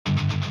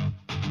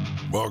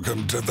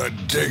Welcome to the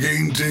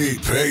Digging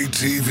Deep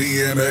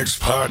ATVMX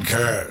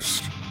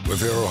podcast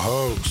with your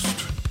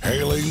host,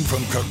 hailing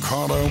from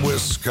Kaukauna,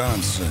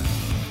 Wisconsin,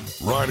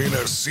 riding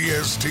a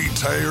CST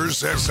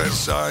Tires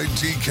SSI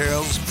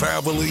decals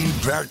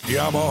Valvoline backed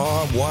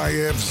Yamaha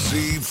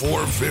YFZ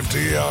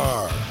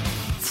 450R,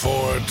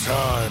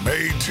 four-time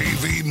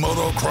ATV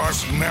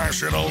motocross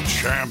national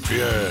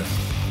champion,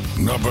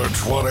 number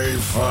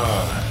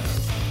 25.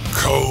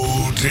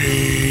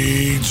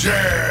 Cody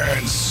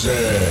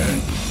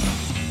Jansen.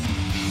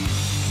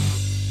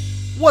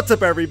 What's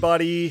up,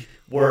 everybody?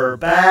 We're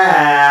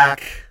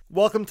back.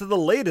 Welcome to the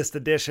latest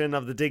edition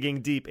of the Digging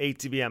Deep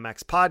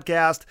ATVMX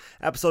podcast,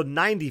 episode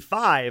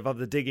 95 of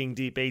the Digging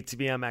Deep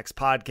ATVMX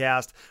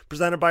podcast,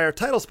 presented by our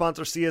title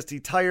sponsor,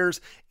 CST Tires,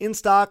 in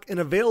stock and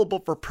available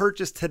for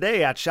purchase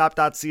today at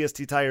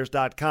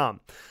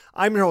shop.csttires.com.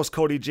 I'm your host,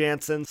 Cody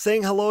Jansen,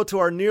 saying hello to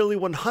our nearly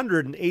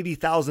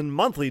 180,000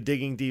 monthly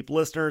Digging Deep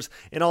listeners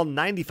in all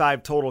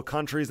 95 total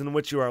countries in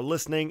which you are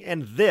listening,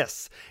 and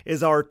this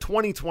is our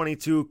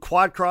 2022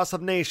 Quad Cross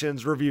of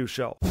Nations review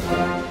show.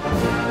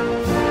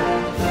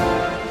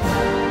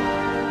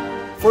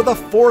 For the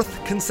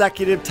fourth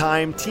consecutive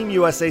time, Team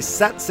USA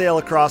set sail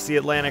across the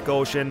Atlantic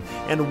Ocean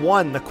and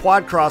won the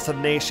Quad Cross of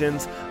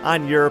Nations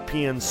on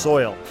European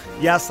soil.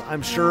 Yes,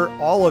 I'm sure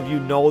all of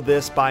you know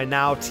this by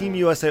now. Team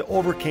USA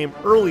overcame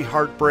early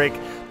heartbreak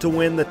to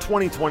win the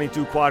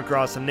 2022 Quad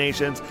Cross of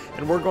Nations,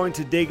 and we're going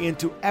to dig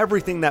into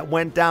everything that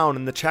went down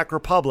in the Czech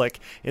Republic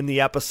in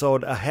the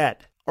episode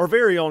ahead. Our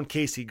very own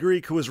Casey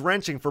Greek, who was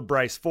wrenching for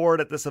Bryce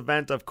Ford at this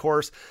event, of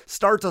course,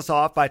 starts us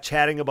off by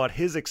chatting about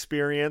his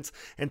experience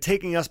and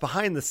taking us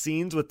behind the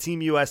scenes with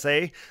Team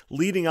USA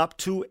leading up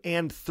to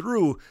and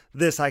through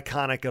this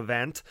iconic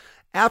event.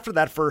 After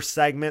that first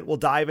segment, we'll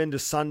dive into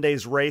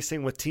Sunday's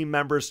racing with team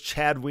members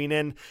Chad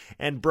Wienen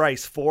and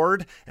Bryce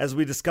Ford as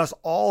we discuss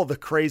all the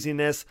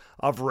craziness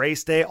of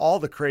race day, all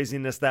the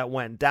craziness that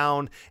went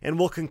down, and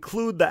we'll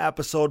conclude the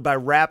episode by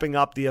wrapping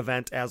up the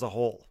event as a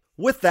whole.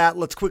 With that,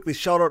 let's quickly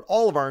shout out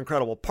all of our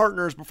incredible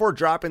partners before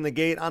dropping the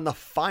gate on the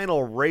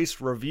final race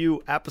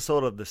review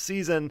episode of the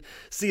season.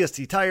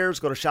 CST Tires,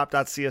 go to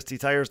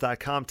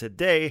shop.csttires.com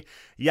today.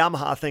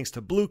 Yamaha, thanks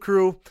to Blue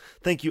Crew.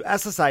 Thank you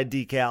SSI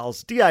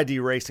Decals, DID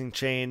Racing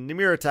Chain,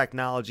 Nemura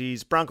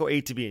Technologies, Bronco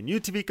ATV and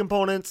UTV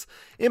Components,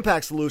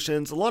 Impact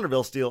Solutions,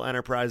 Launderville Steel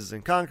Enterprises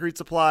and Concrete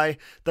Supply,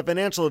 the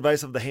financial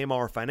advice of the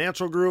Haymauer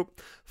Financial Group,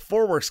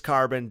 Forworks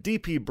Carbon,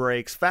 DP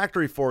Brakes,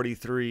 Factory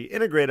 43,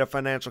 Integrative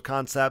Financial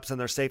Concepts and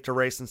their Safe to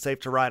Race and Safe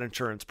to Ride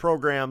insurance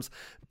programs,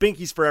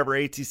 Binky's Forever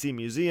ATC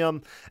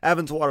Museum,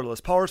 Evans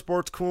Waterless Power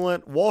Sports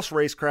Coolant, Walsh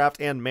Racecraft,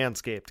 and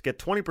Manscaped. Get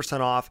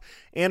 20% off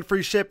and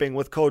free shipping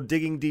with code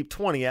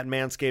DIGGINGDEEP20 at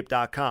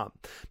manscaped.com.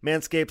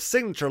 Manscaped's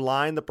signature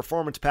line, the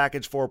Performance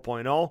Package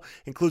 4.0,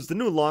 includes the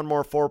new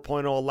Lawnmower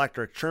 4.0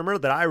 electric trimmer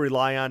that I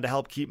rely on to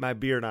help keep my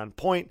beard on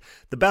point,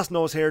 the best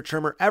nose hair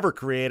trimmer ever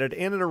created,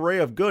 and an array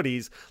of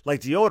goodies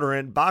like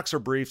deodorant, boxer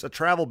briefs, a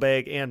travel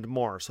bag, and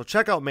more. So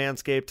check out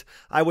Manscaped.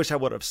 I wish I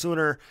would have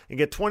sooner, and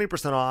get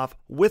 20% off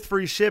with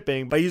free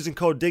shipping by using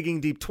code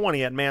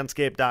DIGGINGDEEP20 at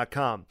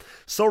manscaped.com.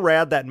 So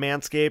rad that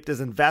Manscaped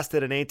is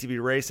invested in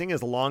ATV racing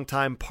as a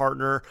longtime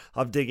partner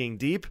of Digging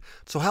Deep.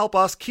 So help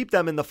us keep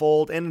them in the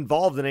fold and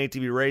involved in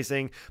ATV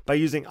racing by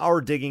using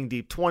our Digging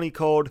Deep 20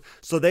 code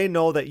so they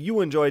know that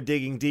you enjoy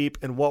digging deep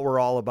and what we're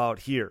all about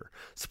here.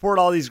 Support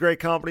all these great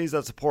companies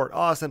that support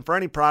us, and for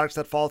any products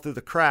that fall through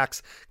the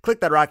cracks, click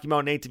that Rocky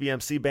Mountain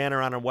ATVMC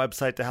banner on our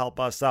website to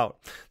help us out.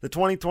 The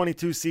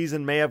 2022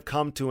 season may have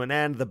come to an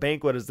end. The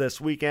banquet is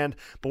this weekend,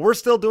 but we're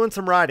still doing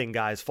some riding,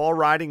 guys. Fall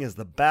riding is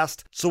the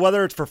best. So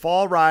whether it's for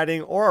fall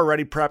riding or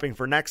already prepping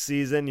for next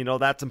season, you know,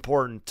 that's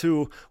important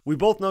too. We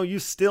both know you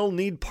still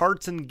need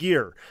parts and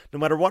gear. No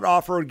matter what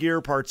off-road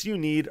gear parts you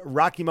need,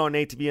 Rocky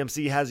Mountain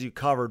ATVMC has you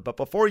covered. But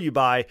before you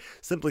buy,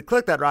 simply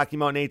click that Rocky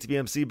Mountain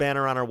ATVMC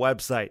banner on our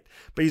website.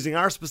 By using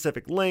our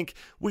specific link,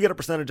 we get a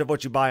percentage of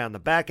what you buy on the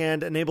back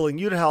end, enabling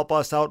you to help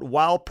us out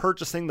while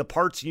purchasing the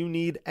parts you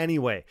need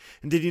anyway.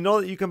 And did you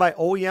know that you can buy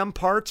OEM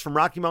parts from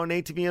Rocky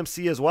Mountain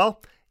ATVMC as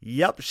well?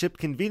 Yep, shipped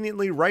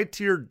conveniently right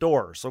to your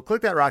door. So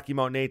click that Rocky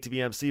Mountain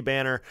ATVMC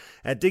banner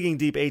at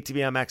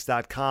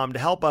diggingdeepatvmx.com to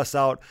help us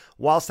out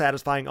while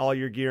satisfying all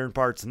your gear and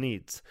parts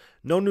needs.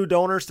 No new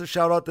donors to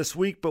shout out this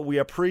week, but we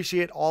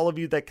appreciate all of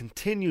you that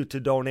continue to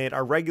donate,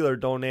 our regular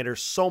donators,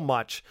 so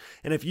much.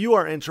 And if you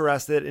are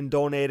interested in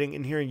donating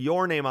and hearing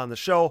your name on the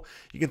show,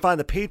 you can find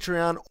the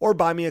Patreon or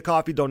Buy Me a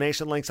Coffee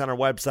donation links on our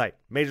website.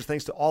 Major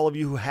thanks to all of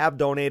you who have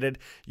donated.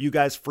 You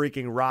guys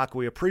freaking rock.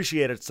 We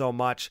appreciate it so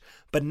much.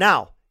 But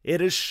now, it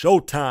is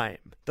showtime.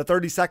 The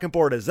 30-second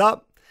board is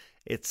up,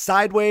 it's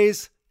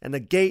sideways, and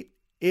the gate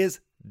is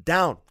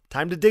down.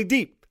 Time to dig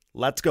deep.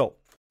 Let's go.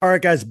 All right,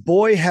 guys,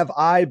 boy, have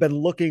I been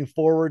looking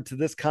forward to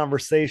this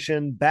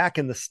conversation back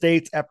in the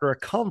States after a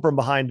come from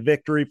behind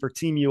victory for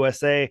Team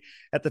USA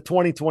at the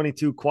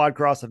 2022 Quad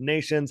Cross of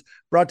Nations,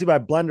 brought to you by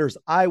Blenders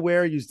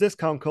Eyewear. Use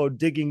discount code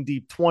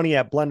DIGGINGDEEP20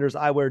 at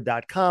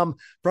blenderseyewear.com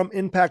from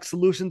Impact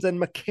Solutions and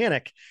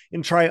Mechanic.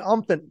 In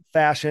triumphant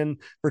fashion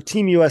for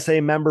Team USA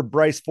member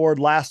Bryce Ford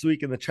last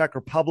week in the Czech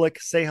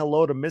Republic. Say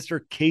hello to Mr.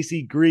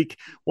 Casey Greek.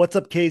 What's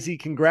up, Casey?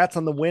 Congrats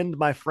on the win,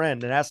 my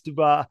friend. It has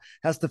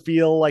to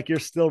feel like you're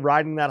still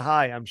riding that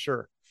high, I'm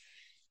sure.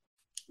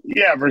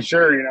 Yeah, for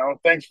sure.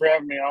 Thanks for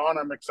having me on.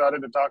 I'm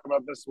excited to talk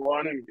about this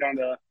one and kind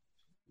of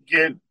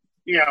get,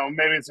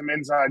 maybe some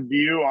inside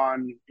view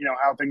on,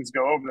 how things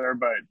go over there.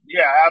 But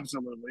yeah,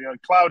 absolutely.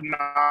 Cloud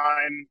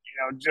nine,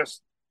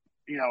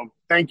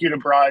 thank you to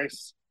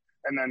Bryce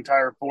and the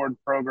entire Ford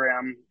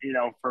program,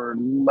 for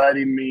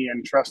letting me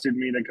and trusted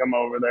me to come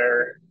over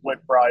there with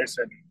Bryce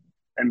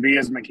and be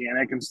his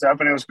mechanic and stuff.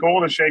 And it was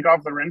cool to shake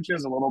off the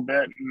wrenches a little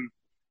bit and,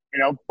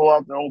 pull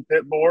out the old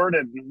pit board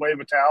and wave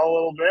a towel a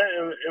little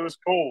bit. It was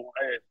cool.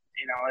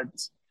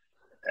 It's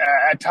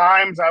at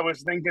times I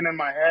was thinking in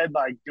my head,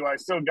 like, do I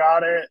still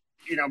got it?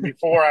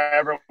 Before I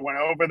ever went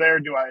over there,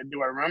 do I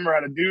remember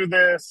how to do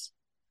this?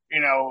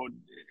 And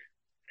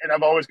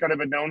I've always kind of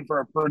been known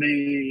for a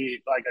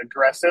pretty like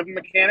aggressive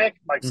mechanic,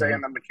 like say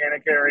in the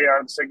mechanic area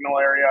or the signal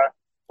area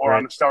or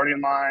on the starting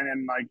line.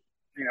 And like,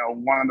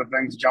 one of the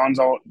things John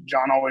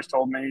always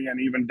told me, and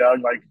even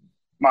Doug, like,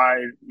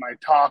 my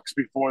talks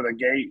before the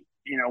gate,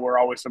 were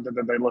always something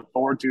that they look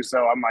forward to.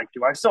 So I'm like,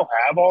 do I still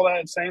have all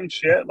that same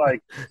shit?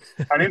 Like,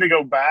 I need to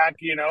go back,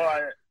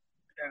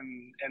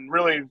 and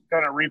really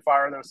kind of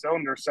refire those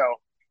cylinders. So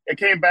it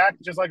came back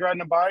just like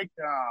riding a bike.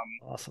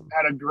 Awesome.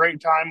 Had a great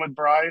time with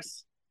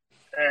Bryce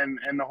and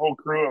the whole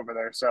crew over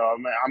there. So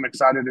I'm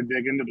excited to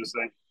dig into this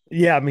thing.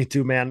 Yeah, me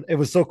too, man. It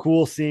was so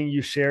cool seeing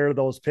you share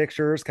those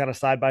pictures kind of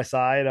side by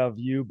side of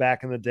you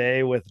back in the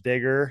day with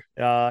Digger,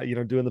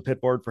 doing the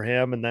pit board for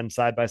him, and then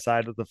side by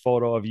side with the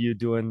photo of you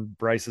doing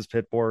Bryce's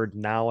pit board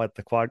now at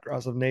the Quad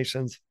Cross of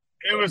Nations.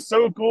 It was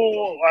so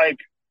cool. Like,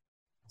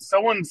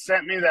 someone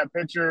sent me that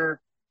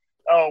picture.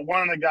 Oh,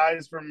 one of the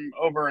guys from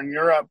over in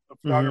Europe, a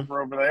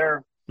photographer over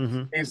there,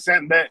 he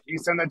sent that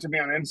to me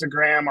on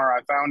Instagram, or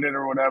I found it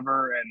or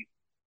whatever. And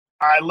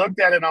I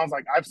looked at it and I was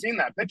like, I've seen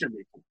that picture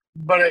before.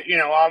 But it,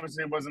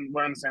 obviously it wasn't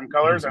wearing the same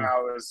colors, and I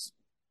was,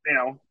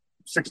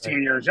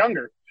 16 years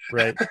younger.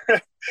 Right.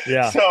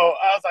 Yeah. So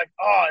I was like,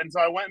 oh, and so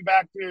I went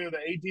back to the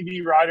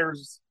ATV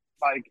riders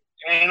like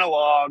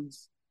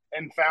analogs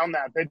and found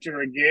that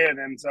picture again.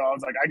 And so I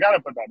was like, I got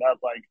to put that up.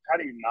 Like, how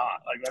do you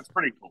not? Like, that's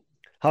pretty cool.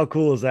 How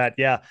cool is that?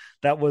 Yeah,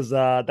 that was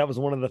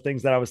one of the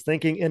things that I was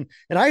thinking, and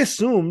I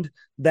assumed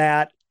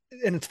that.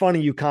 And it's funny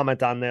you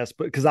comment on this,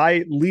 but because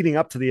leading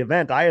up to the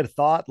event, I had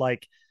thought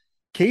like,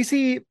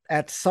 Casey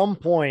at some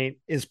point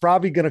is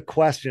probably going to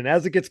question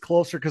as it gets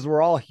closer, because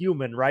we're all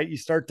human, right? You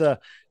start to,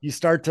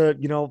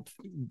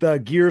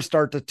 the gears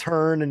start to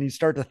turn and you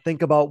start to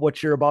think about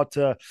what you're about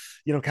to,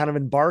 kind of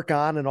embark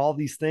on and all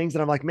these things.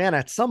 And I'm like, man,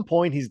 at some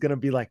point he's going to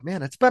be like,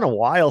 man, it's been a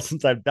while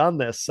since I've done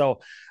this.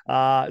 So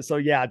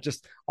yeah,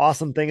 just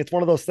awesome thing. It's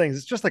one of those things.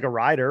 It's just like a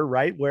rider,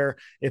 right? Where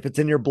if it's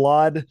in your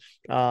blood,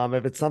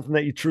 if it's something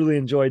that you truly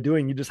enjoy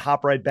doing, you just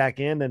hop right back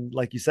in. And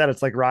like you said,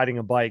 it's like riding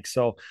a bike.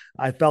 So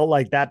I felt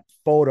like that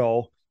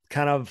photo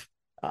kind of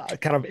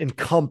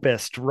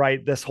encompassed,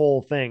 right, this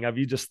whole thing of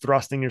you just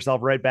thrusting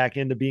yourself right back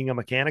into being a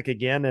mechanic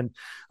again.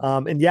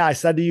 And yeah, I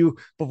said to you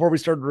before we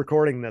started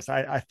recording this,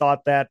 I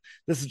thought that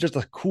this is just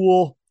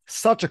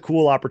such a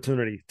cool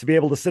opportunity to be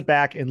able to sit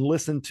back and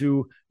listen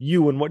to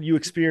you and what you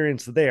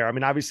experienced there. I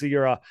mean, obviously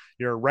you're a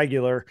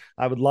regular.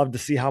 I would love to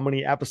see how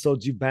many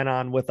episodes you've been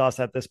on with us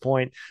at this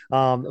point.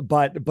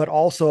 But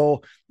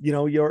also,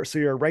 you're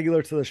a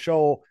regular to the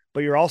show,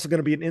 but you're also going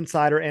to be an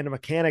insider and a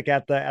mechanic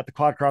at the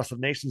Quad Cross of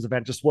Nations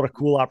event. Just what a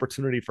cool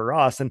opportunity for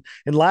us. And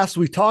last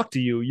we talked to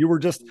you, you were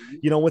just,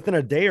 within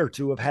a day or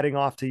two of heading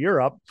off to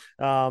Europe.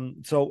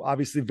 So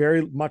obviously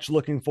very much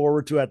looking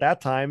forward to at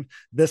that time,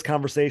 this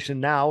conversation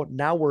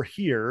now we're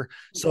here.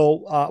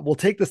 So we'll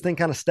take this thing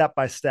kind of step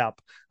by step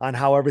on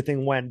how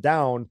everything went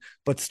down,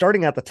 but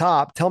starting at the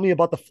top, tell me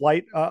about the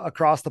flight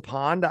across the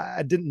pond.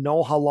 I didn't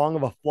know how long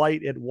of a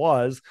flight it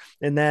was.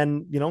 And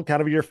then,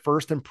 kind of your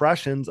first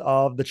impressions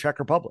of the Czech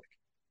Republic.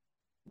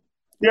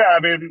 Yeah,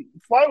 I mean,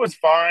 flight was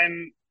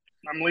fine.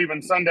 I'm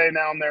leaving Sunday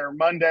now. I'm there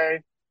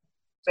Monday.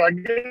 So I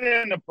get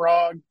into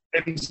Prague,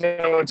 and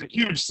so it's a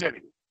huge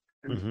city.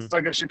 It's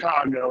like a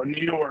Chicago and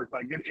New York.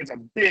 Like, it's a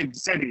big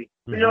city.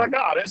 And you're like,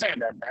 oh, this ain't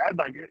that bad.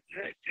 Like,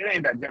 it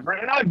ain't that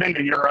different. And I've been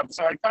to Europe,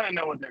 so I kind of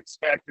know what to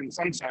expect in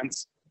some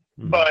sense.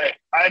 But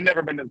I had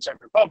never been to the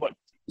Czech Republic.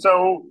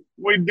 So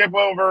we dip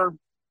over,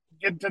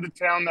 get to the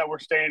town that we're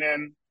staying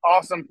in.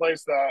 Awesome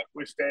place that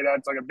we stayed at.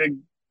 It's like a big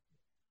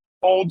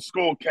old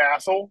school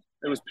castle.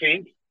 It was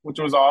pink, which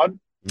was odd.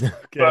 Okay.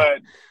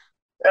 But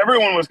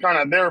everyone was kind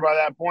of there by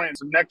that point.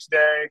 So next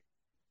day,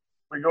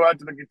 we go out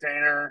to the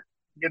container,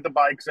 get the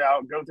bikes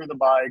out, go through the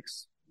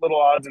bikes, little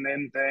odds and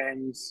end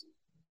things.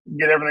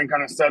 get everything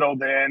kind of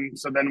settled in,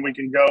 so then we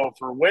can go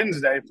for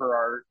Wednesday for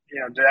our,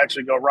 to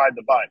actually go ride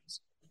the bikes.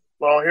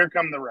 Well, here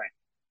come the rain.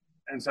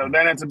 And so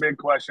then it's a big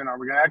question. Are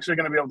we actually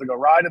going to be able to go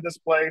ride at this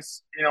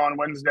place, on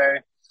Wednesday?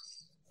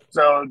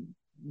 So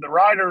the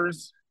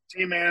riders,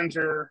 team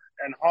manager,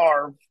 and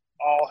Harv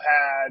all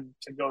had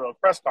to go to a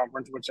press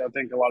conference, which I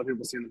think a lot of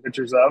people seen the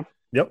pictures of.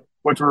 Yep.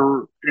 Which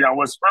was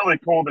really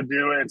cool to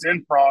do. It's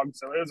in Prague,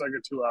 so it was like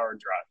a 2-hour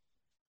drive.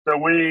 So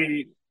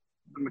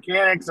the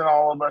mechanics and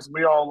all of us,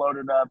 we all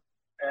loaded up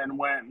and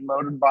went and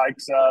loaded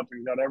bikes up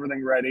and got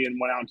everything ready and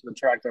went out to the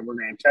track that we're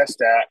going to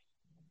test at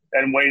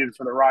and waited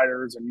for the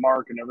riders and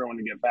Mark and everyone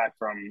to get back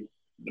from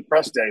the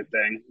press day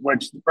thing,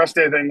 which the press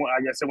day thing,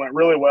 I guess it went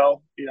really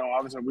well.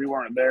 Obviously we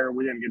weren't there.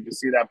 We didn't get to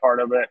see that part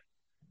of it.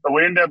 But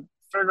we ended up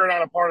figuring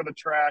out a part of the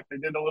track. They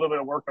did a little bit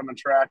of work on the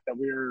track that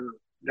we were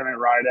going to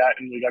ride at,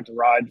 and we got to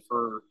ride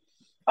for,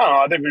 I don't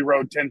know, I think we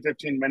rode 10,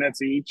 15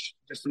 minutes each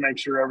just to make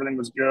sure everything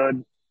was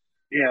good.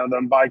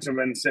 The bikes have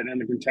been sitting in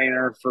the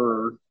container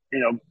for,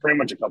 pretty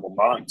much a couple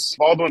months.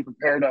 Baldwin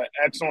prepared an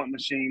excellent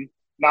machine,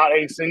 not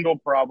a single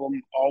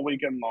problem all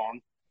weekend long.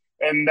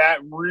 And that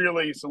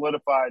really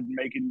solidified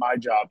making my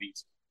job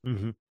easy.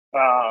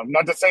 Mm-hmm.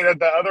 Not to say that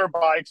the other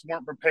bikes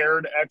weren't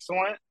prepared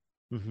excellent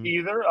Mm-hmm.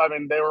 either. I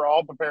mean, they were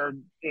all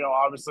prepared.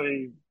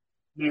 Obviously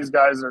these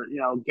guys are,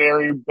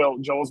 Gary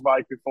built Joel's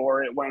bike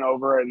before it went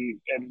over and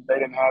they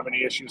didn't have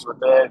any issues with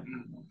it.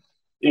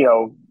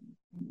 And,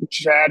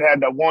 Chad had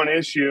the one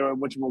issue,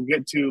 which we'll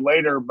get to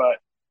later, but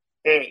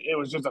it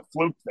was just a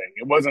fluke thing.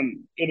 It wasn't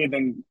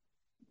anything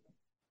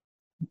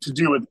to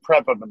do with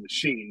prep of the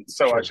machine.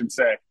 So Sure. I should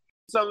say.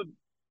 So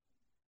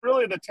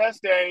really the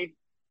test day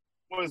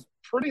was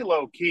pretty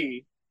low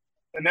key.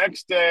 The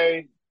next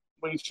day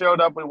we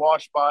showed up, we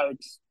washed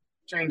bikes,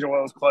 changed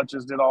oils,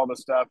 clutches, did all the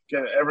stuff,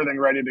 get everything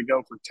ready to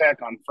go for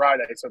tech on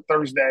Friday. So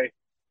Thursday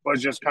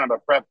was just kind of a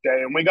prep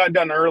day and we got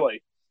done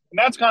early. And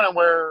that's kind of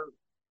where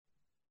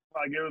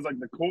it was like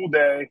the cool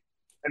day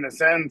in a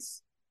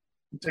sense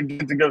to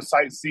get to go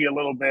sightsee a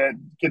little bit,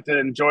 get to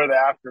enjoy the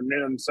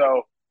afternoon.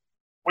 So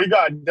we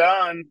got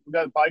done, we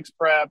got bikes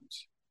prepped,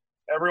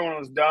 everyone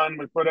was done,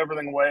 we put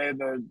everything away,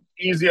 the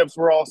easy ups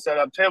were all set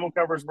up, table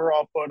covers were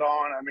all put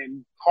on. I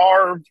mean,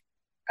 Harv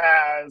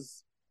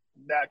has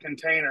that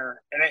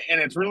container and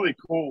it's really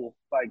cool.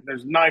 Like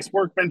there's nice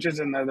workbenches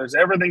in there, there's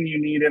everything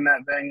you need in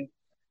that thing.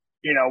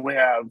 We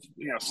have,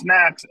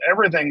 snacks,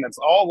 everything that's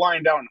all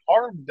lined out. And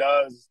Harv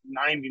does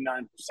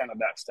 99% of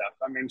that stuff.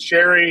 I mean,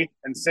 Sherry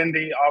and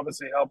Cindy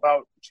obviously help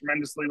out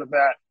tremendously with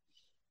that.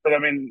 But I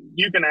mean,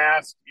 you can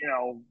ask,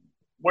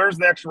 where's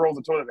the extra rolls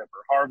of toilet paper?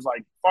 Harv's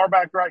like, far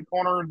back right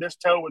corner, this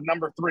toe with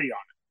number 3 on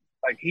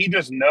it. Like he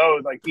just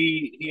knows, like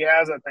he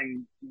has that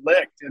thing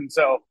licked. And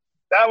so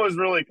that was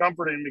really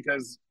comforting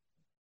because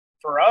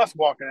for us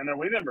walking in there,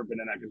 we'd never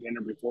been in that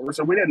container before,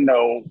 so we didn't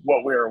know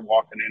what we were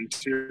walking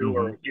into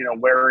or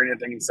where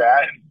anything's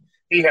at. And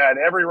he had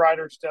every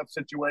rider stuff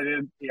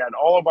situated. He had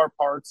all of our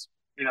parts.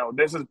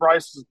 This is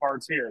Bryce's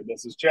parts here.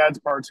 This is Chad's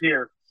parts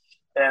here,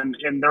 and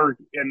in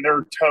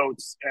their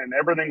totes, and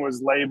everything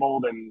was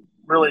labeled and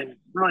really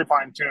really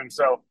fine tuned.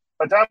 So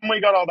by the time we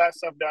got all that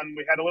stuff done,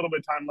 we had a little bit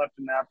of time left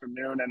in the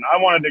afternoon, and I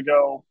wanted to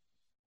go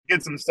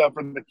get some stuff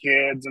for the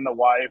kids and the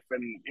wife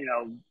and,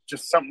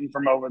 just something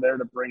from over there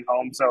to bring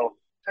home. So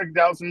picked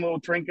out some little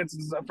trinkets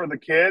and stuff for the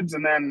kids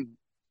and then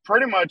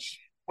pretty much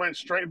went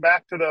straight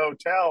back to the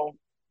hotel.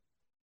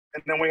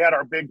 And then we had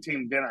our big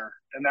team dinner.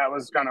 And that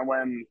was kind of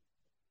when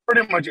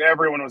pretty much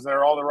everyone was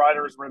there. All the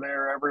riders were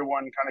there.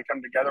 Everyone kind of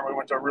come together. We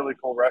went to a really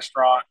cool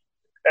restaurant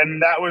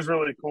and that was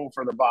really cool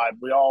for the vibe.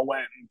 We all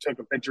went and took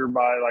a picture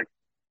by like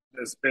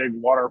this big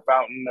water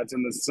fountain that's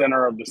in the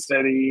center of the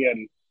city.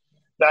 And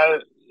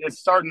that it's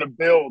starting to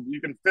build.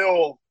 You can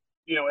feel,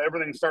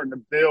 everything's starting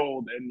to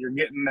build and you're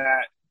getting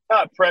that,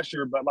 not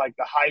pressure, but like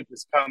the hype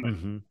is coming.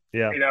 Mm-hmm.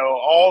 Yeah.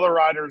 All the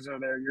riders are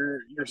there.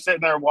 You're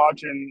sitting there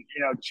watching,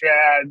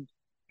 Chad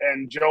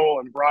and Joel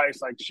and Bryce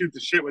like shoot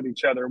the shit with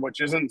each other, which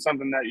isn't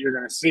something that you're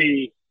going to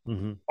see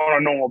on a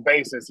normal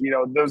basis.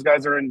 Those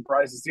guys are in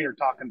Bryce's ear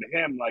talking to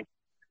him like,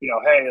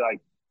 hey,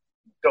 like,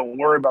 don't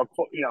worry about,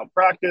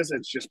 practice.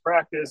 It's just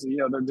practice. And,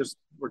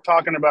 we're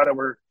talking about it.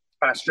 We're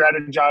kind of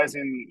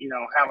strategizing,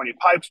 how many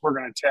pipes we're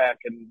going to tech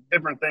and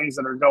different things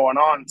that are going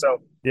on.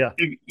 So yeah,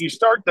 you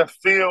start to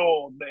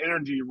feel the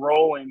energy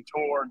rolling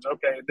towards,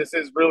 okay, this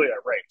is really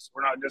a race.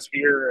 We're not just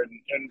here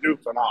and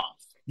goofing off.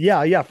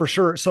 Yeah, for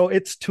sure. So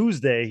it's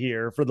Tuesday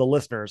here for the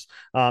listeners.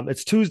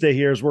 It's Tuesday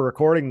here as we're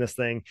recording this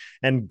thing,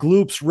 and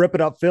Gloop's Rip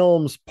It Up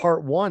Films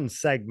Part 1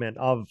 segment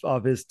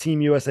of his Team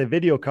USA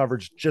video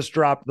coverage just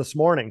dropped this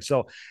morning.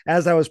 So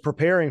as I was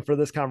preparing for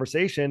this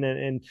conversation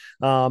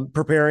and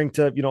preparing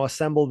to,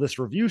 assemble this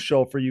review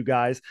show for you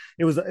guys,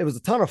 it was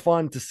a ton of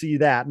fun to see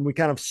that. And we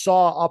kind of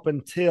saw up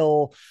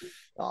until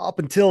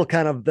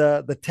kind of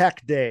the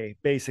tech day,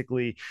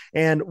 basically.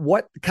 And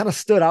what kind of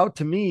stood out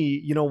to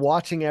me,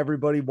 watching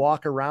everybody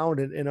walk around,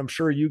 and I'm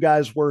sure you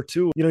guys were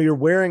too, you're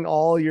wearing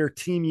all your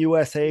Team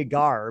USA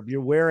garb.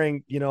 You're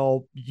wearing,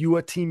 you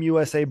a Team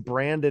USA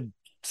branded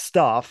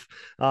stuff,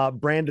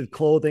 branded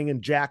clothing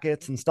and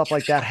jackets and stuff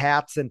like that,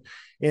 hats.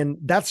 And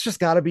that's just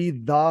got to be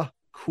the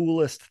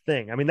coolest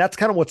thing. I mean, that's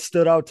kind of what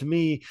stood out to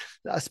me,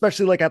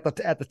 especially like at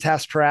the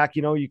test track.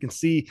 You can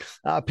see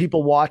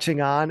people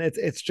watching on.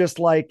 It's just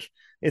like,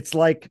 it's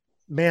like,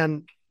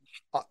 man,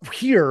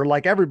 here,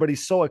 like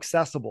everybody's so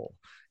accessible.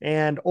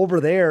 And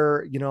over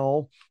there,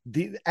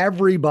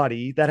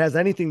 everybody that has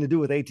anything to do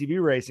with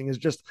ATV racing is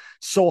just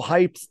so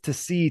hyped to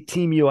see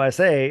Team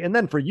USA. And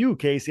then for you,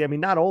 Casey, I mean,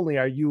 not only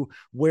are you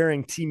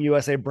wearing Team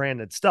USA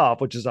branded stuff,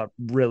 which is a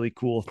really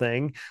cool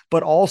thing,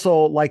 but also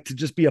like to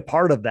just be a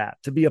part of that,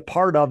 to be a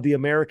part of the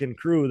American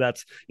crew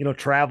that's,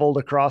 traveled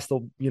across the,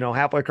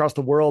 halfway across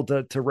the world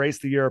to race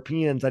the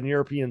Europeans on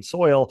European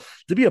soil.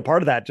 To be a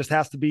part of that just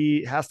has to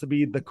be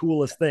the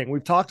coolest thing.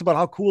 We've talked about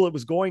how cool it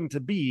was going to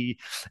be.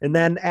 And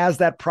then as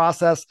that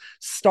process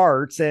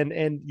starts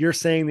and you're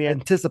saying the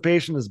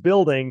anticipation is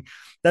building,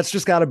 that's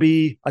just got to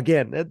be,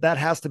 again, that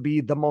has to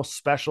be the most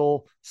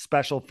special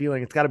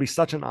feeling. It's got to be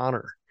such an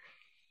honor.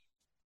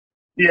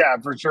 Yeah,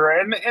 for sure.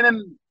 And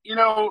then,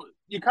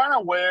 you kind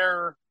of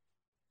wear,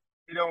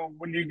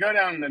 when you go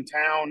down to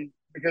town,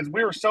 because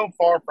we were so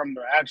far from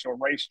the actual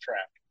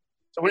racetrack,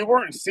 so we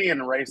weren't seeing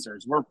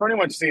racers. We're pretty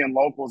much seeing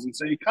locals. And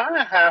so you kind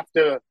of have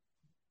to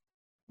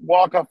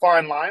walk a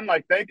fine line.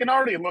 Like they can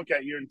already look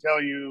at you and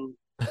tell you,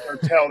 or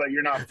tell that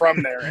you're not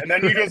from there, and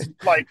then you just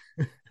like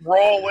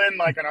roll in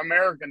like an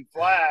American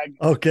flag.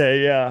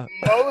 Okay, yeah.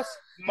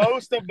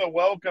 Most of the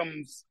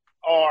welcomes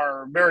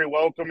are very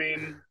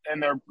welcoming,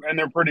 and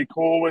they're pretty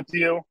cool with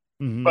you.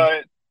 Mm-hmm.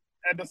 But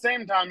at the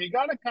same time, you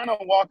got to kind of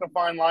walk a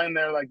fine line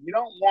there. Like you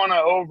don't want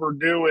to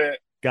overdo it.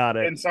 Got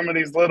it. In some of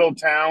these little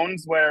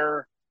towns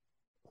where,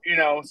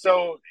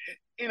 so.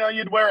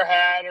 You'd wear a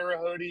hat or a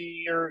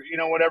hoodie or,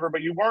 whatever,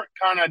 but you weren't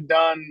kind of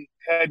done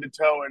head to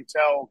toe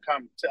until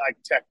come to like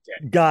tech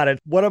day. Got it.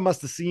 What I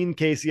must have seen,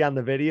 Casey, on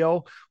the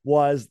video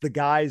was the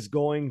guys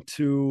going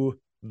to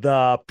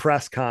the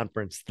press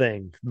conference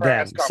thing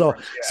then. So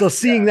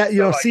seeing that,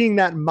 seeing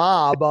that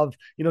mob of,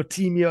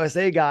 Team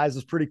USA guys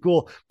was pretty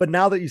cool. But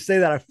now that you say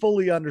that, I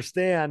fully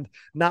understand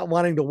not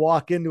wanting to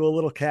walk into a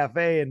little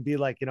cafe and be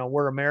like,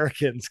 we're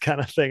Americans kind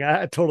of thing.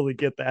 I totally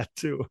get that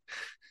too.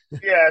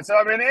 Yeah, so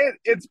I mean,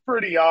 it's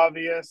pretty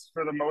obvious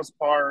for the most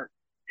part.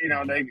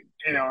 They,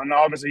 and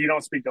obviously you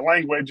don't speak the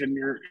language, and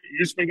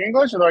you speak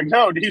English. And they're like,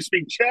 no, do you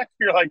speak Czech?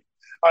 You're like,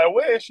 I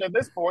wish at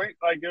this point,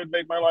 like it would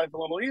make my life a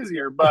little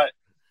easier. But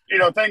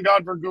thank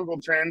God for Google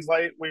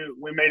Translate.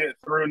 We made it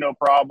through no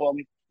problem.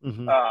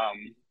 Mm-hmm.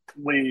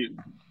 We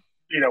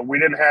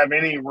didn't have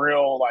any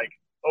real like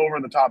over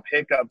the top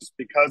hiccups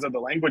because of the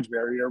language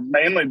barrier,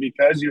 mainly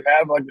because you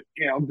have like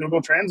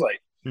Google Translate.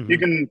 Mm-hmm. You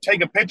can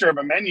take a picture of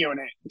a menu and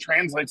it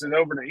translates it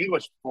over to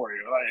English for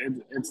you.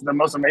 Like, it's the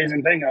most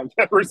amazing thing I've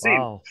ever seen.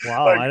 Wow,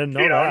 like, I didn't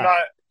know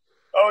that.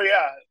 Oh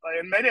yeah,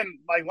 and they didn't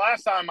like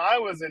last time I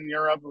was in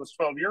Europe. It was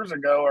 12 years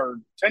ago or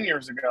 10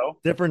 years ago.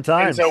 Different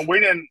times. And so we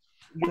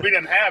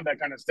didn't have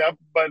that kind of stuff.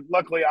 But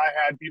luckily, I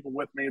had people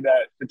with me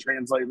that could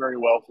translate very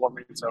well for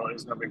me, so it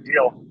was no big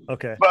deal.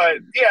 Okay. But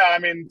yeah, I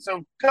mean,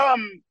 so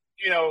come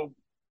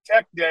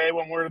Tech Day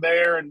when we're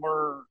there and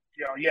we're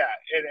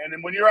and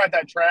then when you're at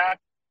that track.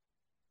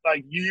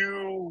 Like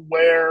you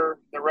wear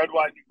the red,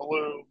 white, and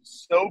blue,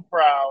 so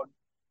proud,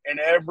 and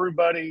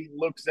everybody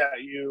looks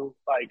at you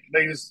like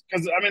because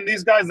I mean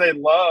these guys they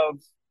love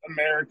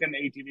American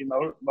ATV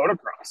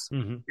motocross,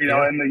 mm-hmm.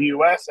 In the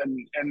U.S.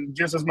 and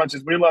just as much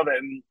as we love it,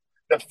 and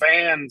the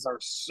fans are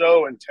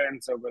so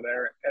intense over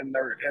there, and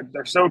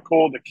they're so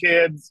cool. The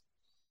kids,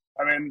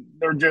 I mean,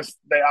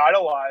 they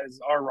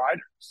idolize our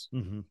riders,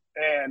 mm-hmm.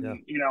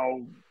 and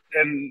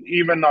and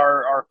even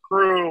our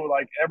crew,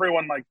 like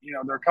everyone, like,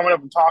 they're coming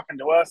up and talking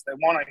to us. They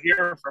want to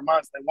hear from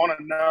us. They want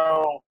to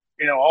know,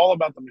 all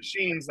about the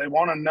machines. They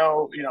want to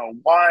know,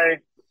 why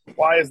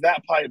is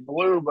that pipe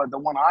blue, but the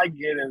one I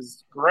get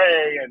is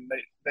gray. And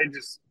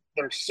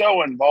they're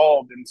so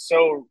involved and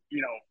so,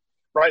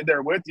 right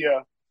there with you.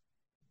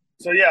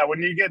 So yeah,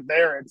 when you get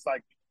there, it's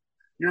like,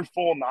 you're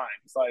full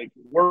nines. Like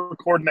we're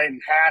coordinating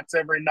hats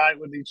every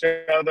night with each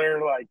other.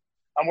 Like,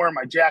 I'm wearing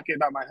my jacket,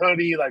 not my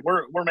hoodie. Like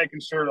we're making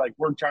sure like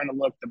we're trying to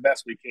look the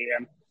best we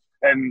can.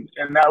 And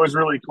that was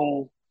really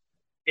cool,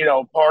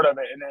 part of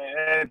it. And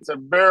it's a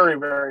very,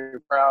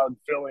 very proud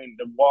feeling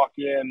to walk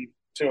in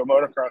to a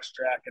motocross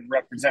track and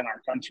represent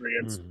our country.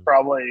 It's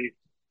probably,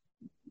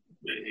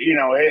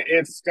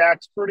 it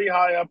stacks pretty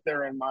high up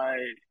there in my,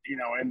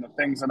 in the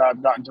things that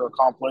I've gotten to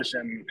accomplish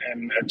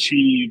and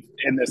achieve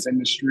in this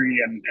industry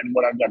and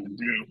what I've got to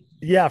do.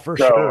 Yeah, for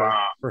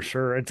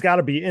sure. It's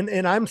gotta be.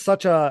 And I'm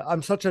such a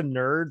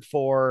nerd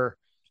for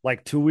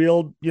like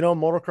two-wheeled,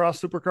 motocross,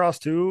 supercross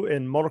too,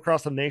 and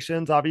motocross of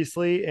nations,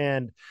 obviously.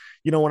 And,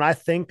 when I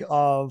think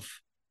of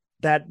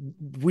that,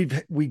 we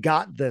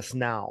got this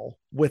now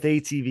with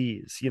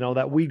ATVs,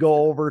 that we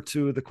go over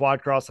to the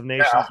Quad Cross of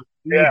Nations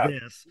do Yeah.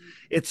 this.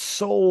 It's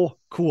so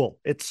cool.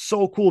 It's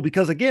so cool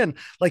because again,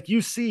 like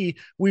you see,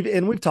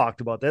 we've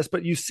talked about this,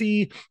 but you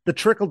see the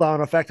trickle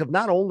down effect of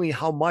not only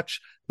how much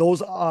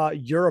those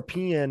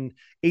European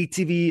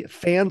ATV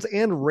fans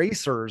and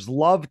racers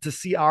love to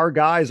see our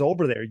guys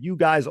over there, you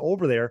guys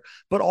over there,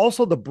 but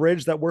also the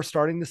bridge that we're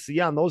starting to see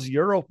on those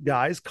Euro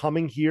guys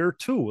coming here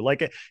too.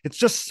 Like it's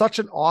just such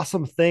an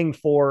awesome thing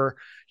for,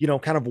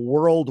 kind of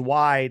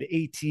worldwide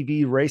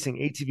ATV racing,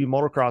 ATV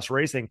motocross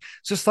racing.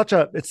 It's such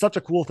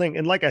a cool thing.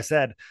 And like I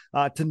said,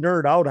 to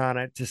nerd out on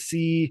it, to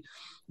see,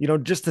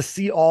 just to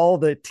see all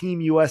the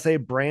Team USA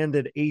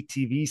branded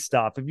ATV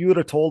stuff. If you would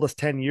have told us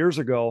 10 years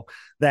ago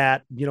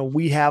that,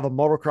 we have a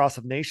motocross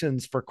of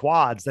nations for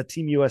quads that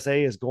Team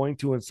USA is going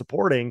to and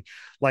supporting,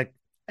 like,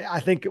 I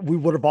think we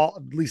would have all,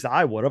 at least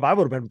I would have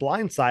been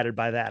blindsided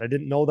by that. I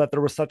didn't know that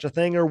there was such a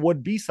thing or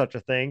would be such a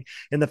thing.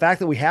 And the fact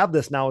that we have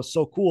this now is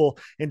so cool.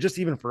 And just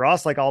even for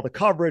us, like all the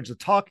coverage, the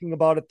talking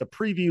about it, the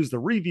previews, the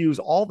reviews,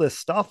 all this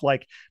stuff,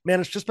 like, man,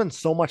 it's just been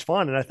so much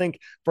fun. And I think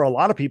for a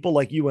lot of people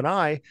like you and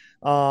I,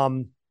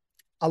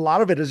 a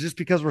lot of it is just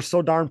because we're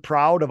so darn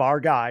proud of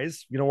our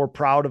guys. We're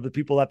proud of the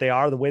people that they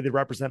are, the way they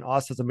represent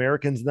us as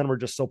Americans. And then we're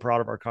just so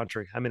proud of our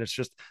country. I mean, it's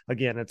just,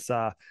 again, it's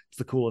the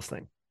coolest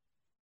thing.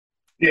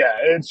 Yeah,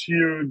 it's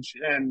huge.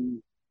 And,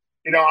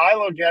 I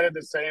look at it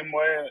the same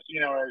way,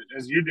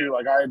 as you do.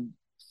 Like I'm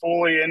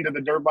fully into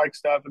the dirt bike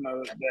stuff and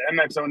the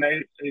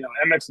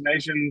MX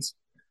Nations.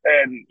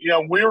 And,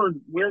 we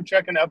were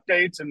checking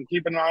updates and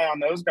keeping an eye on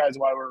those guys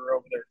while we were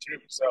over there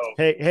too. So,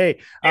 Hey,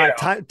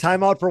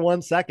 time out for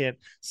 1 second.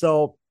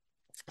 So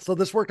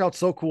this worked out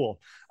so cool.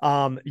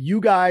 You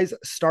guys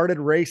started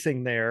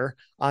racing there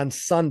on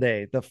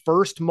Sunday. The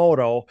first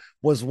moto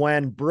was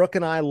when Brooke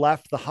and I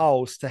left the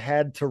house to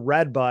head to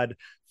Redbud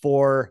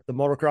for the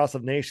Motocross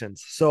of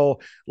Nations. So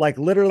like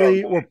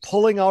literally we're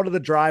pulling out of the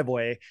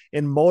driveway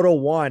and Moto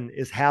 1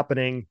 is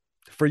happening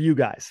for you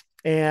guys.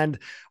 And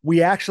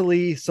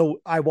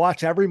so I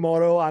watch every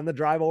moto on the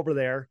drive over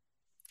there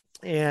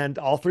and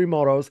all three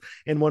motos.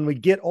 And when we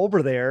get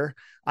over there,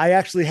 I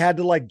actually had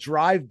to like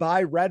drive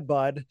by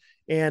Redbud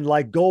and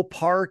like go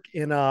park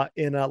in a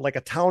like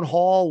a town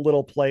hall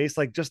little place,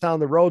 like just down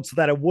the road so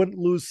that I wouldn't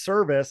lose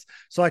service.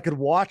 So I could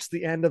watch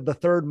the end of the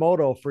third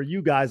moto for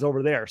you guys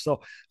over there.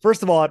 So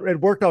first of all, it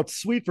worked out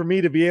sweet for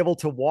me to be able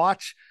to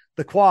watch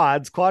the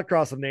quad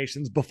cross of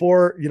nations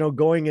before,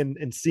 going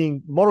and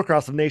seeing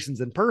motocross of nations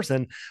in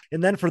person.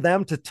 And then for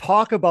them to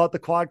talk about the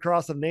quad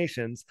cross of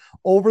nations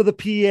over the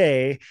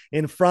PA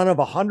in front of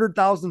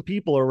 100,000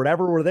 people or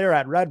whatever were there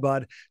at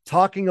Redbud,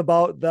 talking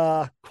about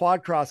the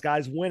quad cross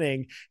guys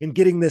winning and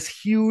getting this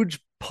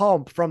huge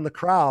pump from the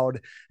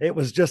crowd. It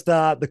was just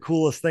the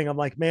coolest thing. I'm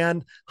like,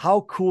 man,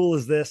 how cool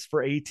is this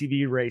for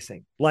ATV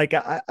racing? Like,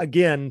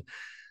 again,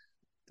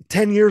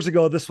 10 years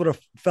ago, this would have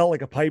felt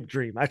like a pipe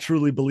dream. I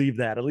truly believe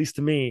that, at least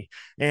to me.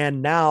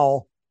 And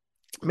now,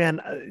 man,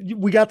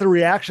 we got the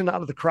reaction out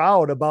of the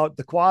crowd about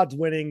the quads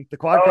winning the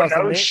quad cross.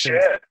 No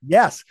shit.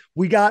 Yes,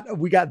 we got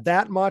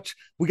that much.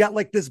 We got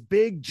like this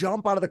big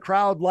jump out of the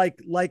crowd, like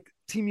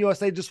Team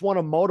USA just won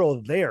a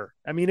moto there.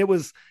 I mean, it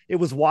was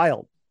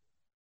wild.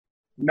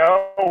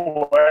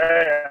 No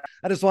way.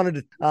 I just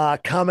wanted to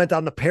comment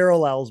on the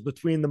parallels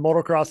between the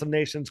Motocross of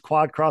Nations,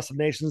 Quad Cross of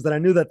Nations, that I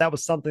knew that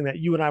was something that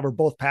you and I were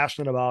both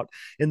passionate about.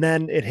 And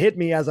then it hit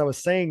me as I was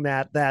saying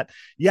that,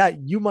 yeah,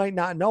 you might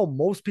not know,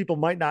 most people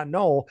might not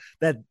know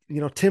that,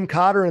 Tim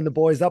Cotter and the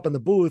boys up in the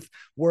booth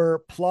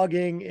were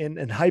plugging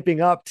and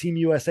hyping up Team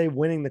USA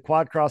winning the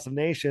Quad Cross of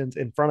Nations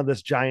in front of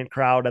this giant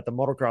crowd at the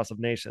Motocross of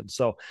Nations.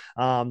 So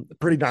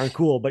pretty darn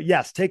cool. But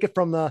yes, take it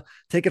from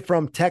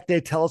Tech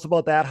Day. Tell us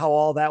about that, how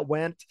all that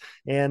went.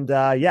 And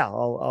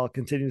I'll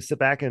continue to sit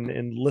back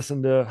and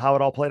listen to how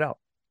it all played out.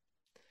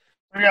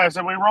 Yeah,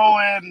 so we roll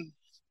in,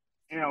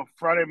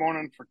 Friday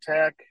morning for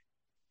Tech,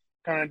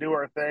 kind of do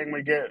our thing.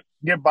 We get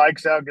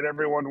bikes out, get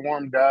everyone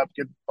warmed up,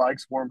 get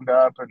bikes warmed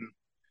up, and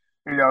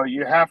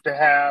you have to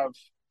have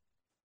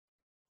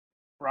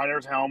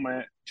rider's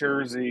helmet,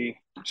 jersey,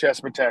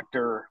 chest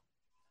protector.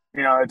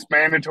 It's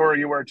mandatory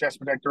you wear a chest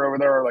protector over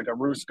there, or like a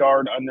roost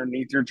guard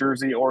underneath your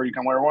jersey, or you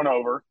can wear one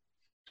over.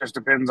 Just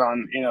depends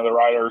on the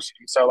riders.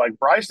 So like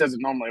Bryce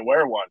doesn't normally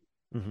wear one,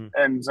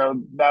 and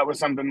so that was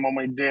something when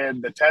we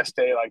did the test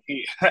day. Like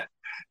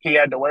he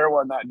had to wear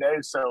one that day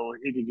so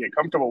he could get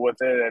comfortable with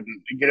it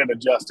and get it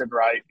adjusted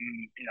right,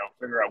 and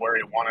figure out where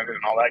he wanted it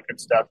and all that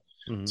good stuff.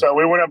 So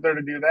we went up there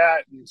to do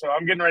that, and so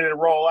I'm getting ready to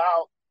roll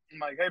out. I'm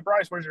like, "Hey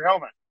Bryce, where's your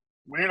helmet?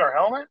 We need our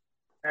helmet."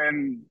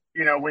 And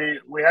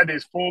we had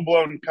these full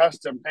blown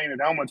custom painted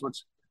helmets,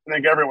 which I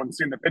think everyone's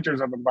seen the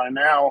pictures of them by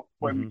now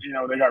when,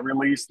 they got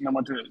released and then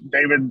went to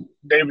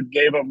David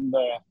gave them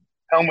the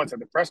helmets at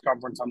the press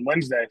conference on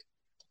Wednesday.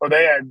 But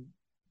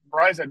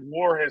Bryce had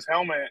wore his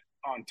helmet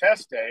on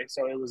test day.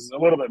 So it was a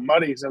little bit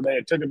muddy. So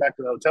they took it back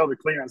to the hotel to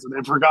clean it. So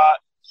they forgot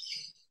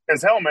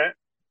his helmet.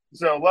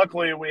 So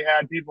luckily we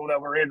had people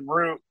that were en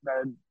route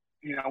that,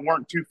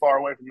 weren't too far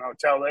away from the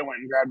hotel. They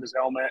went and grabbed his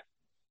helmet.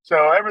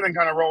 So everything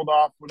kind of rolled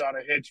off without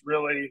a hitch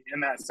really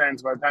in that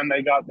sense. By the time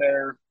they got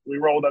there, we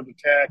rolled up to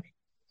Tech.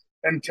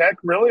 And tech,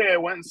 really,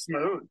 it went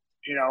smooth.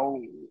 You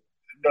know,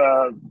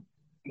 the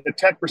the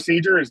tech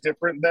procedure is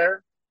different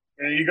there.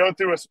 And you go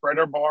through a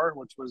spreader bar,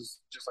 which was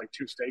just like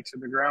two stakes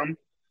in the ground.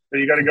 So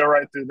you got to go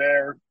right through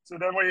there. So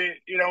then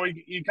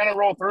you kind of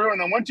roll through.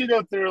 And then once you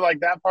go through like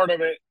that part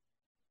of it,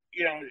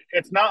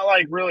 it's not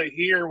like really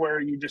here where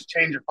you just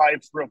change your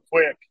pipes real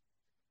quick.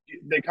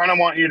 They kind of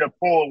want you to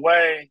pull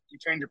away, you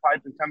change your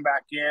pipe and come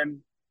back in,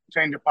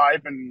 change your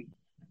pipe. And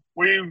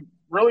we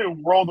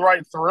really rolled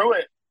right through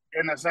it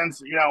in the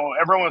sense,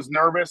 everyone was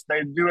nervous.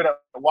 They do it at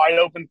a wide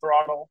open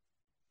throttle.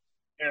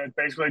 And it's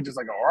basically just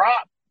like a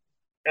rock.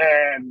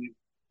 And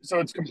so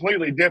it's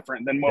completely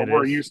different than what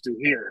we're used to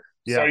here.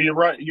 Yeah. So you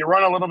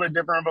run a little bit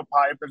different of a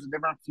pipe. There's a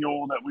different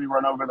fuel that we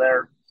run over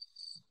there.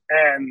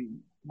 And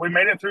we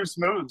made it through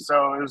smooth.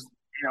 So it was,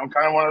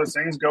 kind of one of those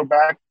things, go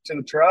back to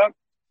the truck,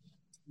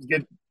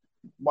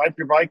 wipe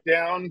your bike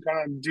down,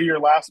 kind of do your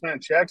last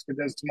minute checks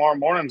because tomorrow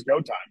morning's go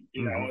time.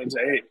 It's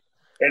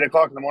 8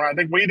 o'clock in the morning. I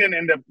think we didn't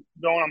end up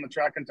going on the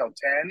track until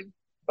 10,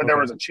 but there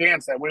was a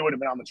chance that we would have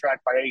been on the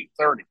track by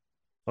 8:30.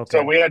 Okay.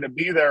 So we had to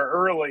be there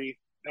early,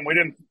 and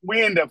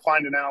we ended up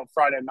finding out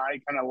Friday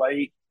night kind of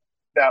late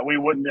that we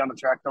wouldn't be on the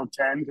track till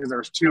 10 because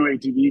there's 2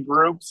 ATV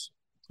groups.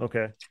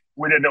 Okay.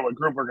 We didn't know what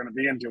group we're going to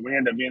be into. We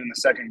ended up being in the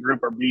second group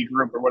or B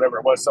group or whatever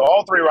it was. So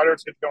all 3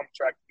 riders get to go on the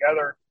track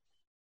together,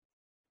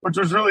 which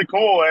was really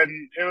cool.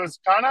 And it was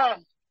kind of,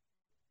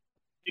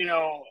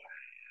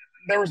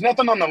 there was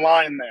nothing on the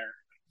line there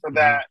for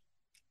that.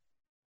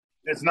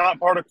 It's not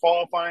part of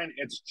qualifying.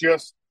 It's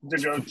just to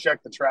go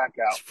check the track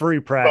out. It's free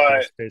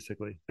practice,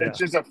 basically. Yeah. It's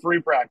just a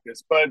free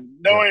practice. But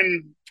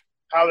knowing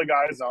how the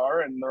guys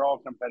are, and they're all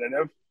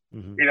competitive,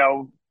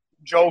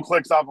 Joel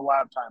clicks off a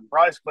lap time.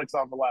 Bryce clicks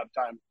off a lap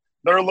time.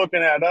 They're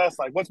looking at us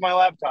like, what's my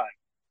lap time?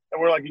 And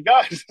we're like, you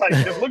guys, like,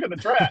 just look at the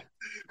track.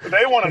 But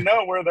they want to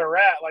know where they're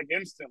at, like,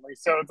 instantly.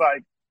 So it's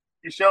like,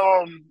 you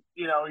show them,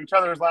 each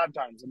other's lap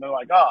times. And they're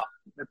like,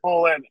 they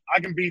pull in. I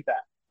can beat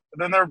that.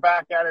 But then they're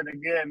back at it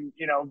again,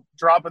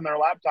 dropping their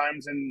lap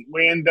times. And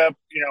we end up,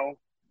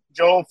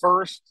 Joel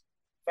first,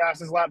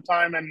 fastest lap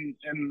time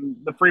in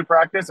the free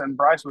practice. And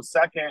Bryce was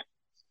second.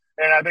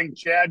 And I think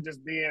Chad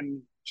just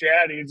being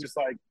Chad, he's just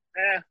like,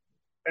 eh.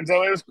 And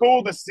so it was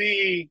cool to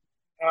see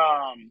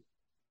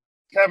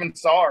Kevin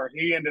Saar.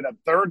 He ended up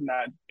third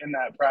in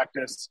that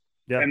practice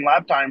in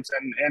lap times,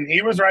 and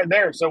he was right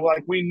there. So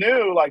like we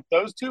knew like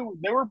those two,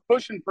 they were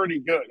pushing pretty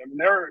good. I mean,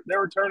 they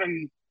were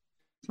turning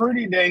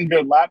pretty dang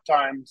good lap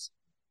times.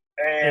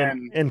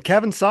 And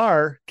Kevin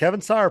Saar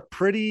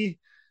pretty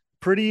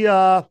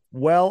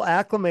well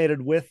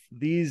acclimated with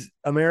these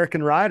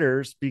American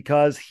riders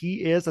because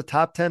he is a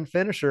top 10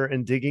 finisher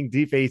in Digging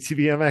Deep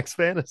ATVMX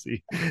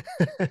Fantasy.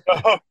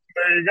 Oh,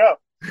 there you go.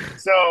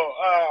 So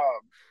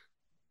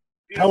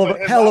hell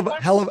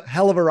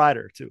of a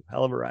rider too.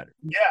 Hell of a rider.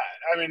 Yeah.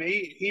 I mean,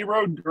 he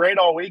rode great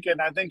all weekend.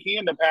 I think he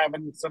ended up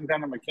having some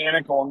kind of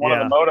mechanical in one of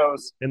the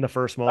motos. In the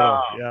first moto.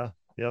 Yeah.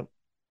 Yep.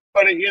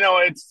 But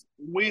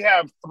we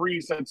have 3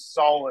 such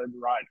solid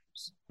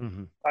riders.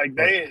 Mm-hmm. Like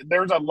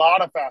there's a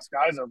lot of fast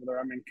guys over there.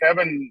 I mean,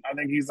 Kevin, I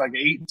think he's like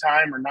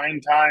 8-time or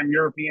 9-time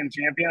European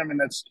champion. I mean,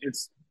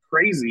 it's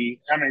crazy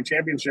how many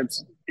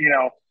championships,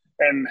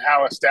 and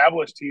how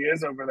established he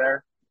is over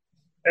there.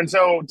 And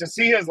so to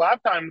see his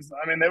lap times,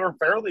 I mean, they were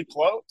fairly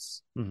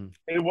close. Mm-hmm.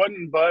 He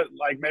wasn't but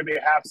like maybe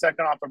a half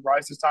second off of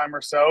Bryce's time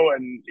or so,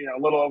 and a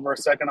little over a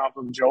second off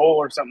of Joel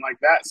or something like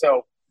that.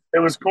 So it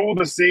was cool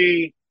to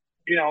see,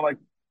 like,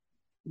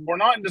 we're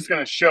not just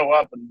going to show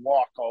up and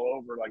walk all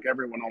over like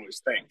everyone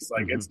always thinks.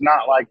 Like, it's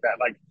not like that.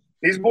 Like,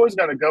 these boys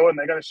got to go and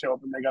they got to show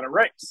up and they got to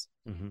race.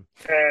 Mm-hmm.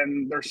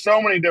 And there's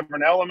so many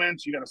different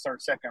elements. You got to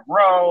start second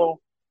row.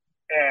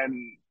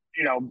 And,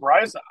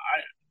 Bryce,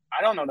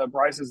 I don't know that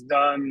Bryce has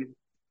done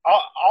 –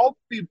 I'll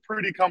be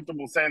pretty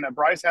comfortable saying that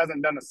Bryce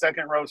hasn't done a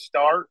second row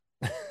start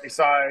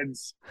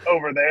besides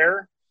over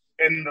there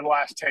in the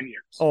last 10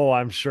 years. Oh,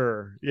 I'm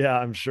sure. Yeah,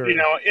 I'm sure.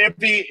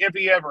 If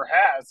he ever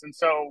has. And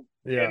so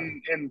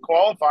in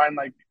qualifying,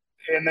 like,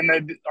 and then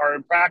they are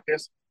in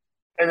practice,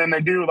 and then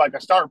they do like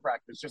a start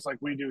practice, just like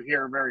we do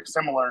here, very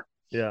similar.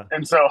 Yeah.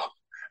 And so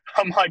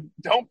I'm like,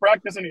 don't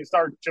practice any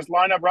start. Just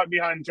line up right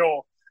behind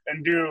Joel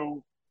and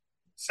do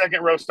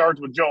second row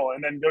starts with Joel,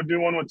 and then go do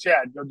one with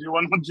Chad. Go do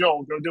one with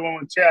Joel. Go do one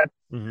with Chad.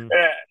 Mm-hmm.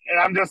 And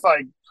I'm just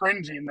like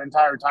cringing the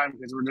entire time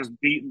because we're just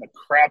beating the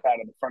crap out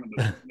of the front of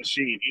the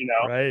machine,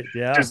 Right.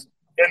 Yeah.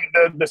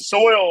 And the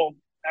soil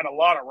had a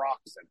lot of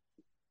rocks in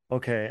it.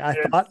 Okay.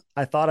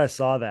 I thought I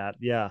saw that.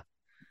 Yeah.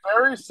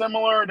 Very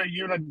similar to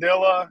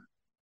Unadilla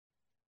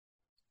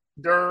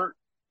dirt,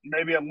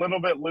 maybe a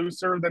little bit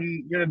looser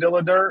than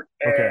Unadilla dirt,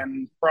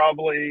 and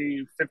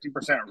probably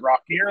 50%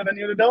 rockier than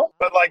Unadilla,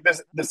 but like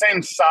the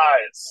same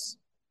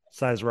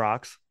size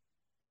rocks.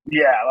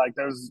 Yeah, like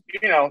those,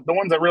 the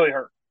ones that really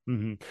hurt.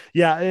 Mm-hmm.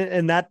 Yeah,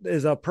 and that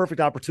is a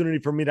perfect opportunity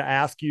for me to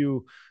ask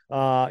you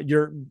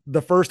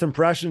the first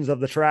impressions of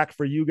the track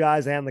for you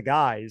guys and the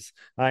guys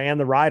and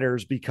the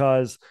riders,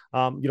 because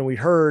we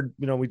heard,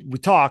 we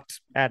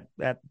talked at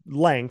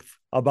length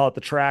about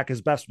the track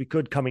as best we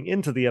could coming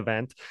into the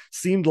event.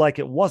 Seemed like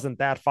it wasn't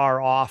that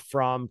far off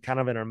from kind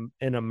of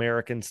an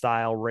American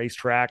style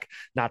racetrack,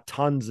 not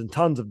tons and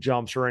tons of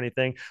jumps or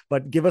anything,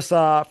 but give us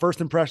first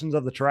impressions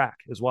of the track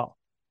as well.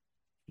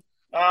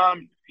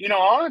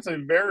 Honestly,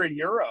 very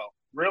Euro,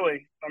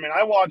 really. I mean,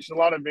 I watched a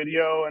lot of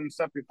video and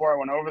stuff before I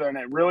went over there, and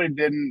it really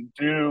didn't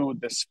do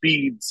the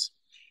speeds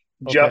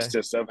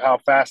justice of how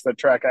fast the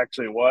track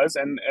actually was,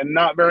 and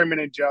not very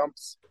many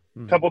jumps,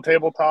 couple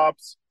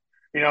tabletops.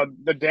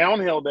 The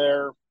downhill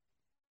there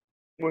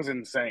was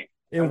insane.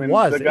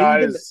 Was. The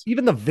guys,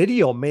 even the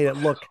video made it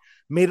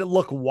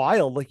look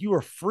wild. Like you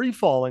were free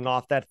falling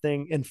off that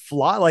thing and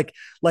fly like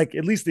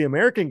at least the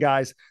American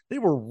guys, they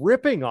were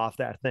ripping off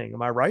that thing.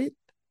 Am I right?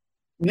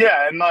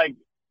 Yeah, and like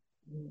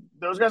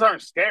those guys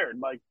aren't scared.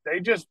 Like they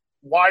just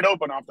wide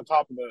open off the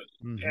top of the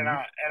and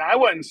I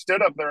went and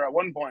stood up there at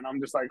one point. I'm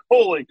just like,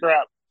 holy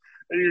crap.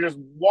 And you're just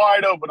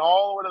wide open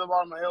all the way to the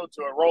bottom of the hill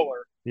to a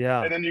roller.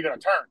 Yeah. And then you got to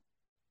turn.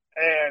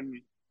 And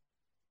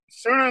as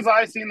soon as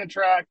I seen the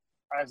track,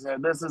 I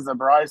said, this is a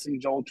Bryce and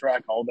Joel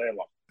track all day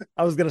long.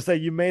 I was going to say,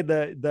 you made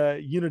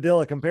the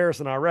Unadilla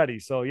comparison already.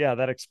 So yeah,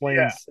 that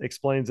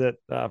explains it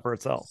for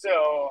itself.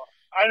 So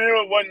I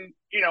knew it wasn't,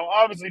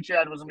 obviously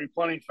Chad was going to be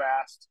plenty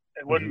fast.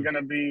 It wasn't going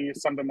to be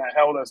something that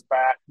held us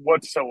back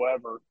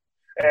whatsoever.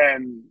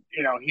 And,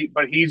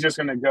 he's just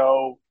going to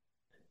go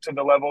to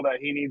the level that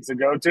he needs to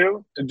go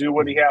to do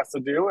what he has to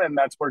do. And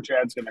that's where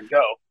Chad's going to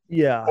go.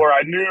 Yeah. Where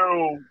I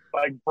knew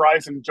like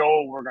Bryce and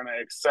Joel were going to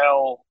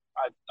excel.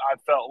 I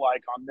felt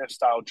like on this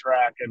style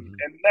track. And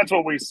that's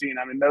what we've seen.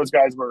 I mean, those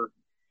guys were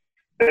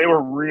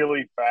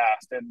really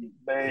fast, and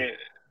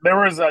there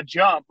was a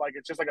jump, like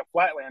it's just like a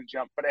flatland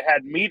jump, but it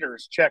had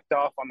meters checked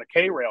off on the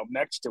K rail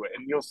next to it.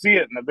 And you'll see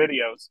it in the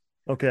videos.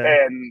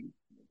 Okay. And,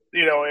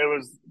 it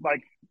was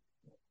like,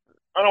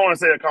 I don't want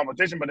to say a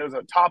competition, but it was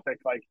a topic,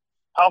 like,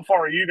 how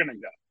far are you going to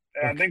go?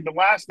 And I think the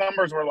last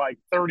numbers were like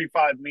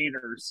 35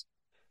 meters.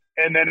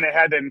 And then they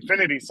had the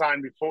infinity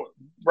sign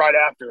right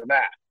after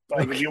that.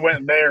 Like if you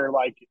went there,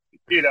 like,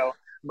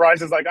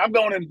 Bryce is like, I'm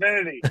going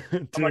infinity.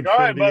 I'm like, all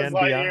right, Buzz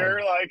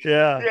Lightyear. Like,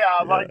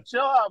 I'm like,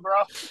 chill out, bro.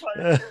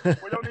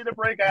 Like, we don't need to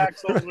break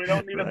axles. We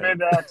don't need to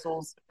bend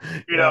axles.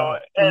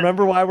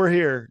 Remember why we're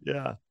here.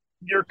 Yeah.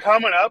 You're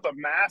coming up a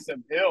massive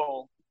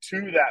hill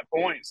to that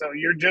point. So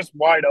you're just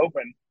wide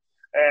open.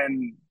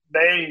 And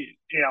they,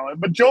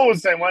 but Joel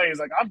was the same way. He's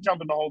like, I'm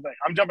jumping the whole thing.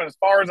 I'm jumping as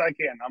far as I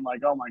can. I'm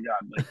like, oh my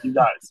God, like you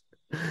guys.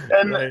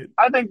 And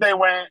I think they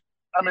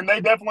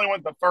definitely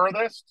went the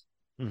furthest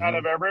out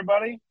of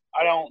everybody.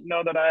 I don't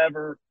know that I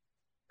ever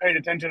paid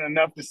attention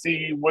enough to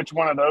see which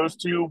one of those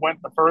two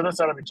went the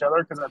furthest out of each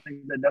other, because I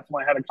think they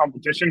definitely had a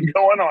competition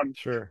going on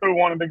who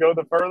wanted to go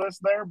the furthest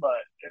there, but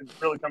it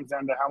really comes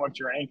down to how much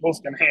your ankles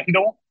can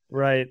handle.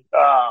 Right.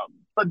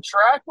 But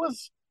track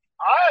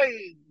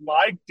I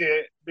liked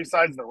it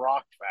besides the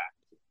rock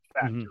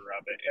factor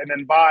of it. And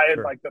then by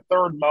like the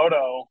third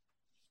moto,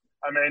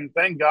 I mean,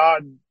 thank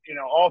God,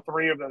 all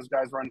three of those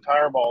guys run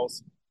tire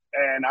balls.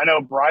 And I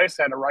know Bryce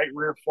had a right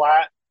rear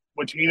flat,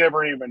 which he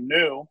never even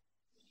knew.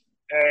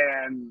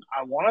 And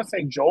I want to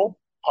say Joel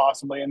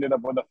possibly ended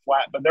up with a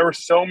flat, but there were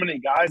so many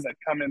guys that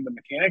come in the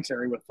mechanics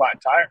area with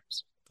flat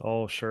tires.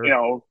 Oh, sure.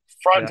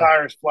 Front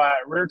tires flat,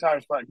 rear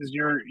tires flat, because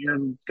you're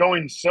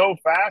going so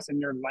fast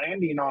and you're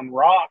landing on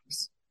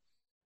rocks.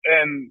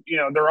 And,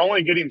 they're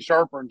only getting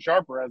sharper and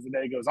sharper as the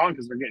day goes on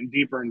because they're getting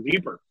deeper and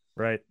deeper.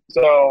 Right.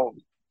 So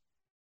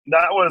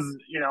that was,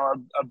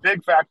 a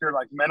big factor,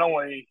 like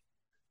mentally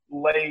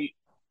late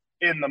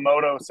in the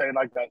moto, say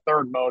like that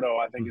third moto,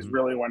 I think is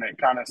really when it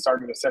kind of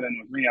started to set in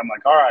with me. I'm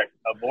like, all right,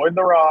 avoid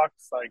the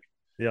rocks, like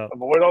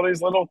avoid all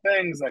these little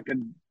things that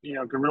could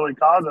really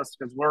cause us,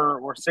 because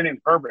we're sitting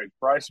perfect.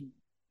 Bryce,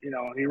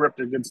 he ripped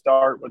a good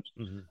start, which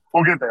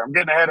we'll get there. I'm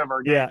getting ahead of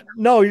our game. Yeah,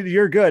 no,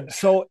 you're good.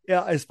 So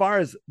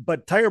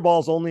but tire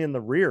balls only in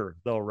the rear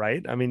though,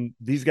 right? I mean,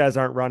 these guys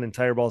aren't running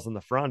tire balls in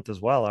the front as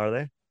well, are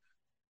they?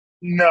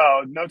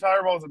 No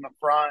tire balls in the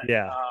front.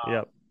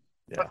 Yeah.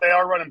 But they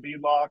are running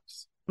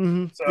beadlocks.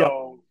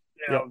 So,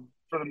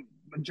 for the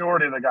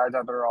majority of the guys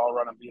out there are all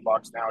running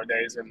beadlocks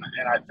nowadays. And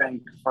I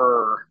think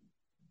for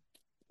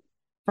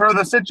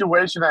the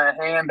situation at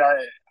hand,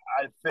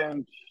 I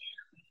think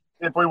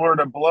if we were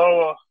to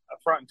blow a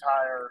front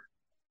tire,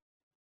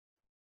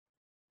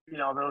 if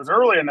it was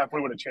early enough,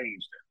 we would have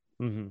changed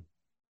it.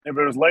 If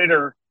it was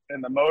later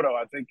in the moto,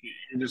 I think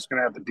you're just going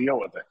to have to deal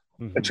with it.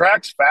 The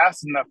track's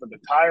fast enough that the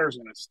tire's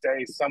going to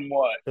stay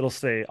somewhat. It'll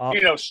stay up.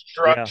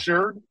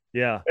 Structured.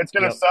 Yeah. It's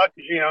going to suck.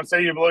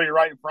 Say you blow your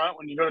right front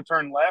when you go to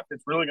turn left,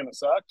 it's really going to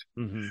suck.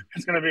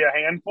 It's going to be a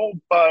handful,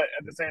 but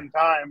at the same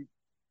time,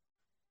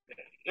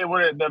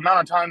 the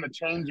amount of time to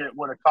change it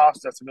would have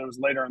cost us if it was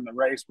later in the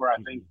race, where I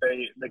think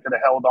they could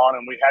have held on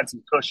and we had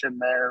some cushion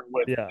there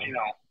with,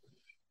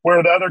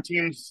 where the other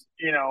teams,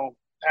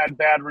 had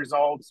bad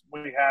results.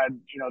 We had,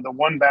 the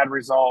one bad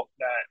result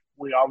that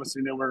we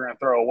obviously knew we were going to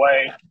throw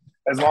away.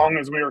 as long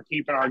as we were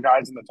keeping our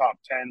guys in the top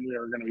 10, we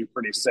were going to be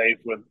pretty safe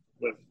with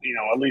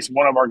at least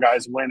one of our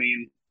guys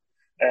winning,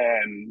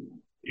 and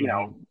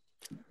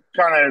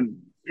kind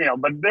of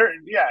but there,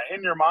 yeah,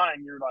 in your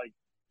mind you're like,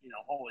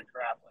 holy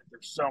crap, like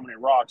there's so many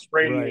rocks,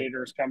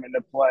 radiators come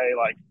into play,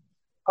 like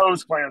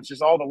hose clamps,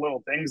 just all the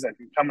little things that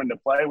can come into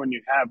play when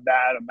you have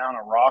that amount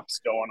of rocks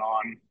going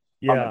on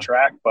the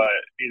track. But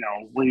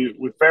we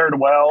fared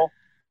well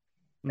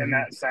in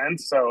that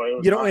sense, so it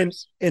was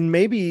nice. and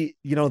maybe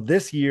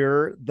this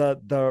year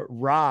the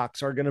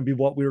rocks are going to be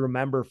what we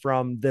remember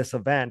from this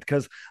event,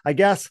 because I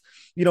guess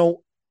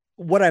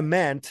what I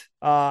meant,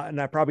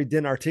 and I probably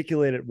didn't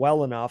articulate it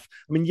well enough.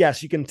 I mean,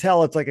 yes, you can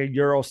tell it's like a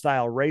Euro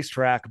style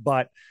racetrack,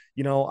 but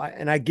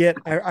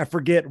I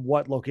forget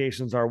what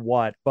locations are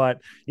what,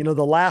 but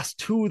the last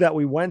two that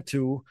we went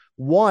to,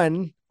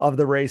 one of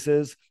the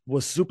races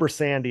was super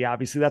sandy.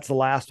 Obviously that's the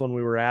last one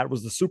we were at,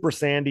 was the super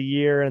sandy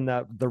year. And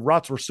the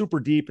ruts were super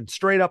deep and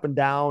straight up and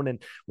down.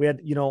 And we had,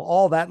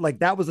 all that, like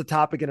that was a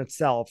topic in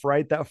itself,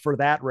 right? That for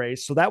that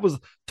race. So that was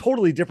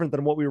totally different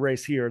than what we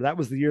race here. That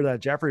was the year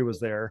that Jeffrey was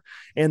there.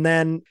 And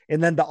then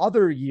the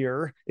other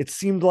year, it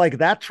seemed like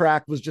that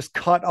track was just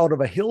cut out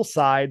of a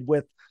hillside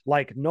with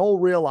like no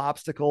real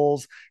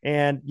obstacles.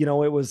 And,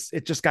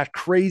 it just got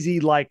crazy,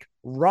 like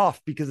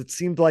rough, because it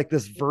seemed like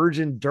this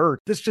virgin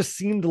dirt. This just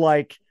seemed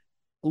like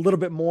a little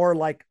bit more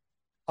like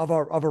of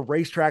a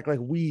racetrack like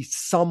we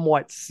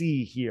somewhat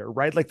see here,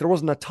 right? Like there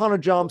wasn't a ton of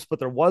jumps, but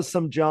there was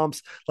some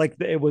jumps. Like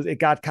it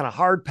got kind of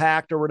hard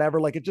packed or whatever.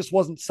 Like it just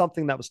wasn't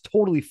something that was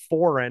totally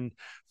foreign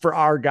for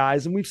our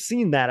guys. And we've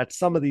seen that at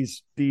some of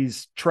these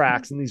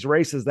tracks and these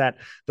races, that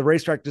the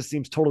racetrack just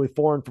seems totally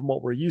foreign from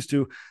what we're used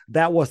to.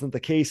 That wasn't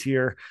the case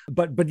here,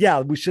 but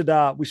yeah, we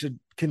should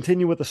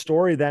continue with the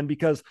story then,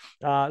 because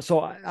so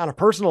on a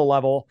personal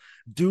level,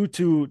 due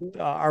to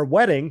our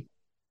wedding,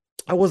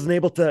 I wasn't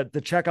able to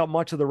check out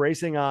much of the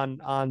racing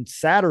on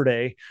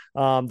Saturday,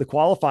 the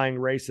qualifying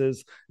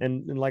races.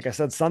 And like I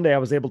said, Sunday, I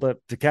was able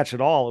to catch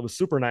it all. It was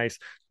super nice.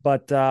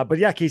 But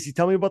yeah, Casey,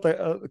 tell me about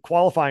the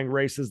qualifying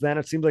races then.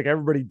 It seems like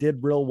everybody did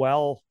real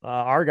well.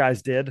 Our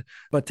guys did,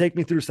 but take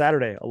me through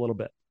Saturday a little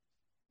bit.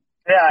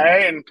 Yeah.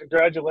 Hey, and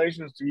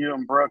congratulations to you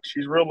and Brooke.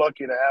 She's real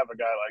lucky to have a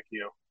guy like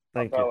you.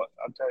 Thank you.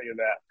 I'll tell you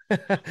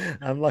that.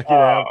 I'm lucky to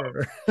have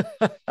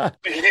her.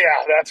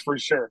 Yeah, that's for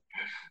sure.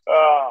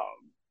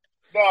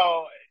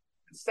 No,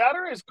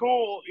 Saturday is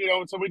cool,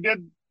 so we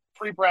did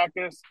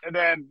pre-practice, and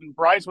then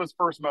Bryce was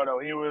first moto.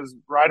 He was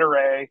rider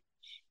A,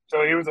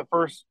 so he was the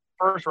first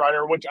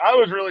rider, which I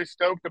was really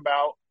stoked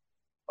about.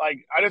 Like,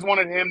 I just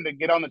wanted him to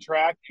get on the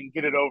track and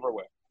get it over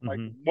with. Like,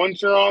 once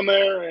you're on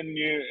there and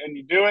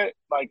you do it,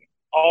 like,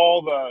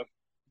 all the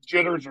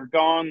jitters are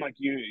gone. Like,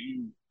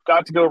 you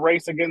got to go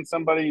race against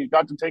somebody, you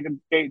got to take a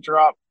gate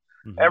drop.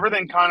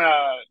 Everything kind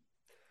of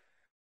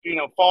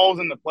falls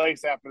into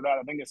place after that.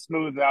 I think it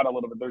smooths out a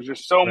little bit. There's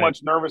just so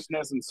much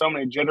nervousness and so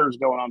many jitters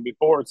going on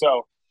before.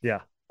 So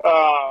yeah,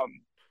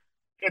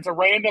 it's a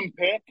random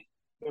pick.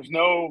 There's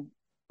no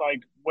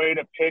way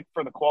to pick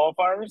for the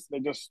qualifiers. They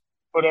just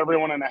put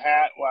everyone in a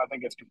hat. Well, I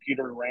think it's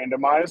computer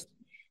randomized.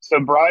 So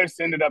Bryce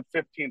ended up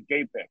 15th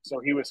gate pick. So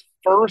he was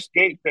first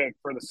gate pick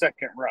for the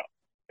second row.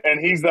 And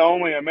he's the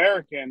only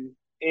American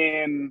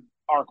in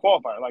our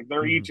qualifier. Like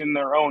they're each in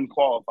their own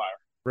qualifier.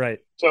 Right.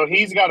 So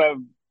he's got to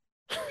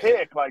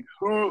pick like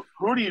who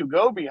do you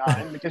go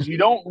behind, because you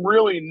don't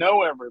really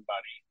know everybody.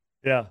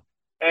 Yeah.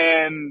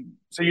 And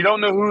so you don't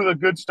know who the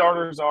good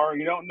starters are.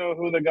 You don't know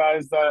who the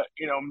guys that,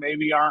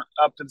 maybe aren't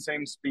up to the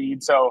same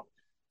speed. So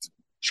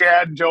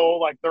Chad,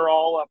 Joel, like they're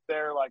all up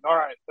there like, all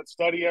right, let's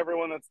study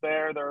everyone that's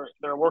there.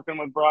 They're working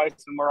with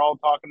Bryce and we're all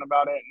talking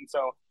about it. And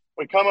so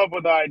we come up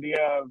with the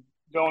idea of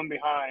going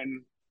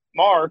behind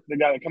Mark, the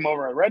guy that come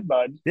over at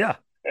Redbud. Yeah.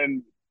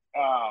 And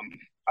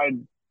I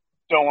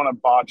don't want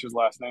to botch his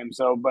last name.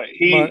 So, but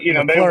he,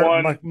 they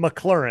won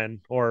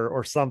McLaren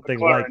or something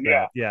McLaren, like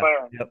that. Yeah.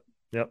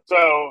 Yep.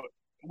 So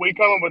we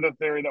come up with a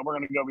theory that we're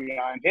going to go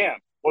behind him.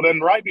 Well,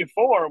 then right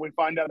before we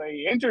find out that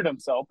he injured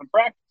himself in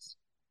practice.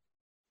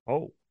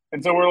 Oh.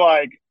 And so we're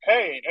like,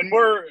 hey, and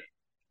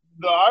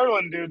the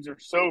Ireland dudes are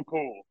so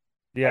cool.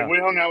 Yeah. Like, we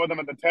hung out with them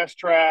at the test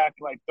track.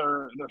 Like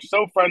they're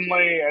so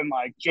friendly and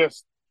like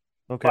just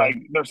like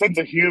their sense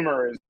of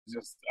humor is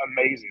just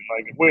amazing.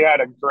 Like we had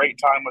a great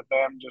time with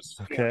them, just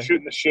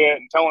shooting the shit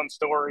and telling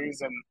stories.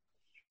 And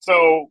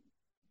so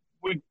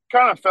we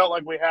kind of felt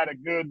like we had a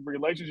good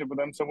relationship with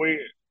them. So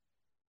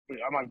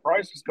I'm like,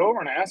 Bryce, just go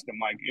over and ask him,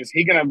 like, is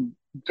he going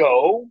to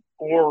go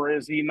or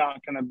is he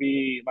not going to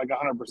be like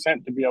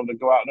 100% to be able to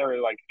go out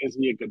there? Like, is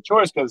he a good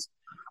choice? Because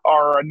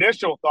our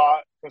initial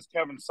thought, because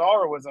Kevin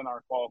Saar was in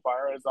our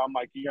qualifier, is I'm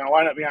like, you're going to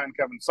line up behind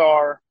Kevin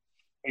Saar.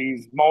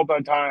 He's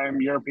multi-time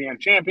European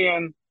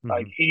champion.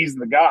 Like, he's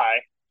the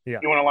guy. Yeah.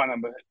 You want to line up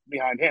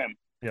behind him.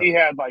 Yep. He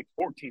had like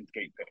 14th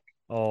gate pick.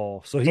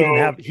 Oh, so he didn't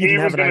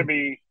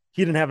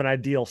have an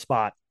ideal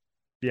spot.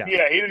 Yeah.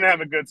 Yeah, he didn't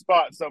have a good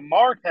spot. So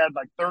Mark had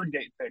like third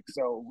gate pick.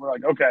 So we're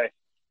like, okay,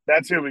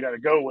 that's who we got to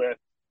go with.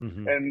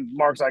 And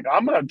Mark's like,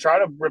 I'm going to try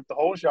to rip the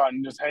whole shot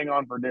and just hang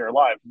on for dear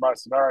life. And I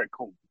said, all right,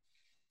 cool.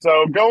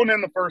 So going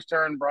in the first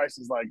turn, Bryce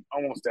is like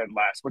almost dead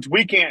last, which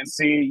we can't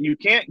see. You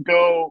can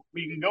go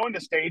into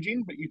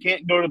staging, but you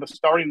can't go to the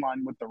starting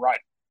line with the rider.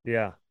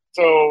 Yeah.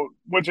 So,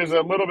 which is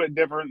a little bit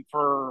different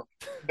for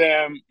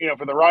them,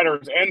 for the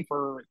riders and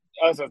for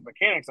us as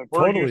mechanics. Like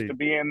we're Totally. used to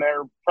being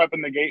there,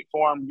 prepping the gate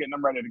for them, getting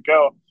them ready to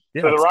go.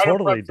 Yeah, So the it's rider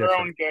totally preps their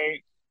own different.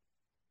 gate.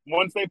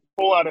 Once they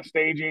pull out of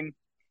staging,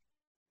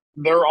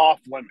 they're off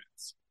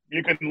limits.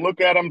 You can look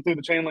at them through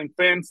the chain link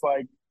fence,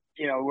 like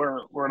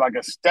we're like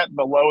a step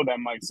below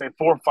them, like say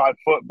 4 or 5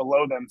 foot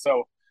below them.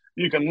 So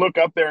you can look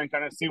up there and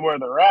kind of see where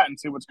they're at and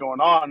see what's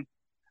going on.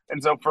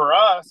 And so for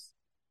us,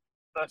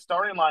 the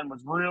starting line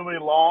was really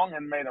long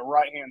and made a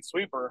right hand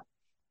sweeper.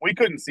 We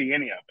couldn't see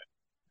any of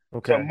it.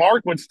 Okay. So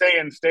Mark would stay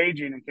in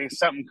staging in case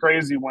something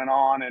crazy went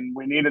on and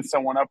we needed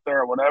someone up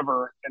there or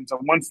whatever. And so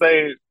once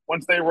they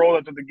rolled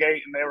up to the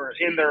gate and they were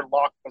in their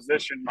locked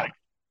position, like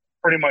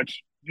pretty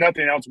much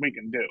nothing else we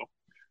can do.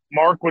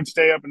 Mark would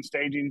stay up in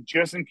staging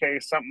just in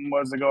case something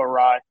was to go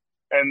awry.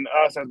 And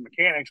us as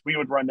mechanics, we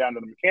would run down to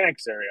the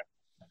mechanics area.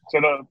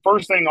 So the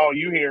first thing all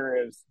you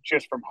hear is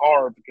just from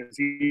Harv because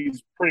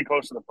he's pretty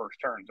close to the first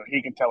turn. So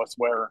he can tell us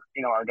where,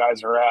 our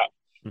guys are at.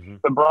 Mm-hmm.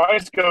 The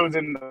Bryce goes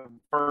in the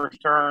first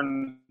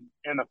turn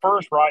and the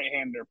first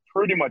right-hander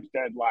pretty much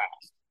dead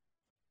last.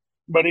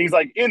 But he's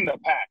like in the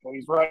pack.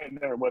 He's right in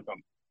there with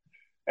them.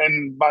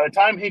 And by the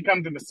time he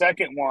comes to the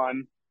second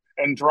one,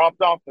 and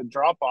dropped off the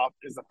drop-off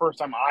is the first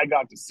time I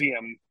got to see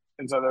him.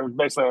 And so there's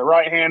basically a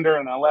right-hander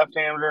and a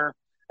left-hander,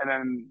 and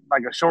then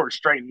like a short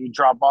straight, and you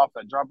drop off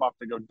to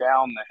go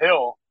down the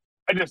hill.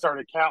 I just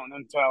started counting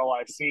until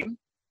I seen him.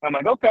 I'm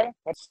like, okay,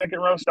 that's second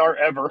row start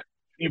ever.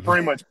 You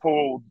pretty much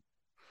pulled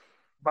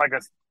like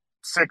a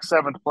 6th,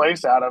 7th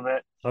place out of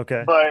it.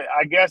 Okay. But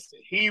I guess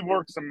he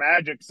worked some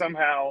magic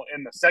somehow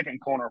in the second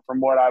corner from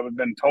what I've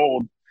been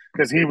told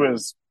because he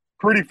was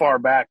pretty far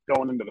back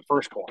going into the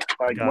first corner.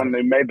 Like when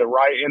they made the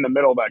right in the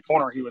middle of that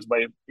corner, he was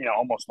way,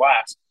 almost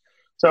last.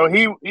 So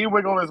he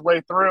wiggled his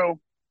way through.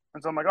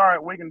 And so I'm like, all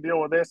right, we can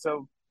deal with this.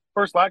 So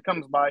first lap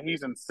comes by,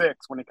 he's in 6th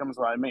when he comes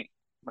by me.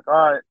 I'm like,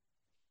 all right,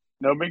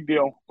 no big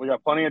deal. We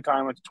got plenty of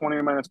time. It's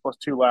 20 minutes plus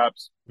 2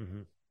 laps.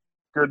 Mm-hmm.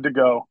 Good to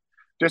go.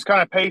 Just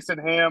kind of pacing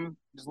him,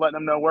 just letting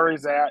him know where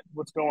he's at,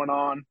 what's going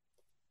on.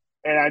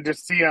 And I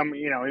just see him,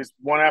 he's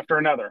one after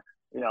another.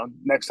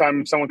 Next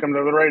time someone comes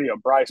over the radio,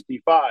 Bryce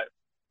P5.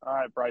 All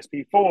right, Bryce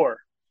P4,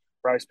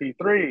 Bryce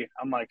P3.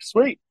 I'm like,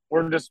 sweet.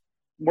 We're just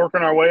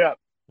working our way up.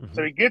 Mm-hmm.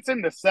 So he gets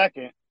into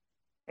second,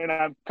 and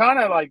I'm kind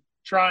of like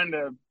trying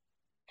to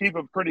keep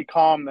it pretty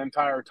calm the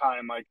entire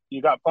time. Like, you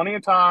got plenty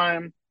of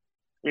time.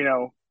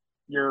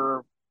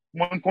 You're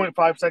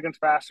 1.5 seconds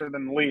faster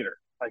than the leader.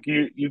 Like,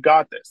 you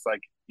got this.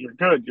 Like, you're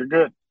good. You're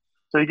good.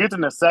 So he gets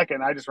into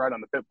second. I just write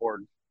on the pit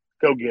board,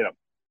 go get him.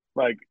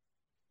 Like,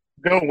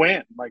 go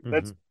win. Like,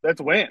 Mm-hmm.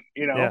 that's win,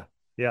 Yeah.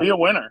 Be a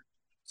winner.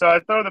 So I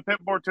throw the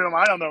pit board to him.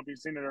 I don't know if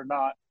he's seen it or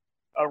not.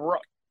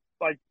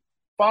 Like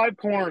 5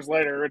 corners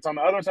later, it's on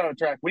the other side of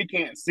the track. We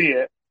can't see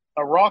it.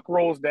 A rock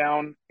rolls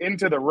down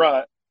into the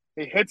rut.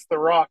 He hits the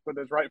rock with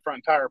his right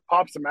front tire,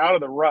 pops him out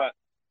of the rut,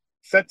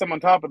 sets him on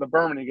top of the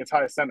berm, and he gets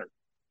high center.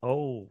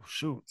 Oh,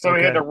 shoot. So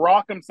he had to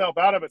rock himself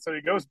out of it. So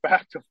he goes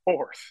back to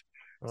 4th.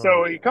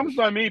 So he comes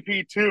by me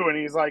P2, and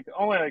he's like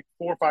only like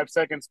 4 or 5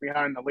 seconds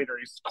behind the leader.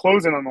 He's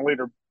closing on the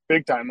leader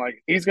big time.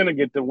 Like, he's going to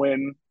get to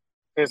win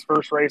his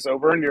first race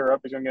over in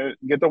Europe. He's going to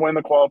get to win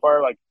the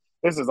qualifier. Like,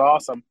 this is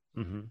awesome.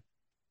 Mm-hmm.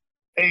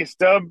 Hey,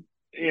 Stubb,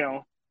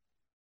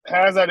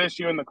 has that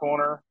issue in the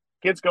corner,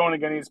 gets going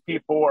again. He's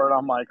P4, and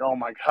I'm like, oh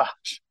my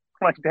gosh.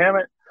 I'm like, damn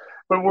it.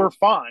 But we're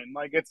fine.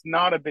 Like, it's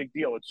not a big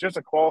deal. It's just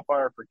a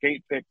qualifier for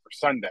gate pick for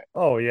Sunday.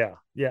 Oh, yeah.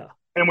 Yeah.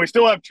 And we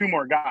still have 2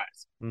 more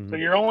guys. Mm-hmm. So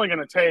you're only going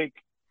to take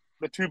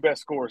the 2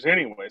 best scores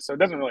anyway. So it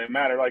doesn't really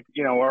matter. Like,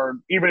 or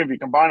even if you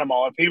combine them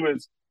all, if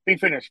he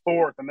finished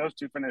 4th and those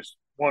 2 finished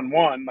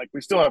 1-1, like,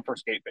 we still have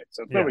first gate pick.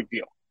 So it's no big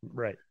deal.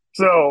 Right.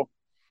 So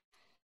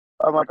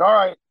I'm like, all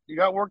right, you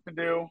got work to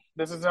do.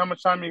 This is how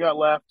much time you got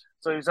left.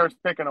 So he starts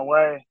picking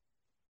away.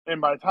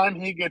 And by the time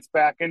he gets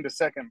back into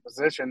second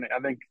position,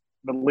 I think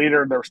the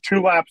leader, there was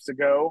 2 laps to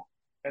go,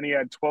 and he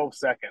had 12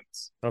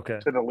 seconds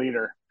to the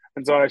leader.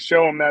 And so I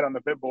show him that on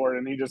the pit board,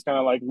 and he just kind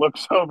of like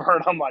looks over,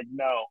 and I'm like,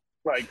 no,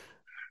 like,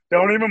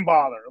 don't even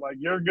bother. Like,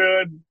 you're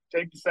good.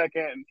 Take the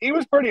second. And he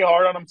was pretty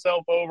hard on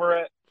himself over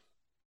it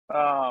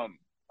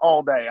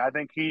all day. I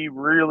think he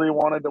really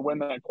wanted to win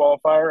that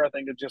qualifier. I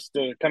think it just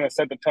to kind of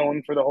set the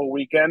tone for the whole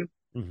weekend.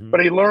 Mm-hmm.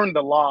 But he learned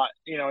a lot.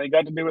 He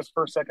got to do his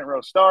first, second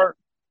row start.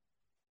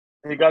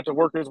 He got to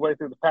work his way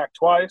through the pack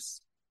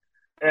twice.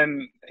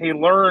 And he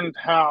learned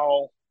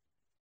how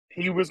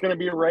he was going to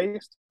be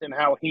raced and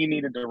how he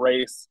needed to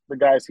race the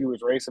guys he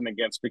was racing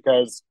against,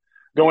 because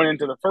going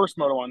into the first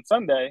moto on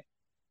Sunday,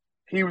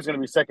 he was going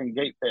to be second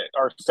gate pit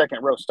or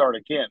second row start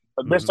again.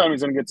 But this time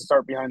he's going to get to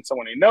start behind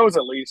someone he knows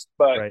at least,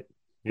 but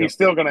he's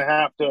still going to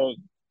have to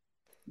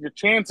 – your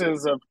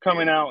chances of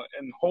coming out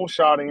and hole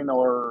shotting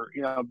or,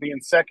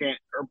 being second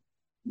are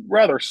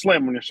rather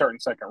slim when you're starting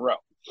second row.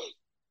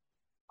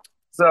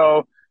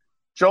 So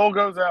Joel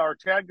goes out, or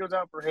Chad goes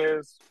out for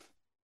his,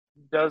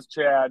 does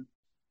Chad.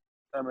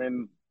 I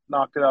mean,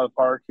 knocked it out of the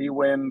park. He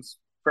wins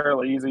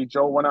fairly easy.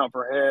 Joel went out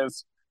for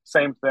his,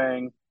 same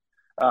thing.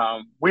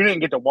 We didn't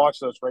get to watch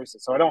those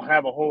races, so I don't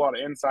have a whole lot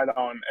of insight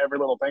on every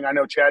little thing. I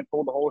know Chad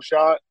pulled the whole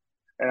shot,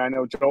 and I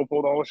know Joe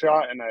pulled the whole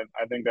shot, and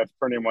I think that's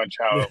pretty much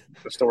how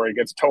the story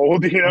gets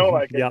told,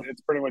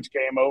 it's pretty much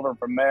game over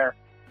from there.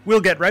 We'll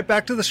get right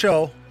back to the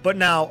show, but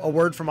now a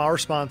word from our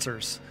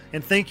sponsors.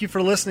 And thank you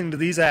for listening to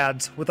these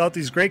ads. Without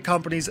these great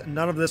companies,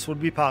 none of this would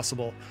be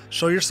possible.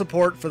 Show your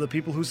support for the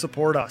people who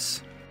support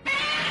us.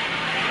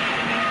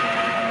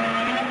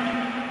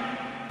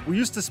 We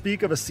used to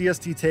speak of a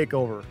CST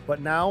takeover,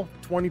 but now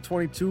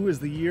 2022 is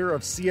the year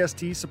of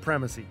CST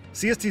supremacy.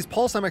 CST's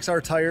Pulse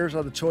MXR tires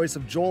are the choice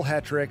of Joel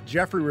Hetrick,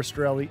 Jeffrey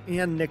Rastrelli,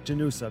 and Nick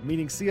Janusa,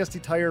 meaning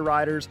CST tire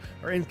riders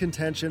are in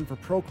contention for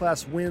Pro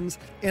Class wins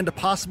and a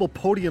possible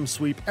podium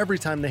sweep every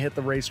time they hit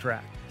the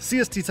racetrack.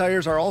 CST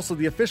tires are also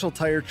the official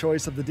tire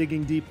choice of the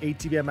Digging Deep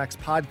ATVMX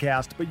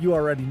podcast, but you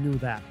already knew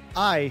that.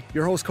 I,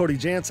 your host Cody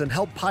Jansen,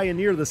 helped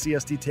pioneer the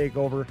CST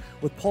takeover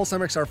with Pulse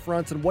MXR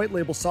fronts and white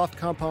label soft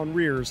compound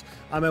rears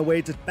on my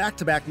way to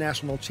back-to-back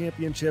national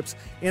championships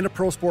and a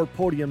Pro Sport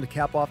podium to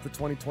cap off the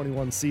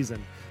 2021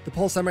 season. The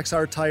Pulse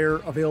MXR tire,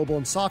 available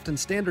in soft and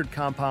standard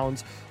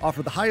compounds,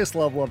 offer the highest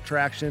level of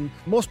traction,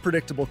 most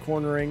predictable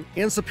cornering,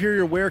 and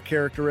superior wear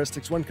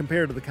characteristics when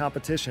compared to the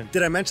competition.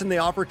 Did I mention they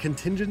offer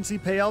contingency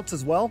payouts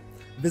as well?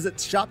 Visit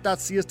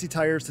shop.CST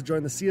Tires to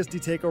join the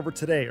CST takeover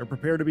today or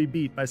prepare to be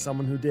beat by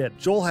someone who did.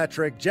 Joel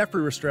Hetrick,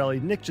 Jeffrey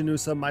Rastrelli, Nick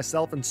Janusa,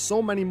 myself, and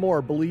so many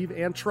more believe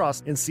and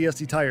trust in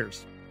CST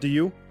Tires. Do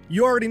you?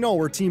 You already know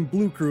we're Team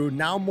Blue Crew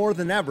now more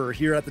than ever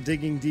here at the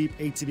Digging Deep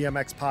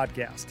ATVMX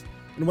podcast.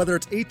 And whether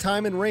it's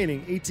 8-time and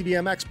reigning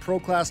ATVMX Pro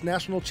Class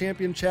National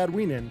Champion Chad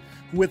Wienen,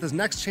 who with his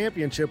next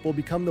championship will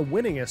become the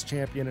winningest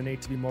champion in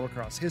ATV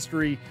motocross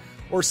history,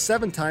 or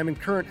 7-time and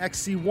current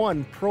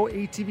XC1 Pro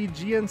ATV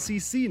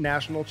GNCC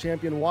National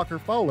Champion Walker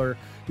Fowler,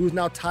 who is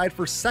now tied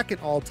for second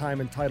all-time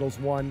in titles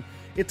won,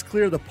 it's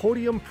clear the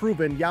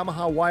podium-proven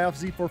Yamaha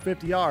YFZ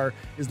 450R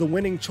is the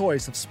winning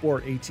choice of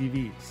sport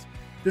ATVs.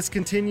 This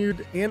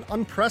continued and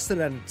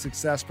unprecedented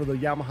success for the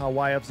Yamaha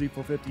YFZ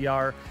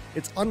 450R,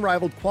 its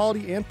unrivaled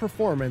quality and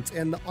performance,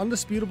 and the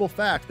undisputable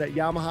fact that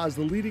Yamaha is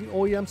the leading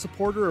OEM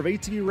supporter of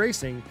ATV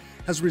racing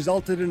has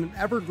resulted in an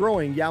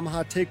ever-growing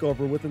Yamaha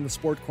takeover within the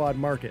sport quad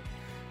market.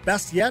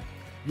 Best yet,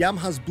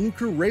 Yamaha's Blue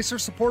Crew Racer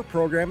Support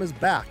Program is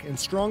back and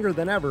stronger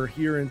than ever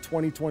here in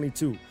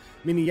 2022,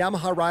 meaning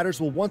Yamaha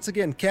riders will once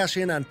again cash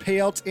in on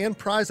payouts and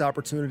prize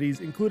opportunities,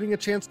 including a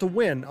chance to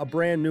win a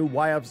brand new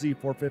YFZ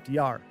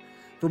 450R.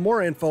 For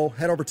more info,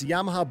 head over to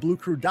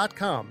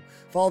YamahaBlueCrew.com,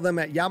 follow them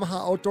at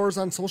Yamaha Outdoors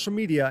on social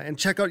media, and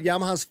check out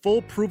Yamaha's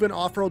full proven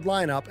off-road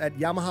lineup at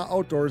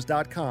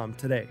YamahaOutdoors.com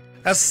today.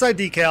 SSI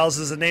Decals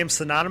is a name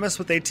synonymous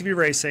with ATV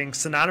racing,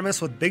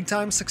 synonymous with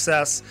big-time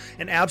success,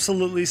 and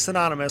absolutely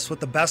synonymous with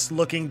the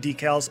best-looking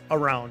decals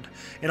around.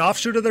 An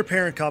offshoot of their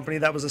parent company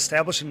that was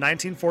established in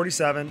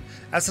 1947,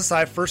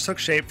 SSI first took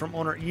shape from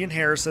owner Ian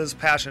Harris's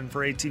passion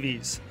for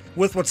ATVs.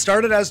 With what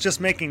started as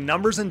just making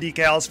numbers and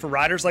decals for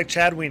riders like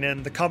Chad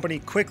Wienen, the company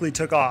quickly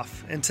took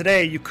off, and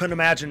today you couldn't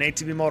imagine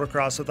ATV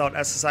motocross without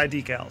SSI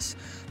decals.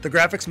 The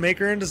graphics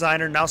maker and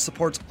designer now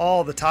supports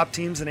all the top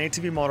teams in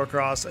ATV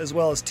motocross, as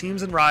well as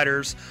teams and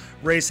riders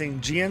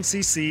racing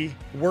GNCC,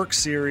 Work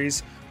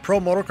Series, Pro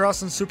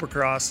Motocross and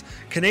Supercross,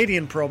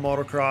 Canadian Pro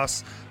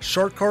Motocross,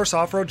 short course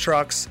off-road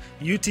trucks,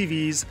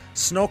 UTVs,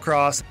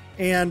 snowcross,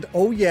 and,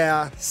 oh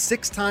yeah,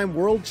 6-time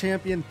world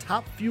champion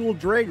top fuel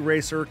drag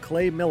racer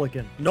Clay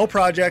Milligan. No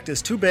project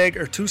is too big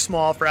or too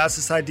small for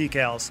SSI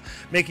Decals,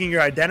 making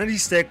your identity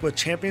stick with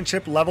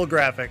championship level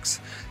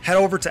graphics. Head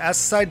over to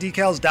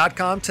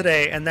SSIDecals.com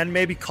today and then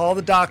maybe call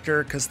the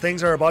doctor because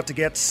things are about to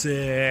get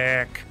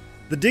sick.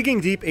 The Digging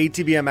Deep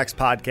ATVMX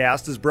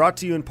podcast is brought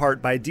to you in part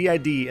by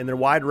DID and their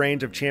wide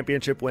range of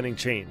championship-winning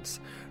chains.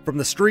 From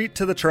the street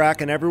to the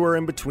track and everywhere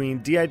in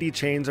between, DID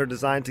chains are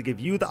designed to give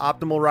you the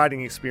optimal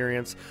riding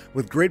experience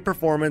with great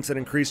performance and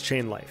increased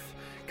chain life.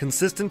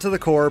 Consistent to the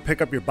core,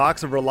 pick up your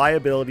box of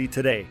reliability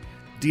today.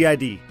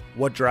 DID,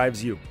 what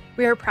drives you?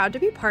 We are proud to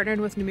be partnered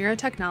with Namura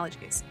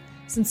Technologies.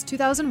 Since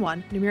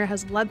 2001, Namura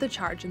has led the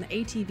charge in the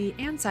ATV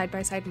and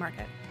side-by-side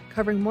market,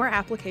 covering more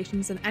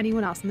applications than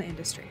anyone else in the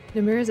industry.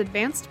 Namura's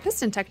advanced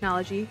piston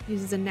technology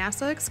uses a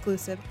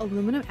NASA-exclusive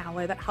aluminum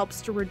alloy that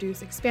helps to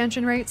reduce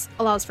expansion rates,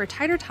 allows for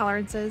tighter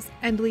tolerances,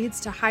 and leads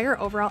to higher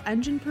overall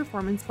engine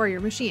performance for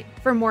your machine.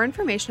 For more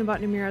information about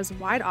Namura's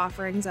wide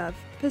offerings of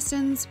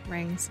pistons,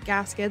 rings,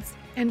 gaskets,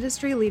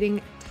 industry-leading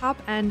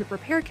top-end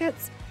repair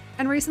kits,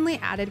 and recently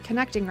added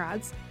connecting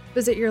rods,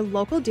 visit your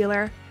local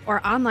dealer or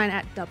online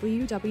at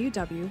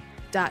www.namura.com.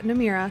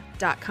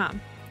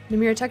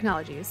 Namura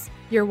Technologies,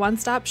 your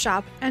one-stop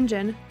shop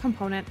engine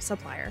component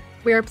supplier.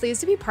 We are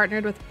pleased to be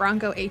partnered with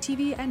Bronco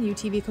ATV and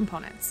UTV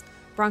Components.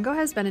 Bronco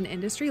has been an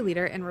industry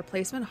leader in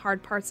replacement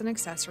hard parts and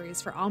accessories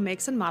for all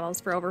makes and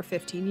models for over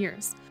 15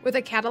 years. With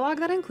a catalog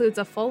that includes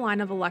a full line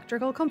of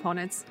electrical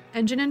components,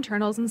 engine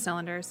internals and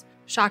cylinders,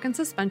 shock and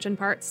suspension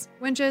parts,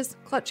 winches,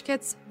 clutch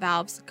kits,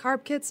 valves,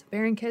 carb kits,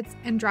 bearing kits,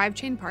 and drive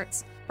chain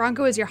parts,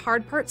 Bronco is your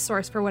hard parts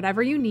source for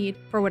whatever you need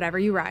for whatever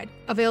you ride.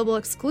 Available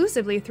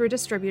exclusively through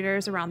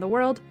distributors around the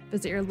world,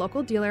 visit your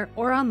local dealer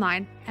or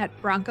online at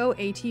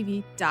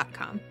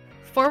broncoatv.com.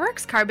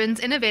 Forworks Carbon's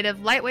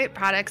innovative lightweight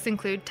products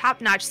include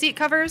top-notch seat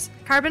covers,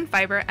 carbon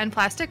fiber and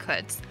plastic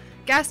hoods,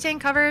 gas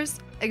tank covers,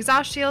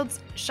 exhaust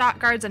shields, shock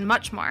guards, and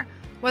much more.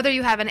 Whether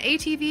you have an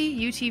ATV,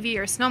 UTV,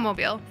 or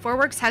snowmobile,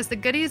 Forworks has the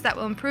goodies that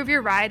will improve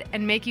your ride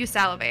and make you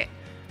salivate.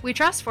 We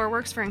trust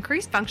Forworks for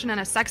increased function and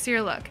a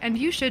sexier look, and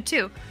you should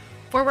too.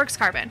 Forworks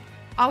Carbon,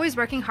 always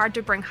working hard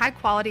to bring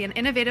high-quality and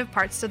innovative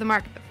parts to the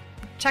market.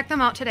 Check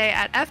them out today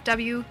at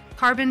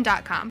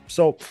fwcarbon.com.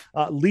 So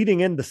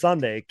leading into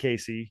Sunday,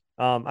 Casey,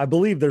 I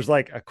believe there's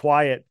like a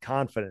quiet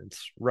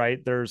confidence, right?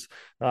 There's,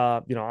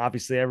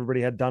 obviously everybody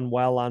had done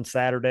well on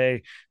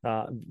Saturday.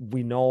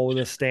 We know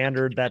the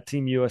standard that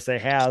Team USA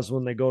has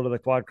when they go to the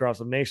Quad Cross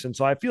of Nations.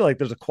 So I feel like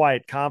there's a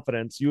quiet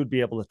confidence. You would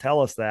be able to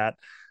tell us that.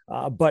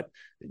 But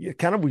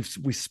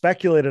we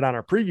speculated on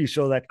our preview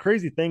show that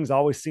crazy things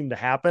always seem to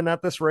happen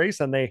at this race,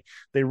 and they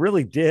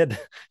really did,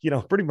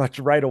 pretty much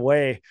right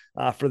away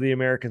for the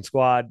American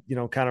squad,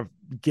 kind of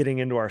getting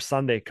into our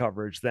Sunday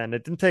coverage. Then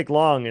it didn't take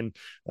long, and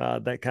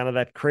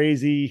that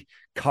crazy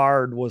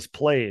card was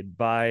played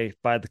by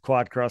the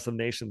Quad Cross of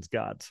Nations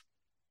gods.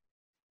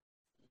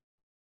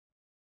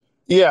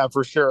 Yeah,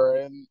 for sure,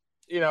 and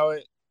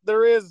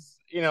there is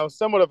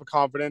somewhat of a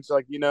confidence,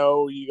 like you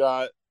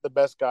got the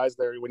best guys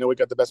there. We know we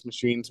got the best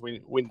machines.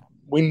 We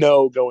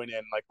know going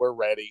in, like we're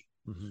ready.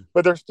 Mm-hmm.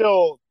 But there's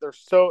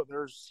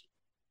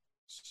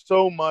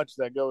so much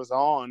that goes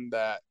on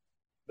that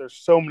there's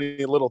so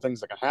many little things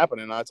that can happen,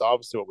 and that's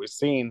obviously what we've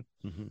seen.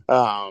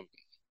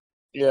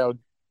 Mm-hmm.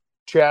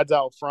 Chad's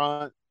out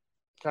front,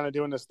 kind of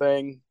doing this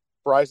thing.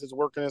 Bryce is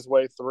working his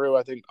way through.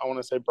 I want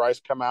to say Bryce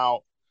come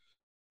out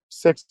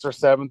 6th or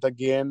 7th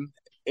again.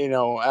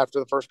 After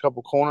the first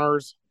couple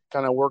corners,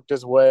 kind of worked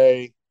his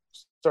way.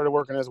 Started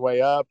working his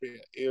way up.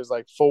 He was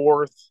like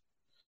 4th.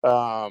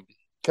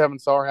 Kevin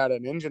Saar had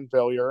an engine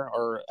failure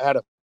or had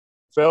a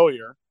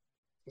failure.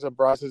 So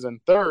Bryce is in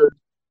 3rd.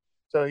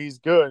 So he's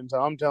good.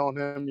 So I'm telling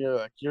him,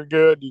 you're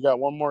good. You got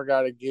one more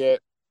guy to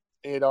get.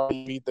 It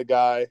already beat the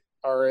guy,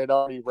 or it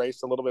already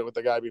raced a little bit with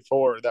the guy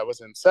before that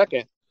was in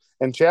 2nd.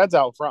 And Chad's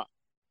out front.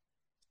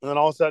 And then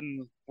all of a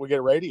sudden we get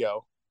a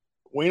radio.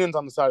 Wienen's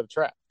on the side of the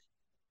track.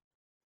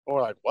 And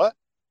we're like, what?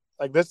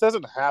 Like, this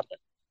doesn't happen.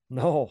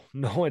 No,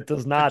 it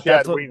does not.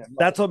 That's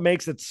what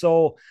makes it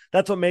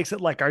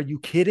like, are you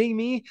kidding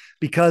me?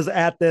 Because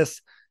at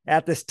this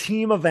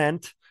team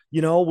event,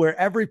 where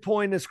every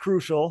point is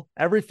crucial,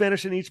 every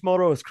finish in each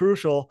moto is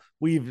crucial.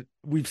 We've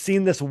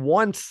seen this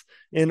once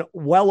in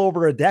well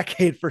over a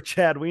decade for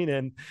Chad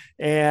Wienen,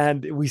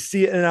 and we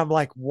see it, and I'm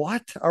like,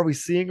 what are we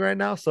seeing right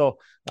now? So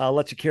I'll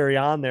let you carry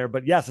on there,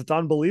 but yes, it's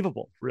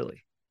unbelievable,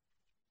 really.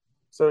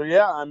 So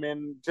yeah,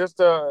 just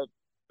a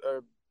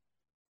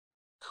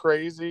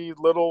crazy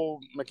little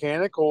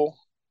mechanical,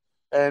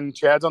 and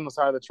Chad's on the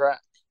side of the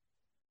track.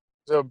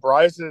 So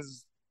Bryce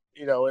is,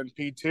 in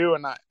P2,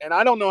 and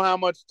I don't know how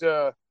much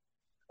to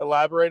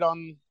elaborate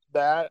on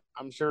that.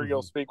 I'm sure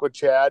you'll speak with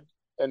Chad,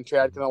 and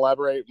Chad can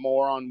elaborate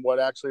more on what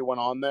actually went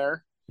on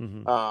there.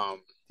 Mm-hmm. I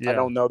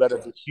don't know that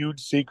it's a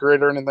huge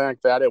secret or anything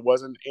like that. It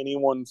wasn't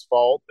anyone's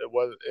fault. It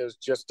was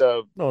just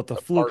it's a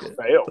fluke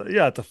fail.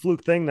 It's a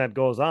fluke thing that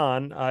goes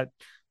on.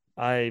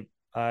 I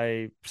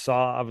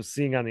was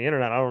seeing on the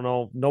internet, I don't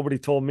know, nobody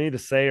told me to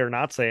say or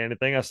not say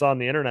anything. I saw on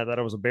the internet that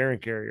it was a bearing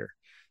carrier.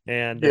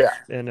 And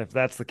if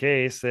that's the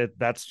case,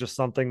 that's just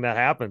something that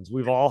happens.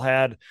 We've all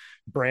had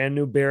brand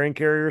new bearing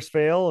carriers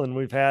fail, and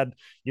we've had,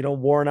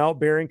 worn out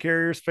bearing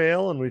carriers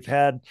fail, and we've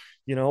had,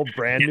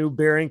 brand new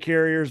bearing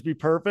carriers be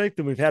perfect,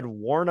 and we've had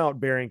worn out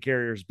bearing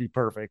carriers be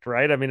perfect,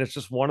 right? It's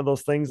just one of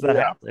those things that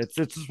happens.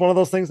 It's just one of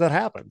those things that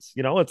happens.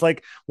 It's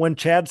like when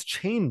Chad's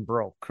chain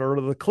broke or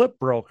the clip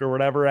broke or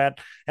whatever at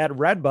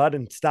Redbud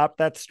and stopped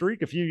that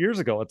streak a few years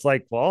ago. It's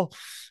like, well,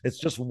 it's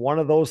just one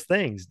of those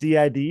things.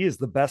 DID is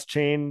the best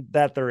chain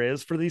that there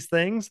is for these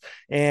things,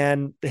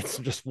 and it's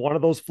just one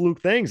of those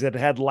fluke things. It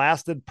had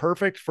lasted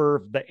perfect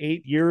for the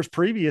 8 years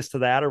previous to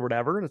that or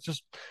whatever, and it's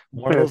just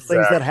one of those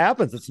things that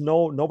happens. It's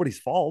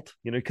nobody's fault.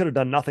 He could have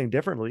done nothing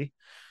differently.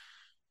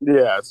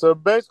 Yeah, so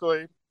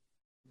basically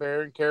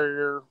bearing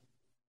carrier,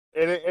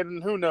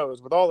 and who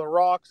knows, with all the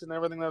rocks and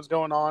everything that was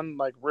going on,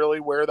 like really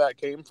where that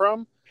came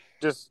from,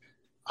 just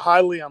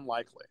highly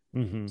unlikely.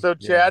 Mm-hmm. So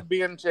Chad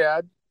being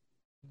Chad,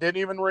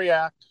 didn't even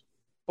react,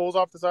 pulls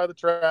off the side of the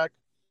track,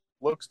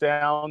 looks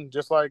down,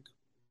 just like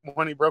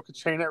when he broke a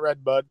chain at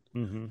Redbud.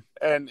 Mm-hmm.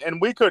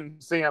 And we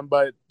couldn't see him,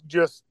 but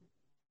just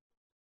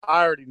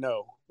I already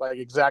know like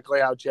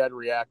exactly how Chad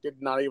reacted,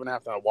 not even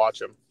have to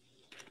watch him.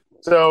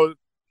 So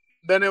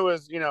then it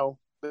was, the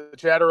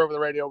chatter over the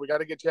radio, we got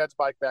to get Chad's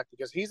bike back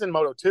because he's in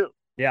Moto 2.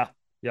 Yeah.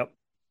 Yep.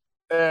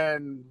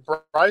 And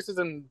Bryce is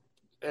in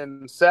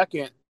in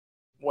second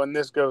when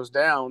this goes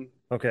down.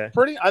 Okay.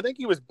 I think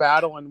he was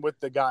battling with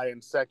the guy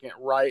in second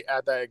right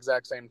at that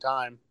exact same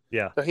time.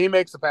 Yeah. So he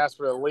makes the pass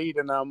for the lead,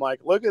 and I'm like,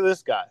 look at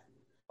this guy.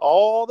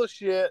 All the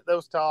shit that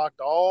was talked,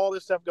 all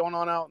this stuff going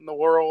on out in the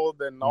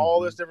world, and all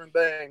this different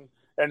thing.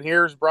 And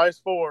here's Bryce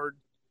Ford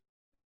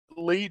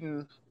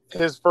leading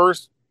his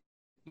first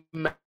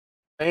main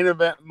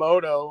event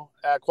moto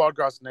at Quad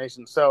Cross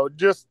Nation. So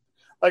just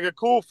like a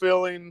cool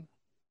feeling,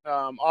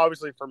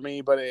 obviously for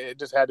me, but it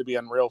just had to be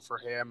unreal for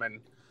him.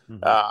 And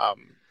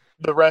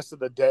the rest of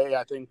the day,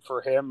 I think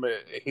for him,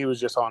 he was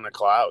just on a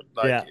cloud.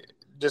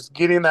 Just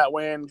getting that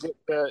win, get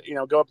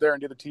to, go up there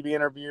and do the TV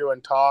interview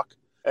and talk,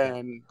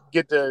 and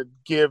get to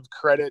give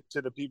credit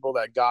to the people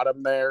that got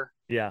him there.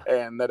 Yeah.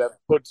 And that have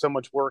put so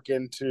much work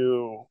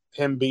into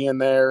him being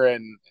there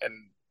and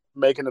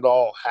making it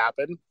all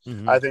happen.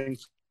 I think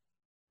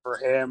for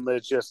him,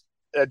 it's just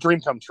a dream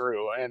come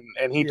true.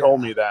 And he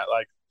told me that,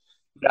 like,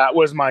 that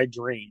was my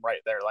dream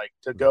right there. Like,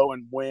 to go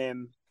and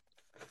win,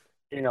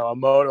 a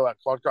moto at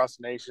Quad Cross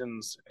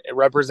Nations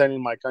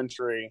representing my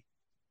country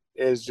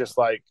is just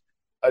like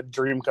a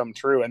dream come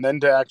true. And then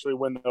to actually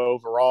win the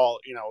overall,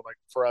 like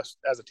for us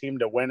as a team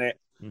to win it,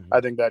 I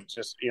think that's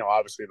just,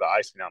 obviously the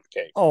icing on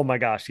the cake. Oh my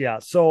gosh. Yeah.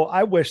 So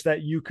I wish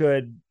that you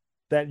could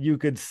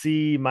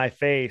see my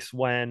face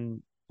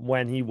when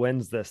he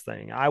wins this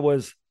thing. I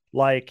was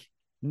like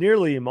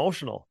nearly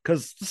emotional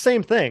because the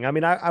same thing. I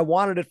mean, I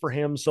wanted it for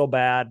him so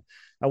bad.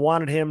 I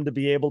wanted him to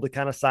be able to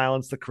kind of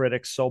silence the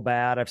critics so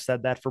bad. I've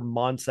said that for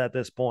months at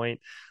this point.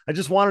 I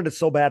just wanted it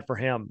so bad for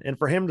him and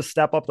for him to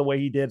step up the way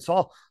he did.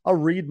 So I'll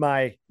read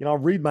my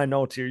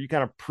notes here. You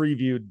kind of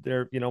previewed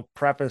there,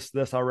 preface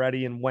this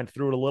already and went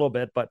through it a little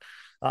bit, but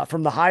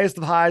from the highest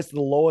of highs to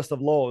the lowest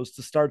of lows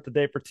to start the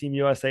day for Team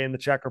USA in the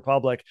Czech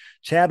Republic,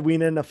 Chad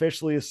Wienen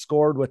officially is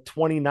scored with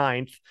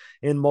 29th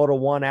in Moto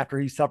 1 after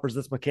he suffers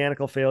this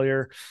mechanical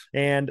failure.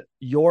 And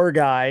your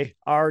guy,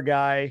 our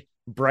guy,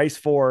 Bryce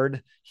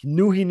Ford, he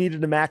knew he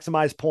needed to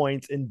maximize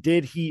points, and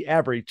did he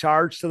ever? He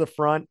charged to the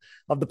front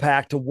of the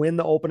pack to win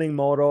the opening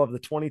moto of the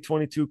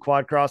 2022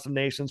 Quad Cross of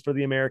Nations for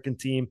the American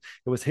team.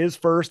 It was his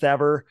first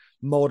ever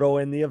moto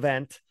in the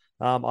event.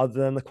 Other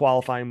than the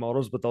qualifying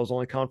motos, but those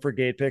only count for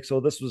gate pick. So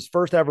this was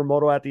first ever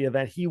moto at the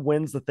event. He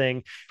wins the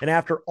thing. And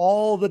after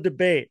all the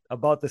debate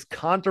about this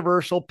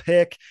controversial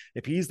pick,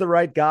 if he's the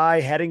right guy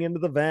heading into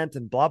the event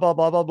and blah, blah,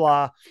 blah, blah,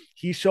 blah,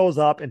 he shows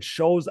up and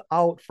shows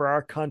out for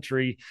our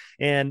country.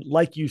 And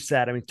like you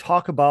said, I mean,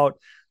 talk about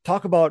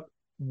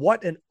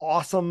what an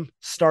awesome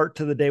start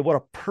to the day. What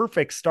a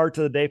perfect start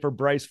to the day for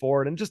Bryce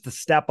Ford. And just to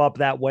step up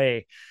that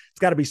way, it's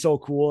got to be so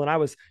cool.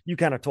 And you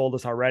kind of told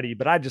us already,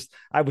 but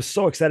I was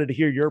so excited to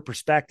hear your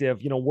perspective,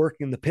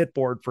 working the pit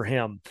board for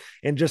him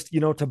and just,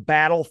 to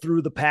battle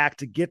through the pack,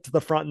 to get to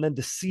the front and then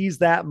to seize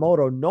that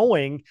moto,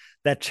 knowing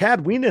that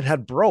Chad Wienen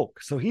had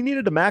broke. So he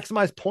needed to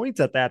maximize points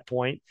at that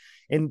point.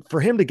 And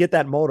for him to get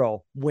that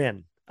moto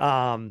win,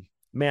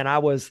 man, I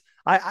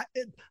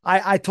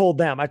told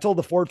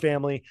the Ford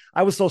family,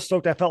 I was so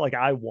stoked. I felt like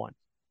I won.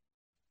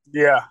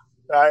 Yeah.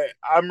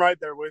 I'm right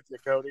there with you,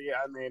 Cody.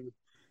 I mean,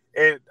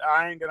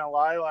 I ain't going to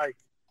lie. Like,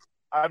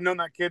 I've known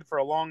that kid for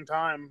a long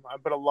time. I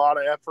put a lot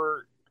of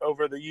effort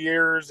over the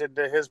years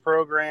into his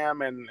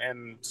program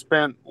and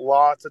spent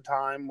lots of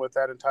time with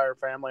that entire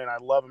family. And I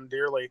love him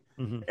dearly.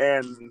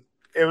 And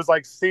it was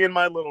like seeing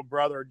my little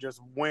brother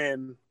just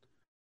win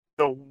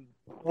the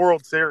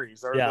World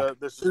Series or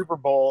the Super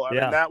Bowl. I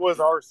mean, that was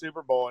our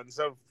Super Bowl. And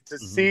so to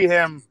see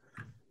him,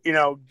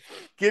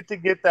 get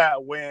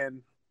that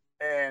win,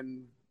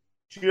 and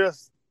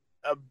just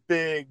a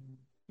big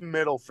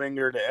middle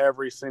finger to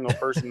every single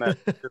person that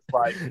just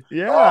like,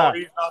 oh,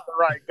 he's not the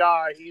right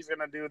guy. He's going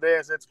to do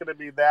this. It's going to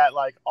be that.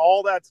 Like,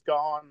 all that's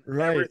gone.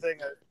 Right. Everything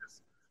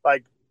is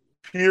like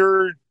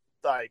pure,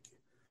 like,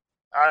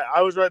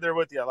 I was right there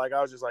with you. Like,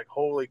 I was just like,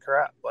 holy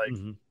crap. Like,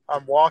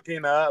 I'm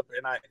walking up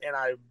and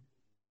I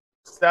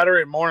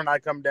Saturday morning, I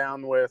come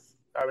down with,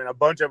 I mean, a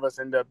bunch of us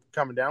end up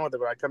coming down with it,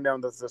 but I come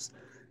down with this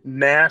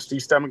nasty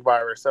stomach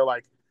virus. So,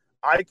 like,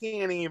 I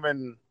can't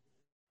even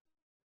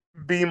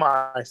be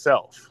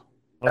myself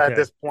at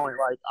this point.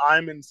 Like,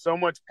 I'm in so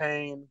much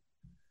pain.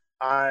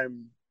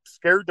 I'm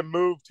scared to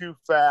move too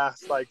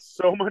fast. Like,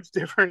 so much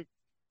different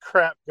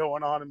crap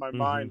going on in my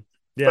mind.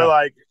 Yeah. But,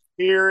 like,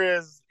 here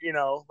is,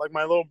 like,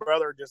 my little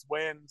brother just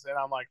wins, and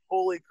I'm like,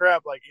 holy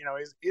crap. Like,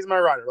 he's my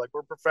rider. Like,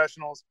 we're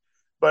professionals.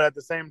 But at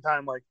the same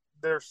time, like,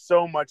 there's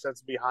so much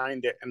that's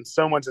behind it, and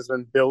so much has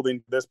been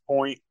building to this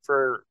point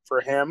for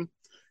him.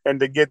 And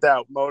to get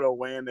that moto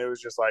win, it was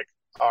just like,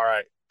 all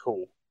right,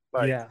 cool.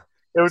 Like,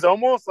 it was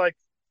almost like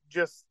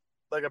just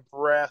like a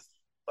breath,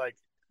 like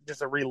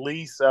just a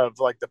release of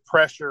like the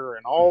pressure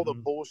and all the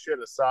bullshit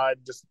aside.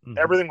 Just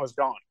everything was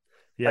gone.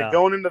 Like,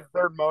 going into the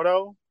third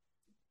moto,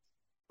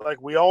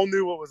 like, we all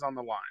knew what was on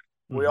the line.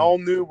 We all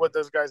knew what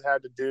those guys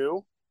had to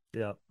do.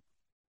 Yeah.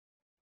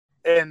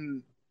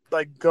 And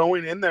like,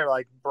 going in there,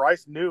 like,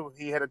 Bryce knew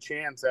he had a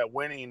chance at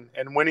winning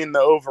the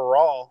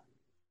overall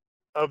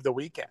of the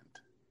weekend.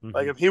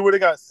 Like, if he would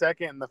have got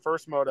second in the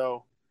first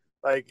moto,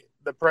 like,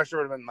 the pressure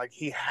would have been like,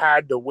 he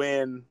had to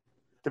win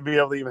to be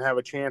able to even have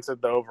a chance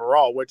at the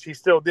overall, which he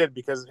still did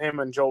because him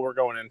and Joel were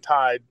going in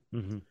tied.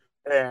 Mm-hmm.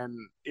 And,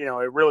 you know,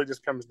 it really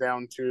just comes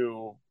down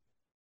to,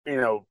 you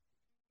know,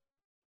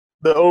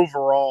 the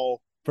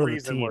overall For the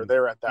reason team. we're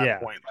there at that Yeah.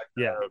 point. Like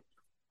Yeah.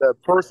 the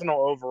personal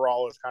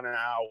overall is kind of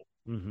out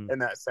Mm-hmm. in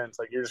that sense.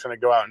 Like you're just going to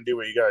go out and do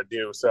what you got to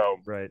do. So,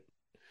 Right.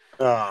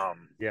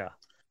 Yeah.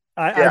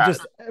 I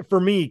just, for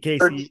me,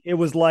 Casey, it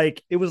was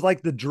like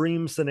the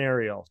dream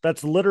scenario.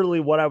 That's literally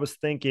what I was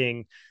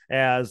thinking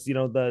as, you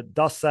know, the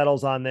dust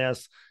settles on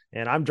this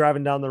and I'm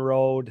driving down the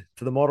road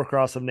to the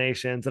Motocross of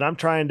Nations and I'm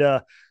trying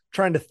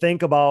to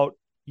think about,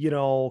 you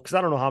know, cause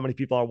I don't know how many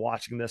people are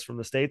watching this from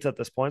the States at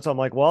this point. So I'm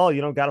like, well,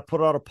 you know, got to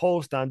put out a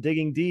post on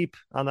Digging Deep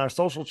on our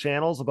social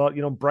channels about,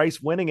 you know,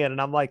 Bryce winning it. And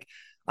I'm like,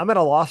 I'm at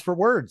a loss for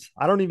words.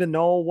 I don't even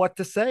know what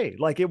to say.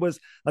 Like it was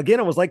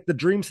like the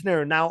dream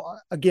scenario. Now,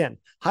 again,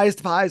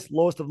 highest of highs,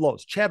 lowest of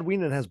lows. Chad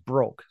Wienen has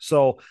broke.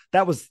 So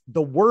that was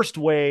the worst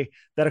way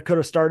that it could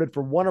have started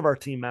for one of our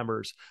team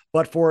members.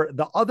 But for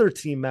the other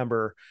team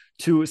member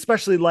to,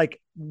 especially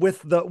like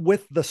with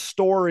the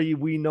story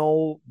we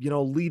know, you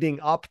know, leading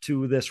up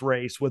to this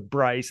race with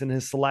Bryce and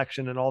his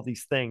selection and all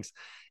these things,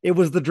 it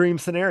was the dream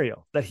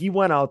scenario that he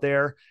went out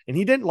there and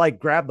he didn't like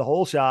grab the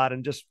whole shot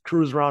and just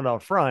cruise around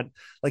out front.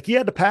 Like he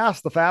had to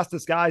pass the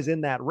fastest guys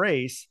in that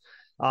race,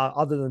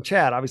 other than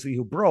Chad, obviously,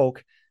 who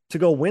broke, to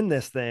go win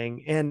this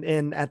thing.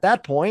 And at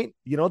that point,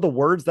 you know, the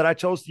words that I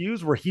chose to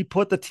use were he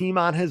put the team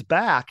on his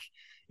back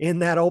in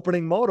that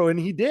opening moto. And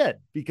he did,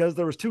 because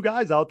there was two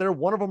guys out there.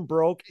 One of them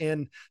broke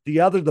and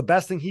the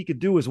best thing he could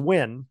do is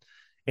win.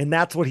 And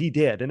that's what he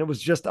did. And it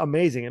was just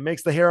amazing. It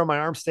makes the hair on my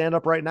arm stand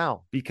up right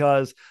now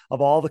because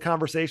of all the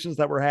conversations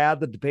that were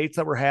had, the debates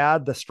that were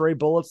had, the stray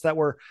bullets that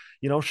were,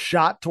 you know,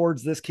 shot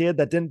towards this kid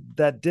that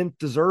didn't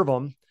deserve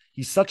him.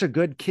 He's such a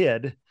good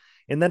kid.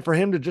 And then for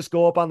him to just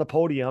go up on the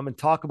podium and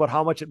talk about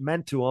how much it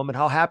meant to him and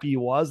how happy he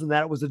was and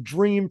that it was a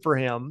dream for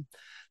him,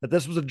 that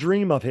this was a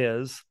dream of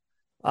his,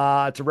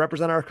 to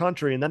represent our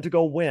country and then to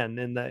go win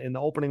in the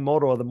opening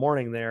moto of the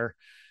morning there.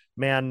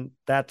 Man,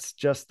 that's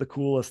just the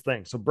coolest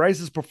thing. So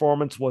Bryce's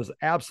performance was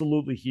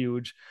absolutely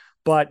huge,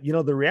 but you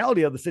know, the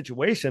reality of the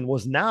situation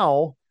was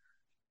now,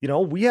 you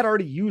know, we had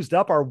already used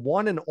up our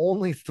one and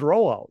only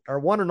throwaway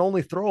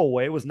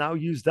was now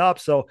used up.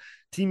 So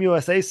Team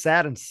USA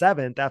sat in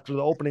 7th after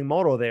the opening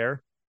moto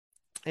there.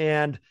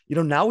 And, you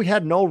know, now we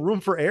had no room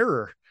for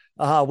error.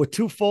 With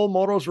 2 full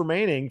motos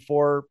remaining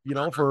for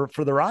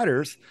the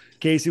riders,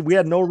 Casey, we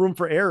had no room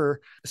for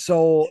error.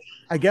 So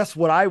I guess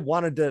what I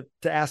wanted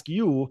to ask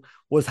you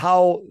was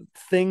how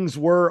things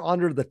were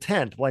under the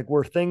tent. Like,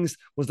 was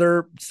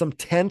there some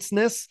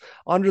tenseness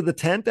under the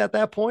tent at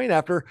that point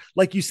after,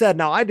 like you said?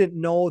 Now, I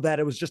didn't know that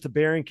it was just a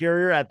bearing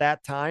carrier at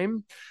that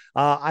time.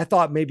 I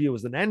thought maybe it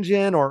was an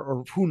engine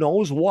or who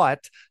knows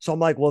what. So I'm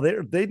like, well,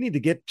 they need to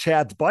get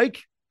Chad's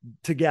bike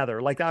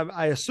together. Like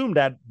I assumed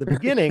at the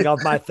beginning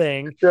of my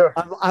thing, Yeah.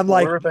 I'm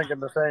like, we were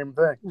thinking the same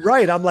thing.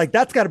 Right. I'm like,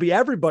 that's got to be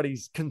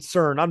everybody's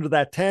concern under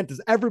that tent,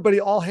 is everybody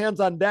all hands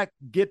on deck,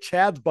 get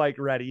Chad's bike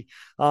ready.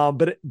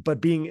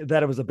 But being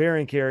that it was a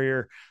bearing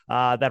carrier,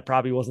 that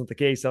probably wasn't the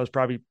case. That was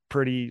probably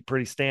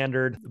pretty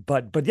standard.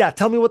 But yeah,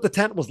 tell me what the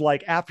tent was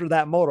like after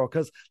that moto.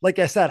 Cause like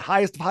I said,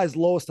 highest of highs,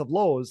 lowest of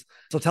lows.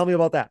 So tell me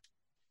about that.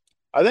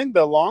 I think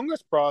the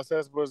longest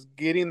process was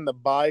getting the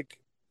bike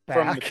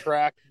from the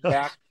track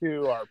back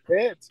to our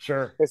pits.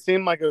 Sure. It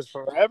seemed like it was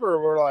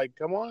forever. We're like,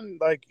 come on,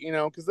 like, you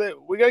know, because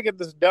we got to get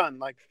this done.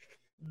 Like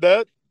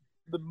the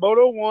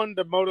Moto 1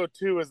 to Moto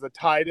 2 is the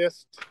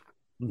tightest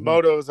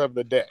motos of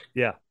the day.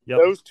 Yeah. Yep.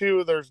 Those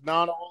two, there's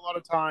not a whole lot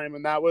of time.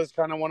 And that was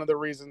kind of one of the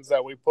reasons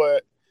that we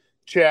put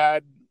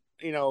Chad,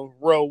 you know,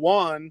 row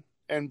 1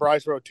 and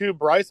Bryce row 2.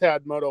 Bryce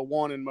had Moto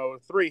 1 and Moto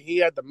 3. He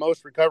had the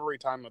most recovery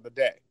time of the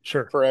day.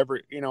 Sure. For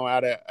every, you know,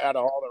 out of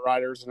all the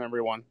riders and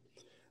everyone.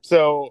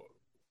 So,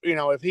 you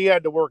know, if he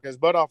had to work his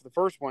butt off the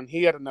first one,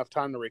 he had enough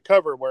time to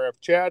recover. Where if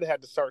Chad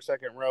had to start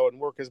second row and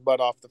work his butt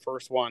off the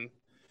first one,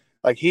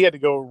 like he had to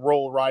go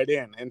roll right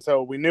in. And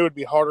so we knew it'd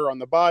be harder on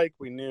the bike.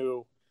 We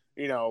knew,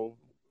 you know,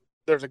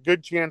 there's a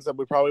good chance that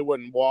we probably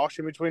wouldn't wash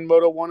in between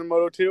Moto 1 and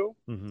Moto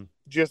 2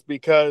 just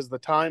because the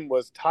time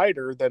was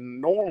tighter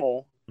than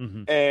normal.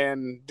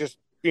 And just,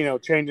 you know,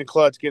 changing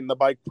clutch, getting the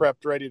bike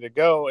prepped, ready to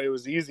go, it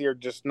was easier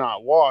just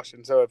not wash.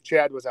 And so if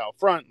Chad was out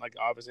front, like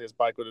obviously his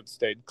bike would have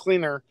stayed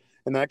cleaner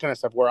and that kind of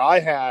stuff, where I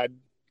had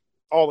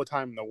all the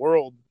time in the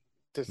world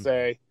to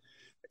say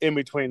in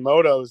between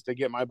motos to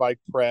get my bike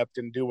prepped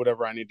and do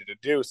whatever I needed to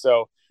do.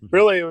 So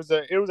really it was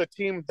a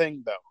team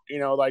thing though, you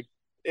know, like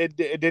it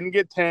didn't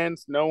get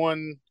tense. No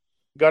one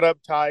got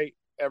uptight.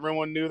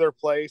 Everyone knew their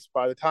place.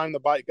 By the time the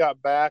bike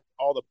got back,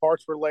 all the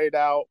parts were laid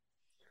out.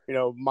 You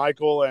know,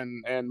 Michael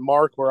and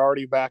Mark were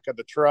already back at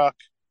the truck.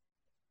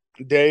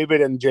 David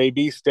and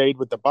JB stayed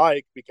with the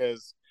bike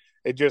because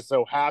it just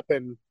so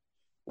happened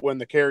when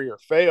the carrier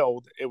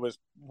failed, it was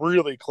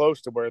really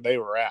close to where they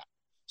were at.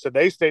 So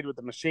they stayed with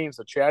the machine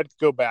so Chad could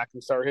go back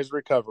and start his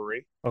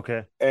recovery.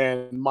 Okay.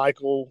 And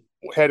Michael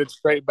headed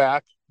straight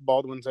back.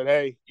 Baldwin said,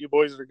 hey, you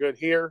boys are good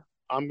here.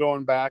 I'm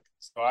going back.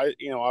 So I,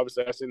 you know,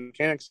 obviously I was in the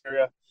mechanics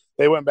area.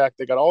 They went back,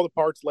 they got all the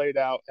parts laid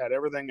out, had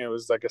everything. It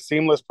was like a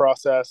seamless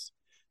process,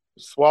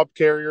 swapped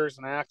carriers,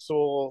 an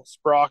axle,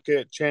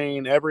 sprocket,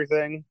 chain,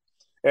 everything.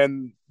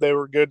 And they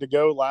were good to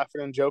go, laughing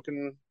and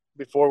joking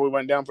before we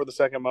went down for the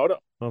second moto.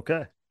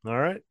 Okay. All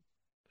right.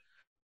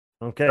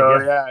 Okay.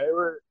 So Yeah.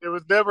 it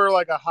was never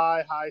like a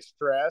high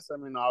stress. I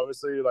mean,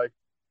 obviously, like,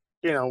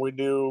 you know, we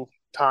knew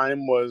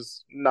time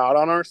was not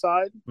on our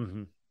side,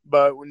 Mm-hmm.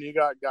 but when you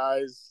got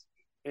guys,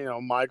 you know,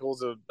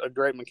 Michael's a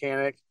great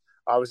mechanic.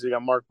 Obviously, you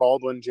got Mark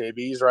Baldwin,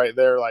 JB's right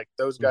there. Like,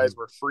 those guys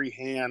were free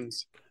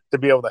hands to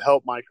be able to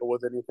help Michael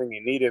with anything he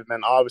needed. And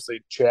then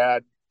obviously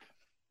Chad's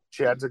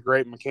a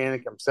great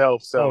mechanic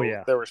himself. So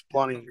there was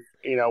plenty,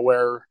 you know,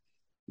 where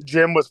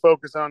Jim was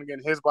focused on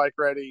getting his bike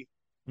ready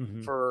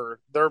for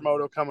their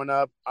moto coming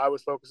up. I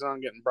was focused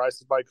on getting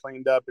Bryce's bike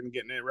cleaned up and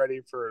getting it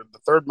ready for the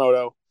third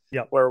moto,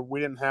 where we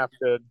didn't have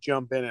to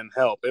jump in and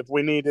help. If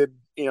we needed,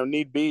 you know,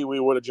 need be,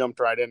 we would have jumped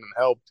right in and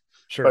helped.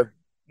 Sure. But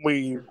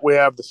we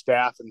have the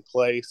staff in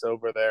place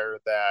over there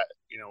that,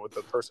 you know, with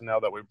the personnel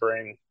that we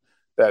bring,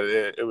 that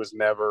it was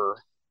never,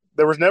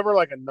 there was never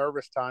like a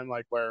nervous time,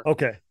 like where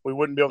we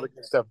wouldn't be able to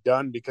get stuff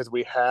done, because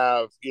we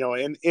have, you know,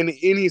 in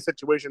any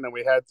situation that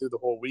we had through the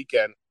whole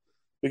weekend,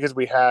 because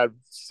we had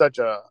such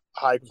a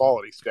high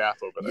quality staff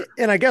over there.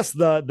 And I guess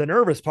the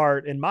nervous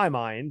part in my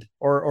mind,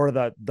 or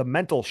the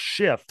mental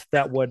shift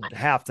that would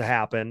have to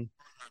happen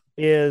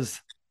is,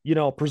 you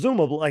know,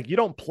 presumably, like, you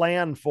don't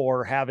plan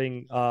for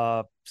having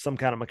some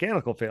kind of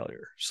mechanical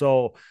failure.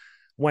 So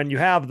when you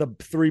have the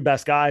three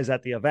best guys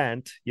at the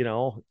event, you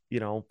know,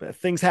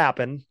 things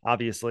happen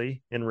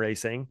obviously in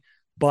racing,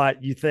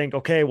 but you think,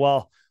 okay,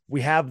 well,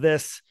 we have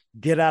this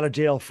get out of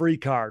jail free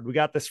card. We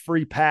got this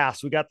free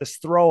pass. We got this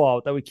throw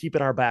out that we keep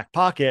in our back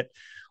pocket.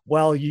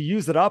 Well, you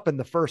use it up in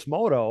the first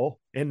moto,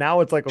 and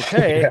now it's like,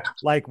 okay,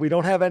 like, we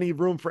don't have any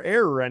room for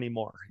error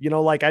anymore. You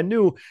know, like, I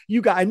knew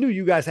you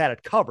guys had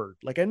it covered.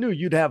 Like, I knew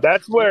you'd have.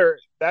 That's where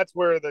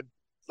the,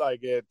 like,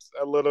 it's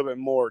a little bit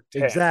more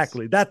tense.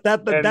 Exactly.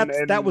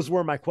 That was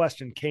where my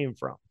question came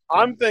from.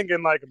 I'm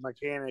thinking like a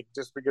mechanic,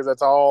 just because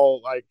that's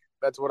all, like,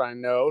 that's what I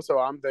know. So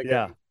I'm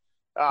thinking,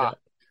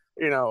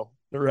 you know,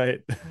 right.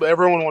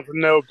 Everyone wants to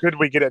know, could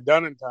we get it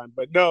done in time?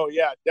 But no,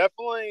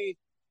 definitely,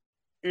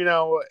 you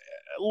know,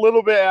 a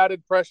little bit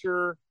added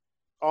pressure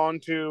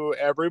onto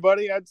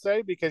everybody, I'd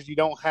say, because you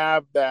don't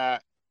have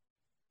that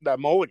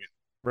mulligan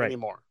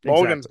anymore.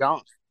 Mulligan's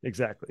gone.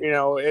 Exactly. You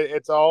know,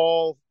 it's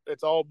all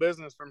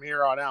business from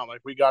here on out.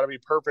 Like, we got to be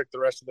perfect the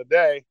rest of the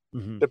day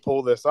to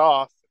pull this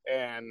off.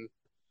 And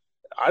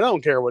I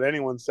don't care what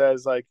anyone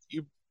says. Like,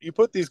 you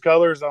put these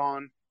colors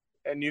on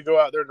and you go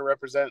out there to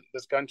represent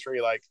this country.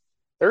 Like,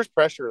 there's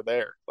pressure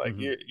there. Like,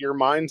 your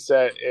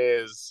mindset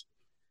is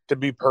to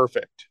be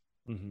perfect.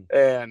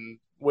 And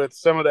with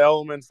some of the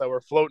elements that were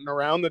floating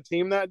around the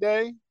team that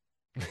day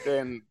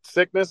and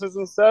sicknesses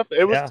and stuff,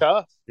 it was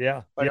tough.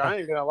 Yeah. Like, I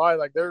ain't gonna lie.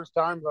 Like, there's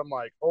times I'm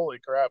like, holy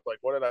crap, like,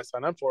 what did I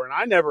sign up for? And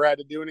I never had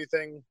to do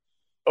anything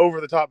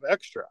over the top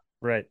extra.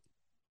 Right.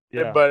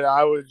 Yeah. But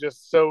I was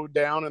just so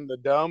down in the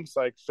dumps,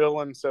 like,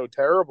 feeling so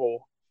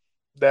terrible,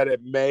 that it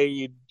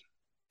made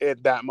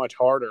it that much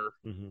harder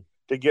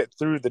to get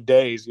through the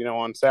days. You know,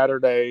 on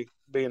Saturday,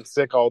 being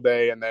sick all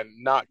day and then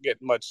not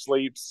getting much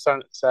sleep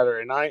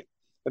Saturday night,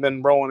 and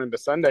then rolling into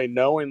Sunday,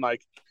 knowing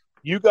like,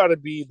 you got to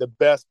be the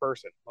best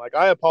person. Like,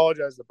 I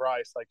apologize to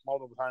Bryce like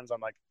multiple times.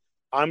 I'm like,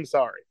 I'm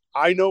sorry.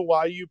 I know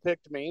why you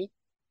picked me,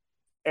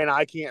 and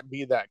I can't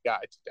be that guy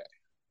today.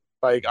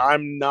 Like,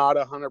 I'm not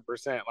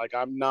 100%. Like,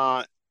 I'm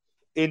not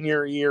in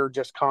your ear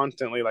just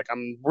constantly. Like,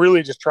 I'm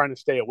really just trying to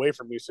stay away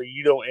from you so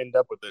you don't end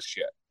up with this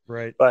shit.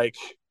 Right. Like,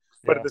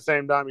 but at the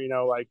same time, you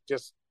know, like,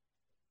 just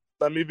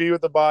let me be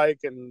with the bike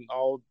and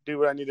I'll do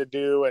what I need to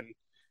do. And,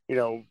 you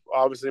know,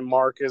 obviously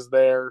Mark is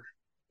there,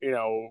 you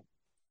know,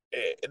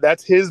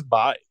 that's his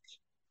bike.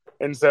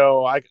 And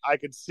so I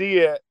could see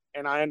it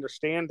and I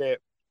understand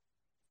it,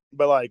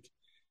 but like,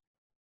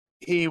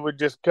 he would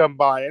just come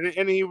by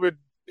and he would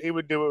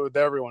do it with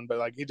everyone, but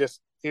like,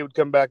 he would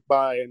come back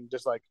by and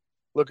just like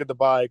look at the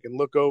bike and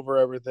look over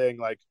everything.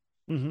 Like,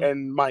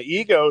 and my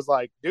ego is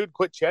like, dude,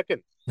 quit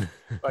checking.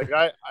 Like,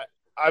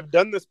 I've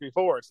done this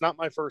before. It's not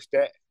my first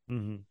day.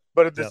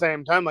 But at the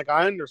same time, like,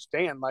 I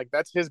understand, like,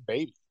 that's his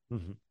baby.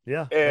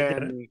 Yeah.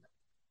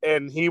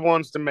 And he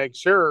wants to make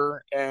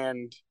sure,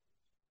 and,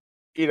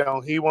 you know,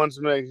 he wants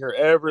to make sure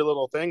every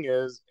little thing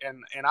is,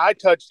 and I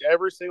touched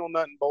every single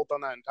nut and bolt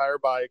on that entire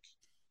bike.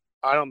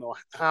 I don't know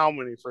how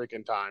many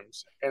freaking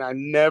times. And I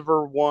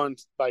never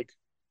once, like,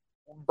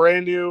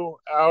 brand new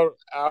out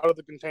of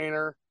the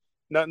container,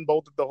 nut and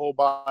bolted the whole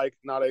bike,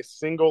 not a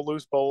single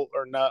loose bolt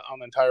or nut on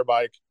the entire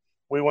bike.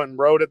 We went and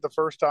rode it the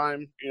first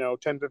time, you know,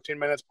 10, 15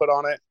 minutes put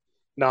on it.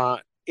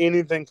 Not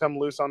anything come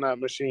loose on that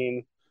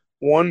machine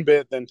one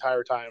bit the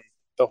entire time,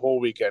 the whole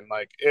weekend.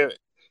 Like,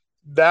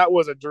 that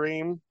was a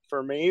dream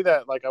for me,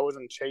 that like, I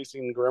wasn't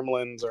chasing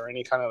gremlins or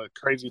any kind of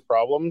crazy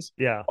problems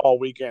all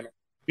weekend.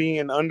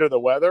 Being under the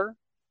weather,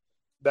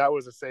 that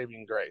was a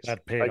saving grace.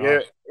 That paid like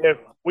off. If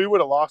we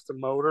would have lost a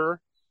motor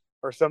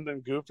or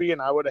something goofy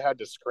and I would have had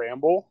to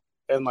scramble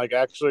and like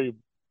actually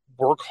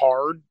work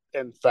hard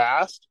and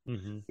fast,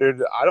 Mm-hmm.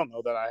 dude, I don't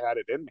know that I had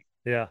it in me.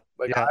 Yeah.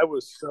 Like Yeah. I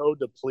was so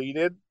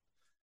depleted.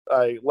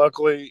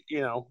 Luckily,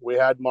 we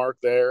had Mark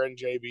there and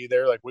JB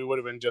there. Like we would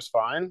have been just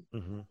fine,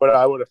 Mm-hmm. but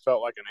I would have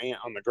felt like an ant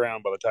on the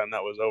ground by the time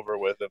that was over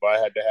with if I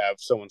had to have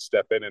someone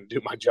step in and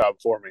do my job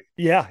for me.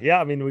 Yeah,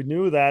 yeah. I mean, we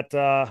knew that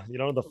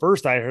the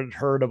first I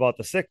heard about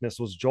the sickness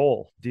was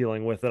Joel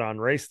dealing with it on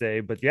race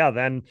day. But yeah,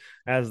 then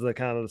as the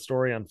kind of the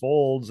story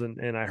unfolds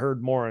and I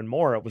heard more and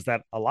more, it was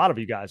that a lot of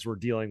you guys were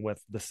dealing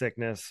with the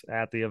sickness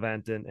at the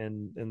event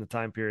and in the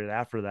time period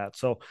after that.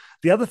 So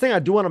the other thing I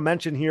do want to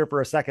mention here for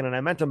a second, and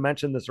I meant to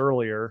mention this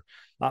earlier,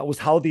 was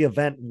how the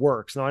event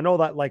works. Now I know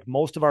that like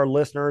most of our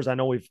listeners, I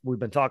know we've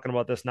been talking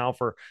about this now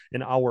for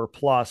an hour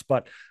plus,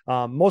 but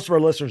most of our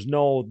listeners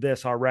know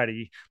this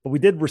already. But we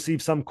did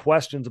receive some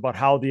questions about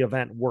how the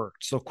event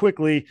worked. So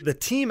quickly, the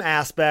team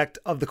aspect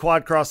of the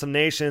Quad Cross of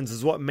Nations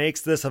is what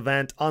makes this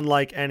event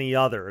unlike any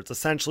other. It's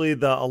essentially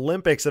the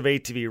Olympics of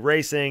ATV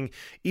racing.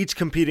 Each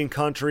competing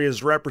country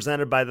is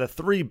represented by the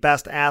 3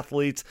 best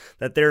athletes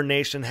that their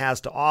nation has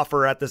to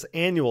offer at this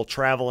annual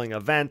traveling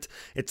event.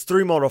 Its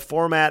 3-moto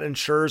format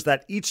ensures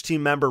that each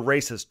team member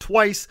races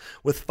twice,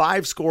 with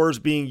 5 scores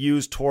being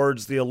used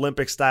towards the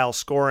Olympic style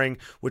scoring,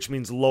 which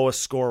means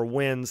lowest score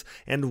wins,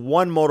 and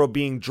 1 moto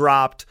being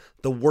dropped,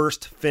 the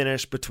worst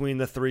finish between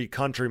the 3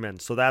 countrymen.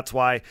 So that's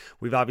why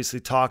we've obviously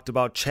talked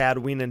about Chad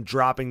Wienen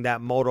dropping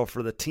that moto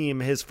for the team,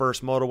 his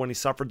first moto when he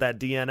suffered that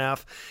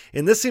DNF.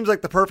 And this seems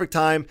like the perfect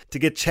time to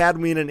get Chad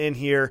Wienen in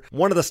here,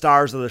 one of the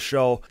stars of the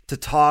show, to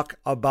talk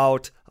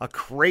about a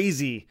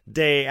crazy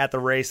day at the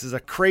races, a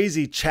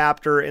crazy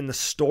chapter in the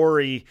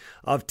story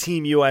of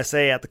Team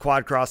USA at the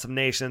Quad Cross of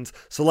Nations.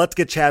 So let's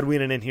get Chad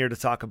Wienen in here to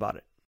talk about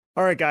it.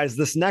 All right, guys,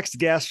 this next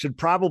guest should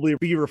probably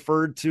be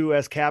referred to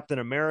as Captain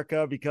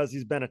America because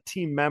he's been a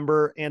team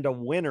member and a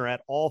winner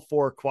at all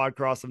 4 Quad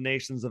Cross of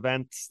Nations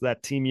events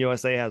that Team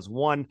USA has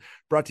won.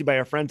 Brought to you by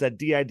our friends at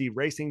DID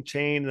Racing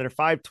Chain and their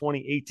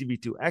 520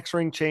 ATV2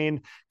 X-Ring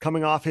chain,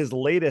 coming off his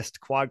latest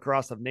Quad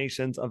Cross of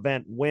Nations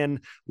event win.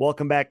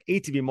 Welcome back,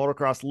 ATV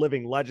motocross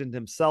living legend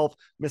himself,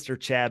 Mr.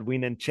 Chad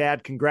Wienen.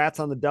 Chad, congrats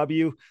on the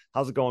W.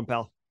 How's it going,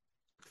 pal?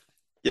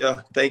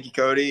 Yeah, thank you,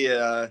 Cody.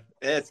 Yeah,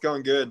 it's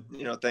going good.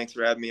 Thanks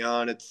for having me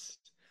on. It's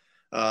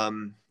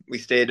we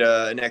stayed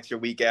an extra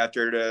week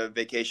after to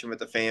vacation with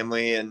the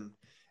family, and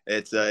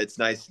it's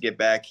nice to get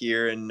back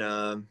here and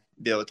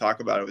be able to talk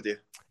about it with you.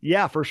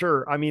 Yeah, for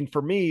sure. I mean,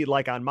 for me,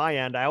 like on my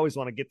end, I always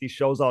want to get these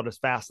shows out as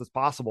fast as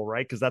possible,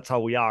 right? Because that's how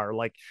we are.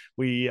 Like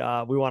we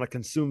want to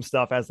consume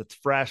stuff as it's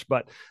fresh,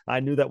 but I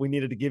knew that we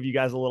needed to give you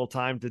guys a little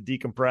time to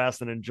decompress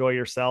and enjoy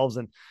yourselves.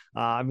 And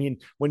I mean,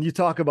 when you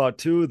talk about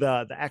too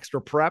the extra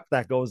prep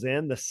that goes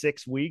in, the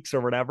 6 weeks or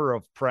whatever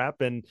of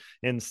prep and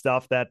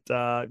stuff that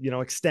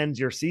extends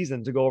your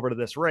season to go over to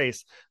this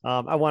race,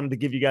 I wanted to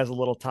give you guys a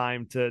little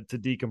time to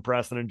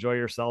decompress and enjoy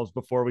yourselves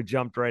before we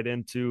jumped right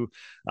into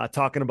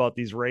talking about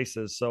these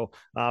races. So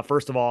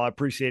first of all, I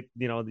appreciate,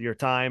 your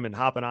time and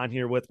hopping on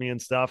here with me and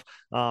stuff.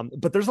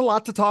 But there's a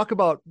lot to talk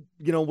about,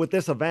 with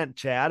this event,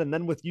 Chad, and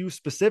then with you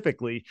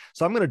specifically.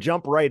 So I'm going to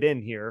jump right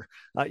in here.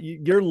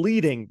 You're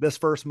leading this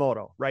first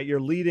moto, right? You're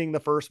leading the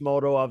first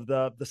moto of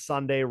the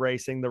Sunday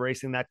racing, the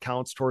racing that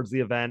counts towards the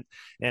event,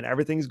 and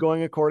everything's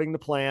going according to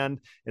plan.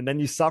 And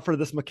then you suffer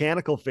this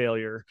mechanical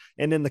failure.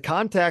 And in the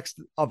context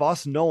of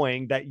us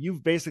knowing that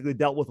you've basically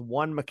dealt with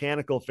one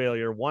mechanical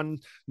failure, one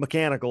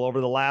mechanical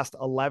over the last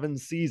 11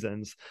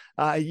 seasons,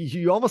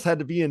 you almost had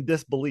to be in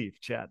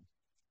disbelief, Chad.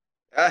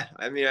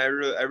 I mean, I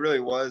really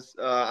was.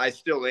 I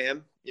still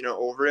am,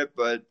 over it,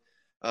 but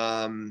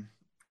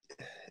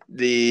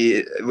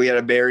we had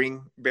a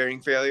bearing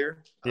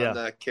failure on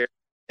the carry,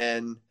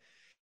 and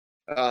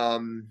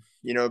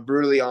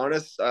brutally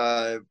honest,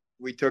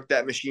 we took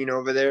that machine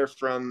over there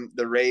from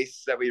the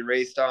race that we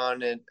raced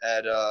on at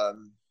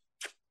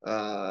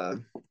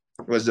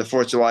was the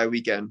 4th of July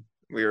weekend.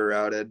 We were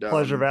out at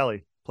Pleasure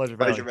Valley.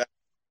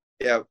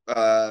 Yeah.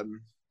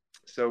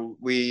 So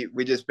we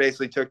just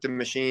basically took the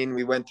machine,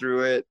 we went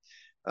through it,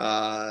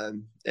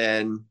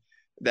 and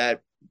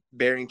that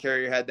bearing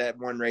carrier had that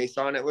one race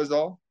on it was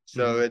all.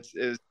 So it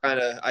was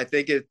kind of, I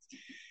think it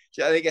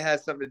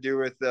has something to do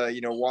with,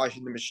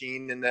 washing the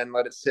machine and then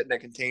let it sit in a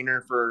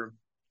container for,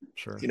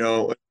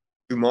 2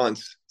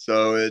 months.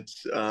 So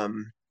it's,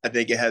 I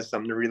think it has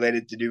something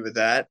related to do with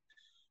that.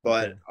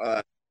 But,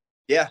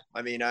 yeah,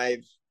 I mean,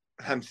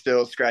 I'm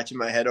still scratching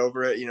my head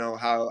over it,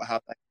 how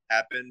that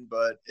happened,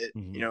 but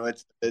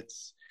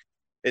it's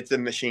a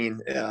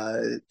machine.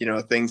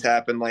 Things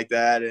happen like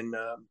that, and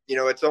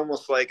it's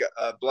almost like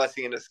a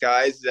blessing in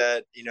disguise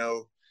that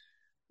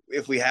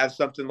if we have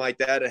something like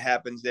that, it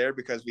happens there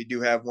because we do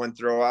have one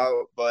throw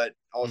out, but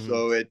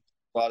also it's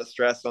a lot of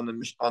stress on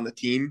the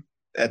team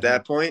at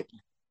that point.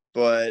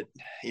 But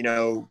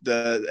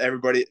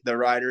everybody, the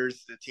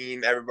riders, the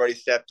team, everybody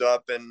stepped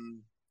up, and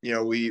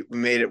we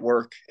made it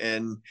work.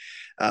 And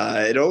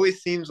it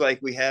always seems like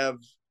we have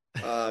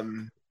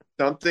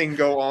something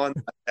go on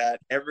like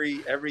that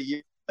every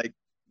year, like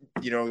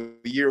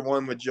year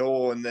one with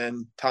Joel and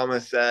then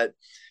Thomas at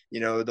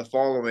the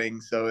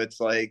following. So it's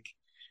like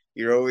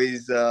you're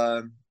always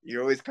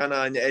you're always kind of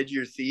on the edge of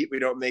your seat. We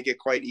don't make it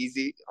quite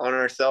easy on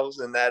ourselves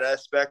in that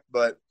aspect,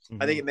 but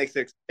I think it makes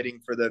it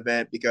exciting for the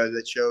event because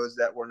it shows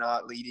that we're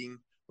not leading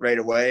right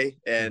away.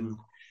 And,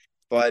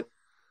 but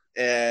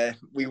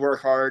we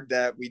work hard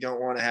that we don't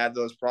want to have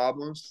those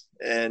problems.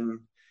 And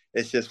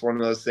it's just one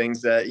of those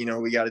things that, you know,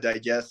 we got to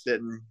digest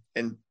it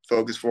and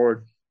focus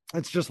forward.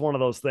 It's just one of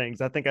those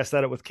things. I think I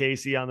said it with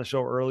Casey on the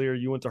show earlier.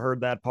 You wouldn't have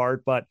heard that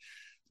part, but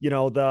you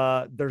know,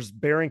 there's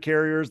bearing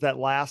carriers that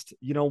last,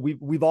 you know,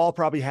 we've all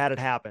probably had it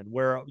happen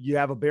where you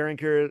have a bearing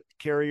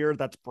carrier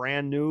that's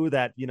brand new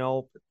that, you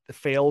know,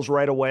 fails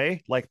right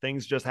away, like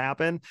things just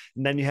happen.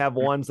 And then you have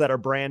ones that are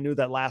brand new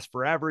that last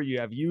forever. You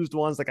have used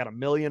ones that got 1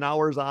 million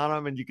hours on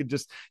them, and you could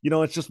just, you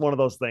know, it's just one of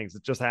those things.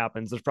 It just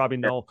happens. There's probably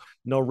no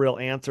real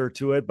answer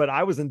to it, but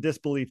I was in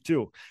disbelief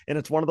too. And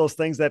it's one of those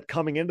things that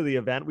coming into the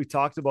event, we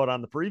talked about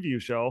on the preview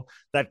show,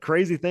 that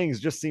crazy things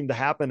just seem to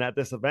happen at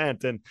this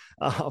event. And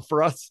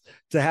for us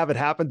to have it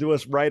happen to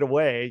us right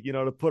away, you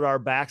know, to put our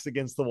backs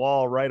against the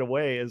wall right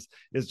away is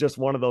just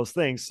one of those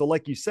things. So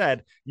like you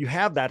said, you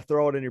have that,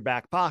 throw it in your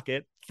back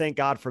pocket. Thank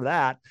God for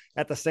that.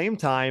 At the same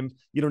time,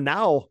 you know,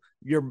 now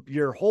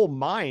your whole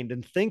mind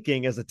and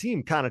thinking as a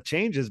team kind of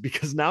changes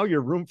because now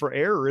your room for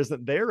error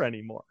isn't there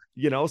anymore,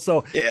 you know?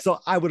 So, so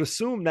I would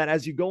assume that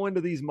as you go into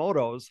these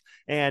motos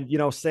and, you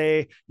know,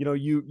 say, you know,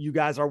 you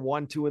guys are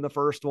 1-2 in the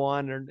first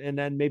one and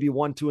then maybe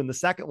 1-2 in the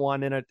second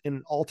one in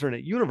an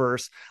alternate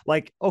universe,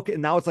 like, okay,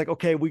 now it's like,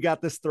 okay, we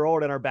got this, throw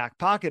it in our back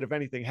pocket. If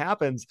anything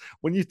happens,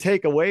 when you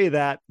take away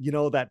that, you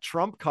know, that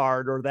trump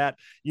card or that,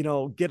 you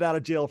know, get out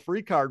of jail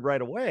free card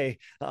right away,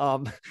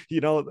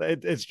 you know,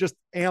 it's just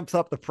amps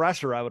up the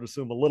pressure, I would assume,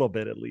 a little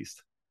bit at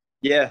least.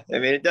 Yeah, I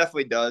mean, it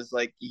definitely does.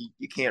 Like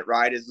you can't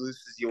ride as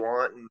loose as you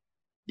want and,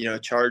 you know,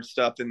 charge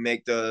stuff and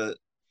make the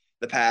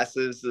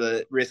passes,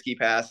 the risky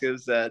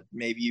passes that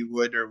maybe you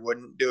would or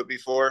wouldn't do it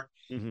before.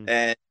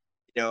 And,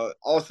 you know,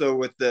 also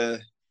with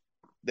the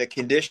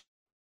condition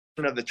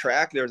of the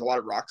track, there's a lot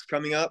of rocks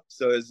coming up.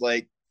 So it's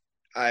like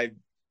I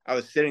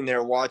was sitting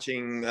there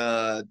watching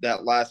that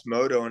last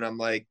moto and I'm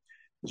like,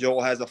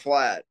 Joel has a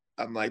flat.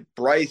 I'm like,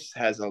 Bryce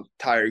has a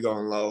tire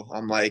going low.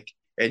 I'm like,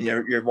 and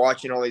you're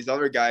watching all these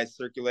other guys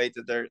circulate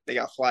that they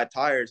got flat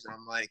tires. And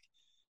I'm like,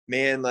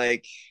 man,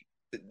 like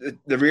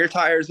the rear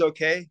tire is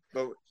okay,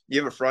 but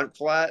you have a front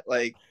flat,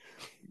 like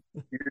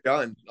you're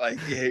done. Like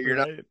you're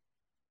not gonna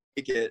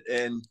make it.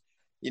 And,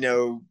 you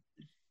know,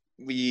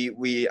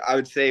 I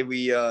would say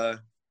we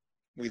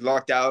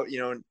lucked out,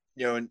 you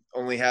know,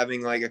 only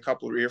having like a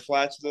couple of rear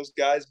flats with those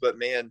guys. But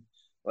man,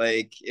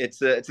 like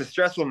it's a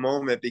stressful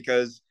moment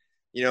because,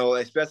 you know,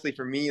 especially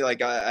for me,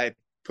 like I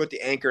put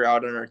the anchor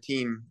out on our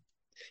team,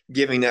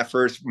 giving that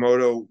first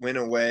moto win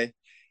away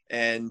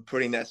and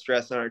putting that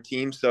stress on our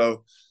team.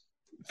 So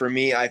for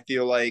me, I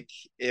feel like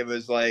it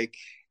was like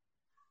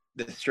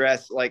the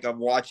stress, like of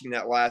watching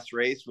that last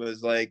race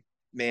was like,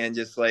 man,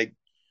 just like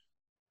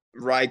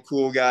ride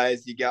cool,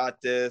 guys, you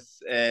got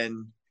this.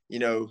 And, you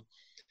know,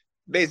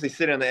 basically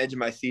sitting on the edge of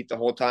my seat the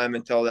whole time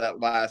until that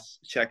last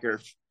checker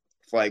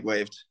flag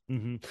waved.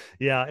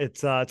 Yeah,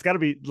 it's got to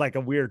be like a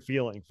weird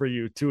feeling for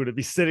you too, to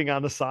be sitting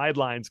on the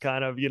sidelines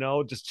kind of, you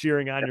know, just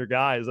cheering on your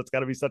guys. That's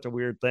got to be such a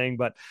weird thing.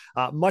 But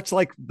much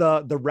like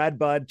the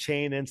Redbud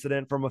chain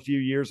incident from a few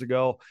years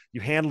ago,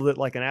 you handled it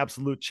like an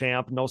absolute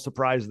champ. No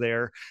surprise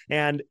there.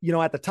 And, you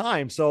know, at the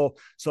time, so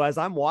as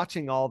I'm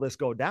watching all this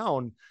go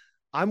down,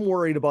 I'm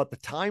worried about the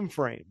time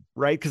frame,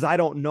 right? Because I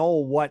don't know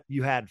what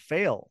you had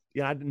fail.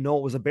 You know, I didn't know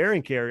it was a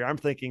bearing carrier. I'm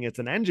thinking it's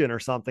an engine or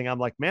something. I'm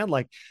like, man,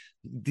 like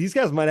these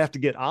guys might have to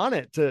get on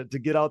it to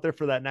get out there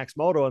for that next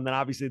moto. And then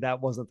obviously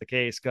that wasn't the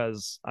case.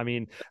 Cause I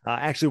mean,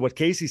 actually what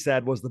Casey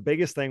said was the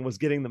biggest thing was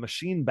getting the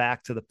machine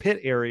back to the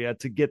pit area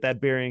to get that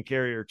bearing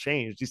carrier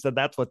changed. He said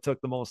that's what took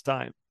the most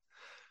time.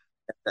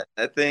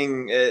 That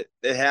thing, it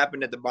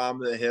happened at the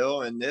bottom of the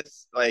hill. And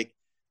this, like,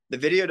 the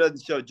video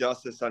doesn't show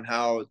justice on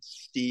how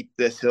steep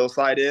this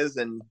hillside is.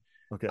 And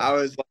I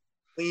was like,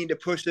 we need to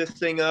push this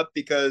thing up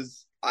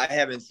because I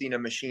haven't seen a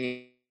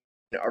machine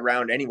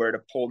around anywhere to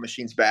pull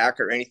machines back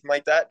or anything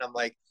like that. And I'm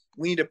like,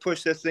 we need to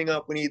push this thing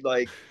up. We need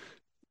like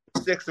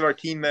 6 of our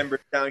team members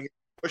down here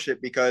to push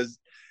it because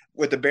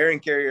with the bearing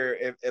carrier,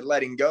 if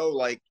letting go,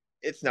 like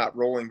it's not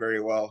rolling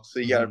very well. So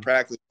you got to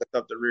practically lift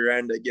up the rear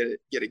end to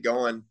get it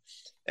going.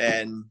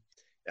 And,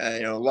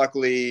 you know,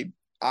 luckily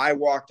I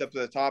walked up to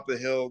the top of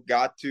the hill,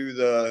 got to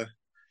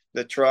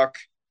the truck,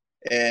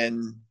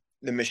 and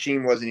the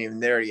machine wasn't even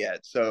there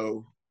yet.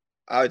 So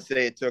I would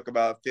say it took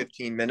about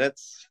 15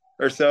 minutes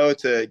or so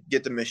to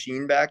get the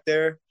machine back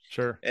there.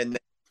 Sure. And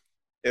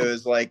it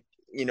was like,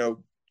 you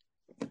know,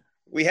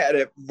 we had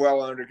it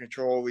well under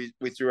control.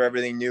 We threw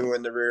everything new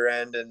in the rear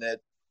end, and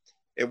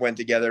it went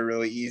together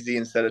really easy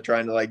instead of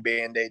trying to like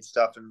Band-Aid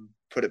stuff and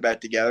put it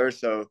back together.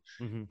 So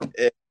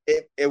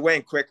it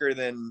went quicker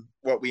than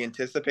what we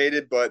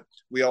anticipated, but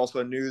we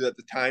also knew that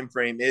the time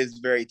frame is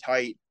very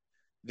tight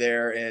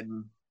there.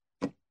 And,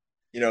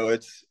 you know,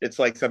 it's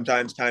like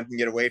sometimes time can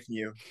get away from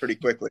you pretty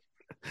quickly.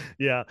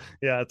 Yeah.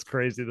 It's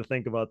crazy to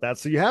think about that.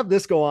 So you have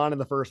this go on in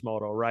the first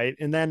moto, right?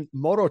 And then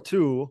Moto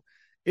 2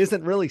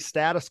 isn't really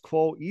status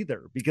quo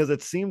either, because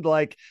it seemed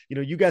like,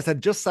 you guys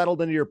had just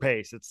settled into your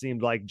pace. It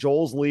seemed like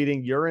Joel's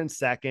leading, you're in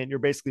second, you're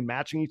basically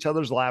matching each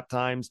other's lap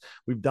times.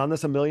 We've done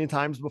this a million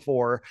times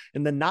before.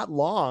 And then not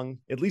long,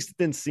 at least it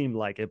didn't seem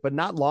like it, but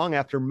not long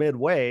after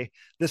midway,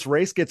 this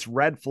race gets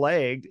red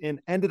flagged and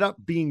ended up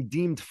being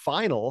deemed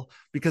final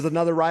because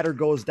another rider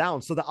goes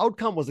down. So the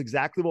outcome was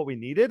exactly what we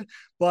needed,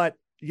 but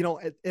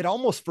it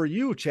almost, for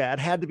you, Chad,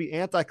 had to be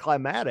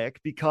anticlimactic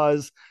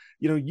because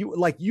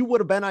you would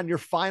have been on your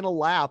final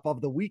lap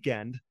of the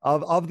weekend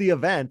of the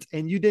event,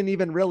 and you didn't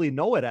even really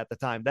know it at the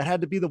time. That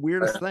had to be the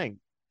weirdest thing.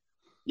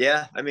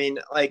 Yeah. I mean,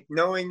 like,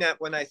 knowing that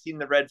when I seen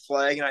the red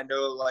flag and I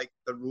know like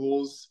the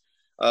rules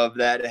of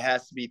that, it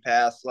has to be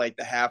past like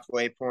the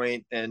halfway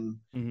point and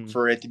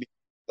for it to be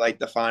like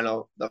the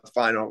final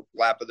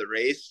lap of the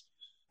race.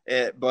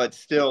 But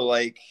still,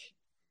 like,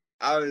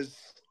 I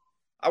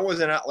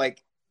wasn't out,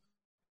 like,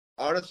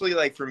 honestly,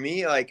 like, for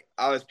me, like,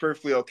 I was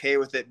perfectly okay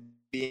with it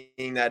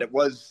being that it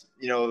was,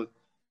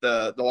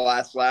 the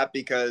last lap,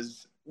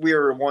 because we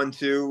were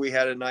 1-2, we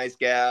had a nice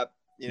gap,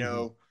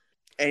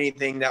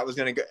 anything that was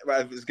going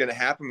to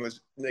happen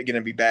was going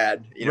to be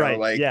bad, right.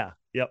 Like, yeah.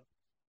 Yep.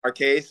 Our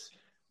case.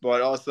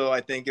 But also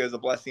I think it was a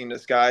blessing in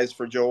disguise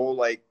for Joel.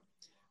 Like,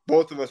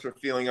 both of us were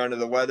feeling under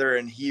the weather,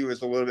 and he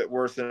was a little bit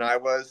worse than I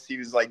was. He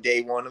was like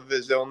day one of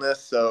his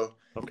illness. So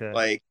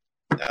like,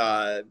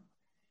 I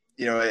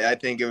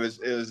think it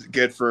was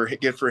good for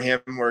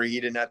him, where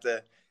he didn't have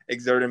to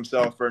exert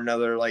himself for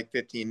another like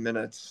 15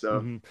 minutes.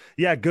 So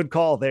yeah, good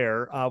call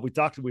there.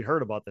 We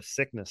heard about the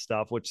sickness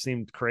stuff, which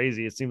seemed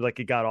crazy. It seemed like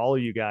it got all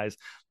of you guys,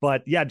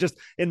 but yeah, just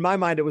in my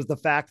mind, it was the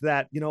fact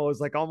that, it was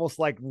like almost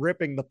like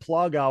ripping the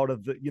plug out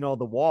of the,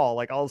 the wall.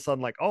 Like all of a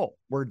sudden, like, oh,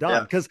 we're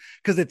done. Cause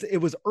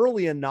it was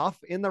early enough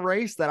in the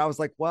race that I was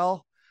like,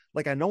 well,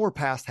 like, I know we're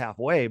past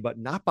halfway, but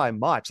not by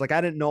much. Like, I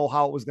didn't know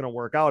how it was going to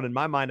work out. In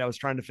my mind, I was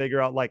trying to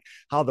figure out like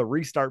how the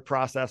restart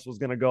process was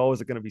going to go.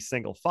 Is it going to be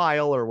single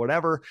file or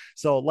whatever?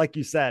 So like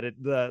you said,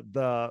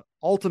 the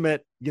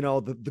ultimate,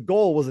 the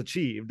goal was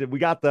achieved. We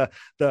got the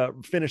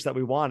finish that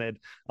we wanted.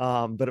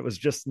 But it was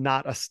just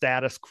not a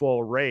status quo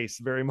race,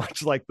 very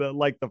much like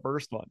the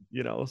first one,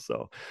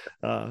 so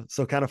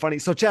kind of funny.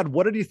 So Chad,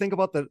 what did you think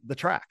about the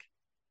track?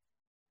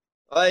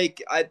 Like,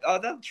 I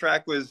thought that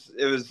track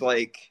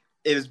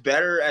it was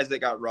better as it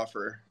got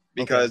rougher,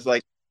 because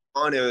like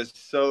on, it was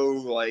so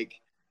like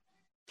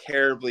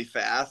terribly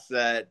fast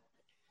that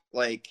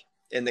like,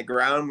 and the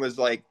ground was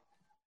like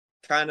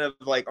kind of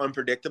like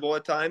unpredictable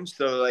at times.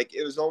 So like,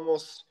 it was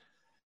almost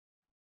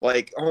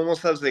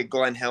has a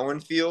Glen Helen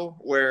feel,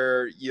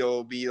 where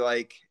you'll be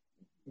like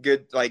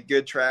good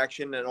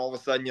traction, and all of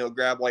a sudden you'll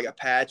grab like a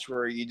patch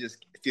where you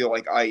just feel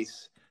like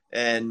ice.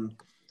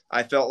 And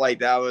I felt like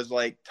that was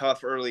like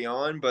tough early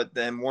on, but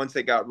then once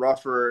it got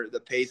rougher, the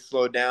pace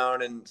slowed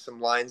down and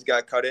some lines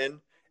got cut in,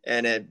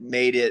 and it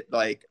made it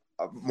like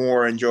a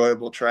more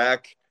enjoyable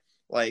track.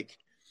 Like,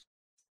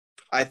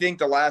 I think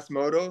the last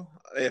moto,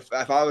 if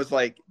I was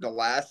like the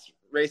last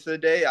race of the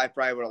day, I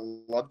probably would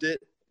have loved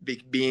it,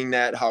 being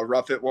that how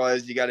rough it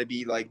was. You got to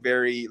be like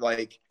very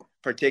like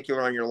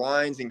particular on your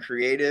lines and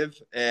creative.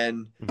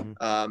 And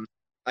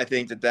I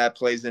think that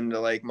plays into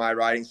like my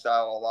riding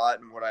style a lot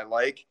and what I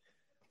like.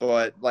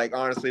 But like,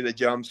 honestly, the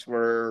jumps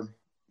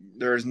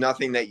there's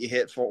nothing that you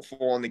hit full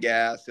on the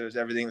gas.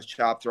 Everything was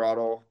chop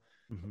throttle.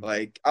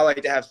 Like, I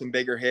like to have some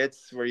bigger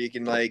hits where you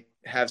can like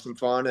have some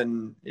fun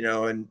and,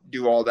 and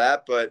do all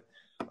that. But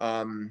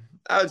I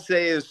would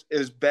say it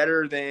was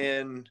better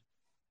than,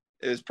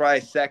 it was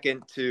probably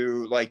second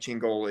to like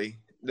Cingoli,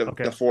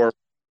 the four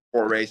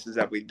races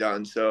that we've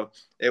done. So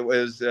it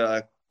was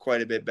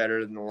quite a bit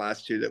better than the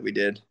last two that we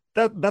did.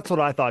 That's what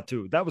I thought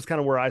too. That was kind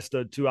of where I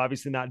stood too.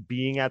 Obviously not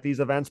being at these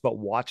events, but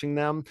watching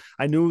them,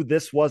 I knew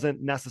this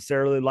wasn't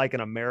necessarily like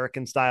an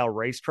American style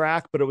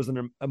racetrack, but it was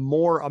a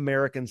more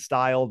American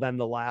style than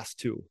the last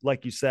two.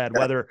 Like you said,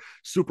 whether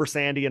super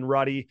sandy and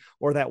ruddy,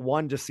 or that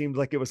one just seemed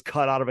like it was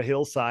cut out of a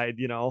hillside,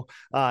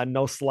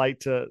 no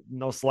slight to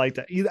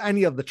either,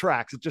 any of the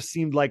tracks. It just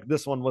seemed like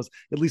this one was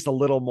at least a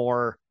little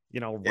more,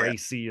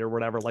 racy or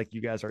whatever, like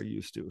you guys are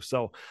used to.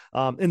 So,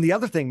 and the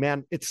other thing,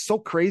 man, it's so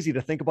crazy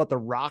to think about the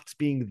rocks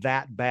being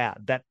that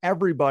bad, that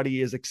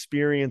everybody is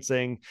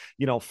experiencing,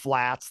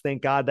 flats.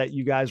 Thank God that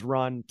you guys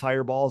run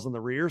tire balls in the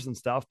rears and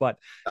stuff, but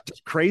it's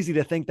crazy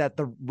to think that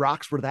the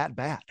rocks were that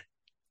bad.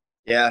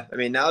 Yeah. I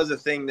mean, that was the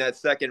thing, that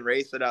second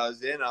race that I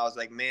was in, I was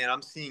like, man,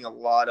 I'm seeing a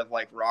lot of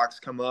like rocks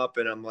come up,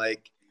 and I'm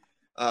like,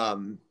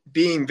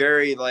 being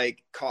very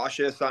like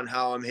cautious on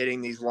how I'm hitting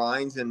these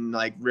lines and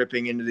like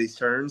ripping into these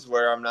turns,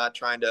 where I'm not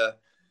trying to,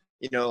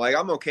 like,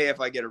 I'm okay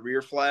if I get a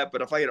rear flat,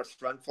 but if I get a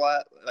front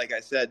flat, like I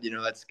said,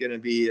 that's going to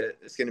be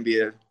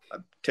a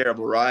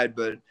terrible ride.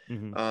 But,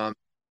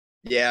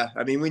 yeah,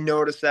 I mean, we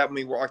noticed that when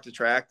we walked the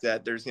track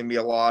that there's going to be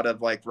a lot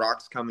of like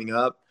rocks coming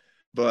up,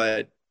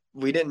 but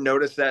we didn't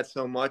notice that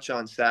so much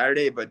on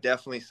Saturday, but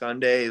definitely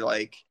Sunday,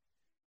 like,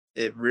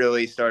 it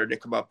really started to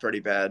come up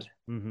pretty bad.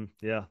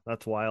 Yeah,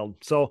 that's wild.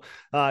 So,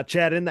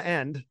 Chad, in the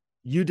end,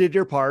 you did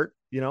your part.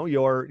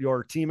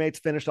 your teammates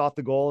finished off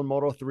the goal in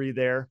Moto3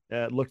 there.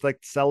 It looked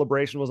like the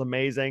celebration was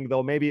amazing,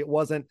 though maybe it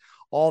wasn't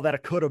all that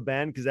it could have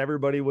been because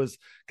everybody was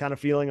kind of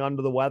feeling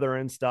under the weather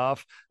and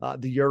stuff.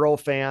 The Euro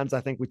fans,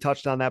 I think we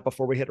touched on that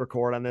before we hit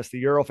record on this. The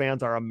Euro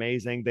fans are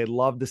amazing. They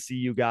love to see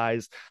you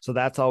guys. So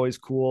that's always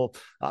cool.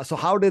 So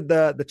how did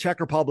the Czech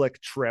Republic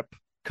trip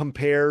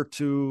compare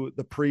to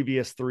the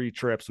previous 3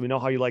 trips? We know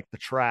how you like the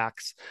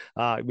tracks.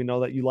 We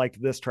know that you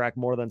liked this track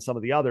more than some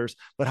of the others,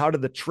 but how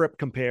did the trip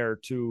compare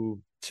to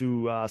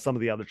some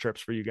of the other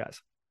trips for you guys?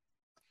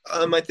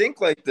 I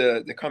think like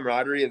the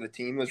camaraderie of the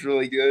team was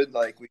really good.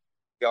 Like we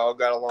all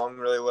got along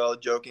really well,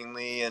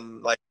 jokingly,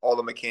 and like all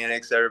the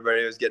mechanics,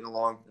 everybody was getting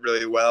along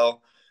really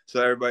well. So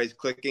everybody's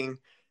clicking.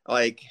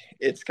 Like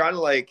it's kind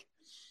of like,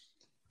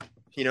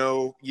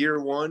 year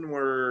one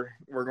we're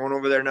going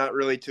over there not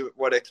really to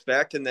what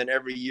expect, and then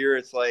every year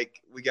it's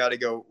like we got to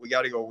go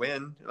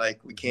win. Like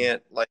we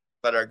can't like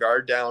let our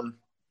guard down.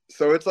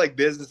 So it's like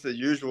business as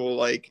usual,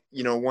 like,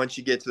 once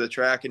you get to the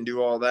track and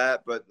do all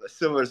that, but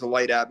still there's a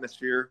light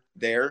atmosphere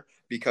there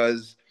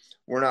because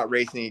we're not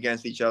racing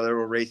against each other.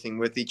 We're racing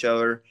with each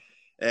other.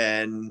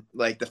 And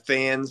like the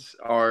fans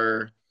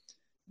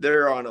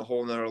they're on a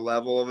whole nother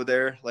level over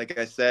there. Like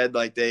I said,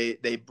 like they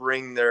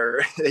bring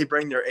their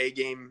A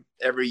game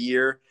every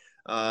year.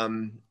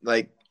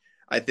 Like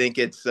I think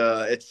it's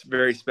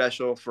very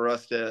special for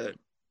us to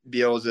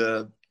be able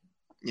to,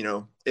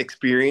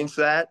 experience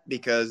that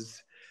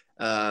because,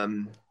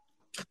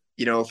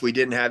 if we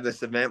didn't have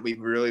this event, we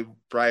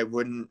probably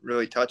wouldn't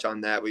really touch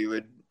on that. We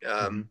would,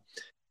 I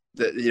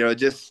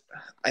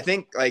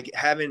think like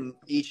having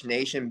each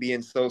nation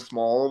being so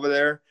small over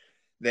there,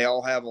 they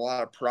all have a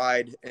lot of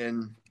pride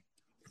in,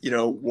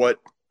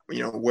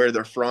 where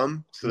they're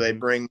from. So they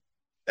bring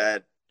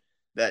that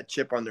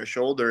chip on their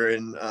shoulder.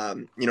 And,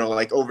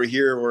 like over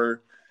here,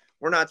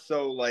 we're not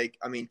so like,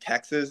 I mean,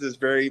 Texas is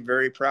very,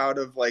 very proud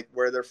of like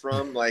where they're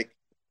from. Like,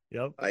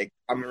 yep. Like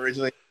I'm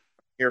originally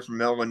here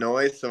from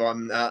Illinois, so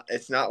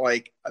it's not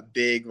like a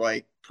big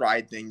like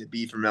pride thing to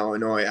be from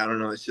Illinois. I don't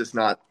know. It's just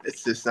not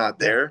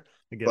there.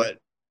 But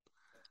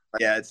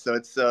yeah, it's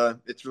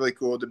really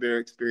cool to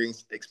be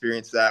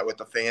experience that with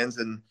the fans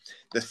and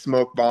the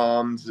smoke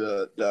bombs,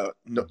 the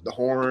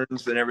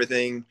horns and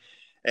everything,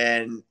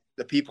 and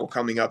the people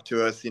coming up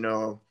to us.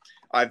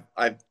 I've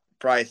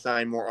probably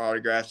signed more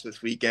autographs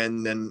this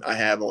weekend than I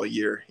have all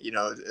year.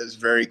 It's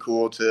very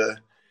cool to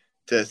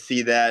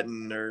see that,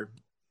 and they're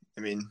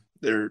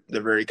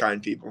very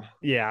kind people.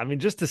 Yeah, I mean,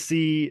 just to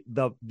see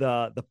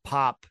the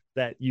pop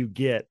that you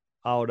get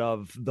out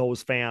of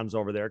those fans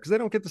over there, because they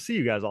don't get to see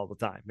you guys all the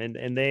time,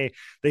 and they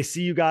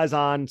see you guys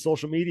on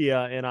social media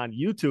and on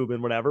YouTube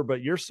and whatever,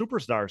 but you're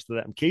superstars to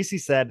them. Casey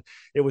said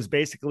it was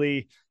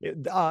basically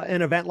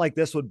an event like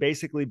this would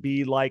basically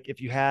be like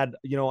if you had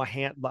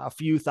a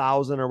few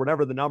thousand or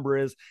whatever the number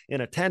is in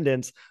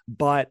attendance,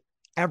 but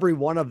every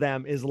one of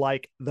them is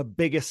like the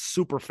biggest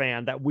super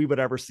fan that we would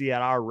ever see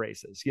at our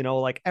races.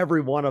 Like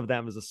every one of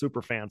them is a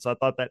super fan. So I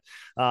thought that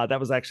that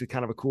was actually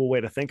kind of a cool way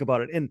to think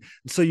about it. And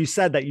so you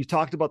said that you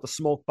talked about the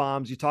smoke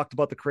bombs, you talked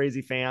about the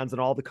crazy fans and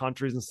all the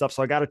countries and stuff.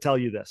 So I got to tell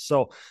you this.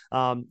 So,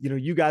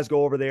 you guys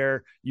go over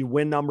there, you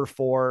win number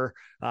 4,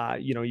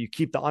 you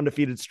keep the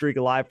undefeated streak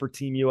alive for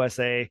Team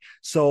USA.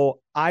 So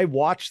I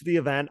watched the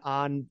event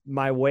on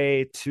my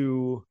way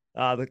to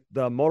the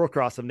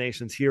Motocross of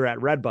Nations here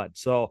at Redbud.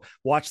 So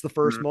watched the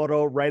first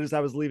moto right as I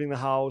was leaving the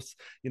house.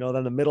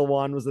 Then the middle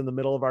one was in the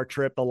middle of our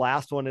trip. The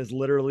last one is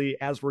literally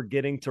as we're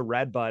getting to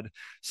Redbud.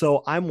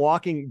 So I'm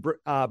walking,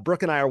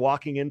 Brooke and I are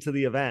walking into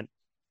the event,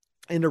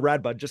 into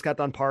Redbud, just got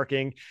done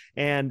parking,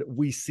 and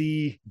we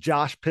see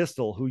Josh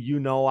Pistol, who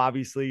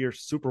obviously you're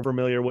super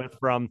familiar with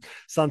from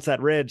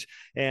Sunset Ridge,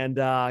 and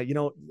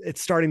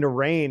it's starting to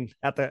rain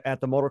at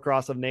the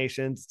Motocross of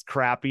Nations. It's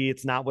crappy.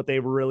 It's not what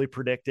they were really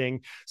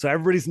predicting, so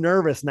everybody's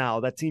nervous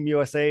now that Team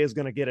USA is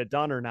going to get it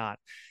done or not.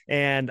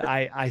 And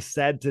I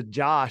said to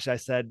Josh, I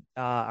said,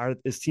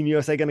 is Team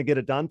USA going to get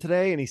it done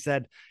today? And he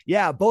said,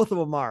 yeah, both of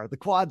them are, the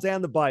quads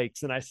and the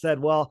bikes. And I said,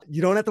 well,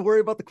 you don't have to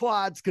worry about the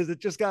quads because it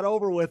just got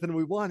over with and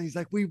we won. He's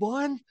like, we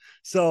won.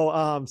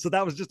 So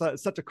that was just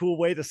such a cool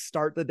way to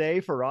start the day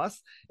for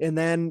us. And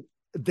then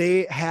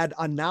they had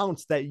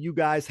announced that you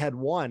guys had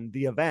won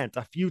the event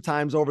a few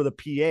times over the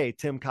PA.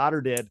 Tim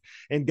Cotter did,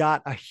 and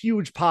got a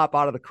huge pop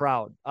out of the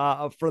crowd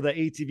for the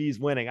ATVs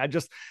winning.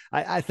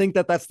 I think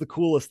that that's the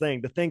coolest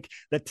thing, to think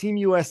that Team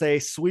USA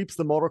sweeps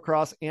the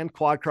motocross and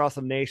quadcross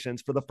of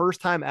nations for the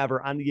first time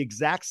ever on the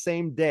exact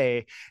same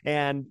day.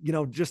 And,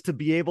 just to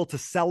be able to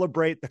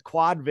celebrate the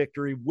quad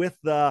victory with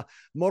the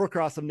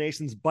motocross of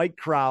nations bike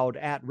crowd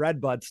at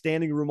Redbud,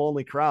 standing room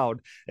only crowd.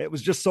 It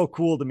was just so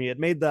cool to me. It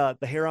made the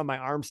hair on my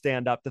arm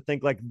stand up to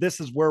think like this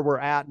is where we're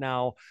at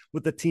now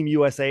with the Team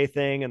USA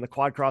thing and the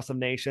quadcross of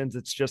nations.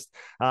 It's just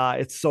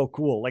it's so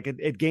cool. Like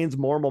it gains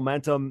more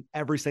momentum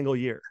every single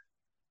year.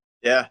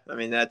 Yeah, I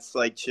mean that's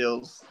like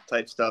chills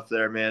type stuff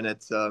there, man.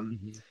 It's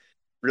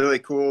really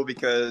cool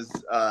because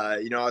I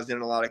was in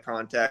a lot of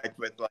contact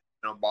with like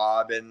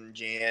Bob and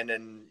Jan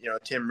and,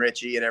 Tim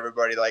Ritchie and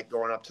everybody like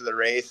going up to the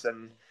race.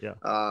 And,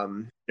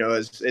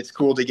 it's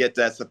cool to get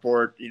that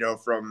support,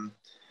 from,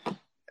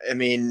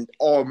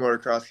 all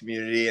motocross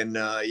community and,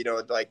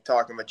 like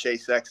talking with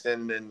Chase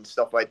Sexton and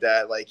stuff like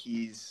that. Like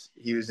he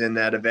was in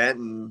that event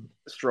and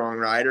a strong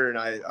rider. And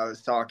I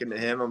was talking to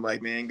him. I'm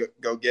like, man,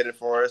 go get it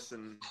for us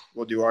and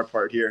we'll do our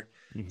part here.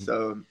 Mm-hmm.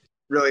 So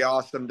really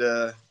awesome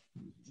to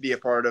be a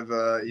part of,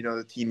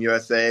 the Team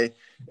USA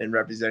and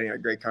representing a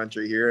great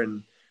country here.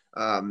 And,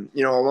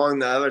 along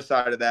the other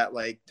side of that,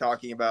 like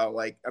talking about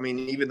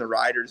even the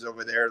riders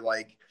over there,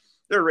 like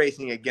they're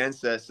racing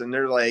against us and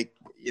they're like,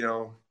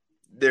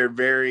 they're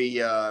very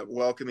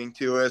welcoming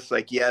to us.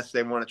 Like, yes,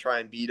 they want to try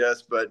and beat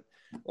us, but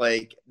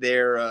like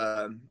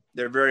they're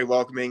very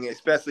welcoming,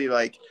 especially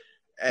like,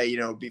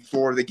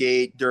 before the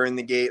gate, during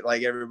the gate,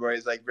 like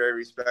everybody's like very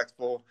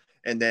respectful.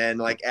 And then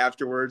like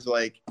afterwards,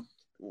 like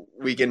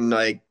we can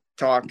like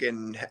talk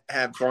and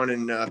have fun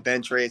and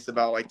bench race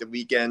about like the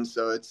weekend.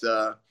 So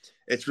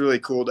it's really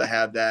cool to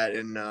have that.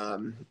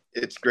 And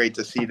it's great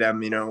to see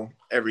them,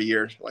 every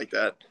year like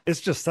that.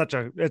 It's just such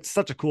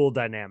a cool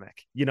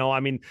dynamic.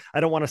 I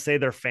don't want to say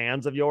they're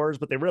fans of yours,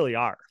 but they really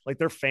are. Like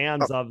they're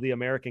fans of the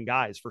American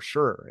guys for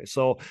sure.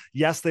 So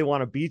yes, they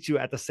want to beat you.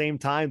 At the same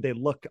time, they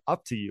look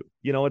up to you.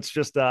 It's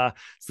just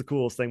it's the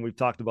coolest thing. We've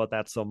talked about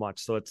that so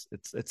much. So it's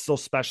so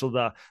special.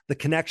 The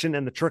connection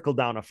and the trickle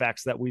down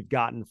effects that we've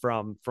gotten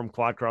from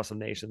Quad Cross of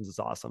Nations is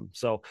awesome.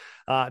 So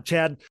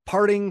Chad,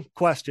 parting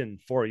question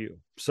for you.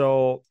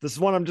 So this is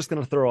one I'm just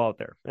going to throw out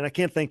there. And I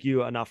can't thank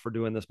you enough for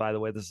doing this, by the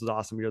way. This is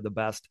awesome. You're the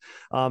best.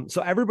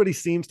 So everybody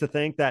seems to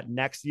think that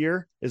next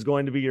year is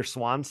going to be your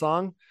swan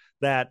song,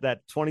 that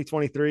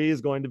 2023 is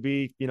going to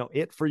be,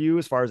 it for you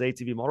as far as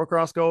ATV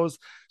motocross goes.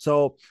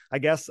 So I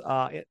guess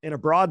in a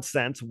broad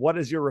sense, what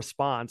is your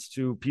response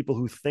to people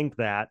who think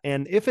that?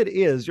 And if it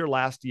is your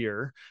last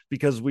year,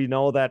 because we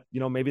know that,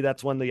 maybe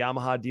that's when the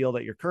Yamaha deal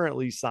that you're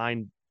currently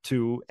signed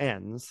to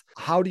ends,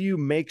 how do you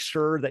make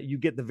sure that you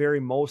get the very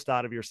most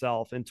out of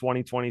yourself in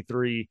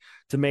 2023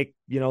 to make,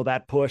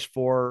 that push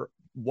for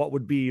what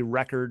would be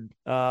record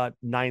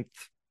 9th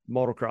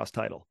motocross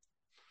title?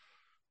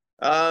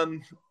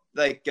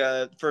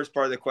 First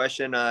part of the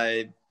question,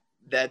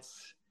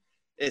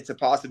 it's a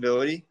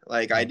possibility.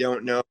 Like, I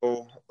don't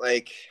know,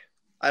 like,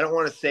 I don't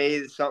want to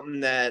say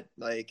something that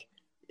like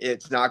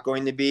it's not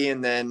going to be.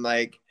 And then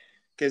like,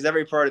 cause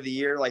every part of the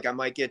year, like I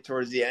might get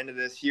towards the end of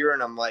this year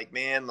and I'm like,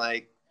 man,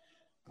 like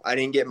I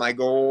didn't get my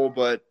goal,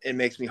 but it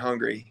makes me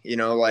hungry,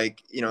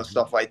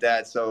 stuff like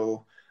that.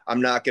 So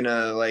I'm not going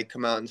to like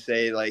come out and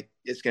say like,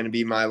 it's going to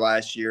be my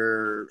last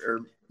year or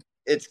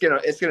it's going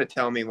to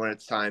tell me when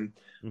it's time.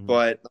 Mm-hmm.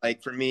 But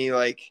like, for me,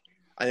 like,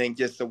 I think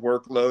just the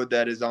workload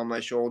that is on my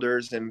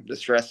shoulders and the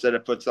stress that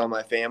it puts on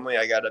my family,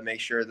 I got to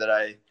make sure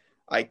that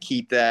I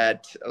keep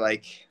that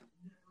like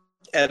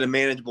at a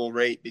manageable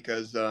rate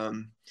because,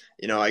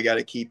 I got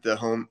to keep the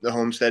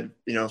homestead,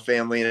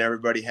 family and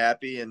everybody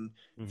happy and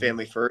mm-hmm.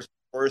 family first.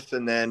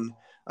 And then,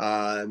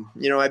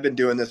 I've been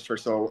doing this for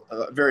so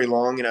very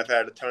long and I've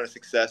had a ton of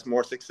success,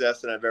 more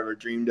success than I've ever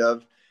dreamed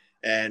of.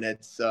 And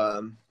it's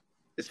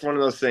one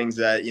of those things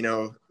that,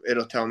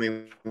 it'll tell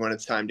me when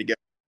it's time to go.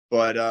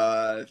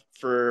 But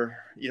for,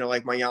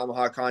 like my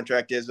Yamaha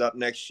contract is up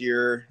next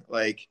year.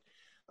 Like,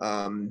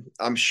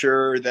 I'm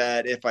sure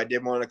that if I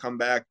did want to come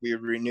back, we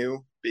would renew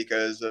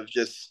because of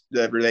just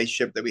the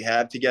relationship that we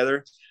have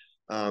together.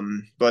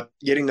 But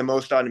getting the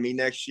most out of me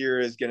next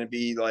year is going to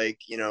be like,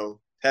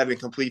 having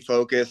complete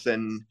focus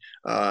and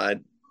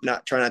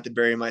not to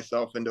bury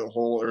myself into a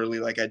hole early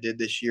like I did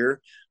this year.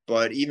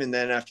 But even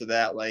then after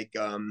that, like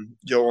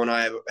Joel and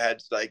I have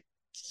had like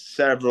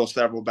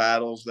several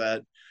battles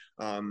that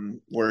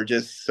were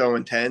just so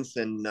intense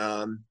and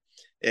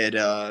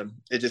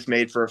it just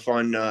made for a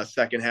fun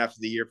second half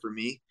of the year for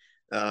me.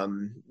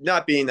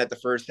 Not being that the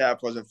first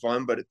half wasn't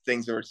fun, but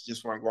things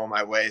just weren't going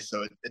my way.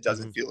 So it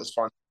doesn't mm-hmm. feel as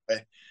fun.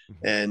 Mm-hmm.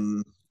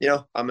 And,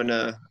 I'm going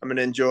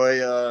to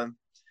enjoy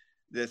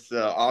this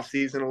off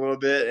season a little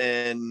bit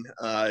and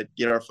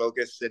get our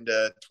focus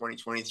into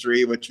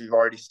 2023, which we've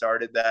already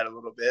started that a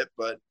little bit,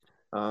 but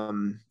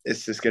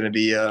it's just going to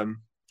be,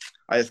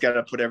 I just got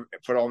to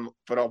put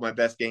all my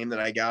best game that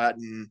I got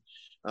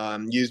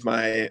and use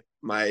my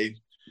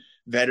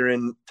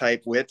veteran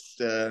type wits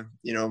to,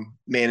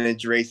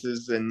 manage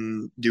races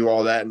and do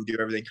all that and do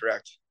everything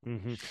correct.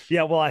 Mm-hmm.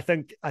 Yeah. Well, I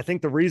think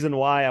the reason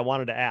why I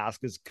wanted to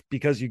ask is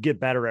because you get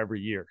better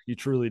every year. You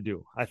truly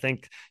do. I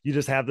think you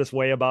just have this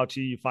way about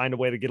you. You find a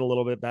way to get a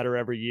little bit better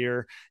every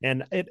year.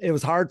 And it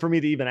was hard for me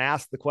to even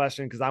ask the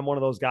question because I'm one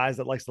of those guys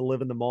that likes to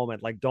live in the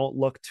moment. Like, don't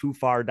look too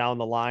far down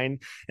the line.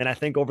 And I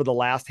think over the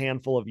last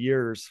handful of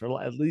years,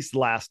 or at least the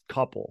last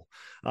couple,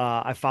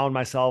 I found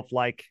myself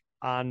like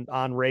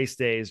on race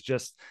days,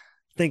 just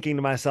thinking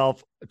to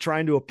myself,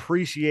 trying to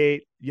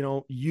appreciate,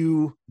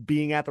 you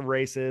being at the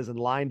races and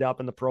lined up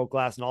in the pro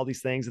class and all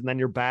these things. And then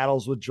your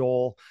battles with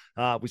Joel.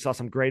 We saw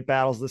some great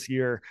battles this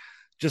year.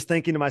 just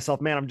thinking to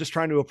myself, man, I'm just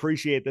trying to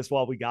appreciate this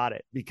while we got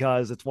it,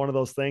 because it's one of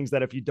those things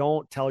that if you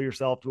don't tell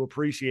yourself to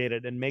appreciate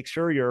it and make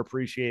sure you're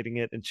appreciating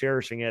it and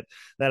cherishing it,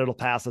 that it'll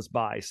pass us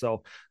by.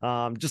 So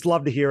just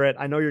love to hear it.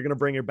 I know you're going to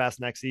bring your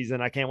best next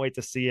season. I can't wait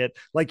to see it.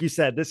 Like you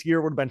said, this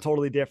year would have been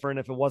totally different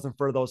if it wasn't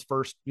for those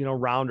first,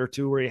 round or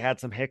two where you had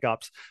some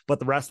hiccups, but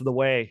the rest of the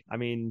way, I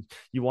mean,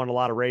 you won a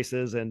lot of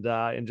races and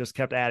just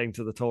kept adding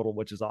to the total,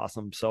 which is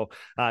awesome. So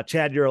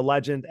Chad, you're a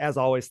legend as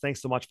always.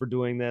 Thanks so much for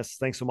doing this.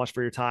 Thanks so much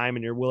for your time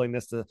and your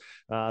willingness to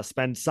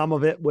spend some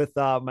of it with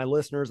my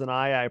listeners and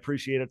I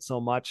appreciate it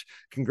so much.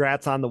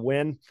 Congrats on the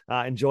win.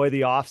 Enjoy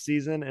the off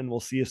season, and we'll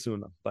see you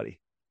soon, buddy.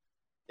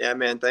 Yeah,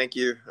 man. Thank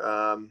you.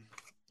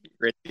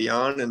 Great to be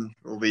on, and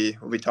we'll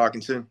be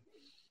talking soon.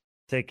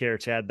 Take care,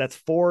 Chad. That's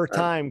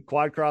 4-time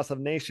Quad Cross of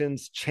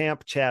Nations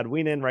champ Chad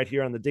Wienen right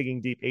here on the Digging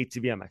Deep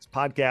ATVMX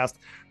podcast,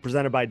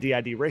 presented by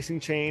DID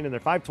Racing Chain and their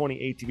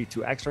 520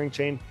 ATV2 X-Ring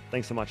chain.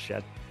 Thanks so much,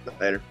 Chad.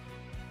 Later.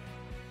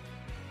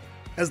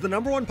 As the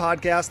number one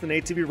podcast in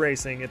ATV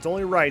racing, it's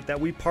only right that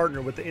we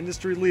partner with the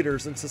industry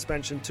leaders in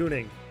suspension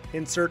tuning.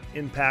 Insert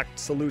Impact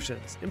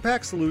Solutions.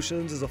 Impact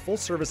Solutions is a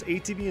full-service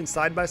ATV and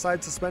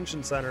side-by-side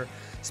suspension center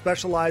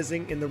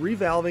specializing in the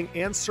revalving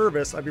and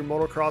service of your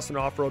motocross and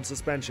off-road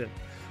suspension.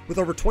 With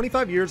over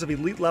 25 years of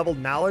elite-level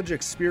knowledge,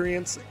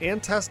 experience,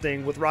 and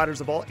testing with riders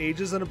of all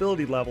ages and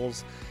ability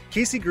levels,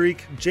 Casey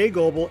Greek, Jay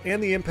Goebel,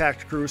 and the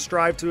Impact crew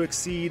strive to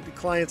exceed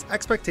clients'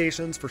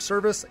 expectations for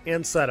service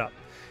and setup.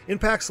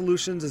 Impact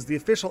Solutions is the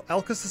official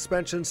Elka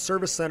Suspension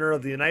Service Center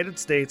of the United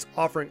States,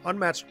 offering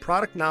unmatched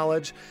product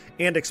knowledge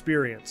and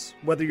experience.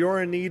 Whether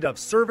you're in need of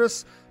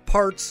service,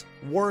 parts,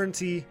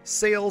 warranty,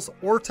 sales,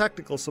 or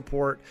technical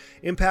support,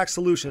 Impact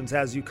Solutions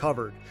has you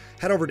covered.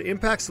 Head over to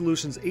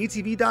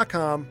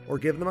ImpactSolutionsATV.com or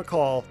give them a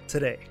call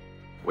today.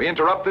 We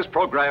interrupt this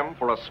program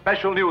for a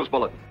special news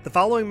bulletin. The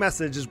following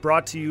message is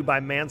brought to you by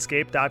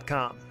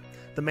Manscaped.com.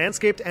 The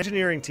Manscaped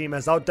engineering team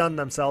has outdone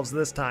themselves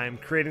this time,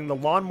 creating the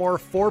Lawnmower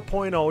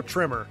 4.0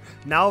 trimmer,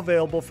 now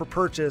available for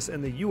purchase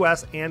in the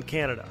US and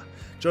Canada.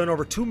 Join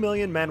over 2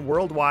 million men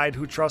worldwide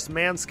who trust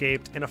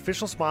Manscaped, an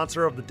official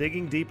sponsor of the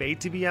Digging Deep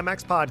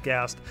ATVMX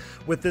podcast,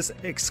 with this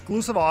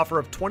exclusive offer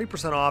of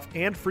 20% off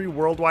and free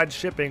worldwide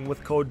shipping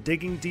with code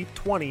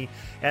DIGGINGDEEP20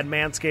 at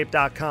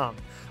Manscaped.com.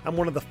 I'm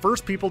one of the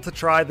first people to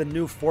try the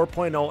new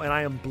 4.0 and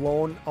I am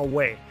blown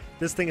away.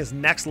 This thing is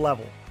next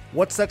level.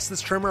 What sets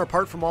this trimmer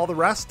apart from all the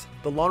rest?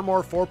 The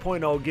Lawnmower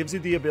 4.0 gives you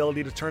the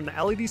ability to turn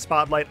the LED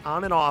spotlight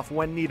on and off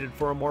when needed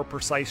for a more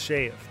precise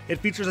shave. It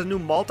features a new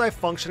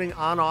multi-functioning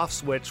on-off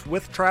switch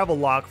with travel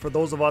lock for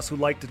those of us who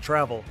like to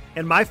travel.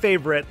 And my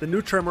favorite, the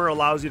new trimmer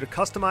allows you to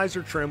customize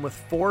your trim with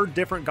 4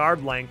 different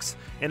guard lengths,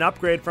 an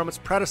upgrade from its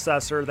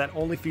predecessor that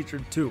only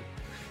featured 2.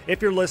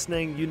 If you're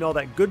listening, you know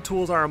that good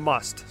tools are a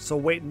must, so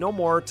wait no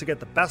more to get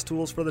the best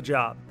tools for the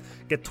job.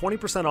 Get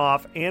 20%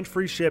 off and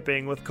free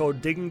shipping with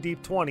code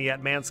DIGGINGDEEP20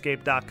 at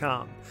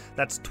Manscaped.com.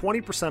 That's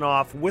 20%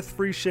 off with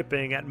free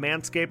shipping at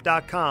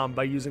Manscaped.com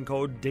by using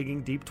code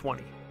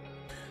DIGGINGDEEP20.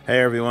 Hey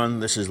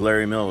everyone, this is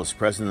Larry Mills,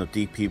 president of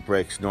DP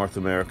Brakes North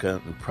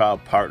America and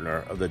proud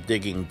partner of the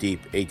Digging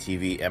Deep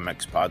ATV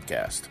MX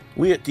podcast.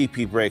 We at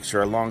DP Brakes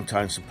are a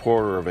longtime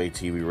supporter of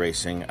ATV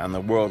racing and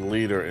the world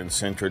leader in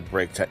sintered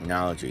brake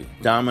technology,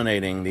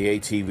 dominating the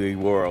ATV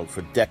world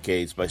for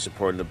decades by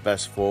supporting the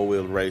best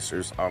four-wheeled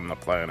racers on the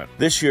planet.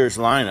 This year's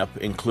lineup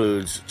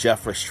includes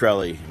Jeff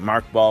Rastrelli,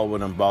 Mark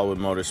Baldwin and Baldwin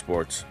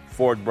Motorsports,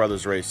 Ford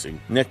Brothers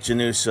Racing, Nick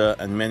Janusa,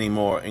 and many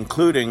more,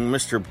 including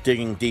Mr.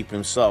 Digging Deep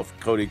himself,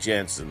 Cody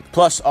Jansen.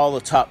 Plus all the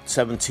top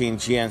 17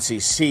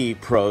 GNCC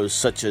pros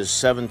such as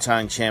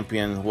 7-time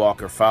champion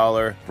Walker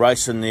Fowler,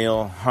 Bryson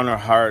Neal, Hunter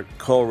Hart,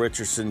 Cole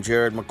Richardson,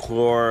 Jared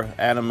McClure,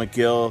 Adam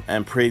McGill,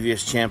 and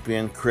previous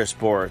champion Chris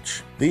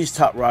Borich. These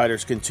top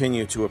riders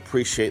continue to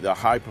appreciate the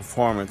high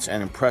performance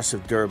and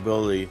impressive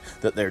durability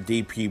that their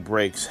DP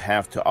brakes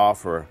have to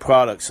offer.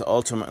 Products that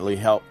ultimately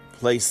help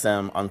place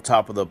them on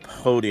top of the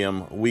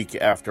podium week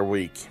after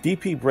week.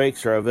 DP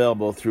brakes are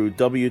available through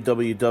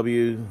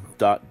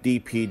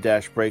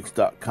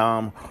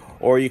www.dp-brakes.com,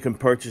 or you can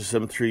purchase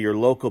them through your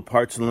local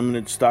Parts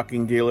Unlimited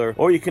stocking dealer,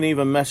 or you can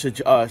even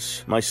message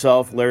us,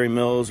 myself, Larry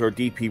Mills, or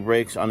DP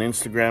Brakes on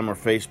Instagram or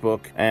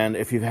Facebook. And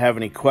if you have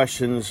any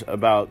questions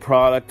about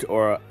product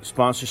or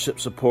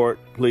sponsorship support,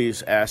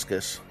 please ask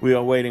us. We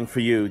are waiting for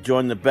you.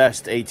 Join the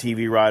best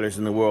ATV riders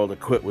in the world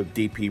equipped with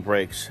DP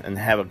Brakes, and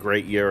have a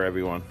great year,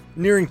 everyone.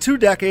 Nearing 2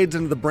 decades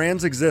into the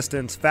brand's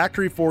existence,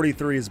 Factory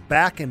 43 is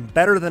back and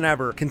better than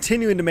ever,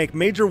 continuing to make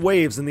major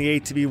waves in the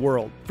ATV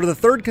world. For the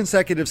 3rd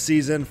consecutive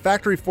season,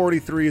 Factory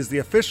 43 is the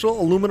official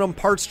aluminum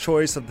parts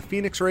choice of the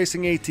Phoenix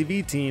Racing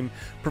ATV team,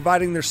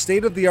 providing their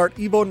state-of-the-art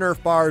Evo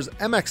Nerf bars,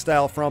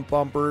 MX-style front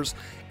bumpers,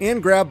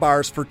 and grab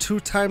bars for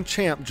 2-time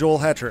champ Joel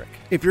Hetrick.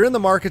 If you're in the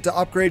market to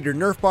upgrade your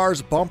Nerf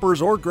bars,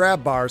 bumpers, or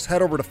grab bars,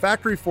 head over to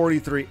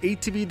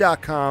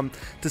Factory43ATV.com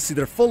to see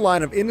their full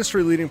line of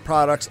industry-leading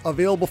products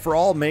available for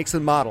all makes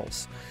and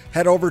models.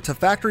 Head over to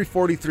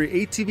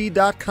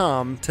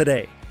Factory43ATV.com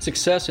today.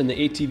 Success in the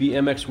ATV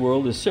MX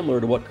world is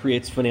similar to what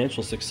creates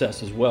financial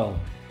success as well.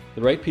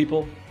 The right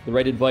people, the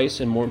right advice,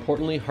 and more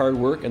importantly, hard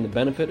work and the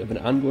benefit of an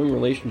ongoing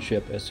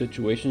relationship as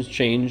situations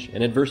change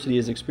and adversity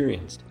is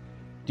experienced.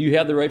 Do you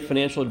have the right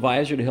financial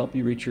advisor to help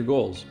you reach your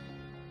goals?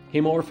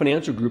 Haymauer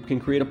Financial Group can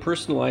create a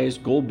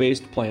personalized,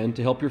 goal-based plan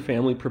to help your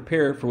family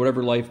prepare for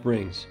whatever life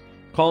brings.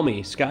 Call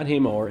me, Scott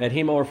Haymauer, at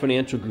Haymauer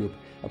Financial Group,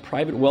 a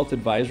private wealth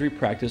advisory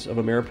practice of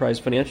Ameriprise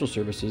Financial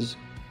Services,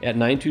 at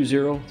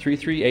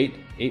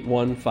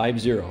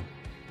 920-338-8150.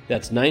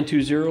 That's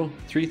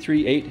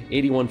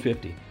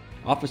 920-338-8150.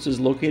 Offices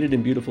located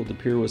in beautiful De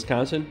Pere,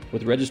 Wisconsin,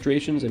 with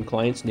registrations and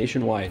clients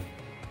nationwide.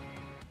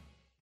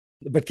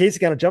 But Casey,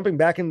 kind of jumping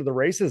back into the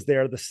races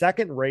there, the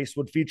second race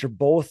would feature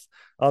both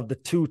of the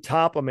two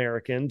top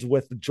Americans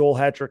with Joel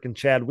Hetrick and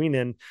Chad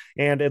Wienen.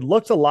 And it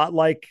looked a lot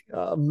like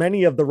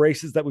many of the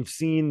races that we've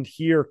seen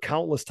here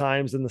countless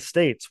times in the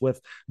States,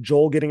 with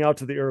Joel getting out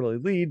to the early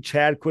lead,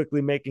 Chad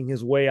quickly making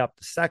his way up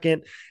to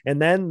second.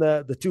 And then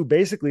the two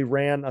basically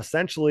ran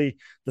essentially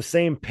the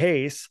same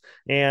pace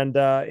and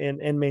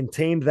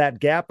maintained that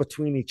gap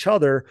between each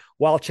other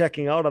while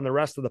checking out on the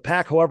rest of the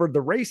pack. However,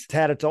 the race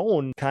had its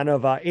own kind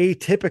of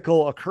atypical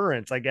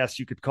occurrence, I guess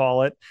you could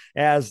call it,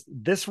 as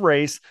this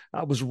race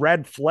was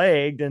red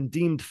flagged and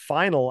deemed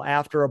final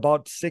after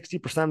about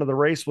 60% of the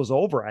race was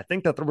over. I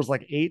think that there was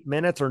like 8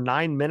 minutes or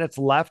 9 minutes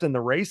left in the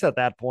race at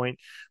that point,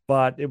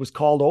 but it was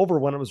called over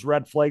when it was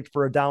red flagged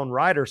for a down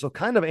rider. So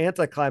kind of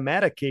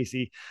anticlimactic,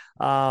 Casey.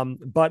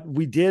 But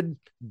we did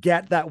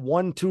get that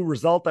 1-2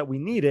 result that we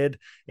needed.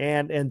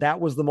 And that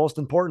was the most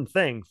important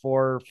thing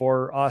for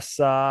us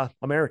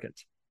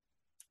Americans.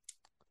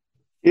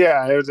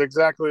 Yeah, it was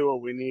exactly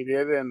what we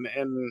needed. And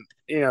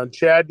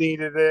Chad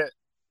needed it,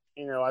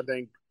 I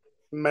think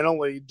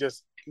mentally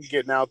just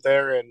getting out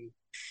there and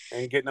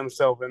getting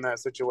himself in that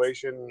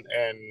situation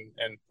and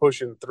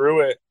pushing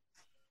through it.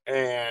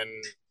 And,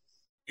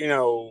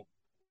 it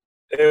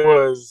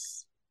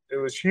was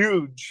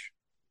huge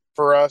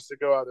for us to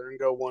go out there and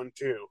go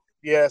 1-2.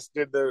 Yes,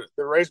 did the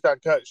race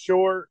got cut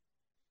short.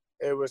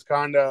 It was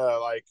kind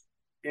of like,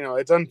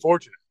 it's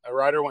unfortunate. A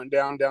rider went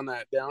down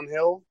that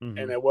downhill,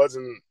 and it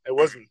wasn't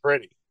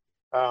pretty.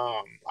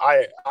 I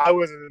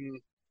was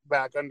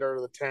back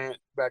under the tent,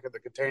 back at the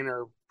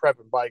container,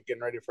 prepping bike,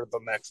 getting ready for the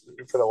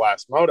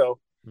last moto.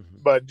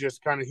 But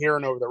just kind of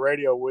hearing over the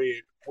radio,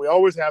 we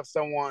always have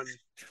someone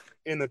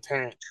in the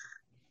tent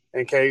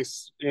in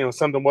case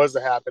something was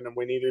to happen and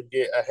we need to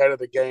get ahead of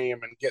the game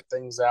and get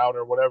things out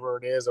or whatever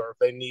it is, or if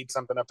they need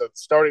something up at the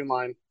starting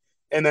line,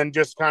 and then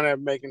just kind of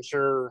making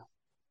sure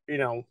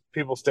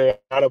people stay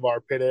out of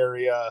our pit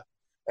area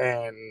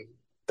and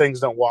things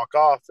don't walk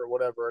off or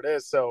whatever it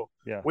is. So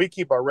we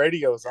keep our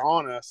radios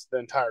on us the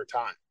entire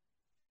time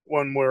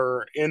when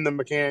we're in the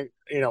mechanic,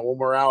 when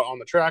we're out on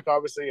the track,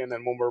 obviously, and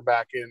then when we're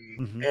back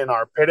in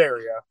our pit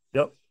area.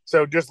 Yep.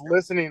 So just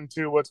listening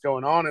to what's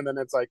going on, and then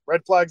it's like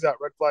red flags out.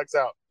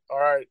 All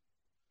right,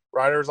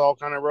 riders all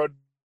kind of rode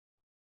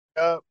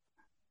up.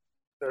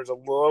 There's a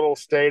little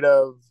state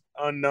of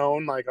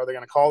unknown, like, are they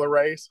going to call the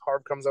race?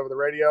 Harv comes over the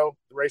radio,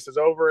 the race is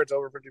over, it's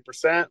over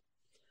 50%.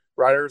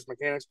 Riders,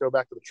 mechanics go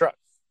back to the truck.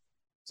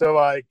 So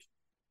like,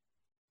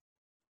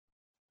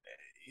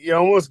 you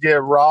almost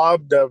get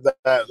robbed of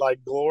that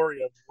like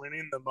glory of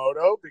winning the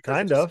moto because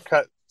kind it of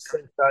cut so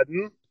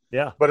sudden.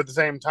 Yeah, but at the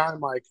same time,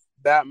 like,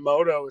 that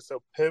moto is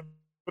so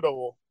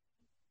pivotal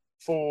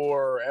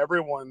for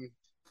everyone,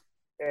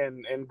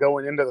 and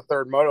going into the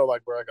third moto,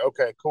 like, we're like,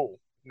 okay, cool,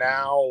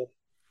 now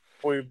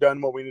we've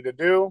done what we need to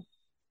do.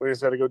 We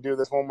just got to go do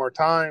this one more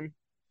time.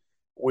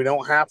 We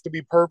don't have to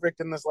be perfect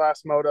in this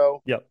last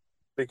moto. Yep.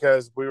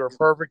 Because we were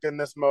perfect in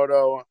this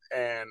moto,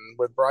 and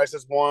with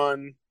Bryce's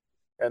 1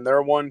 and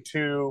their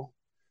 1-2,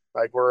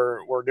 like,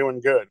 we're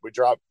doing good. We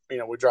dropped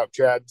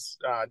Chad's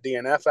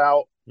DNF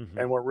out,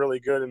 and we're really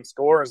good in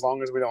score as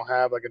long as we don't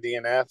have like a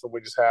DNF and we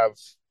just have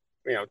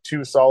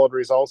 2 solid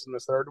results in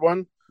this third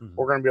one.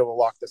 We're going to be able to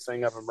lock this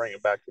thing up and bring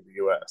it back to the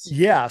U.S.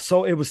 Yeah.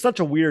 So it was such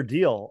a weird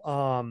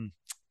deal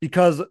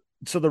because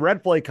so the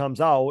red flag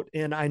comes out,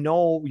 and I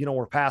know,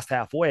 we're past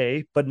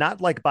halfway, but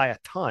not like by a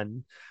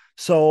ton.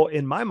 So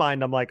in my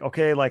mind, I'm like,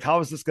 okay, like, how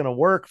is this going to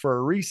work for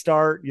a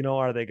restart?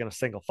 Are they going to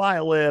single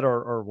file it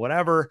or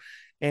whatever?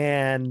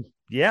 And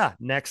yeah,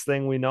 next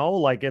thing we know,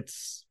 like,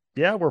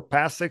 we're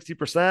past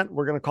 60%.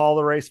 We're going to call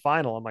the race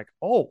final. I'm like,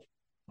 oh,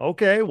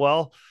 okay,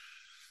 well,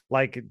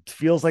 like, it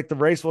feels like the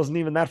race wasn't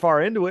even that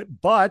far into it,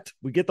 but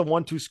we get the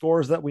 1-2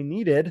 scores that we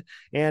needed.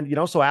 And,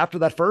 so after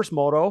that first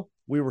moto,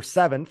 we were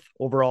 7th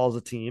overall as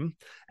a team.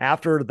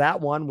 After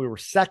that one, we were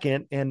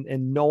 2nd,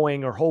 and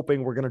knowing or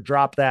hoping we're going to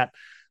drop that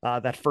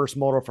first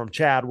moto from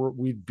Chad,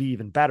 we'd be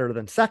even better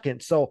than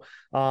 2nd. So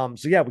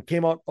we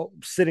came out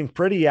sitting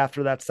pretty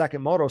after that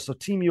second moto. So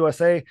Team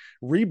USA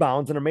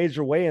rebounds in a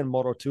major way in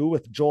Moto 2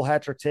 with Joel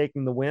Hetrick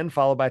taking the win,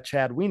 followed by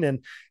Chad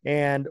Wienen.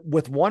 And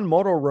with one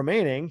moto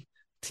remaining,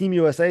 Team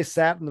USA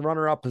sat in the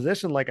runner-up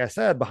position, like I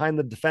said, behind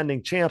the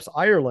defending champs,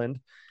 Ireland.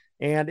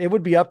 And it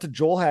would be up to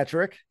Joel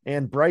Hetrick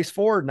and Bryce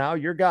Ford, now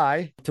your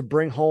guy, to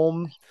bring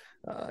home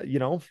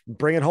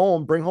bring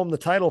home the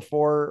title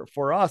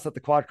for us at the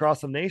Quad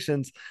Cross of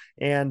Nations.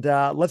 And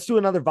let's do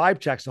another vibe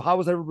check. So how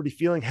was everybody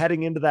feeling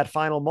heading into that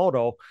final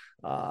moto?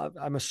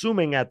 I'm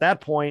assuming at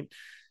that point,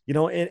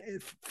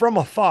 from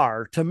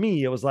afar, to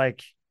me, it was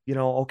like,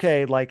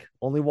 okay, like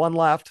only one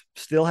left,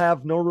 still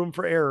have no room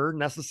for error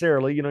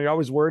necessarily. You're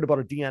always worried about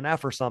a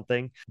DNF or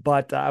something,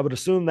 but I would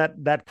assume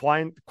that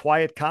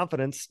quiet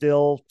confidence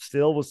still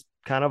was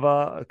kind of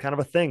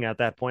a thing at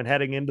that point,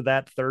 heading into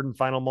that third and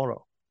final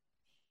moto.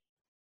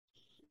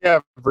 Yeah,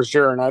 for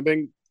sure. And I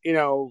think,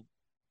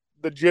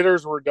 the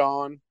jitters were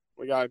gone.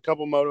 We got a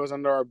couple motos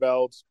under our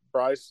belts.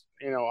 Bryce,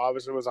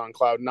 obviously was on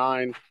cloud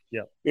 9.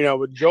 Yeah.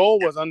 But Joel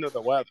was under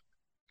the weather.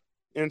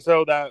 And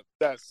so that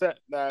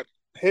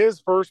his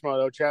first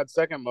moto, Chad's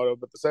second moto,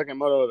 but the second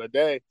moto of the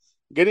day,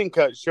 getting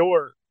cut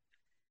short,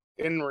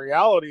 in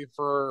reality,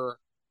 for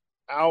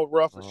how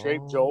rough a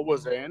shape Joel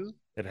was in,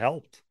 it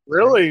helped.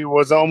 Really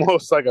was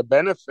almost like a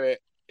benefit,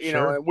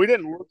 Sure. and we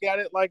didn't look at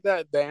it like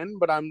that then,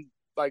 but I'm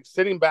like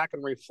sitting back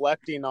and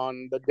reflecting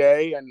on the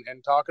day and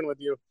talking with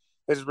you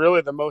is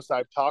really the most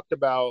I've talked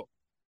about,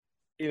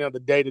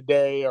 the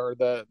day-to-day or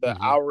the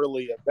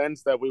hourly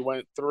events that we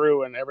went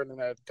through and everything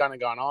that had kind of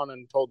gone on,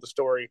 and told the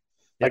story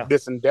like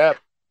this in depth.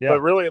 Yeah.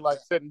 But really, like,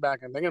 sitting back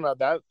and thinking about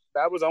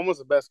that was almost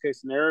the best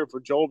case scenario for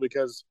Joel,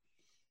 because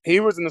he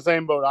was in the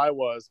same boat I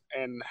was,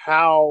 and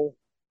how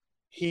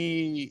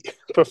he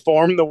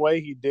performed the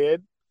way he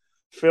did,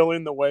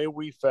 feeling the way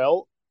we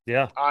felt.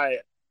 Yeah.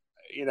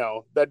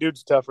 That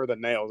dude's tougher than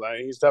nails.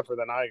 He's tougher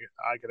than I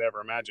could ever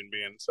imagine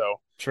being.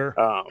 So sure.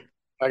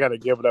 I got to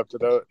give it up to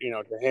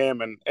to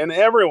him and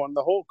everyone,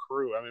 the whole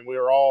crew. I mean, we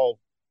were all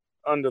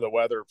under the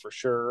weather for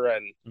sure.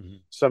 And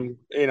some,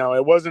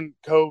 it wasn't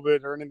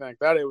COVID or anything like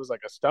that. It was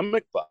like a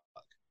stomach bug,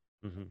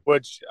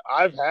 which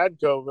I've had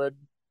COVID.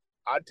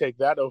 I'd take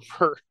that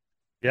over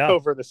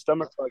the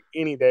stomach bug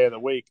any day of the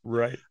week.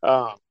 Right.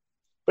 But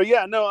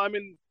yeah, no, I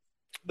mean,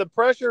 the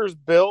pressure is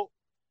built.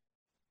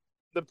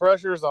 The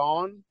pressure's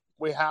on.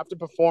 We have to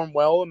perform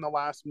well in the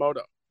last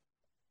moto.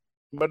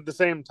 But at the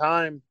same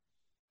time,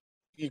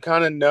 you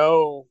kind of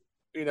know,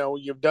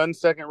 you've done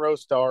second row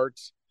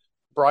starts.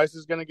 Bryce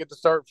is going to get to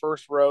start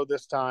first row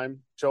this time.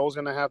 Joel's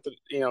going to have to,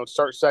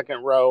 start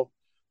second row.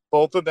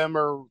 Both of them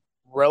are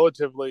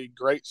relatively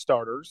great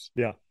starters.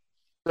 Yeah.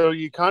 So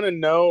you kind of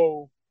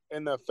know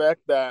in the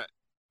effect that,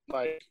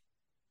 like,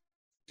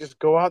 just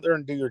go out there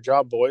and do your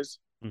job, boys.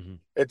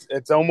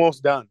 It's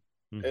almost done.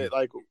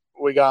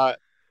 We got,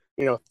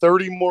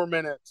 30 more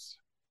minutes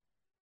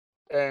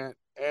and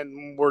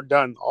we're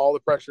done. All the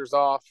pressure's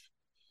off.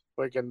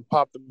 We can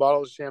pop the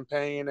bottles of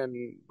champagne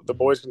and the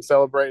boys can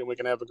celebrate and we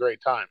can have a great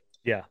time.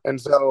 Yeah. And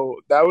so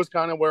that was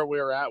kind of where we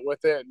were at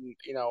with it. And,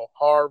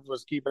 Harv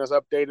was keeping us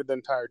updated the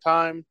entire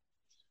time.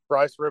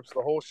 Bryce rips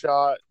the whole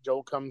shot.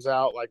 Joel comes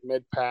out like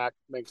mid-pack,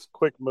 makes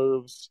quick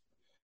moves.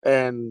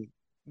 And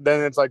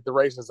then it's like the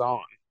race is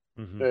on.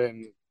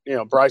 And,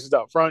 Bryce is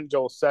out front,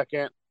 Joel's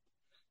second.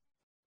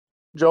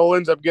 Joel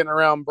ends up getting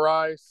around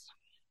Bryce,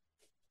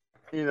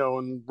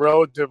 and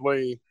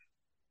relatively,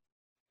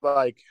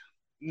 like,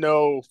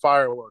 no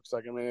fireworks.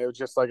 Like, I mean, it was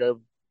just like a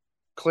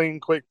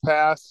clean, quick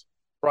pass.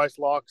 Bryce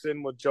locks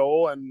in with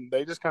Joel, and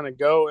they just kind of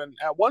go. And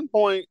at one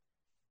point,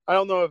 I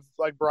don't know if,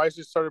 like, Bryce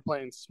just started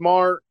playing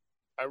smart.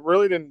 I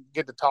really didn't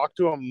get to talk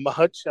to him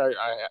much. I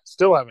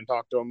still haven't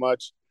talked to him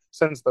much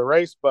since the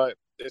race, but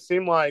it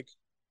seemed like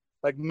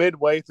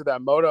midway through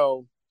that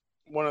moto,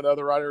 one of the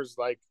other riders,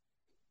 like,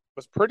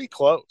 was pretty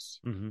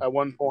close at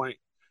one point.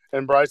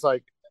 And Bryce,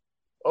 like,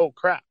 oh,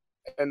 crap.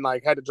 And,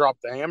 like, had to drop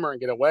the hammer and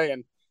get away.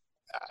 And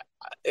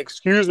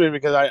excuse me,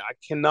 because I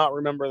cannot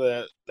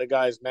remember the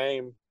guy's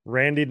name.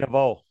 Randy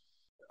Naveau.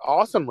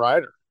 Awesome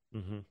rider.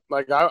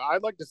 Like,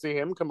 I'd like to see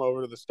him come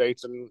over to the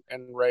States and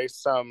race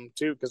some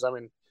too, because, I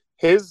mean,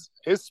 his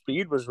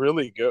speed was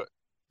really good.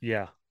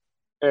 Yeah.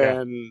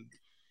 And,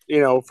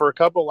 for a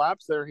couple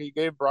laps there, he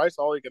gave Bryce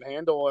all he could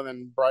handle, and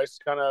then Bryce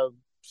kind of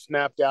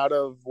snapped out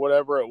of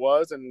whatever it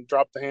was and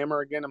dropped the hammer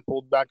again and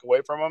pulled back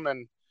away from him.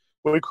 And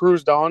we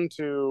cruised on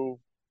to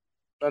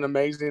an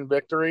amazing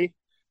victory.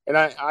 And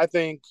I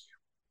think,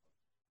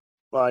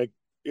 like,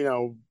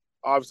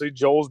 obviously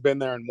Joel's been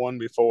there and won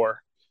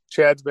before.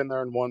 Chad's been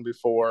there and won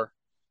before.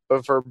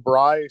 But for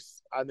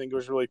Bryce, I think it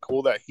was really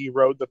cool that he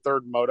rode the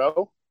third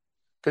moto,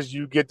 because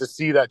you get to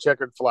see that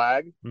checkered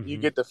flag. You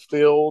get to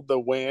feel the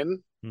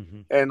win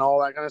and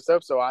all that kind of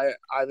stuff. So I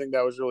think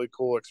that was really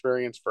cool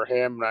experience for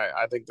him. And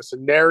I think the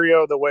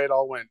scenario, the way it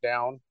all went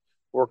down,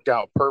 worked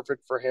out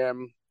perfect for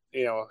him,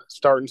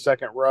 starting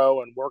second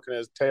row and working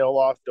his tail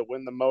off to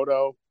win the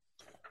moto,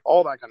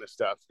 all that kind of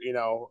stuff,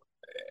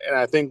 And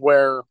I think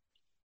where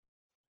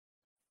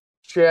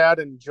Chad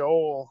and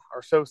Joel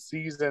are so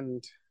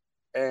seasoned,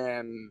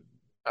 and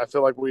I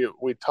feel like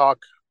we're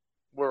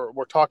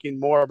talking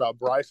more about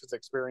Bryce's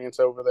experience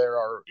over there,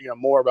 or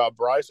more about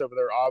Bryce over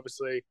there.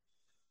 Obviously,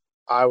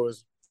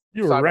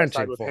 you were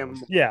wrenching with him.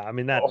 Yeah, I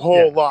mean, that a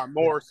whole lot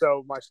more.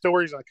 So my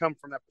story's gonna come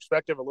from that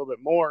perspective a little bit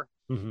more,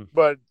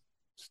 but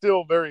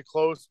still very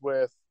close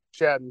with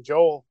Chad and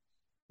Joel.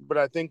 But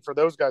I think for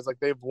those guys, like,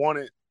 they've won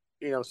it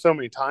so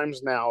many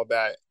times now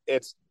that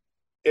it's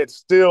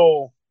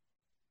still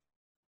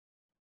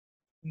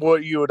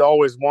what you would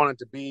always want it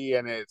to be,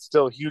 and it's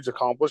still a huge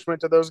accomplishment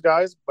to those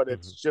guys, but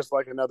it's just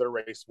like another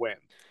race win.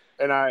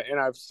 And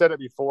I've said it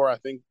before, I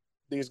think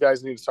these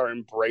guys need to start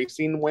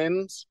embracing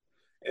wins,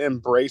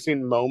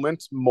 embracing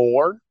moments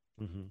more.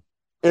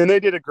 And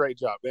they did a great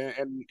job.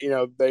 And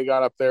they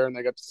got up there and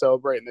they got to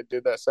celebrate and they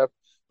did that stuff.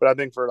 But I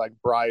think for like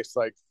Bryce,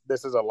 like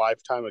this is a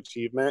lifetime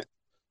achievement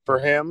for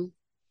him.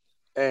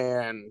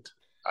 And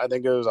I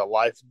think it was a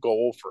life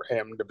goal for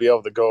him to be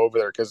able to go over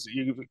there, because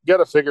you got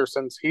to figure,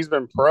 since he's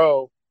been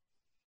pro,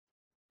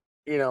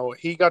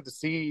 he got to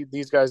see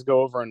these guys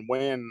go over and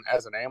win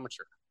as an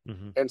amateur.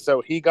 And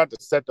so he got to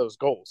set those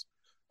goals.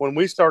 When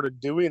we started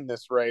doing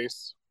this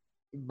race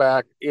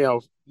back,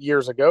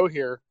 years ago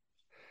here,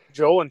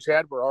 Joel and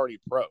Chad were already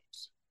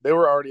pros. They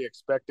were already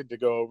expected to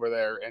go over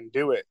there and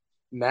do it.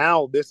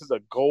 Now this is a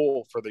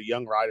goal for the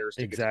young riders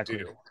to get to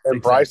do.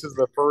 And Bryce is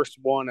the first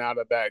one out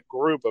of that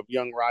group of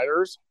young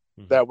riders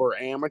that were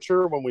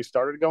amateur when we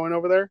started going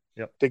over there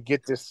to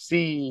get to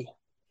see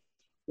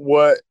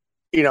what,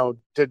 he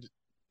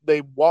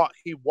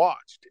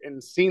watched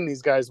and seen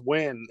these guys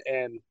win.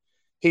 And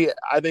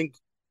I think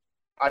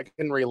I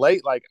can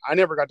relate. Like, I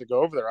never got to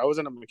go over there. I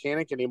wasn't a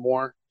mechanic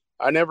anymore.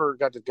 I never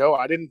got to go.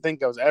 I didn't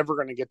think I was ever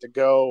going to get to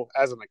go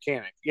as a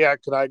mechanic. Yeah,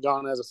 could I have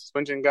gone as a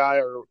suspension guy,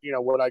 or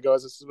would I go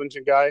as a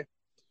suspension guy?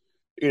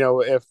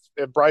 If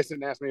Bryce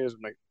didn't ask me to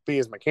be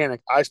his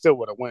mechanic, I still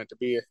would have went to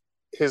be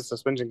his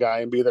suspension guy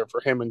and be there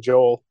for him and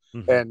Joel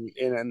and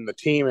the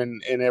team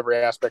in every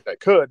aspect I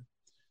could.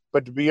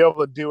 But to be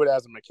able to do it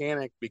as a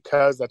mechanic,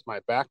 because that's my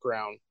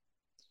background,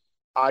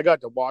 I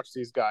got to watch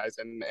these guys,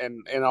 and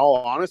in all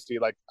honesty,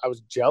 like, I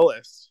was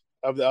jealous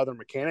of the other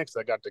mechanics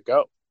that got to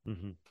go.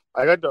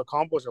 I got to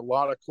accomplish a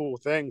lot of cool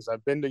things.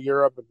 I've been to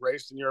Europe and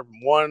raced in Europe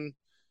and won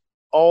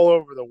all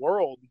over the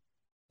world,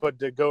 but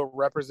to go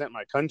represent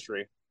my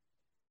country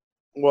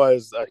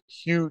was a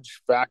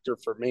huge factor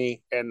for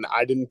me, and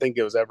I didn't think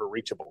it was ever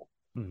reachable.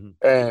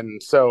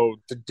 And so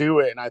to do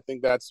it, and I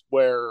think that's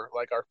where,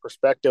 like,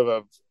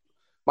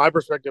 my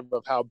perspective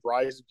of how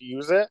Bryce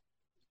views it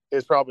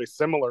is probably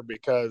similar,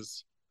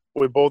 because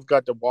we both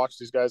got to watch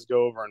these guys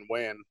go over and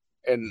win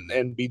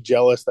and be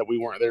jealous that we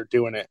weren't there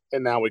doing it,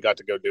 and now we got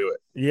to go do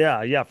it.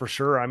 Yeah, for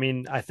sure. I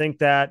mean, I think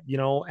that,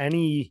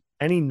 any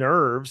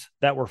nerves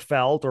that were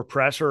felt or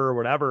pressure or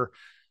whatever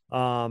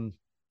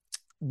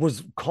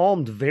was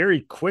calmed very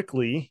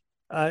quickly,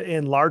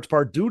 in large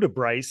part due to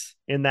Bryce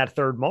in that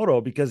third moto,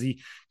 because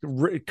he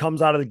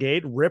comes out of the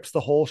gate, rips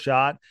the whole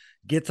shot,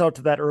 gets out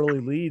to that early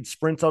lead,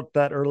 sprints out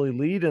that early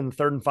lead in the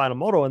third and final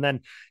moto. And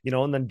then,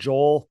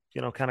 Joel,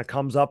 kind of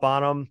comes up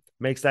on him,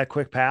 makes that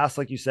quick pass,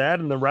 like you said,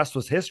 and the rest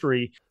was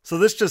history. So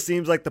this just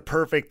seems like the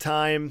perfect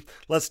time.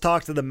 Let's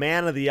talk to the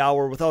man of the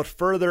hour. Without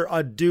further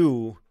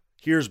ado,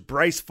 here's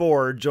Bryce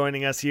Ford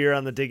joining us here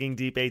on the Digging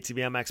Deep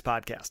ATVMX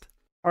podcast.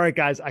 All right,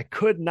 guys, I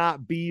could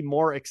not be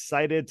more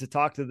excited to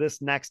talk to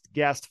this next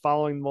guest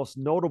following the most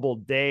notable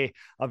day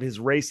of his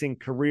racing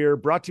career.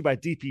 Brought to you by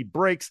DP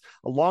Brakes,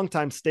 a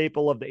longtime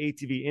staple of the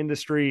ATV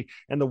industry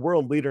and the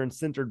world leader in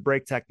sintered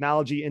brake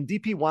technology. And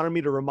DP wanted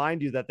me to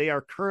remind you that they are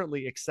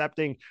currently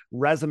accepting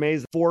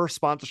resumes for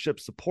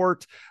sponsorship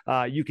support.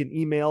 You can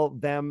email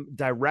them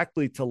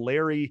directly to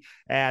Larry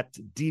at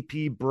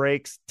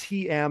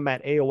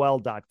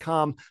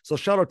dpbrakestm@aol.com. So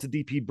shout out to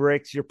DP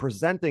Brakes, your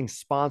presenting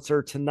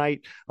sponsor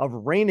tonight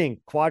of reigning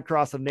Quad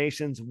Cross of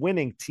Nations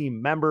winning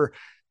team member,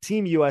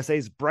 Team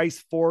USA's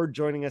Bryce Ford,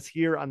 joining us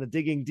here on the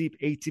Digging Deep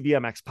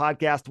ATVMX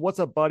podcast. What's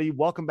up, buddy?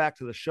 Welcome back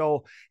to the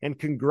show, and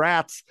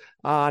congrats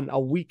on a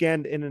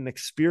weekend and an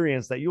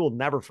experience that you will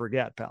never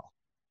forget, pal.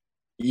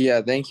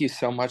 Yeah, thank you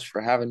so much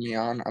for having me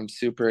on. I'm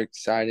super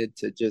excited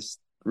to just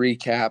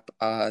recap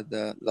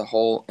the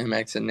whole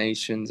MX of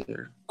Nations,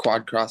 or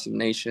Quad Cross of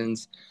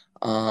Nations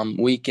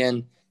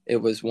weekend.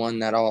 It was one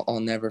that I'll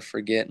never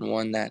forget, and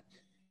one that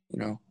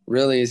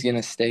really is going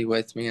to stay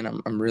with me, and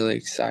I'm really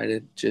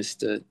excited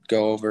just to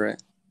go over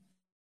it.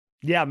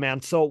 Yeah,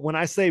 man. So when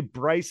I say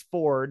Bryce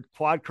Ford,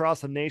 Quad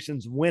Cross of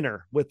Nations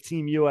winner with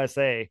Team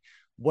USA,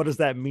 what does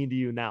that mean to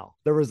you now?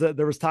 There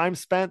was time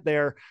spent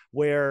there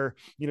where,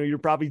 you're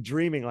probably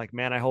dreaming like,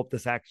 man, I hope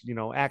this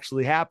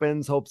actually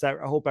happens. I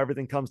hope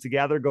everything comes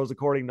together, goes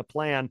according to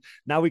plan.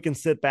 Now we can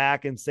sit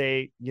back and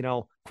say,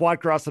 Quad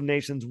Cross of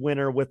Nations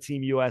winner with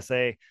Team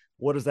USA.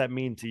 What does that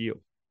mean to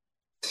you?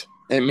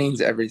 It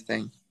means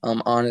everything.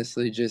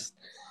 Honestly, just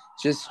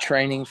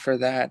training for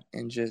that,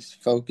 and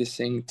just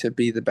focusing to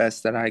be the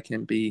best that I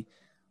can be.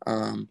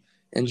 And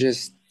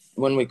just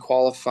when we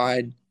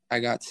qualified, I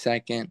got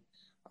second.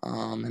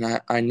 And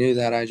I knew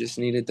that I just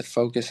needed to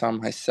focus on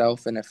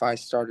myself. And if I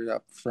started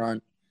up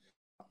front,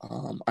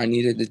 I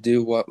needed to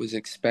do what was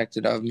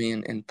expected of me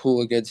and pull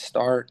a good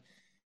start.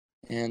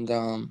 And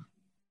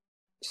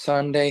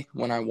Sunday,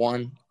 when I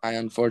won, I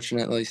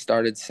unfortunately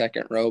started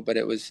second row, but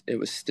it was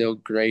still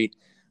great.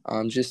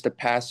 Just to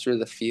pass through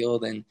the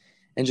field and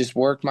just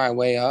work my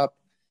way up.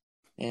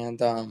 and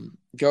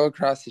go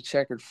across the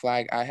checkered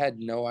flag. I had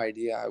no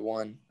idea I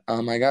won.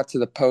 I got to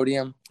the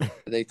podium.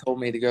 They told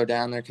me to go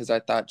down there because I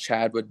thought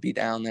Chad would be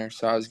down there,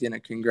 so I was going to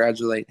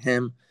congratulate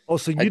him. Oh,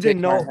 so you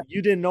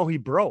didn't know he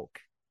broke?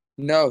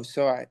 No,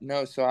 so I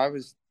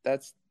was.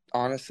 That's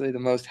honestly the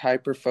most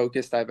hyper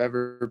focused I've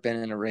ever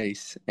been in a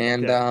race.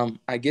 And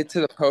I get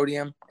to the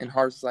podium, and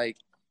Hart's like,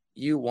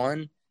 "You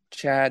won."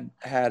 Chad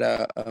had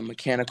a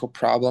mechanical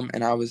problem,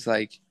 and I was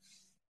like,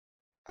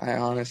 I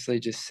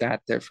honestly just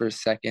sat there for a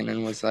second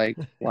and was like,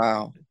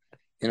 wow.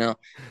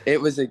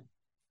 It was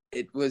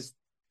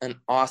an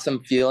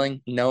awesome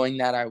feeling knowing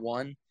that I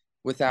won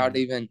without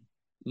even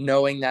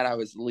knowing that I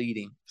was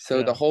leading.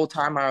 So the whole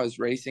time I was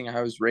racing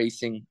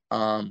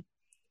the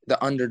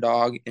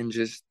underdog, and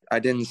just I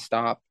didn't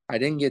stop. I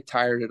didn't get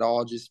tired at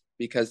all, just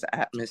because the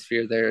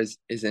atmosphere there is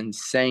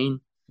insane.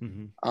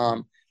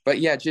 But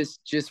yeah,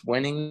 just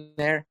winning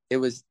there, it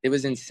was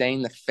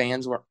insane. The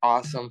fans were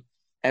awesome.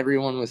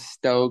 Everyone was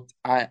stoked.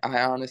 I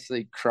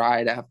honestly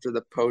cried after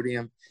the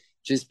podium,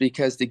 just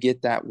because to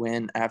get that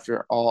win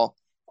after all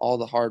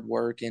the hard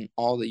work and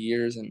all the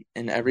years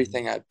and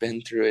everything I've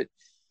been through,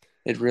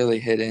 it really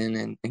hit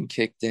in and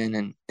kicked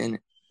in, and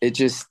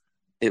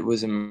it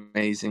was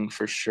amazing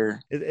for sure.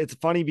 It's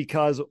funny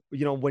because,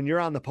 when you're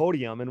on the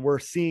podium and we're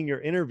seeing your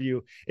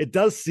interview, it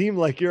does seem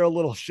like you're a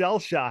little shell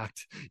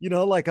shocked,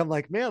 like, I'm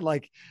like, man,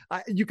 like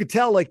you could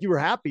tell like you were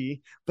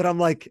happy, but I'm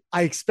like,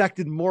 I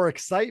expected more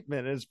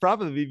excitement. And it's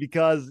probably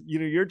because,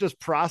 you're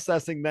just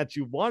processing that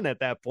you won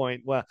at that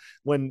point. Well,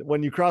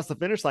 when you cross the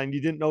finish line,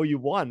 you didn't know you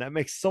won. That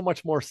makes so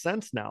much more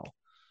sense now.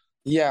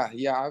 Yeah.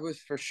 I was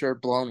for sure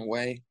blown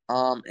away.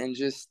 And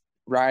just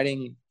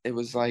riding, it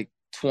was like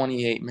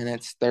 28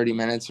 minutes, 30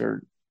 minutes,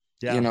 or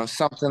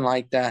something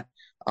like that.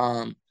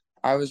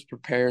 I was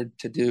prepared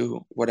to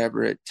do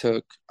whatever it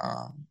took,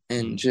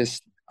 and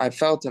just I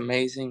felt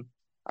amazing.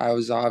 I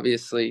was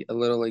obviously a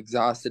little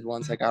exhausted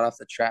once I got off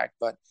the track,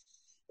 but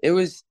it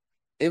was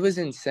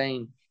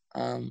insane.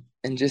 And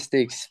just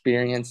the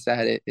experience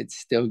that it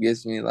still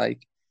gives me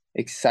like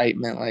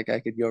excitement, like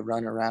I could go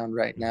run around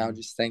right now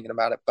just thinking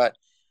about it. But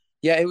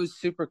yeah, it was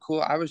super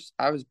cool. I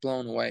was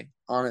blown away.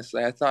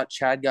 Honestly, I thought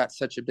Chad got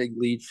such a big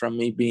lead from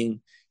me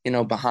being,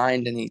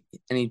 behind, and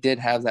he did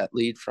have that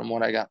lead from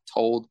what I got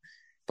told,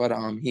 but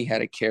he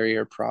had a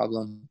carrier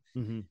problem,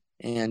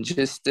 and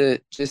just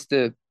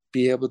to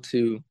be able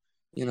to,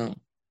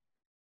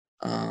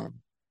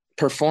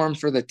 perform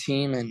for the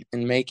team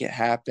and make it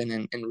happen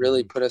and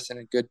really put us in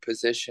a good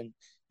position.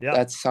 Yeah.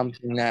 That's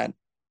something that,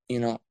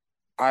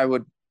 I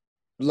would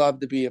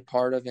love to be a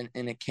part of,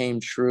 and it came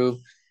true.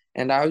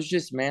 And I was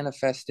just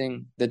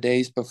manifesting the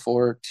days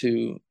before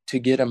to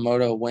get a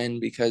moto win,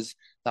 because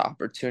the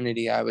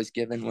opportunity I was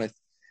given with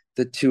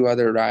the two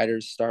other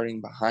riders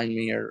starting behind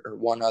me, or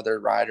one other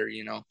rider,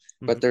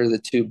 but they're the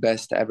two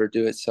best to ever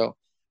do it. So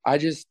I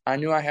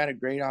knew I had a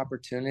great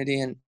opportunity,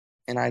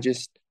 and I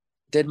just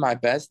did my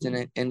best, and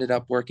it ended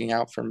up working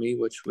out for me,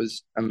 which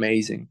was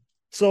amazing.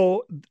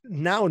 So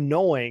now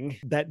knowing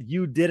that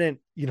you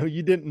didn't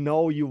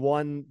know you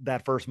won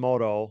that first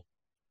moto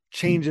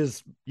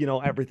changes,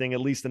 everything,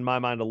 at least in my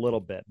mind, a little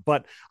bit.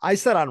 But I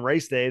said on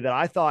race day that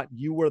I thought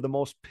you were the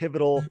most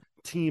pivotal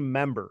team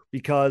member,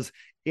 because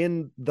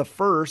in the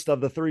first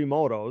of the three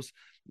motos,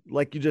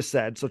 like you just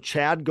said, so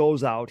Chad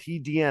goes out,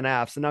 he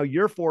DNFs, and now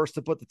you're forced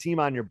to put the team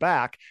on your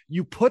back.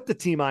 You put the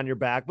team on your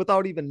back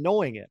without even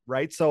knowing it,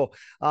 right? So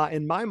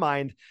in my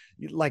mind,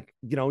 like,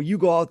 you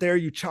go out there,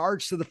 you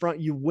charge to the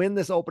front, you win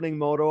this opening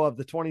moto of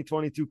the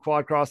 2022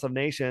 Quad Cross of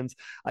Nations,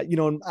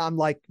 and I'm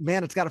like,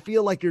 man, it's got to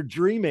feel like you're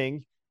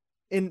dreaming.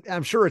 And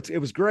I'm sure it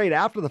was great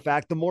after the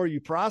fact, the more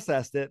you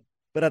processed it,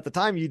 but at the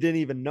time you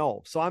didn't even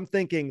know. So I'm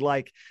thinking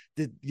like,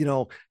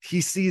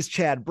 he sees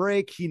Chad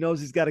break, he knows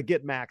he's got to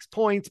get max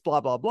points,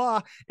 blah, blah, blah.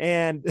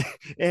 And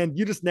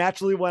you just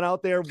naturally went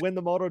out there, win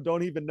the moto,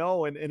 don't even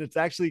know. And it's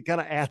actually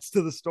kind of adds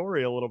to the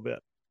story a little bit.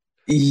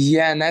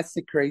 Yeah. And that's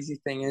the crazy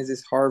thing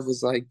is Harv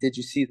was like, did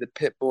you see the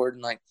pit board?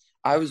 And like,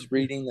 I was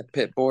reading the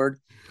pit board,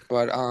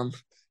 but,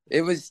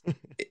 it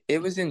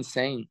was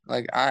insane.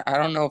 Like, I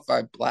don't know if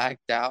I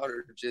blacked out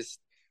or just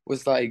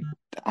was like,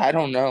 I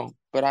don't know,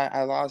 but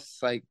I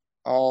lost like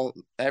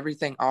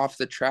everything off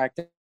the track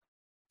that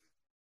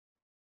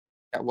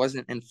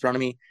wasn't in front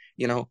of me,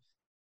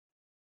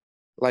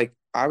 like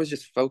I was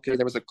just focused.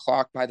 There was a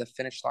clock by the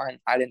finish line.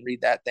 I didn't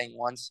read that thing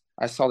once.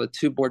 I saw the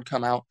two board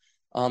come out,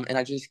 and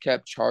I just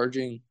kept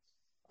charging.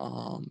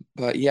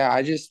 But yeah,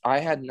 I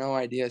had no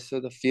idea. So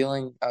the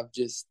feeling of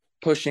just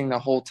pushing the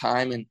whole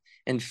time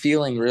and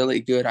feeling really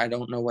good. I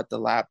don't know what the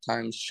lap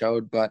times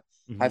showed, but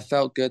I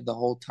felt good the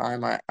whole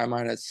time. I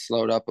might have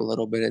slowed up a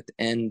little bit at the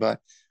end, but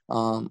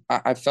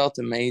I felt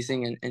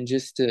amazing. And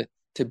just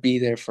to be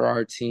there for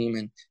our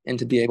team and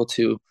to be able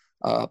to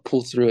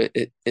pull through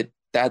it,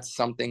 that's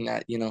something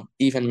that,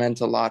 even meant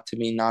a lot to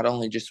me, not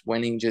only just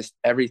winning, just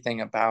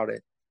everything about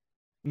it.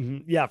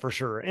 Yeah, for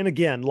sure. And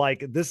again,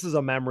 like this is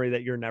a memory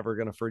that you're never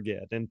going to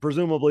forget. And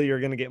presumably you're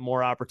going to get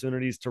more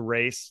opportunities to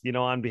race,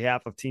 on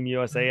behalf of Team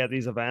USA at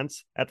these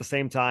events. At the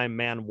same time,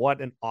 man,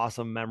 what an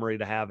awesome memory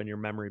to have in your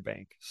memory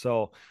bank.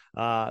 So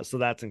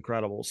that's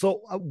incredible.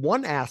 So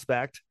one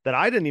aspect that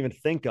I didn't even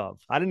think of,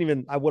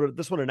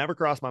 this would have never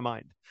crossed my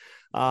mind.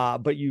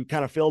 But you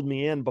kind of filled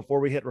me in before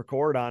we hit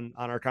record on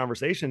our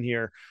conversation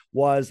here,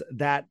 was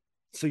that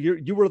so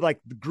you were like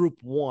the group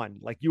one,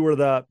 like you were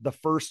the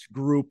first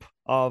group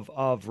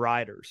of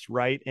riders,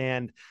 right?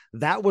 And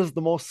that was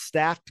the most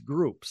stacked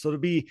group. So to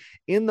be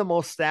in the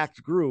most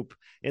stacked group,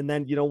 and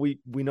then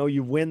we know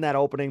you win that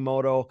opening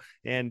moto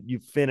and you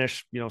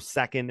finish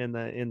second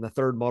in the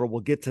third moto.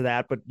 We'll get to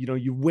that, but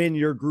you win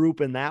your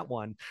group in that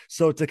one.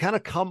 So to kind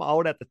of come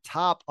out at the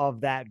top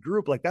of that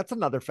group, like that's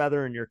another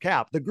feather in your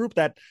cap. The group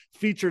that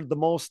featured the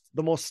most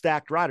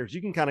stacked riders.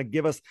 You can kind of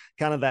give us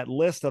kind of that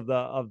list of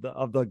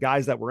the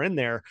guys that were in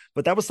there,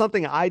 but that was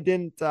something I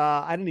didn't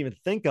even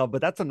think of, but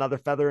that's another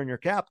feather in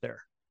your cap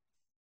there.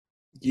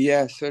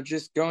 Yeah, so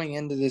just going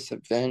into this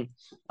event,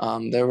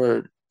 there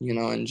were,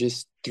 and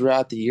just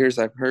throughout the years,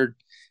 I've heard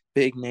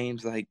big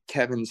names like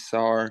Kevin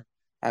Sarr.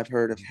 I've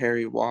heard of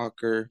Harry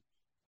Walker,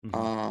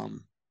 Mark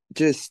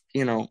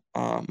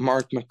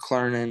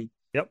McClernand.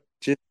 Yep.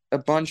 Just a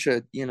bunch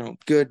of,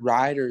 good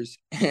riders.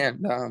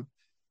 And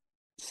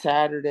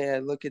Saturday, I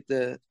look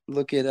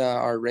at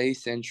our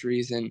race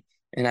entries and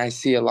I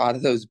see a lot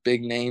of those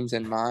big names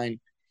in mine.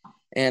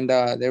 And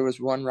there was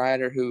one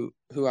rider who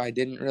I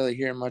didn't really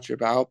hear much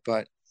about,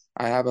 but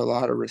I have a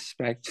lot of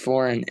respect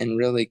for and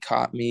really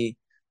caught me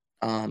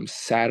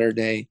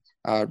Saturday.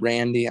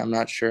 Randy, I'm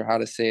not sure how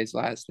to say his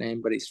last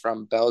name, but he's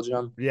from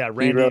Belgium. Yeah,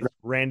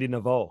 Randy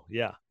Neveu.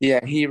 Yeah.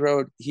 Yeah, he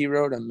rode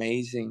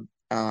amazing.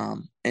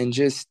 And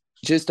just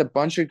a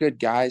bunch of good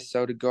guys.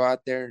 So to go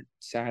out there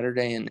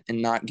Saturday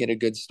and not get a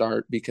good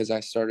start because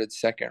I started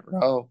second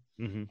row.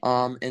 And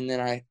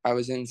then I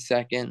was in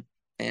second.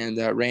 And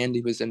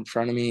Randy was in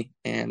front of me,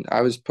 and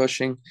I was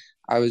pushing.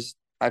 I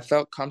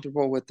felt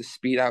comfortable with the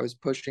speed I was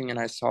pushing, and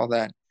I saw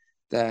that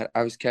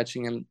I was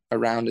catching him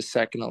around a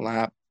second a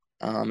lap,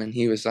 and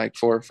he was like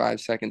 4 or 5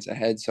 seconds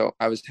ahead. So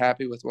I was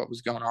happy with what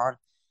was going on.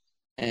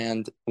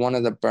 And one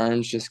of the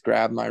berms just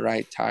grabbed my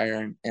right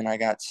tire, and I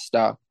got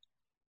stuck.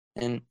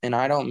 And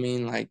I don't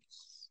mean like,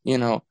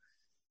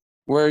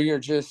 where you're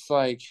just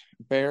like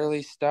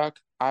barely stuck.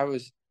 I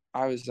was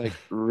like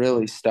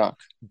really stuck.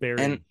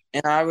 Barely.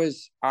 And I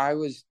was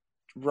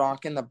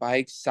rocking the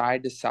bike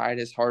side to side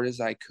as hard as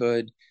I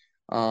could.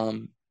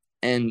 And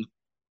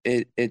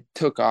it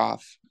took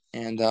off,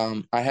 and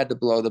I had to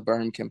blow the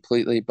berm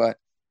completely, but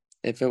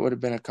if it would have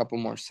been a couple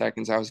more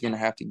seconds, I was going to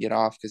have to get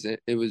off because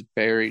it was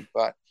buried.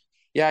 But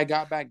yeah, I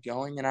got back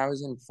going, and I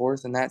was in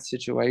fourth in that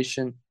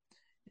situation.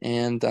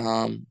 And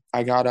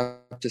I got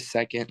up to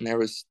second, and there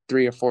was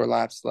 3 or 4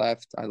 laps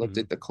left. I looked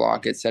at the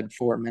clock. It said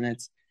 4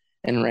 minutes,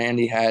 and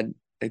Randy had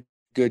a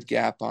good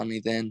gap on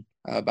me then,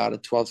 about a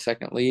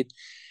 12-second lead.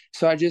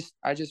 So I just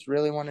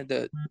really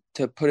wanted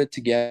to put it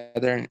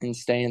together and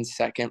stay in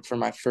second for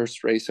my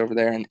first race over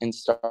there and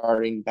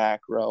starting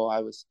back row.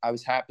 I was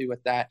happy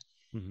with that.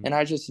 And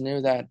I just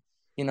knew that,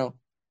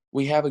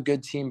 we have a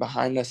good team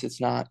behind us.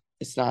 It's not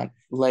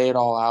lay it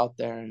all out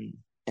there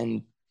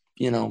and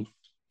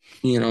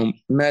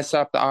mess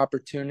up the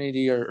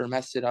opportunity or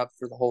mess it up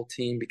for the whole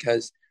team,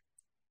 because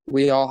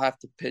we all have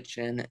to pitch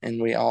in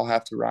and we all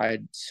have to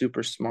ride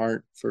super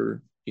smart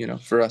for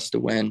us to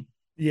win.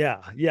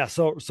 Yeah.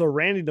 So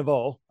Randy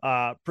Neveu,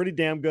 pretty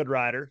damn good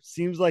rider.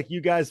 Seems like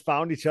you guys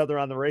found each other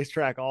on the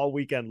racetrack all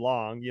weekend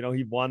long.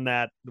 He won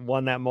that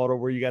moto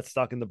where you got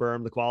stuck in the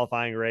berm, the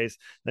qualifying race.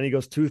 Then he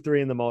goes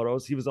 2-3 in the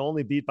motos. He was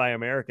only beat by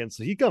Americans.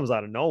 So he comes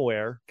out of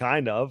nowhere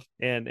kind of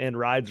and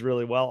rides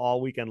really well all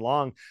weekend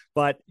long.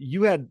 But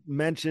you had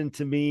mentioned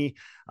to me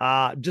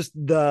just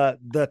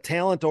the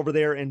talent over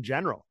there in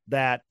general,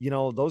 that,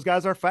 those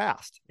guys are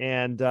fast.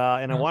 And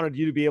I wanted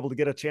you to be able to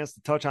get a chance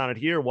to touch on it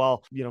here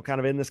while, kind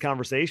of in this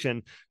conversation,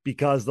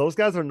 because those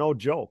guys are no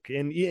joke.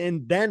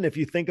 And then if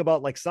you think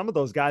about like some of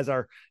those guys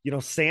are,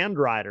 sand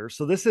riders.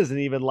 So this isn't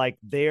even like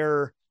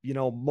their,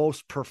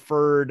 most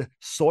preferred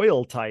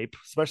soil type,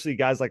 especially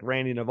guys like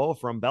Randy Neveu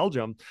from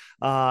Belgium.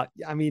 I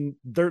mean,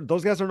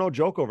 those guys are no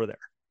joke over there.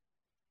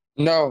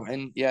 No,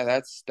 and yeah,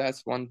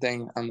 that's one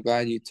thing I'm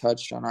glad you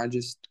touched on. I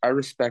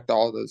respect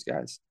all those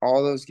guys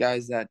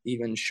that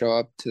even show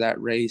up to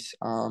that race.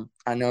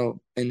 I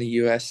know in the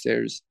US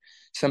there's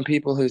some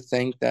people who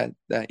think that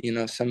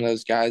some of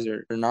those guys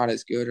are not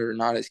as good or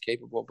not as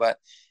capable, but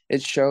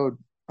it showed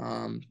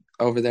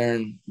over there.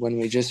 And when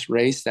we just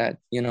raced that,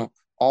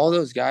 all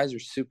those guys are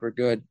super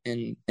good.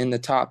 In the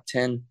top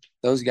 10,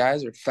 those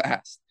guys are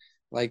fast.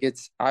 Like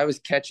I was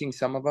catching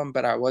some of them,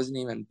 but I wasn't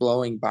even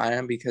blowing by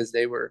them because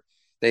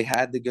they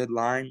had the good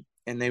line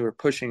and they were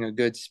pushing a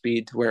good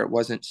speed to where it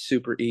wasn't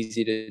super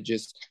easy to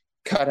just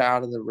cut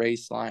out of the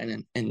race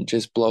line and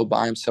just blow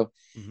by them. So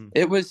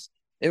it was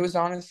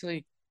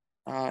honestly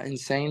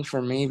insane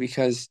for me,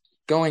 because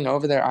going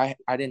over there, I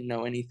didn't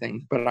know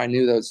anything, but I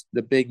knew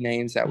the big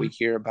names that we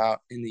hear about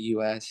in the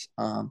US.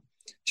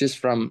 just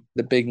from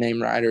the big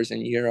name riders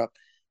in Europe.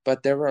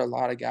 But there were a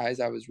lot of guys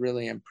I was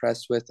really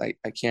impressed with. I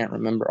can't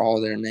remember all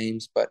their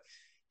names, but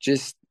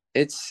just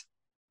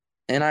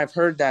and I've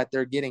heard that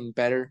they're getting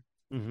better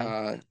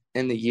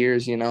in the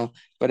years,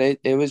 but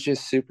it was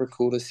just super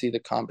cool to see the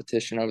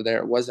competition over there.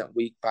 It wasn't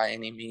weak by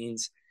any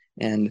means.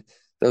 And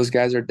those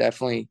guys are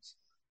definitely,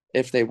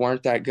 if they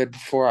weren't that good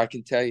before, I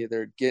can tell you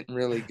they're getting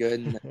really good,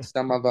 and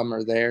some of them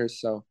are there.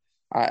 So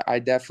I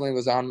definitely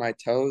was on my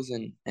toes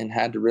and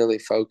had to really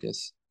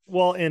focus.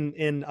 Well,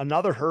 in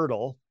another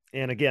hurdle,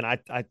 and again,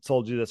 I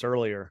told you this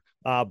earlier,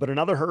 but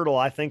another hurdle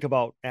I think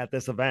about at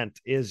this event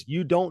is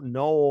you don't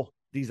know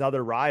these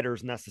other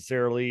riders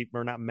necessarily,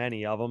 or not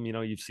many of them.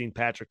 You've seen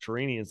Patrick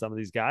Turini and some of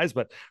these guys,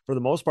 but for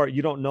the most part,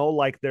 you don't know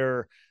like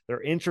their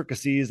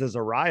intricacies as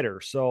a rider.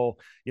 So,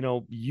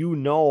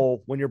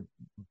 when you're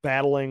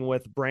battling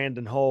with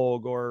Brandon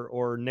Hogue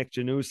or Nick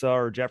Janusa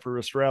or Jeffrey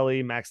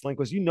Rastrelli, Max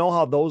Lindquist,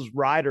 how those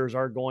riders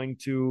are going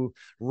to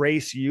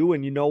race you,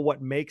 and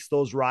what makes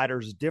those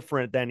riders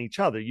different than each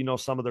other.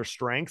 Some of their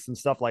strengths and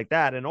stuff like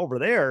that. And over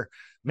there,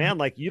 man,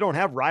 like you don't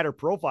have rider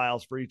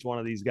profiles for each one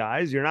of these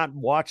guys. You're not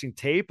watching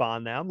tape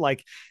on them.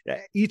 Like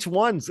each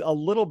one's a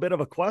little bit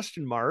of a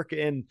question mark.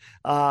 And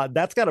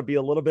that's got to be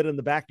a little bit in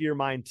the back of your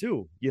mind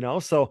too,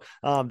 So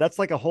that's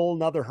like a whole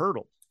nother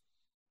hurdle.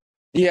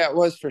 Yeah, it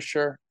was for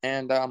sure.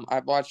 And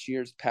I've watched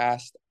years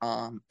past,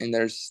 and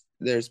there's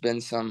been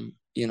some,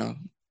 a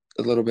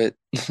little bit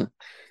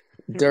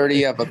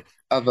dirty of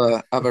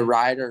a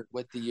rider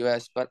with the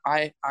US, but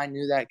I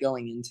knew that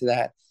going into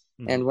that.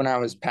 And when I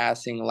was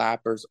passing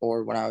lappers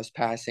or when I was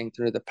passing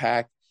through the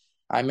pack,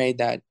 I made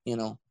that,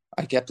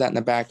 I kept that in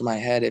the back of my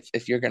head.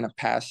 If you're going to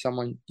pass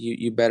someone,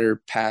 you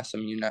better pass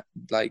them,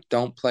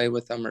 don't play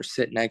with them or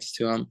sit next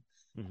to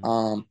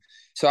them.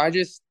 So I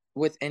just,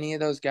 with any of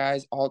those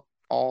guys,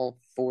 all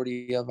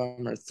 40 of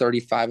them or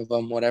 35 of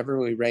them, whatever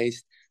we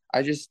raced,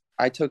 I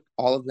took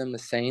all of them the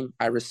same.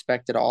 I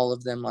respected all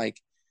of them.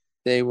 Like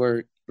they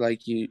were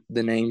like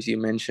the names you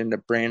mentioned,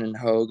 of Brandon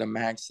Hogue, a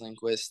Max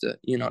Lindquist,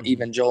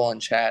 even Joel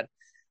and Chad.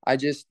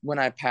 When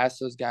I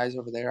passed those guys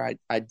over there,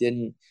 I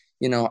didn't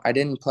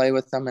play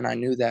with them. And I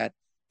knew that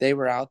they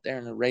were out there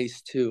in a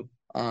race too,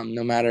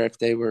 no matter if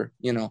they were,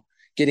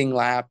 getting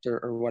lapped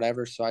or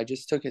whatever. So I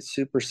just took it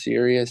super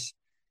serious.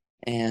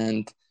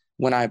 And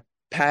when I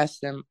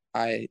passed them,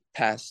 I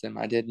passed them.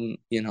 I didn't,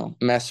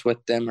 mess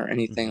with them or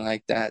anything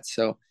like that.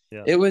 So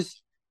it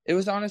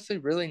was honestly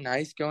really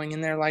nice going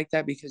in there like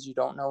that, because you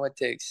don't know what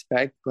to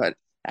expect. But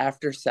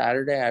after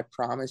Saturday, I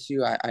promise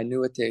you, I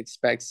knew what to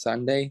expect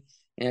Sunday.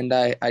 And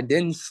I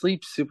didn't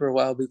sleep super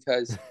well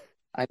because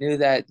I knew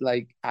that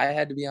like I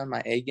had to be on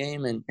my A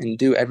game and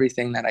do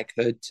everything that I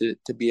could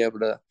to be able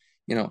to,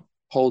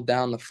 hold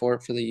down the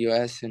fort for the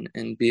US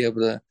and be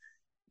able to,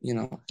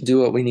 do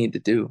what we need to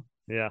do.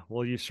 Yeah,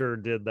 well, you sure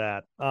did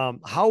that.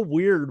 How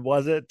weird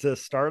was it to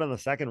start on the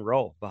second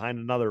row behind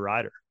another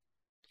rider?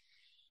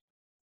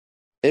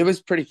 It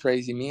was pretty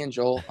crazy. Me and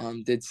Joel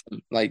did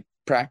some like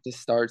practice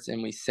starts,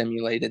 and we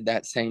simulated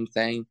that same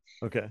thing.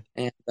 Okay.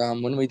 And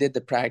when we did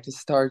the practice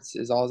starts,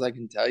 is all I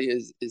can tell you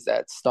is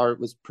that start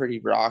was pretty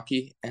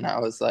rocky, and I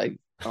was like,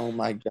 oh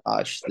my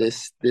gosh,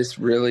 this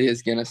really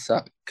is gonna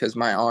suck, because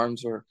my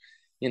arms were,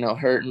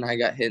 hurting. I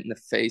got hit in the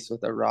face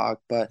with a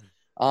rock, but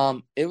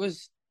it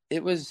was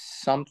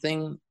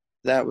something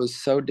that was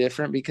so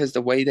different, because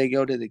the way they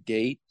go to the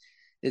gate,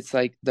 it's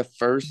like the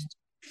first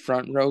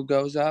front row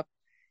goes up,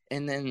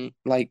 and then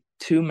like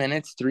 3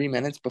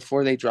 minutes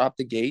before they drop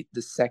the gate,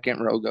 the second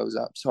row goes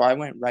up. So I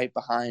went right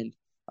behind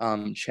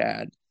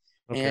Chad.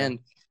 Okay. And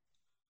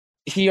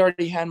he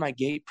already had my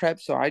gate prep,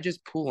 so I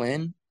just pull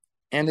in,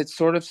 and it's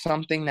sort of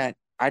something that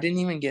I didn't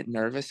even get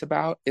nervous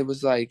about. It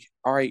was like,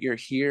 all right, you're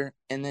here,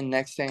 and then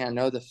next thing I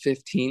know, the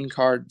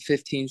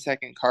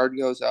 15-second card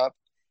goes up,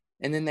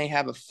 and then they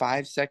have a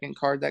 5-second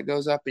card that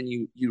goes up, and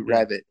you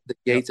rev it. The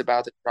gate's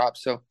about to drop.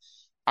 So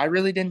I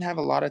really didn't have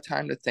a lot of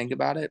time to think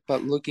about it,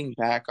 but looking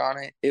back on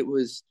it,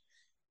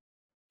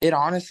 it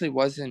honestly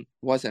wasn't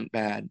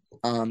bad.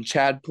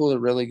 Chad pulled a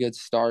really good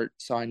start,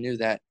 so I knew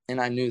that, and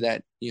I knew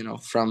that,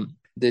 from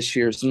this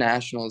year's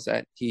nationals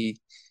that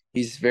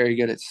he's very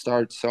good at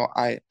starts. So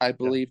I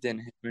believed in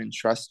him and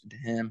trusted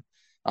him.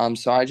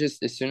 So I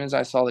just, as soon as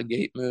I saw the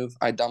gate move,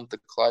 I dumped the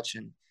clutch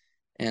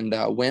and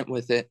went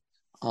with it.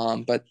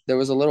 But there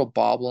was a little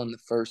bobble in the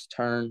first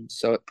turn,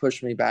 so it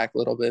pushed me back a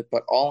little bit.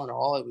 But all in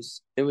all,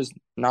 it was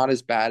not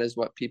as bad as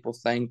what people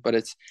think. But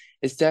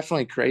it's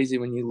definitely crazy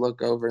when you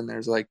look over and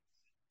there's like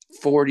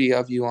 40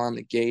 of you on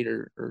the gate,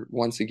 or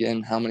once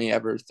again, how many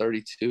ever,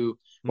 32,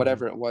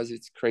 whatever it was.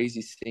 It's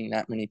crazy seeing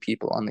that many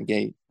people on the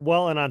gate.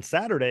 Well, and on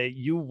Saturday,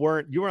 you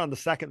were on the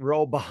second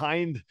row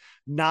behind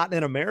not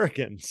an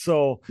American.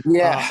 So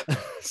yeah,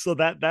 so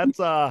that's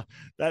not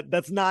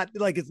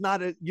like, it's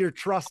not you're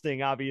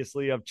trusting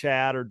obviously of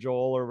Chad or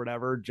Joel or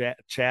whatever,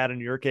 Chad in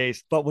your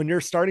case, but when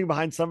you're starting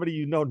behind somebody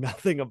you know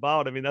nothing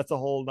about, I mean, that's a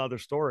whole nother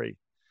story.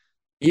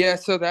 Yeah,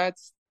 so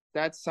that's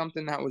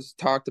something that was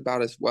talked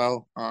about as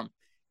well.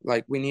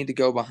 Like, we need to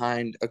go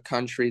behind a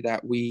country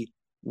that we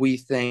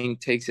think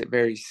takes it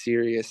very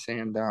serious.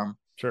 And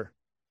sure.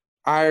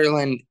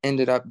 Ireland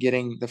ended up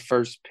getting the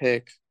first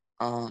pick.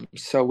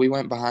 So we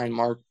went behind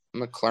Mark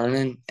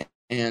McLernan,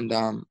 and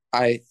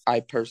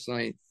I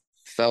personally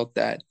felt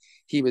that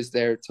he was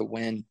there to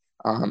win.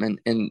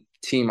 And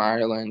Team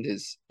Ireland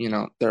is,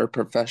 they're a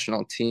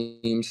professional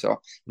team,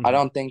 so I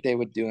don't think they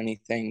would do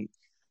anything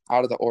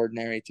out of the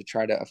ordinary to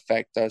try to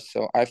affect us.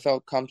 So I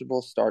felt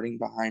comfortable starting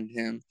behind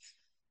him.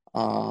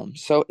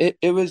 So it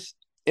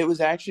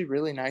was actually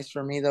really nice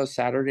for me though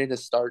Saturday to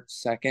start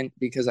second,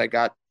 because I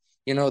got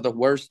the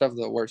worst of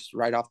the worst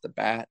right off the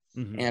bat,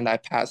 and I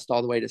passed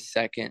all the way to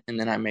second, and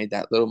then I made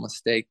that little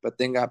mistake, but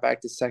then got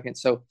back to second.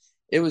 So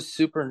it was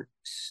super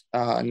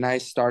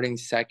nice starting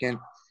second,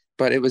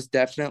 but it was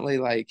definitely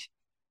like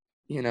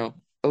a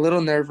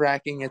little nerve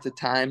wracking at the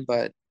time,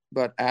 but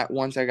at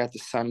once I got to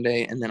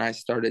Sunday and then I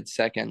started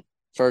second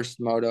first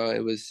moto,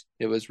 it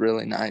was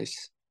really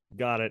nice.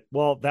 Got it.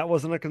 Well, that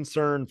wasn't a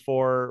concern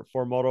for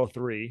Moto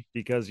 3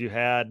 because you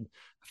had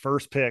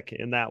first pick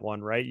in that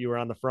one, right? You were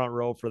on the front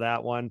row for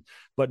that one.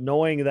 But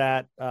knowing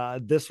that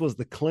this was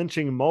the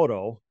clinching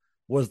moto,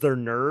 was there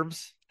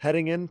nerves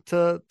heading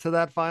into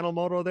that final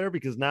moto there?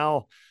 Because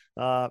now,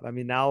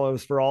 now it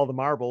was for all the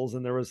marbles,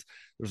 and there's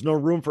no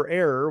room for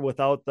error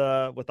without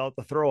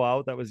the throw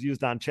out that was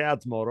used on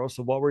Chad's moto.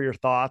 So, what were your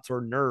thoughts or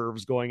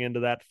nerves going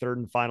into that third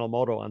and final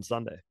moto on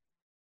Sunday?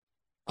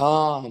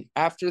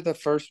 After the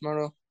first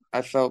moto,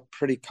 I felt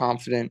pretty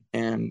confident,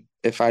 and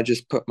if I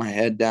just put my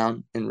head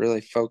down and really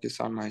focus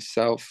on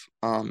myself,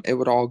 it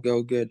would all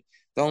go good.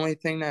 The only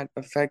thing that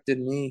affected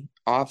me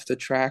off the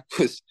track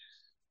was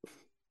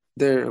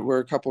there were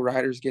a couple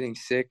riders getting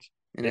sick,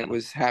 and it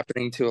was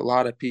happening to a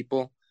lot of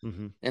people.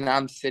 And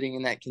I'm sitting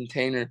in that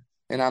container,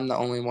 and I'm the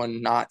only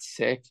one not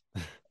sick.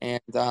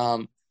 And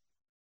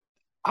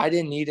I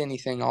didn't need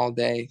anything all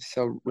day.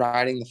 So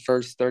riding the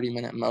first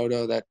 30-minute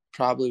moto, that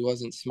probably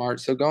wasn't smart.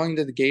 So going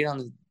to the gate on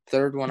the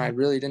third one, I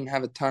really didn't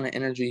have a ton of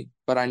energy,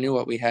 but I knew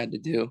what we had to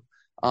do.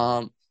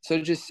 So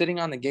just sitting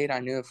on the gate, I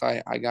knew if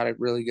I got a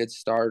really good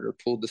start or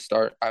pulled the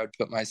start, I would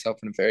put myself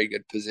in a very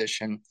good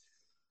position.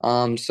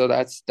 So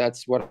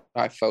that's what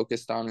I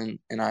focused on,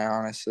 and I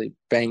honestly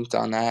banked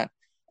on that,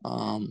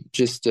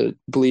 just to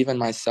believe in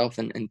myself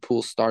and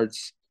pull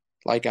starts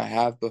like I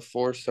have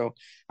before. So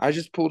I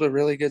just pulled a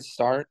really good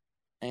start,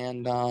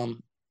 and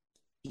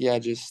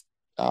just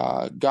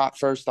got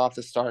first off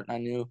the start. And I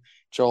knew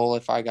Joel,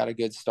 if I got a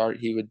good start,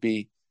 he would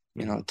be,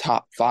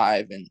 top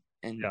 5.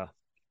 And yeah.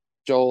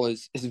 Joel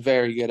is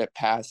very good at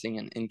passing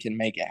and can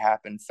make it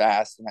happen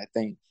fast. And I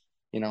think,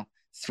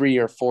 3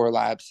 or 4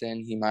 laps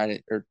in,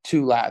 or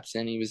 2 laps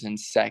in, he was in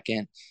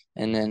second.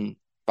 And then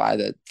by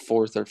the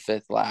 4th or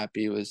 5th lap,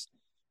 he was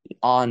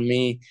on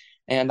me.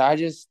 And I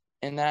just,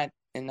 in that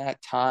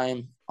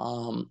time,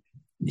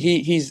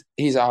 he's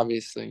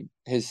obviously,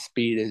 his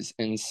speed is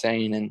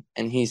insane,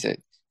 and he's a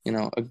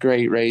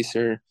great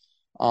racer.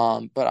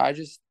 But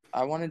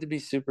I wanted to be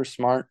super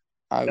smart.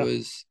 I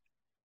was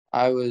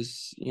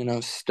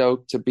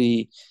stoked to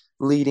be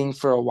leading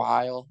for a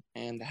while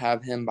and to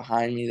have him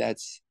behind me.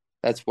 That's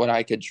what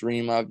I could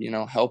dream of,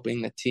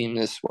 helping the team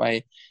this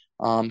way.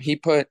 He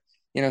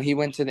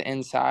went to the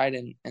inside,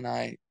 and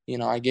I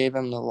gave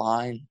him the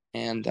line,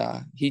 and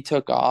he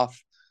took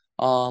off.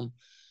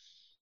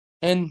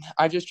 And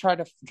I just tried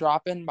to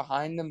drop in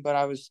behind him, but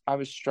I was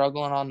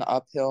struggling on the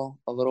uphill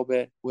a little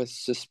bit with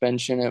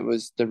suspension.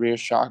 The rear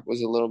shock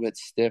was a little bit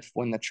stiff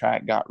when the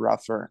track got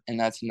rougher, and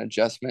that's an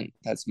adjustment.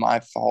 That's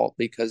my fault,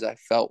 because I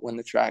felt when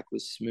the track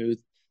was smooth,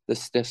 the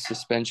stiff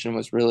suspension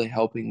was really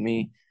helping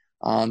me.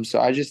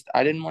 So I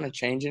didn't want to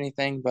change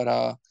anything,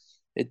 but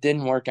it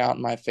didn't work out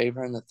in my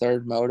favor in the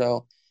third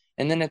moto.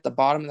 And then at the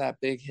bottom of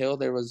that big hill,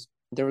 there was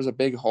a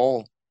big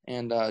hole,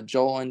 and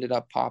Joel ended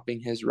up popping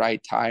his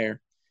right tire.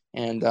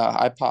 And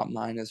I popped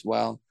mine as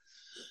well.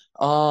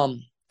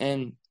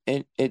 And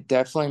it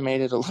definitely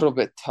made it a little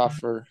bit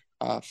tougher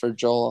for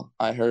Joel.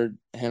 I heard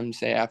him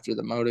say after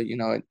the moto,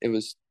 it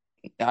was,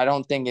 I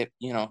don't think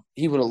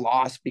he would have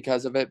lost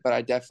because of it, but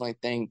I definitely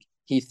think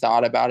he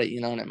thought about it,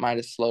 and it might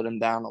have slowed him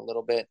down a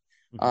little bit.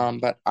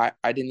 But I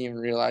didn't even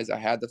realize I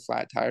had the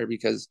flat tire,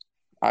 because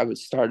I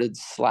started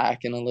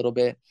slacking a little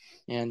bit,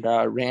 and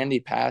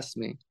Randy passed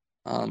me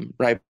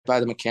right by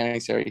the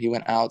mechanics area. He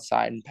went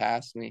outside and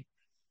passed me.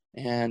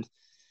 And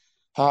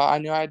I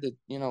knew I had to,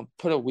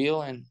 put a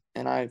wheel in,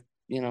 and I,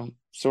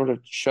 sort of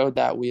showed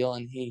that wheel,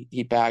 and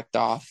he backed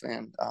off.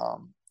 And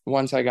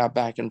once I got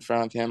back in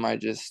front of him, I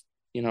just,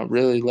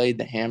 really laid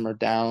the hammer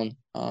down,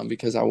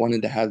 because I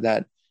wanted to have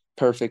that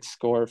perfect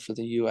score for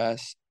the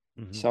U.S.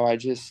 So I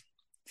just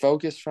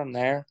focused from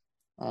there,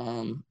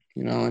 and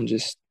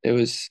just, it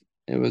was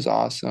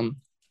awesome.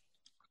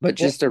 But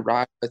just to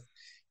ride with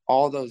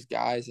all those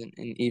guys, and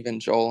even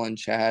Joel and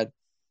Chad,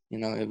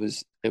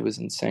 it was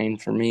insane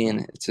for me,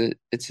 and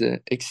it's a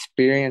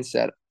experience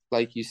that,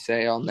 like you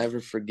say, I'll never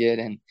forget.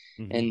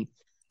 And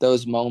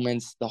those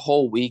moments, the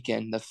whole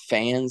weekend, the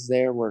fans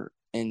there were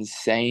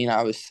insane.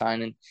 I was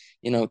signing,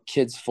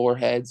 kids'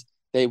 foreheads.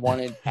 They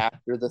wanted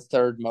after the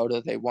third moto,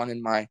 they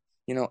wanted my,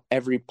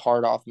 every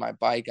part off my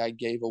bike. I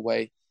gave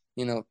away,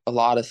 a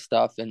lot of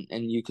stuff. And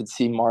you could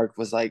see Mark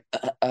was like,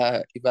 but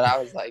I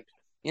was like,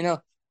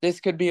 this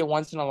could be a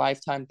once in a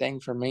lifetime thing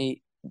for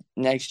me.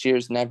 Next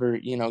year's never,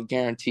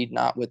 guaranteed,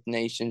 not with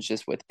nations,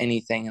 just with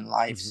anything in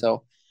life. Mm-hmm.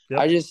 So Yep.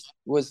 I just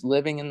was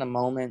living in the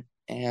moment,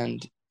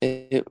 and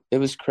it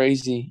was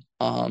crazy.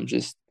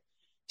 Just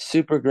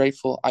super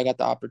grateful I got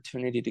the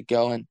opportunity to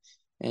go,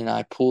 and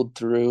I pulled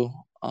through.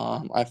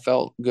 I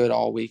felt good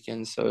all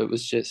weekend, so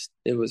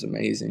it was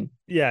amazing.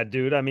 Yeah,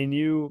 dude. I mean,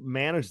 you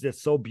managed it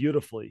so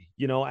beautifully.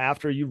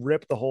 After you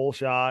rip the whole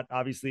shot,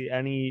 obviously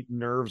any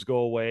nerves go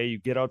away. You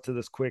get out to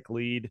this quick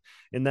lead.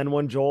 And then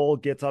when Joel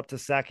gets up to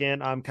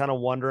second, I'm kind of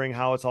wondering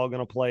how it's all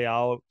going to play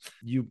out.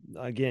 You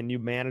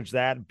managed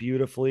that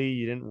beautifully.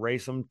 You didn't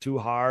race them too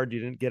hard. You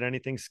didn't get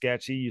anything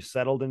sketchy. You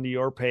settled into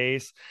your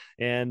pace.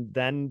 And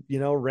then,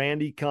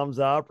 Randy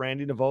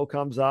Naveau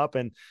comes up,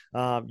 and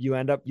you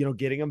end up,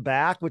 getting him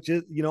back, which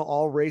is,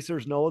 all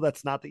racers know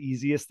that's not the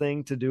easiest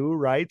thing to do.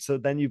 Right. So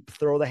then you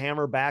throw the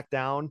hammer back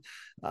down,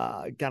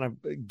 kind of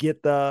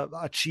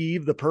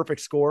achieve the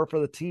perfect score for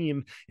the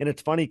team. And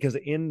it's funny because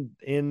in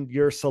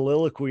your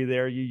soliloquy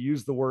there, you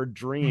use the word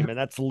dream, and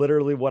that's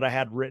literally what I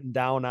had written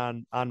down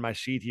on my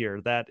sheet here,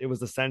 that it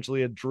was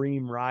essentially a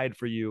dream ride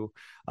for you,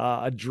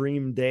 a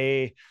dream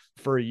day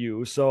for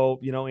you. So,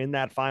 in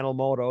that final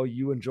moto,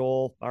 you and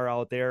Joel are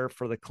out there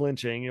for the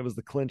clinching. It was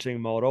the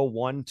clinching moto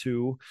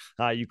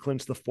 1-2. You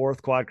clinched the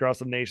 4th Quad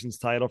Cross of Nations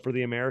title for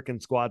the American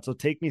squad. So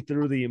take me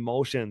through the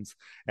emotions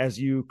as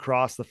you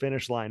cross the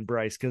finish line,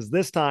 Bryce, because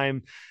this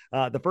time,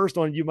 the first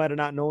one, you might have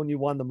not known you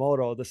won the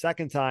moto. The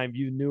second time,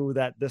 you knew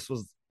that this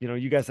was,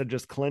 you guys had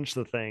just clinched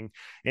the thing,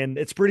 and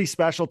it's pretty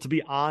special to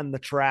be on the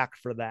track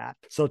for that.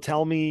 So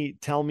tell me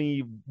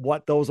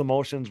what those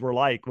emotions were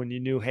like when you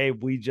knew, hey,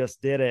 we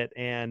just did it,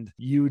 and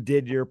you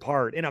did your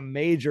part in a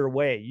major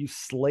way. You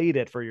slayed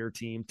it for your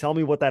team. Tell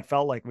me what that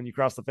felt like when you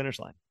crossed the finish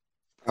line.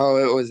 Oh,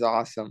 it was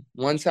awesome.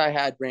 Once I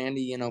had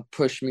Randy,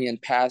 push me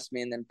and pass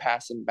me, and then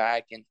pass him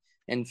back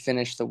and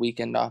finish the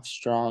weekend off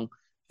strong,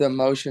 the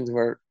emotions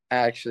were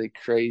actually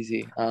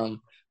crazy.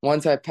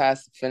 Once I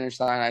passed the finish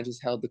line, I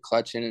just held the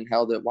clutch in and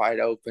held it wide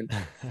open.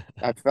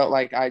 I felt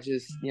like I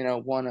just,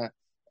 won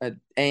a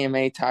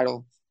AMA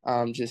title.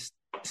 Just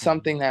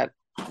something that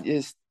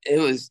it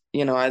was,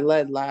 I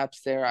led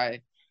laps there.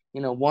 I,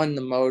 won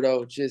the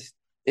moto. Just,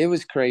 it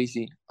was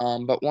crazy.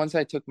 But once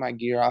I took my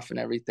gear off and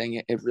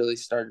everything, it really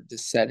started to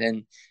set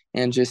in,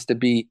 and just to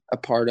be a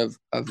part of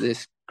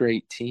this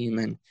great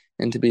team,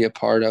 and to be a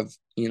part of,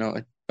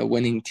 a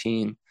winning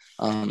team.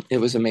 It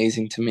was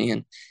amazing to me.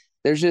 And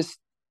there's just,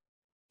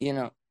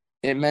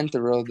 it meant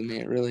the world to me.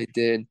 It really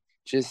did,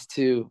 just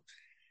to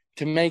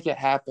make it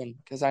happen.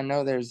 Cause I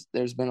know there's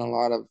been a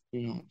lot of,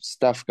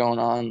 stuff going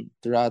on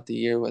throughout the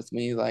year with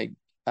me. Like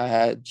I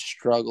had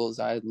struggles,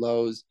 I had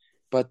lows,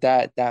 but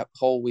that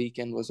whole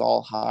weekend was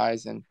all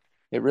highs, and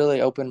it really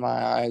opened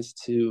my eyes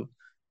to,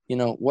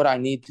 what I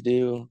need to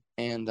do.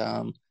 And,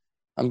 I'm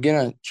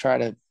going to try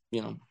to,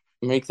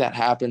 make that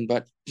happen.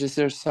 But just,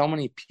 there's so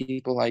many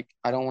people, like,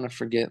 I don't want to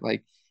forget,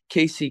 like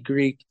Casey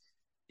Greek.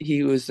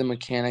 He was the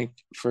mechanic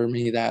for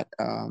me that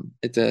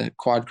at the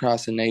Quad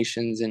Cross of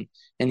Nations, and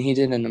he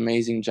did an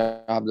amazing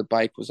job. The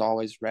bike was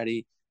always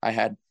ready. I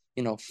had,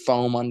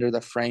 foam under the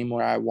frame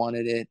where I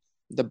wanted it.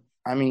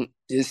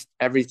 Just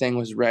everything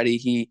was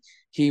ready.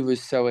 He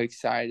was so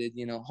excited,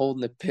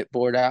 holding the pit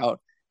board out.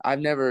 I've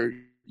never,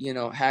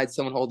 had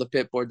someone hold the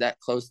pit board that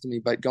close to me,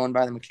 but going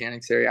by the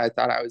mechanics area, I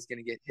thought I was going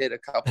to get hit a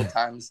couple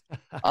times.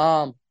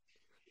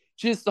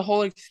 Just the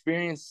whole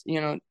experience,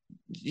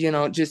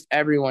 just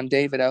everyone,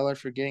 David Eller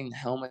for getting the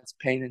helmets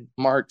painted,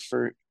 Mark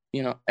for,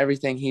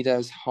 everything he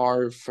does,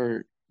 Harv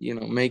for,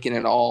 making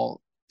it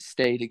all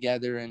stay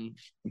together and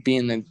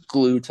being the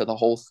glue to the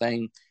whole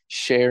thing,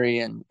 Sherry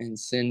and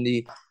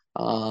Cindy.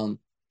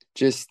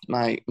 Just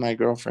my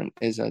girlfriend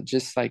is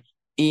just like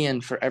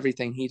Ian for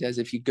everything he does.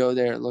 If you go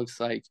there, it looks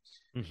like,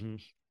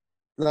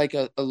 like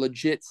a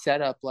legit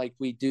setup. Like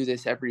we do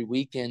this every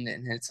weekend,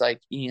 and it's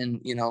like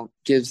Ian,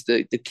 gives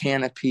the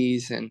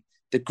canopies and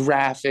the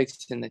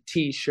graphics and the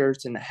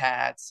t-shirts and the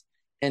hats,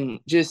 and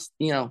just,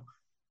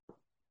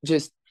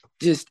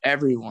 just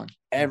everyone,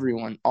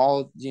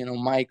 all,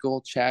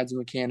 Michael, Chad's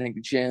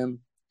mechanic, Jim,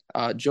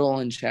 Joel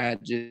and Chad,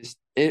 just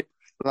it,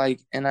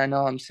 like, and I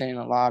know I'm saying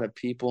a lot of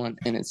people, and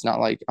it's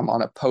not like I'm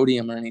on a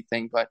podium or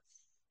anything, but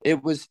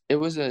it was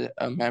a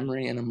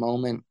memory and a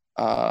moment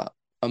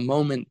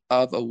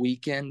of a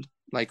weekend,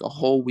 like a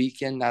whole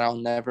weekend that I'll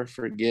never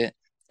forget.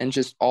 And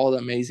just all the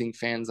amazing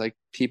fans, like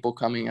people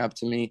coming up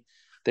to me,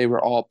 they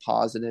were all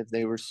positive.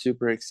 They were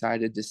super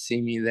excited to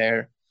see me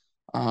there.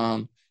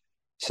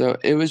 So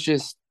it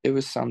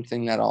was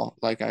something that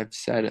like I've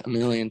said a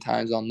million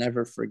times, I'll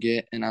never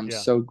forget. And I'm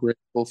so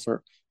grateful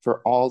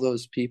for all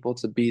those people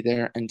to be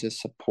there and to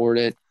support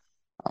it.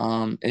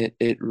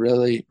 It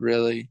really,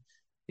 really,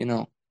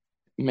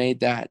 made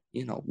that,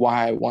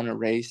 why I want to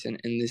race, and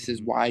this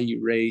is why you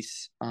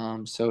race.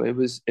 So it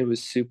was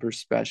super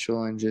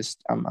special, and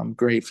just I'm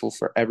grateful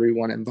for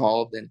everyone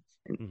involved and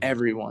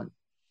everyone.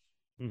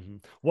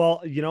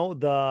 Well,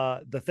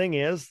 the thing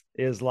is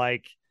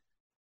like,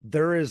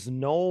 there is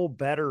no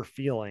better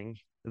feeling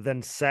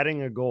than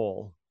setting a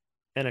goal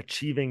and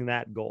achieving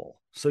that goal.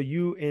 So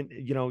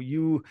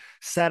you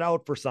set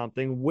out for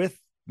something with,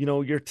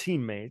 your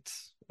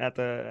teammates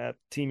at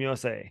Team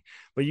USA,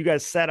 but you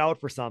guys set out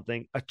for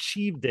something,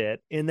 achieved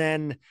it, and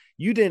then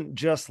you didn't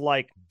just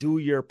like do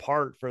your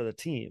part for the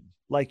team.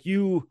 Like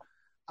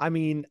I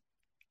mean,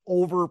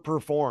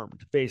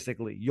 overperformed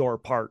basically your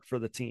part for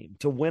the team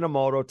to win a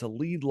moto, to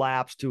lead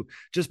laps, to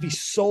just be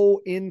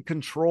so in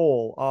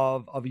control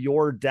of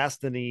your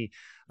destiny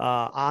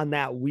on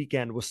that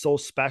weekend was so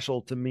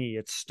special to me.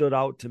 It stood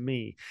out to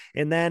me.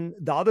 And then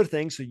the other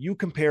thing, so you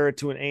compare it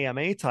to an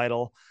AMA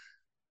title,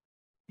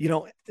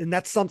 and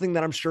that's something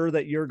that I'm sure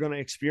that you're going to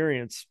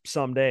experience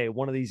someday,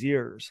 one of these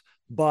years.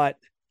 But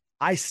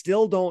I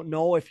still don't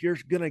know if you're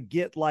going to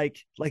get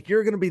like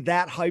you're going to be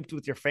that hyped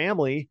with your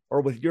family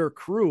or with your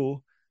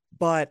crew.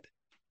 But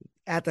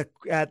at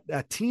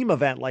a team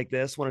event like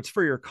this, when it's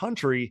for your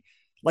country,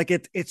 like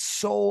it's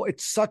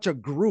such a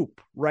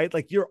group, right?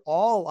 Like you're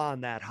all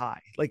on that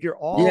high, like you're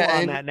all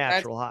on that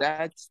natural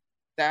high.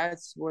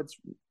 That's what's,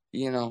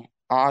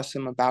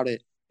 awesome about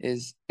it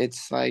is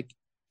it's like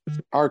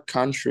our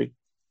country.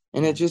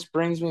 And it just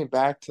brings me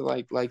back to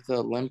like the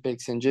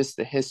Olympics and just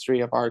the history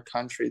of our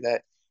country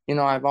that,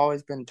 I've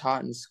always been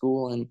taught in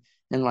school and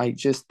like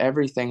just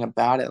everything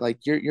about it. Like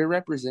you're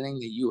representing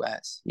the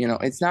US,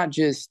 it's not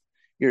just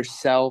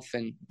yourself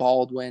and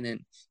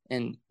Baldwin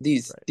and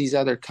these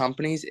other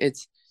companies.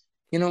 It's,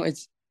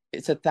 it's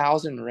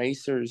 1,000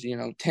 racers,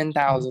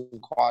 10,000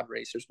 quad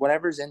racers,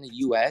 whatever's in the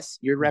US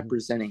you're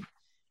representing.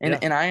 And,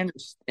 yeah.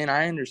 and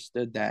I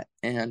understood that.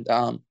 And,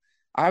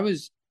 I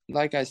was,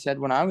 like I said,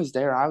 when I was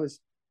there, I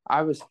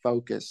was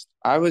focused.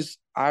 I was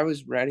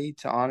ready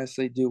to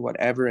honestly do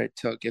whatever it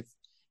took.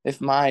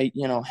 If my,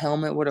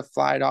 helmet would have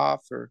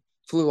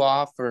flew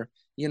off or,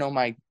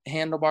 my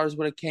handlebars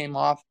would have came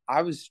off,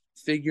 I was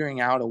figuring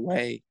out a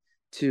way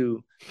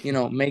to,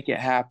 make it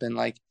happen.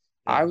 Like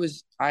yeah.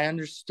 I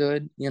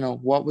understood,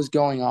 what was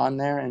going on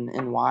there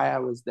and why I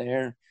was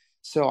there.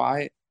 So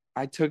I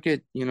took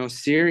it,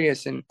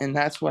 serious and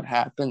that's what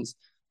happens.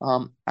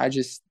 I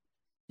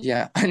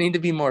need to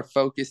be more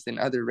focused in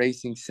other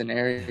racing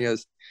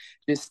scenarios.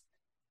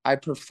 I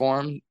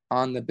performed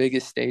on the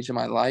biggest stage of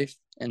my life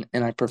and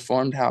I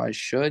performed how I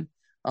should.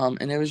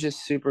 And it was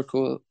just super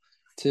cool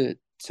to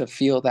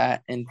feel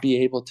that and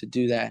be able to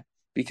do that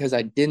because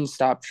I didn't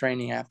stop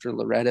training after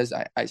Loretta's.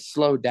 I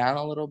slowed down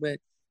a little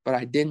bit, but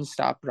I didn't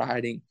stop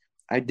riding.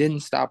 I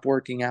didn't stop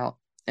working out.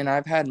 And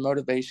I've had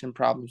motivation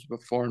problems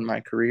before in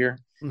my career,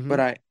 but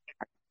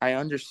I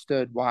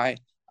understood why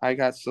I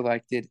got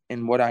selected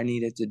and what I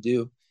needed to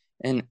do.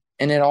 And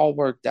it all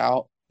worked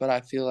out, but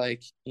I feel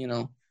like,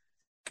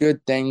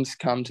 good things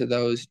come to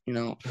those,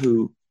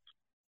 who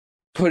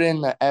put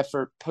in the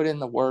effort, put in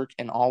the work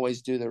and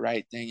always do the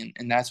right thing.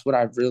 And that's what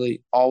I've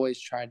really always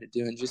tried to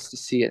do. And just to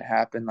see it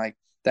happen, like,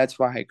 that's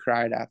why I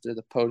cried after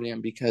the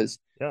podium because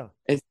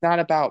it's not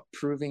about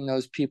proving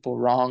those people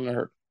wrong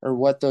or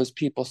what those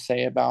people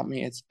say about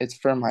me. It's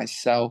for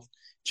myself,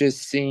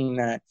 just seeing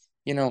that,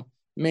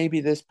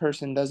 maybe this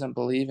person doesn't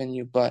believe in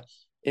you, but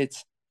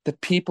it's the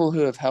people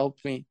who have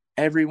helped me,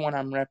 everyone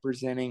I'm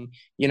representing,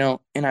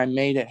 and I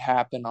made it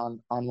happen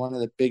on one of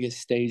the biggest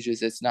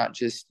stages. It's not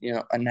just,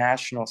 a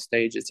national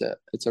stage. It's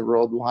a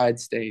worldwide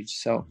stage.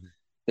 So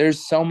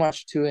there's so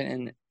much to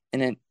it.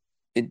 And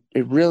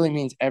it really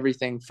means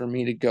everything for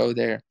me to go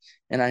there.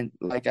 And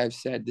like I've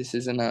said, this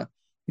isn't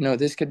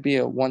this could be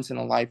a once in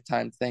a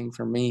lifetime thing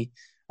for me.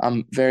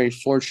 I'm very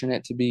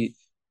fortunate to be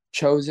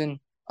chosen.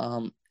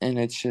 And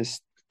it's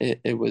just,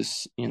 it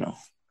was,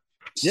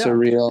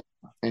 surreal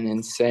and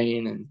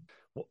insane. And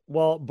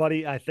well,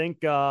 buddy, I think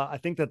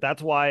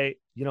that's why,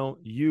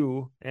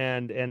 you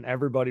and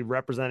everybody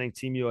representing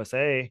Team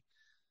USA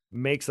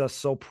makes us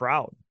so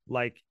proud.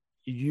 Like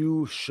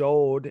you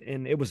showed,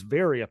 and it was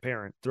very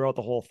apparent throughout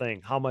the whole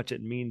thing, how much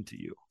it meant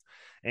to you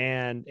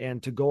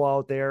and to go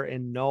out there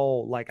and know,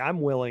 like,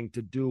 I'm willing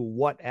to do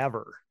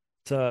whatever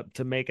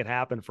to make it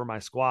happen for my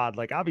squad.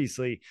 Like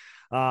obviously,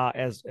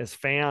 as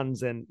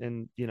fans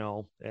and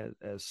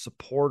as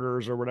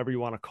supporters or whatever you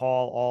want to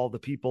call all the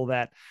people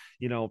that,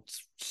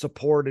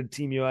 supported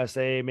Team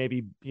USA,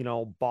 maybe,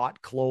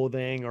 bought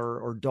clothing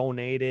or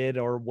donated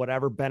or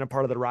whatever, been a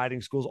part of the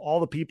riding schools, all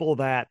the people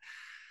that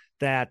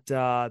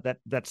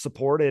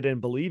supported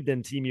and believed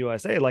in Team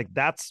USA. Like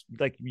that's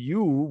like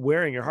you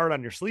wearing your heart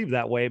on your sleeve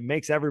that way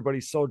makes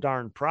everybody so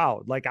darn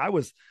proud. Like I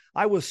was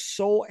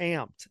so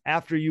amped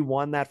after you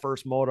won that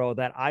first moto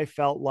that I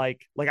felt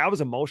like I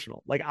was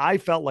emotional. Like I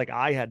felt like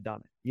I had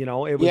done it,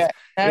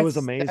 it was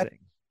amazing.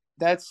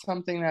 That's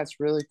something that's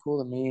really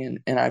cool to me.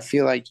 And I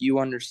feel like you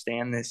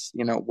understand this,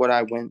 what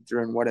I went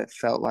through and what it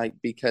felt like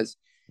because,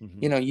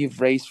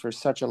 you've raced for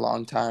such a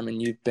long time and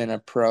you've been a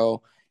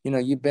pro.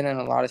 You've been in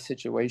a lot of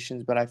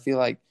situations, but I feel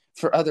like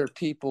for other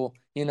people,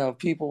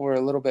 people were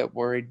a little bit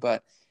worried,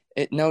 but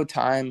at no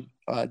time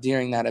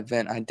during that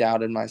event, I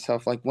doubted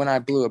myself. Like when I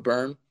blew a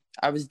berm,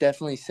 I was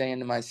definitely saying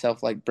to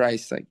myself, like,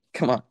 Bryce, like,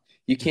 come on,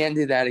 you can't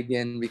do that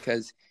again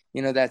because,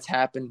 that's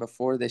happened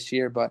before this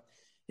year, but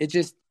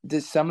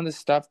some of the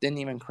stuff didn't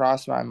even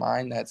cross my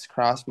mind that's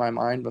crossed my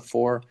mind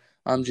before,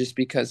 just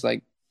because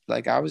like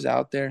I was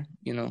out there,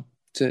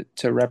 to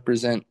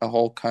represent a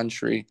whole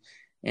country,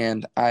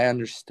 and I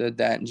understood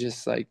that. And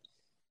just like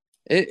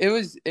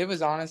it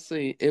was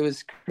honestly, it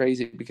was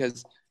crazy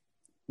because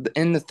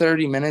in the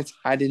 30 minutes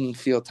I didn't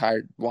feel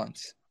tired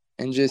once.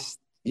 And just,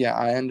 yeah,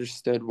 I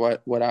understood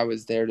what I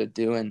was there to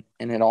do, and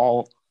it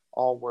all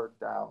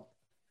worked out.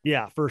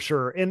 Yeah, for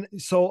sure. And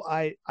so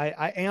I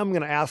am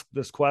going to ask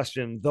this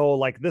question though.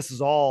 Like this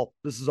is all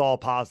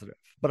positive,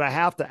 but I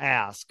have to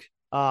ask,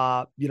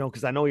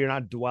 cause I know you're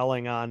not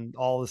dwelling on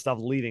all the stuff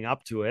leading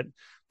up to it,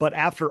 but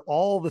after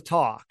all the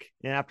talk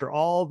and after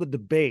all the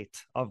debate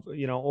of,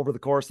 over the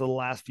course of the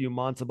last few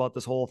months about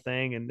this whole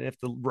thing, and if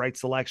the right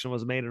selection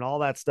was made and all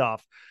that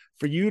stuff,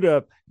 for you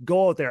to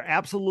go out there,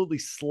 absolutely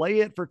slay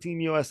it for Team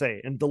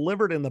USA and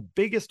deliver it in the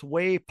biggest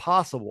way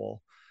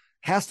possible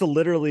has to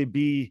literally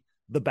be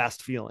the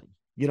best feeling.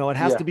 It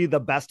has to be the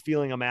best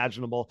feeling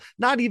imaginable.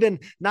 Not even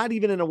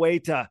in a way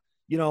to,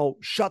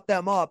 shut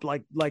them up.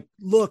 Like,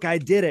 look, I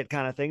did it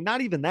kind of thing.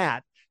 Not even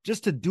that,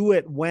 just to do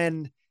it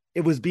when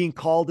it was being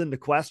called into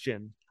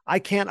question. I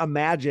can't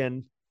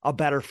imagine a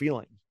better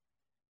feeling.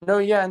 No.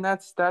 Yeah. And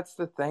that's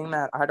the thing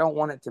that I don't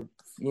want it to,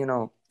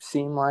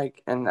 seem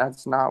like, and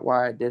that's not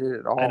why I did it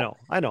at all.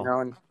 I know.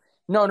 And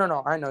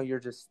no. I know you're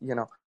just,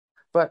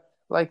 but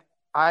like,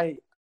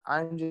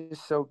 I'm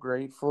just so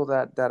grateful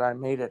that I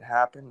made it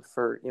happen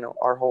for,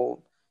 our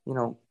whole,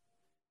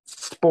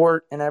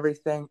 sport and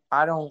everything.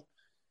 I don't,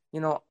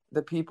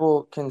 the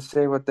people can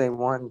say what they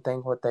want and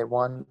think what they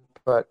want,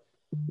 but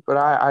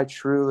I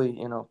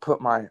truly, put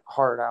my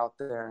heart out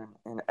there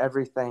and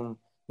everything,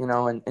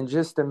 and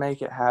just to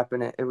make it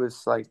happen, it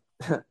was like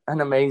an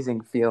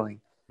amazing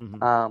feeling.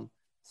 Mm-hmm.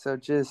 So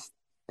just,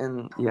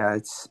 and yeah,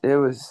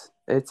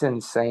 it's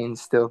insane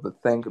still to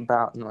think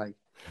about. And like,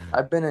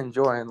 I've been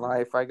enjoying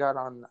life. I got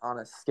on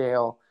a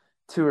scale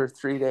 2 or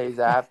 3 days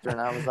after, and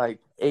I was like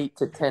 8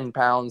 to 10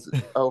 pounds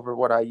over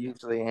what I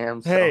usually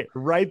am. So hey,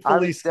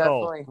 rightfully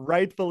so.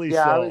 Rightfully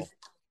so.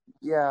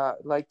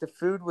 Like the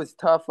food was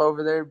tough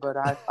over there, but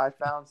I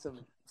found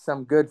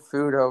some good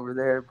food over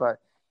there, but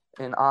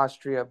in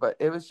Austria. But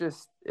it was,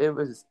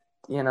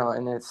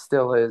 and it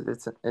still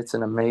is. It's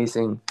an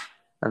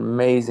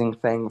amazing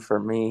thing for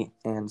me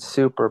and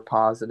super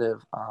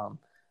positive.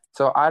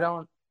 So I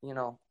don't,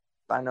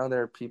 I know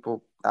there are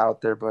people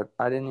out there, but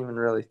I didn't even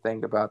really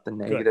think about the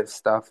negative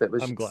stuff. It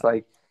was just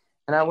like,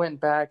 and I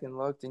went back and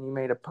looked, and you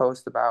made a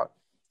post about,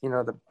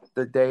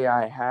 the day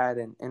I had,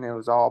 and it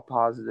was all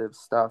positive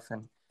stuff.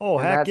 And oh,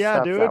 and heck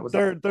yeah,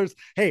 dude. There's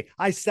hey,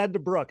 I said to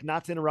Brooke,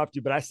 not to interrupt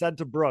you, but I said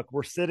to Brooke,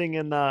 we're sitting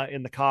in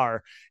the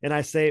car, and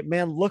I say,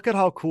 man, look at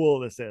how cool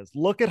this is.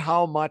 Look at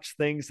how much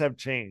things have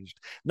changed.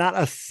 Not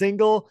a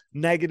single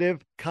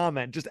negative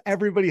comment, just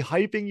everybody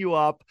hyping you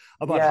up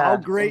about how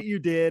great you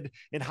did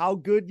and how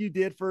good you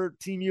did for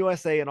Team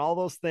USA and all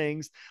those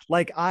things.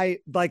 Like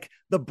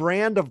the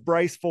brand of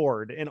Bryce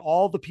Ford and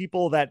all the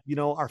people that,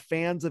 are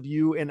fans of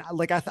you. And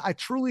like, I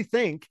truly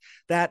think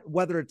that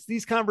whether it's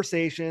these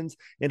conversations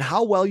and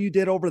how well you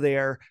did over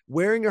there,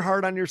 wearing your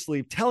heart on your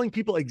sleeve, telling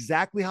people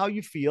exactly how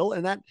you feel.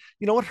 And that,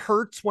 it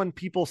hurts when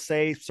people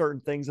say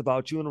certain things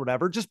about you and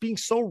whatever, just being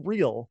so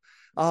real.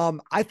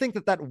 I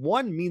think that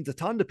one means a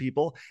ton to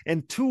people,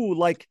 and two,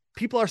 like,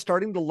 people are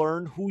starting to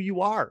learn who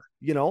you are.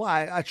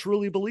 I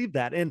truly believe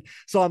that. And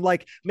so I'm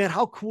like, man,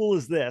 how cool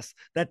is this?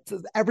 That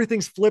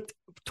everything's flipped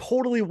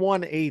totally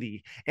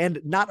 180, and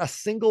not a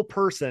single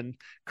person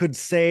could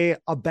say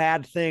a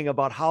bad thing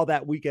about how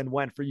that weekend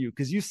went for you,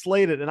 because you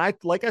slayed it. And I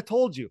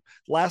told you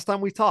last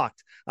time we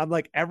talked, I'm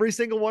like, every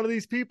single one of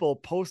these people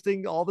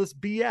posting all this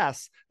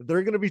BS,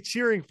 they're going to be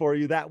cheering for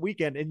you that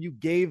weekend, and you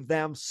gave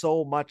them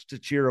so much to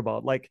cheer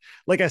about. Like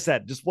I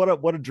said, just what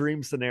a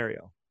dream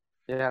scenario.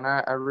 Yeah, and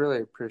I really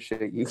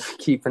appreciate you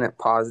keeping it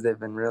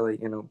positive and really,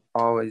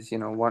 always,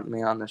 wanting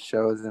me on the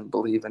shows and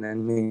believing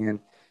in me. And,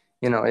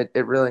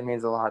 it really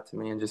means a lot to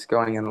me. And just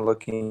going and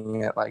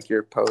looking at like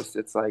your post,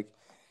 it's like,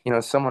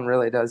 someone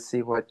really does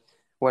see what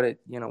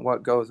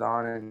goes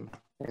on.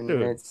 And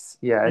dude, it's,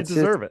 yeah, it's you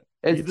deserve it.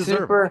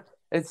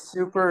 It's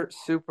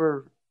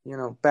super,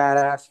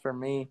 badass for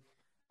me.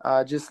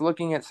 Just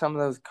looking at some of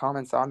those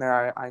comments on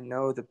there, I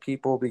know the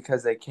people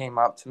because they came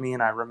up to me,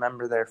 and I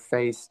remember their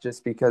face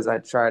just because I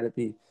try to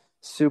be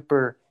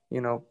super,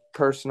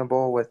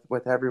 personable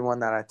with everyone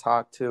that I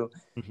talk to.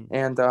 Mm-hmm.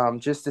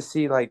 And just to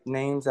see like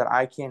names that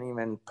I can't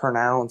even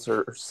pronounce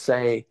or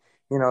say,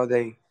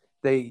 they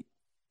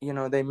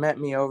met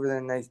me over there,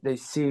 and they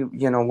see,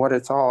 what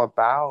it's all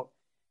about.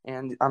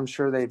 And I'm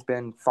sure they've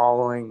been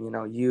following,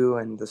 you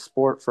and the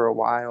sport for a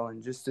while,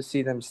 and just to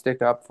see them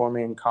stick up for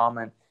me and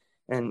comment.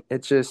 And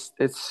it's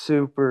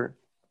super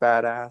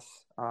badass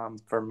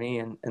for me.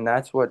 And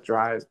that's what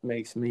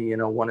makes me,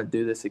 want to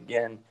do this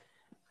again.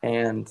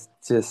 And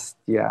just,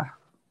 yeah.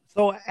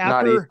 So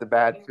not eat after, the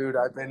bad food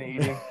I've been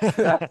eating.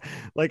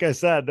 like I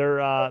said,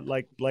 they're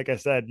like I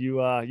said, you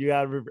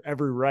have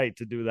every right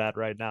to do that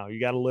right now. You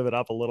got to live it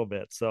up a little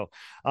bit. So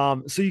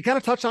you kind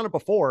of touched on it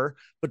before,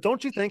 but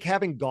don't you think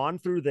having gone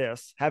through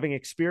this, having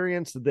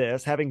experienced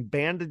this, having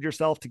banded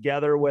yourself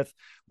together with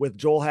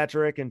Joel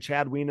Hetrick and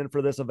Chad Wienen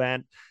for this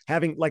event,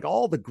 having like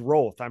all the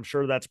growth, I'm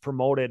sure that's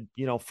promoted,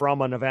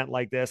 from an event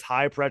like this,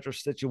 high pressure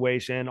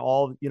situation,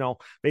 all,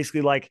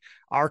 basically like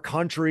our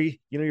country,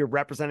 you're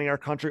representing our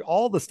country,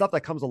 all the stuff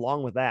that comes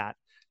along with that.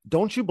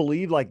 Don't you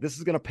believe like this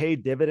is going to pay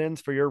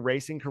dividends for your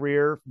racing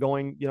career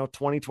going,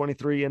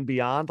 2023 and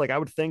beyond? Like I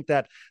would think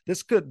that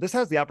this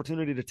has the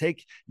opportunity to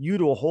take you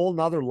to a whole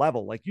nother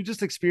level. Like you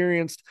just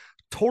experienced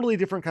totally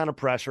different kind of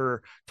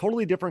pressure,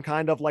 totally different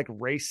kind of like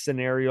race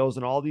scenarios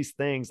and all these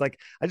things. Like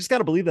I just got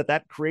to believe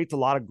that creates a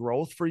lot of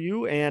growth for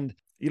you. And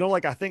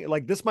like I think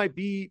like this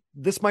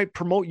might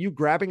promote you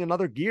grabbing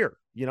another gear,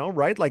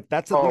 right? Like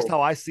that's at least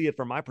how I see it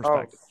from my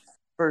perspective.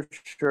 For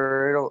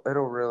sure.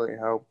 It'll really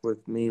help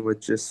with me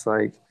with just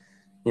like,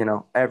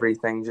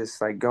 everything, just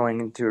like going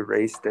into a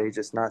race day,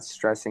 just not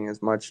stressing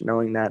as much,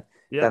 knowing that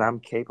I'm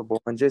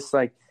capable, and just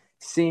like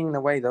seeing the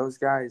way those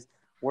guys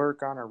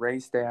work on a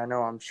race day. I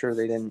know I'm sure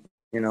they didn't,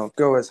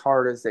 go as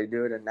hard as they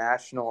do at a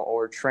national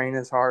or train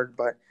as hard,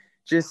 but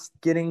just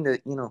getting to,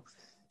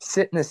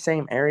 sit in the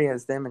same area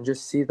as them and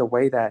just see the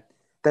way that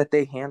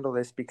they handle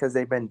this, because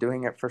they've been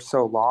doing it for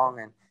so long.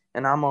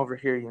 And I'm over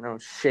here,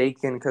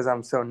 shaking because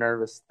I'm so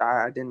nervous.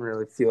 I didn't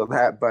really feel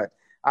that, but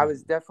I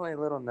was definitely a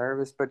little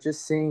nervous. But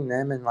just seeing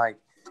them and like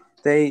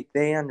they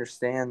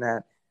understand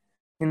that,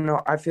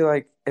 I feel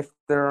like if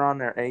they're on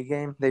their A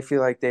game, they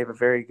feel like they have a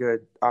very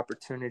good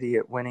opportunity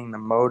at winning the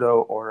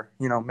moto or,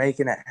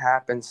 making it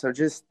happen. So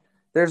just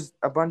there's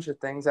a bunch of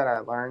things that I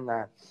learned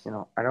that,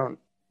 I don't,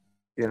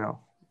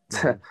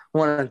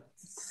 want to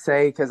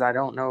say, because I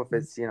don't know if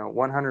it's,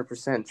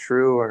 100%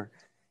 true or,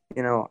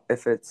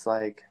 if it's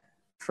like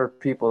for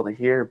people to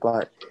hear,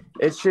 but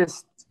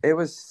it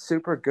was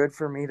super good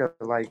for me to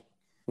like,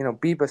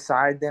 be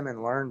beside them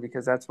and learn,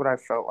 because that's what I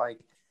felt like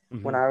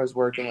when I was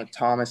working with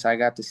Thomas. I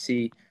got to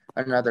see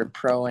another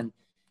pro and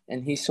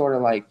he sort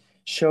of like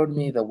showed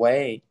me the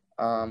way.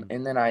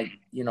 And then I,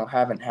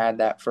 haven't had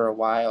that for a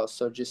while.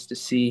 So just to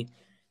see,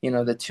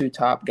 the two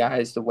top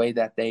guys, the way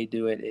that they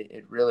do it,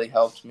 it really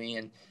helped me.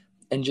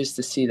 And just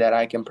to see that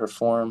I can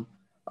perform,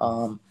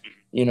 no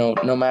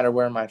matter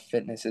where my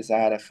fitness is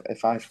at,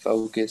 if I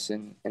focus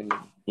and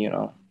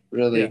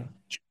really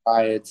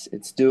try, it's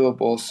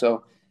doable.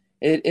 So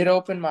it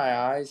opened my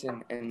eyes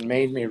and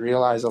made me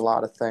realize a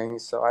lot of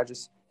things. So I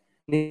just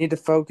need to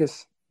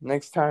focus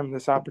next time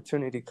this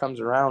opportunity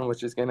comes around,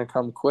 which is going to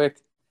come quick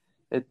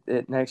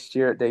it next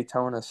year at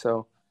Daytona.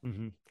 So,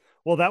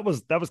 Well, that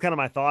was kind of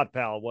my thought,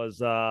 pal, was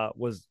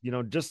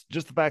just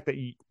the fact that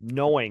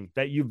knowing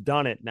that you've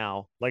done it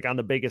now, like on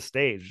the biggest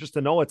stage, just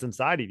to know it's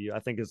inside of you, I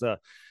think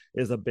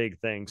is a big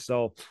thing.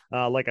 So,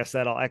 like I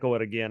said, I'll echo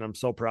it again. I'm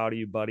so proud of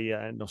you, buddy.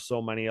 I know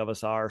so many of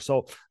us are.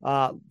 So,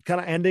 kind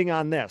of ending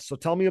on this. So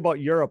tell me about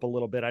Europe a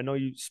little bit. I know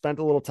you spent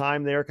a little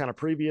time there kind of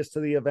previous to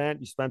the event.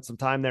 You spent some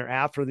time there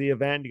after the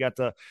event. You got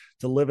to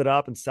live it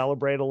up and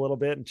celebrate a little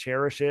bit and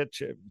cherish it,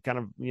 kind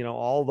of,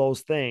 all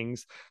those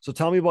things. So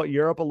tell me about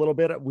Europe a little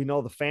bit. We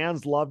know the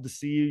fans love to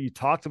see you. You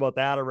talked about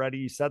that already.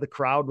 You said the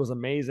crowd was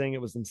amazing.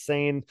 It was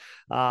insane.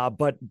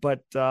 But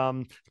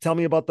tell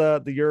me about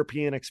the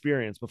European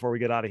experience before we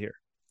get out of here.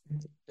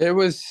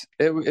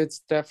 It's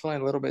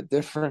definitely a little bit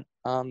different.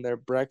 Their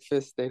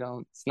breakfast,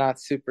 it's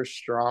not super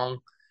strong.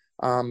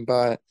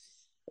 But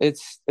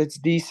it's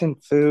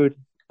decent food.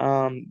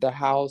 The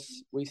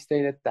house, we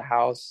stayed at the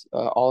house,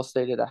 all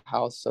stayed at a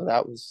house. So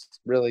that was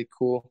really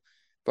cool.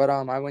 But,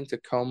 I went to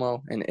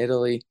Como in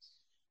Italy,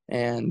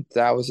 and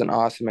that was an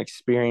awesome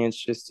experience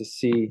just to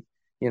see,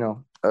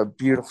 a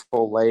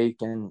beautiful lake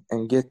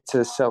and get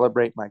to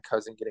celebrate my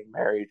cousin getting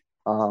married.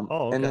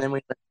 Okay. And then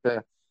we went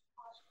to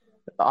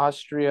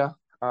Austria.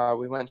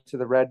 We went to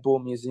the Red Bull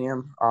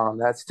Museum.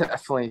 That's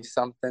definitely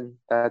something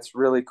that's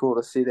really cool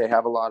to see. They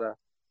have a lot of,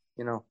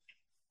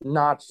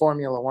 not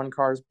Formula One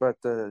cars, but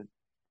the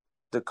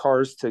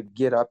cars to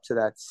get up to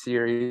that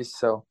series.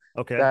 So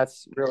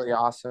that's really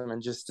awesome.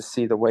 And just to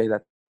see the way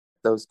that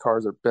those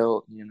cars are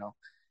built,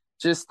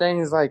 just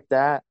things like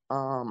that.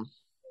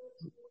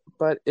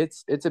 But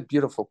it's a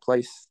beautiful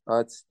place.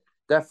 It's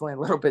definitely a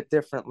little bit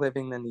different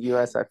living than the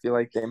U.S. I feel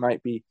like they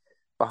might be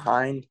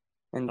behind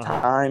in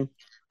time,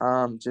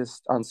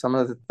 just on some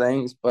of the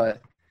things, but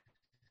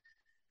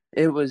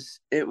it was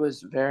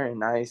very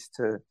nice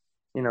to,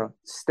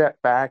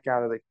 step back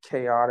out of the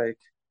chaotic,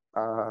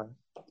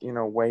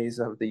 ways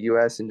of the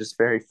U.S. and just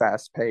very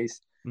fast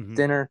paced.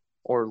 Dinner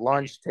or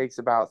lunch takes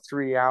about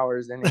 3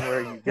 hours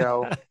anywhere you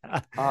go.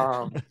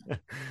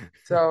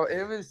 So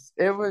it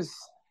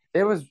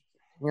was,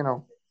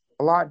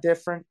 a lot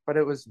different, but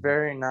it was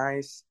very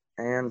nice.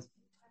 And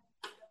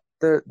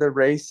the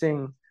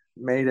racing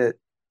made it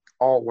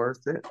all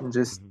worth it. And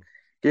just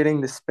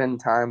getting to spend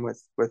time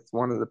with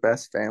one of the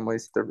best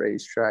families at the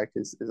racetrack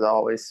is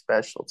always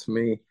special to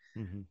me.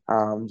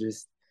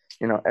 Just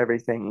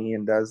everything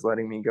Ian does,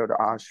 letting me go to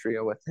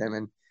Austria with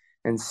him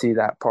and see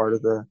that part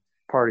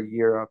of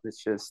Europe.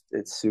 It's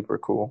super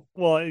cool.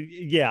 Well,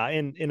 yeah.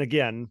 And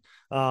again,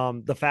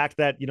 the fact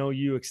that,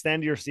 you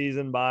extend your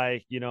season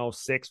by,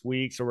 6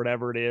 weeks or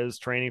whatever it is,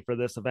 training for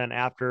this event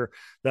after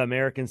the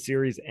American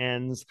Series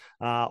ends,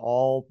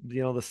 all,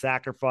 the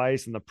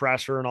sacrifice and the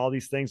pressure and all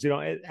these things,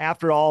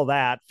 after all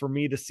that, for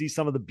me to see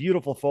some of the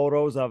beautiful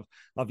photos of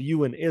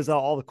you and Izza,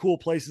 all the cool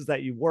places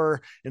that you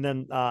were. And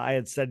then I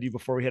had said to you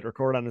before we hit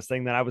record on this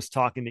thing that I was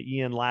talking to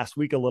Ian last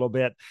week a little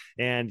bit,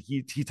 and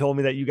he told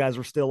me that you guys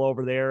were still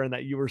over there and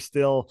that you were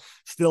still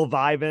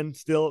vibing,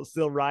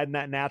 still riding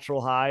that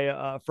natural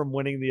high from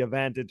winning the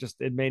event.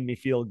 It made me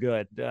feel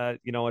good.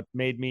 It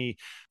made me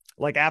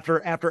like after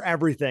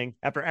everything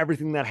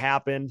that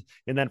happened,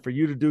 and then for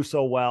you to do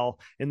so well,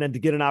 and then to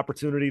get an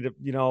opportunity to,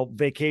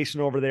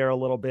 vacation over there a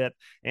little bit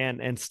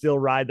and still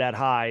ride that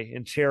high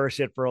and cherish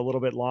it for a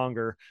little bit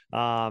longer.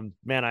 Man,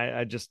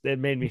 it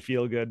made me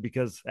feel good,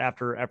 because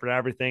after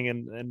everything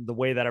and the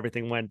way that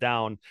everything went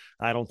down,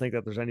 I don't think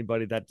that there's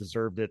anybody that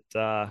deserved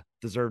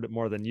it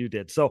more than you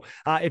did. So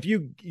if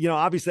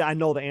obviously I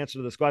know the answer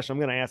to this question, I'm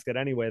going to ask it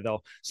anyway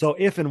though. So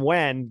if and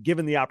when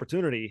given the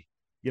opportunity,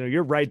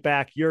 you're right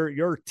back.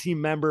 You're a team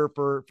member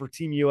for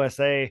Team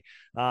USA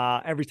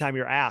every time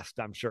you're asked,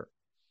 I'm sure.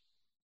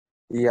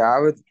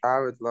 Yeah, I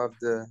would love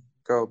to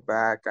go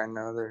back. I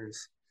know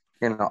there's,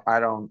 I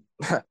don't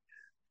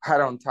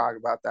talk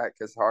about that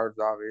because Harv's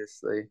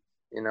obviously,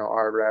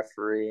 our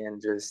referee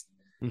and just,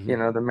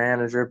 the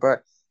manager.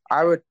 But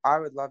I would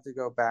love to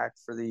go back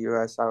for the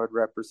US. I would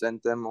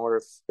represent them,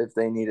 or if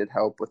they needed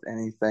help with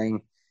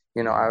anything,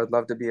 I would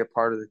love to be a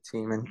part of the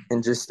team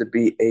and just to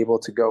be able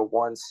to go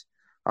once.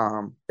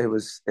 It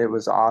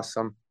was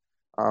awesome.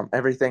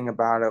 Everything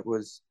about it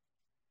was,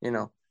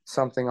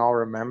 something I'll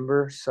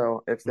remember.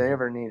 So if they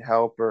ever need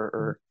help,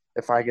 or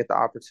if I get the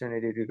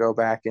opportunity to go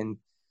back in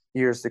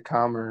years to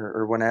come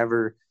or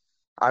whenever,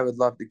 I would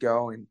love to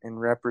go and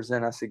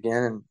represent us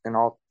again. And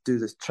I'll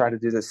try to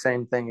do the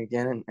same thing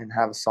again and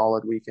have a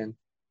solid weekend.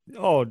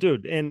 Oh,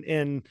 dude.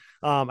 And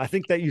I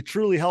think that you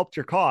truly helped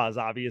your cause,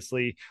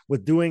 obviously,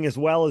 with doing as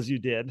well as you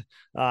did.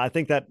 I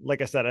think that,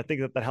 like I said, I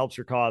think that helps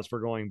your cause for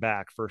going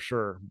back for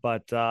sure.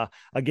 But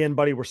again,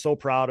 buddy, we're so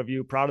proud of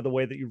you, proud of the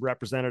way that you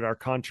represented our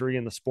country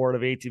in the sport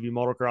of ATV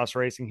motocross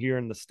racing here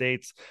in the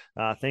States.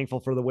 Thankful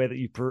for the way that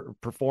you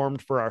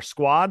performed for our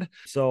squad.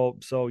 So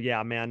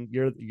yeah, man,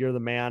 you're the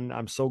man.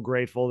 I'm so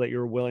grateful that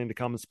you're willing to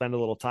come and spend a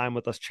little time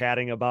with us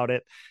chatting about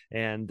it.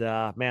 And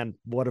man,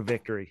 what a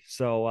victory.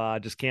 So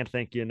just can't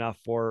thank you enough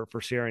for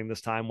sharing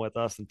this time with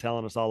us and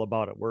telling us all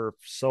about it. We're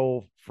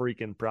so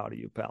freaking proud of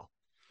you, pal.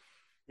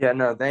 Yeah,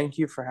 no, thank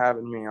you for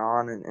having me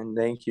on, and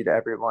thank you to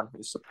everyone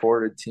who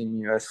supported Team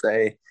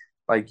USA.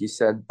 Like you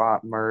said,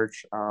 bought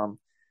merch,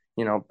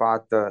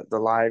 bought the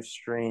live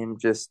stream,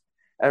 just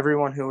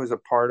everyone who was a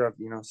part of,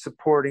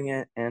 supporting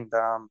it and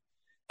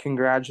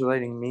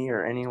congratulating me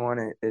or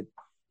anyone.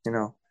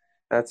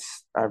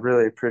 I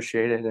really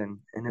appreciate it. And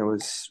it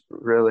was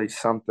really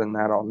something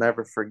that I'll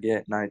never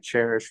forget and I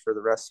cherish for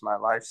the rest of my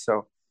life.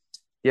 So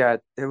yeah,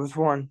 it was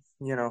something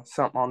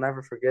I'll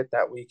never forget.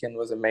 That weekend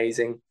was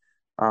amazing.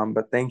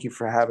 But thank you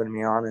for having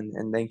me on,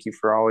 and thank you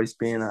for always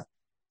being a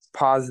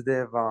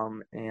positive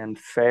and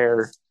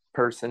fair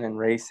person in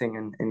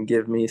racing and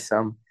give me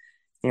some,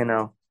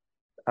 of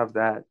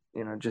that,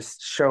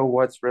 just show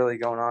what's really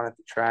going on at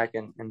the track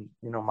and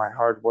my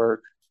hard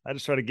work. I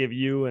just try to give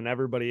you and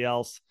everybody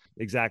else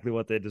exactly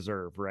what they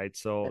deserve. Right.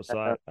 So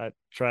I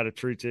try to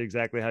treat you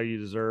exactly how you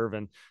deserve.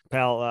 And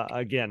pal,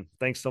 again,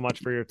 thanks so much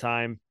for your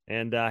time.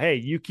 And hey,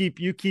 you keep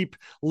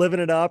living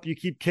it up. You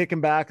keep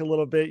kicking back a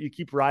little bit. You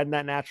keep riding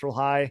that natural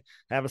high.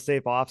 Have a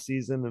safe off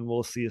season, and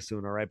we'll see you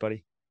soon. All right,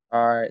 buddy.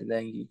 All right.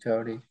 Thank you,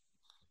 Cody.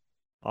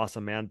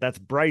 Awesome, man. That's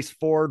Bryce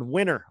Ford,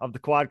 winner of the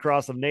Quad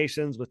Cross of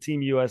Nations with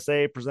Team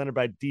USA, presented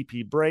by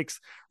DP Brakes,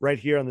 right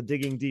here on the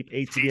Digging Deep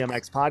ATV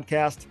MX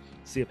podcast.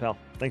 See you, pal.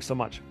 Thanks so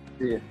much.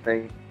 See you.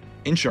 Thank you.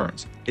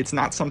 Insurance. It's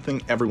not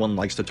something everyone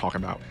likes to talk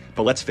about,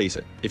 but let's face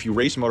it, if you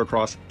race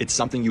motocross, it's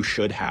something you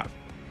should have.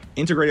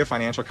 Integrated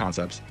Financial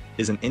Concepts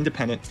is an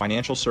independent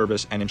financial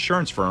service and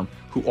insurance firm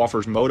who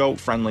offers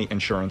moto-friendly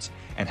insurance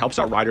and helps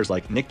out riders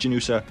like Nick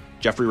Janusa,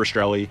 Jeffrey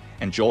Rastrelli,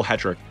 and Joel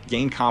Hetrick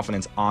gain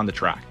confidence on the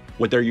track.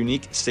 With their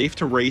unique Safe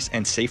to Race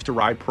and Safe to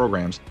Ride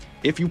programs,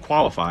 if you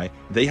qualify,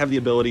 they have the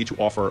ability to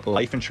offer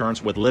life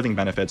insurance with living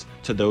benefits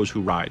to those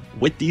who ride.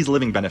 With these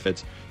living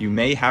benefits, you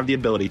may have the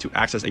ability to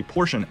access a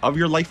portion of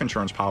your life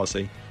insurance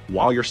policy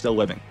while you're still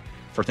living,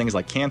 for things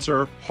like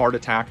cancer, heart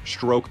attack,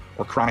 stroke,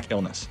 or chronic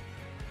illness.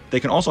 They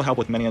can also help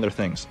with many other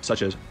things,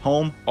 such as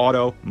home,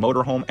 auto,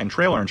 motorhome, and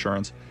trailer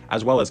insurance,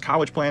 as well as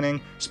college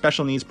planning,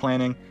 special needs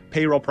planning,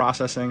 payroll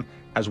processing,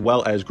 as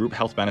well as group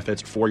health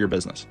benefits for your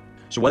business.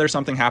 So whether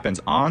something happens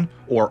on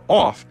or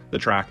off the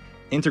track,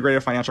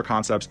 Integrated Financial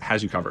Concepts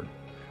has you covered.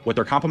 With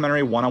their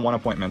complimentary one-on-one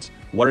appointments,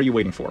 what are you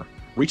waiting for?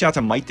 Reach out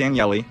to Mike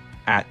Daniele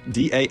at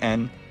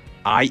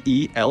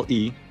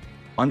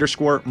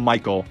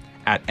DANIELE_Michael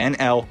at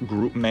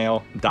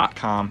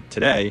nlgroupmail.com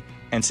today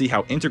and see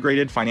how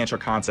Integrated Financial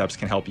Concepts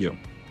can help you.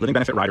 Living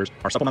benefit riders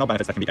are supplemental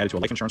benefits that can be added to a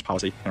life insurance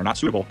policy and are not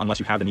suitable unless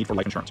you have the need for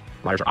life insurance.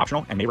 Riders are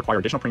optional and may require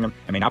additional premium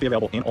and may not be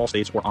available in all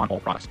states or on all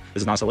products.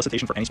 This is not a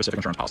solicitation for any specific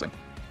insurance policy.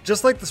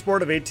 Just like the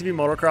sport of ATV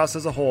motocross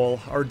as a whole,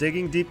 our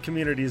Digging Deep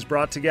community is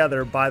brought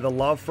together by the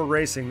love for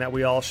racing that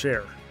we all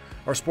share.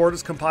 Our sport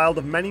is compiled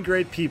of many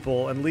great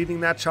people, and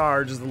leading that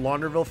charge is the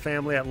Launderville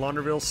family at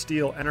Launderville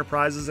Steel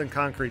Enterprises and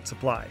Concrete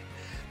Supply.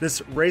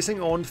 This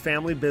racing-owned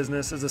family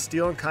business is a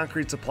steel and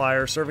concrete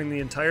supplier serving the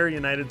entire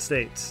United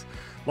States.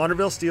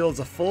 Launderville Steel is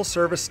a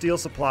full-service steel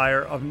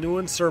supplier of new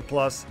and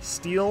surplus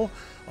steel,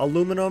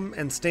 aluminum,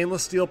 and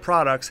stainless steel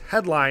products,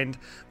 headlined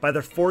by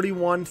their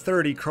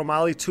 4130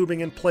 chromoly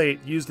tubing and plate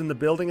used in the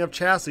building of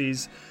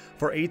chassis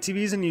for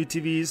ATVs and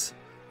UTVs,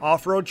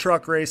 off-road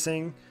truck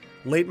racing,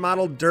 late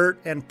model dirt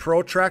and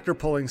pro tractor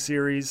pulling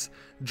series,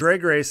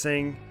 drag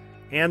racing,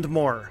 and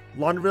more.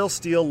 Launderville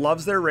Steel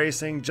loves their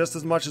racing just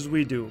as much as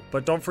we do,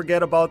 but don't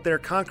forget about their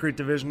concrete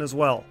division as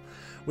well.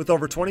 With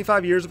over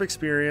 25 years of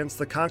experience,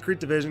 the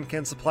Concrete Division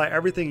can supply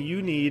everything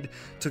you need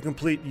to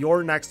complete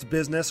your next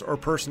business or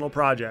personal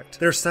project.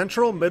 Their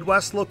central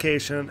Midwest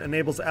location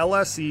enables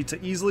LSC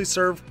to easily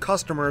serve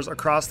customers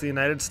across the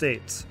United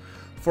States.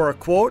 For a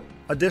quote,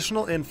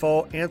 additional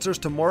info, answers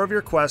to more of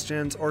your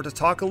questions, or to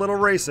talk a little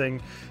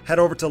racing, head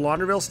over to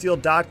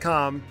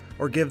laundervillesteel.com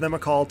or give them a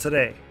call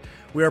today.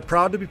 We are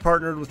proud to be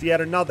partnered with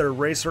yet another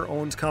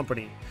racer-owned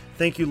company.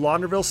 Thank you,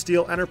 Launderville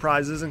Steel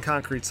Enterprises and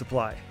Concrete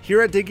Supply.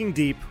 Here at Digging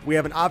Deep, we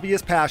have an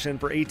obvious passion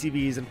for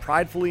ATVs and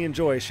pridefully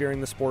enjoy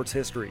sharing the sport's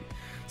history.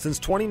 Since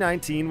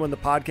 2019, when the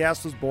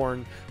podcast was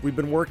born, we've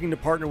been working to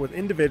partner with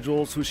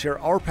individuals who share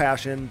our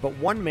passion, but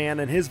one man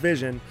and his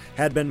vision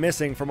had been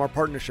missing from our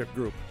partnership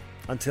group.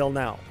 Until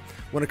now.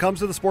 When it comes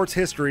to the sport's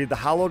history, the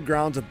hallowed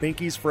grounds of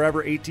Binky's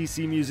Forever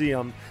ATC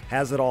Museum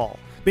has it all.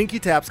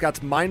 Binky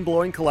Tapscott's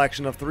mind-blowing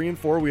collection of 3-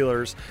 and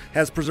 4-wheelers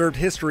has preserved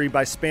history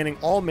by spanning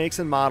all makes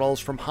and models,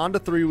 from Honda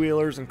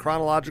 3-wheelers in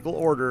chronological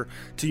order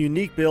to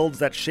unique builds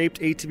that shaped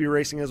ATV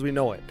racing as we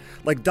know it,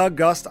 like Doug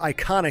Gust's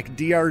iconic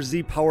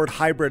DRZ-powered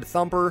hybrid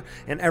thumper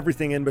and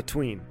everything in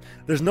between.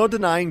 There's no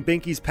denying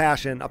Binky's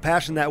passion, a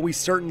passion that we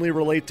certainly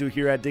relate to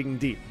here at Digging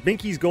Deep.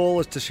 Binky's goal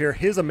is to share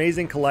his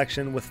amazing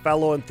collection with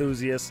fellow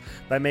enthusiasts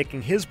by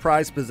making his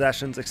prized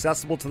possessions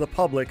accessible to the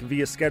public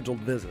via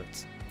scheduled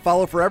visits.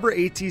 Follow Forever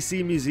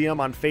ATC Museum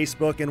on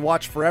Facebook and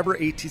watch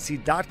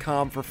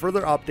foreveratc.com for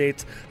further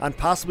updates on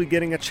possibly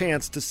getting a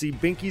chance to see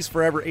Binky's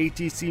Forever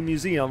ATC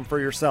Museum for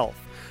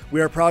yourself. We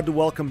are proud to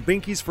welcome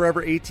Binky's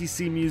Forever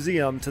ATC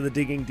Museum to the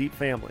Digging Deep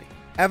family.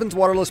 Evans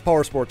Waterless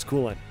Power Sports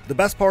Coolant. The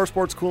best power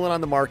sports coolant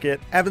on the market,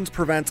 Evans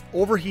prevents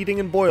overheating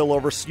and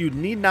boilover, so you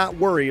need not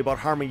worry about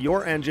harming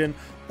your engine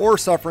or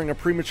suffering a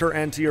premature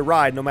end to your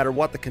ride, no matter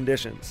what the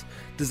conditions.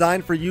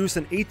 Designed for use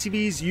in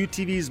ATVs,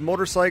 UTVs,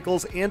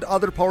 motorcycles, and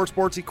other power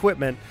sports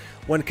equipment,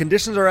 when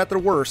conditions are at their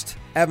worst,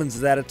 Evans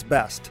is at its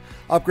best.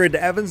 Upgrade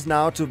to Evans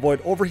now to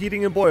avoid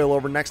overheating and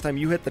boilover next time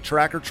you hit the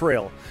track or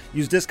trail.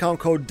 Use discount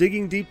code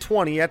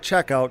DIGGINGDEEP20 at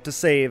checkout to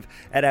save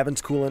at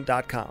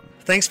evanscoolant.com.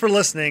 Thanks for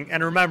listening,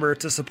 and remember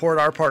to support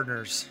our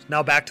partners.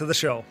 Now back to the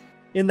show.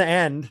 In the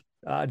end,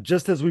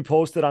 just as we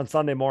posted on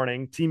Sunday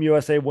morning, Team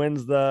USA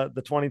wins the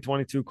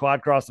 2022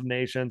 Quad Cross of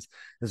Nations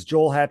as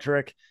Joel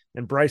Hetrick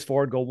and Bryce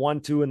Ford go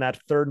 1-2 in that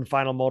third and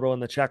final moto in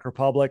the Czech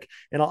Republic.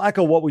 And I'll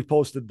echo what we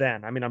posted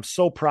then. I mean, I'm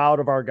so proud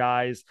of our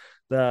guys.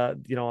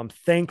 I'm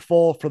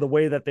thankful for the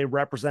way that they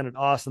represented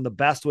us in the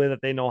best way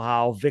that they know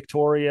how,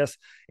 victorious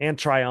and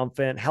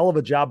triumphant. Hell of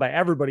a job by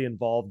everybody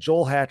involved.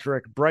 Joel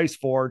Hetrick, Bryce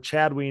Ford,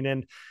 Chad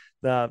Wienen,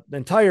 the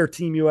entire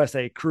Team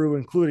USA crew,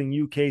 including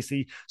you,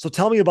 Casey. So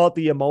tell me about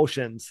the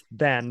emotions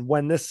then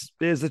when this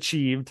is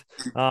achieved.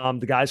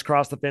 The guys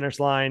cross the finish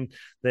line.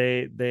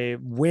 They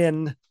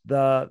win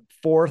the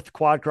 4th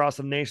Quad Cross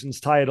of Nations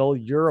title.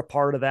 You're a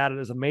part of that. It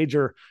is a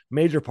major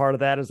part of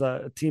that as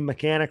a team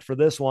mechanic for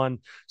this one.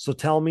 So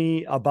tell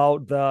me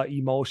about the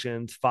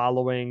emotions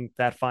following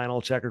that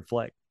final checkered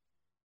flag.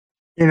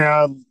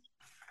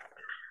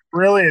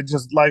 Really, it's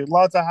just like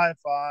lots of high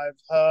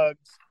fives,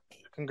 hugs,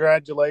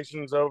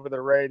 congratulations over the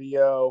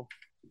radio,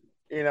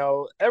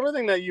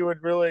 everything that you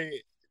would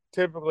really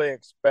typically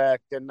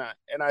expect. And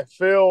I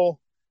feel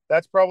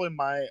that's probably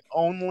my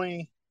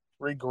only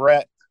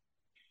regret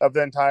of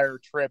the entire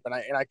trip. And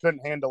I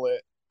couldn't handle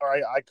it, or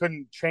I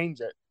couldn't change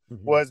it,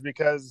 was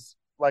because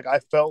I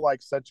felt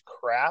like such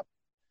crap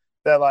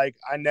that I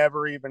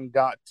never even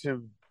got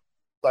to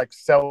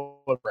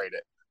celebrate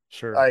it.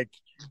 Sure.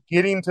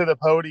 Getting to the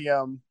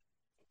podium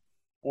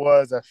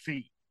was a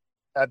feat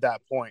at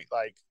that point.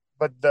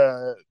 But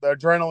the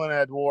adrenaline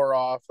had wore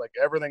off.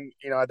 Everything,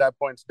 at that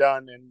point's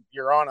done, and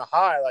you're on a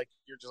high.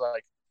 You're just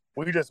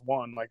we just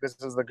won.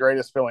 This is the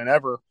greatest feeling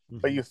ever.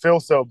 But you feel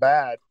so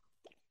bad.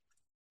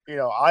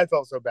 I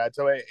felt so bad.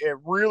 So it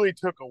really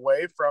took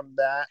away from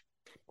that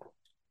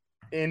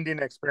ending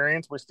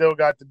experience. We still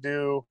got to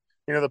do,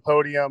 the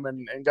podium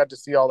and got to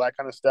see all that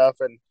kind of stuff.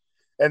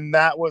 And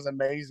that was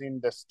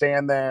amazing to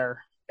stand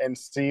there and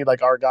see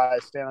our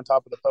guys stand on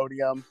top of the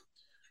podium.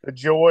 The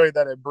joy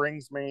that it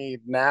brings me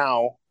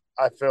now,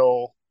 I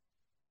feel,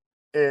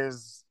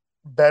 is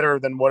better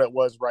than what it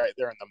was right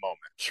there in the moment.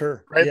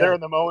 Sure. Right there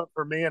in the moment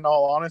for me, in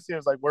all honesty, it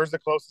was like, where's the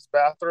closest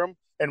bathroom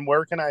and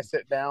where can I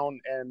sit down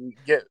and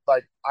get,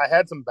 like, I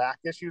had some back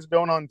issues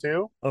going on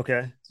too.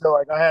 Okay. So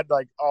like I had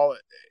like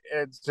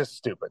it's just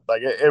stupid.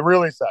 Like it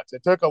really sucks.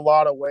 It took a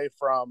lot away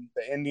from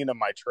the ending of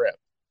my trip.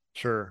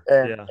 Sure.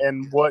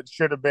 And what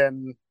should have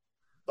been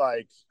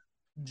like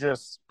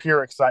just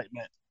pure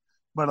excitement.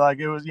 But like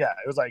it was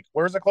like,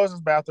 where's the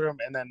closest bathroom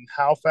and then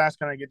how fast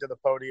can I get to the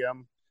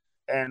podium?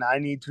 And I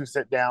need to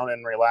sit down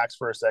and relax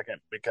for a second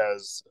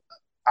because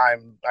I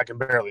can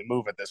barely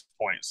move at this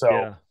point.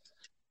 So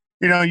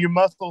you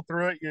muscle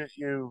through it,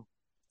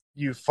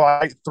 you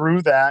fight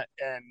through that,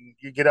 and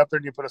you get up there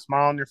and you put a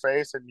smile on your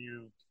face and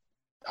you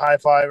high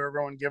five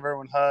everyone, give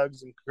everyone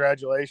hugs and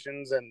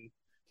congratulations, and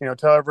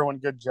tell everyone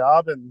good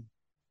job. And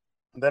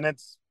then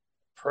it's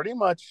pretty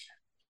much,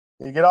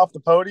 you get off the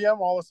podium,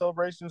 all the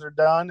celebrations are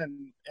done,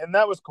 and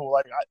that was cool.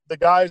 Like the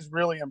guys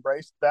really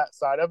embraced that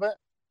side of it.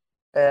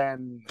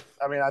 And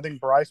I mean, I think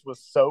Bryce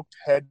was soaked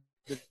head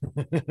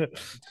to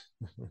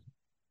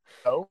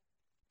toe.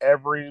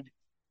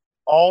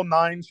 All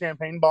 9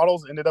 champagne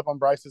bottles ended up on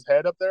Bryce's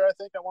head up there, I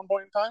think, at one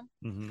point in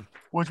time,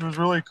 which was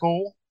really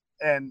cool.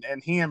 And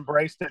he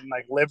embraced it and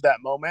like lived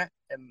that moment.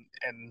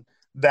 And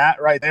that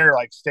right there,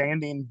 like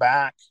standing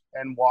back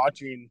and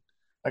watching,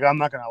 like, I'm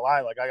not going to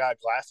lie, like I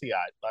got glassy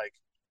eyed. Like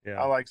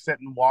I like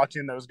sitting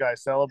watching those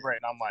guys celebrate.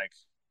 And I'm like,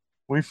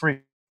 we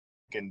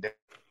freaking did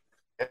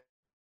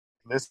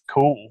this is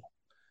cool.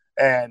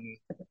 And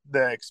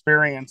the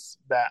experience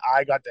that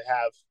I got to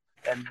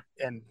have,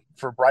 and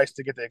for Bryce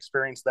to get to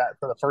experience that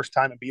for the first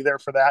time and be there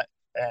for that.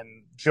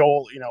 And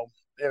Joel,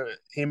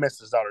 he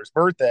missed his daughter's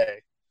birthday,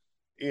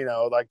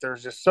 like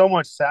there's just so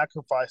much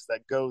sacrifice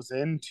that goes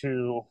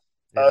into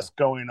us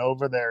going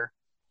over there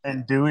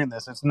and doing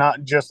this. It's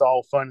not just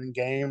all fun and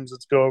games.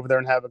 Let's go over there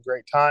and have a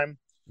great time.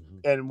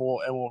 And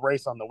we'll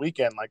race on the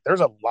weekend. Like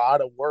there's a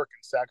lot of work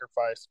and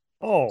sacrifice.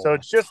 So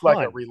it's just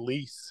like a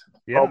release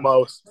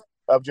almost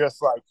of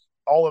just like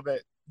all of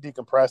it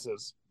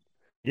decompresses.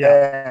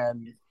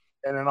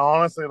 And then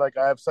honestly, like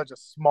I have such a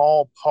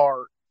small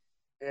part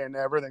in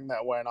everything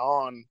that went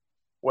on,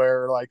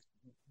 where like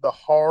the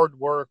hard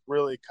work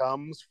really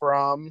comes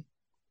from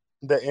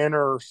the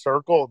inner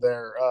circle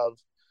there of,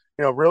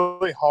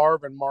 really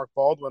Harv and Mark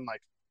Baldwin,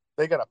 like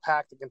they got to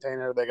pack the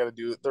container. They got to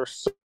do,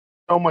 there's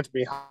so much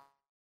behind,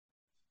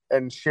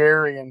 and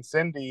Sherry and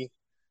Cindy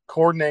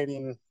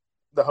coordinating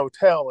the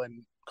hotel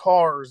and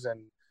cars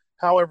and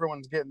how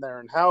everyone's getting there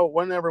and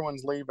when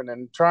everyone's leaving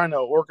and trying to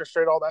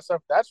orchestrate all that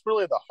stuff. That's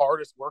really the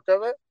hardest work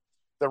of it.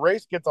 The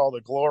race gets all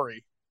the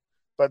glory,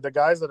 but the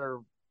guys that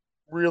are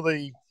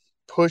really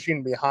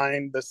pushing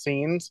behind the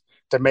scenes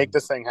to make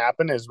this thing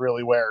happen is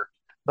really where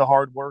the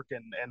hard work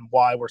and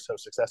why we're so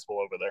successful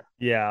over there.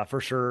 Yeah, for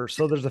sure.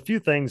 So there's a few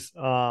things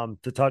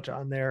to touch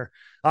on there.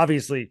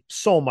 Obviously,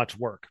 so much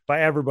work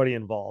by everybody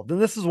involved.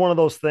 And this is one of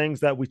those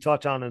things that we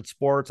touch on in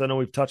sports. I know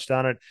we've touched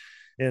on it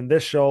in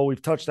this show.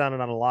 We've touched on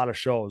it on a lot of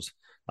shows.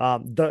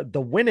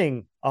 The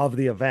winning of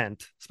the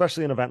event,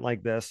 especially an event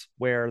like this,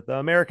 where the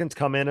Americans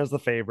come in as the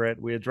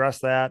favorite. We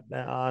addressed that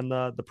on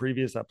the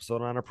previous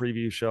episode on a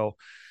preview show.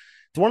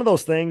 It's one of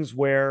those things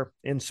where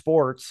in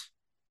sports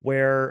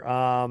where,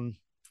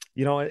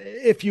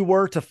 if you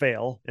were to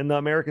fail, and the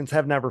Americans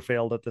have never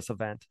failed at this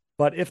event,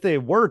 but if they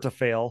were to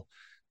fail,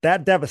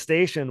 that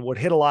devastation would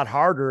hit a lot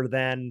harder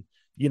than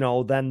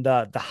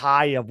the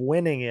high of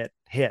winning it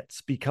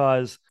hits,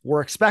 because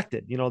we're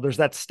expected, there's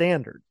that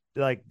standard.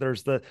 Like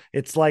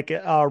it's like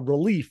a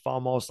relief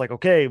almost, like,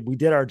 okay, we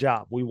did our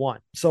job. We won.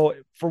 So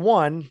for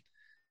one,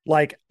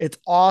 like, it's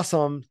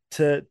awesome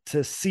to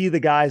see the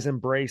guys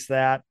embrace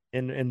that,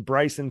 and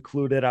Bryce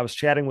included. I was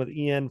chatting with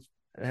Ian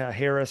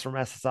Harris from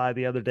SSI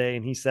the other day,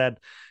 and he said,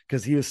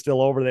 because he was still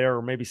over there,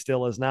 or maybe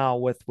still is now,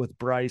 with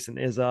Bryce and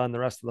Izza and the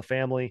rest of the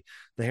family,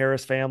 the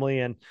Harris family,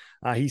 and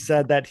he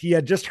said that he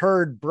had just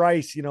heard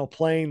Bryce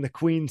playing the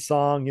Queen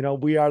song,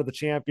 We Are the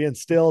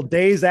Champions, still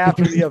days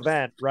after the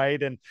event,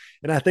 right? And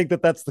I think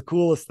that that's the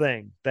coolest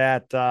thing,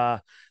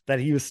 that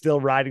he was still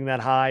riding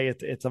that high.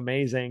 It's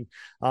amazing.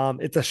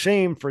 It's a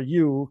shame for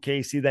you,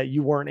 Casey, that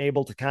you weren't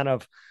able to kind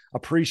of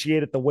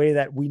appreciate it the way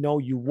that we know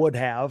you would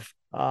have.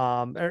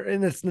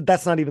 And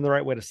that's not even the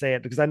right way to say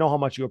it, because I know how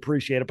much you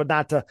appreciate it, but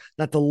not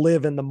to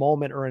live in the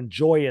moment or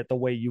enjoy it the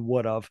way you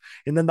would have.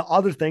 And then the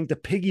other thing, to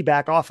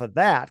piggyback off of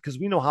that, because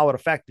we know how it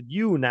affected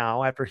you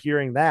now after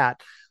hearing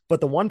that. But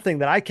the one thing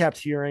that I kept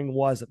hearing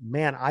was,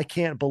 man, I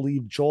can't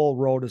believe Joel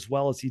rode as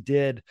well as he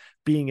did,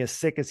 being as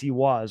sick as he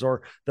was.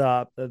 Or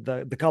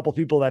the couple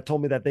people that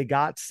told me that they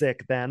got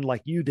sick then,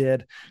 like you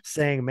did,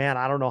 saying, man,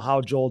 I don't know how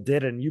Joel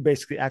did it. And you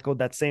basically echoed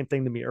that same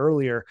thing to me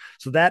earlier.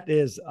 So that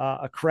is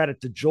a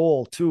credit to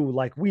Joel too.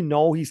 Like, we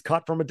know he's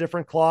cut from a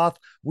different cloth.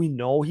 We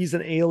know he's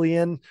an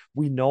alien.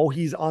 We know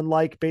he's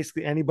unlike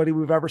basically anybody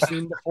we've ever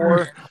seen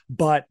before.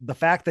 But the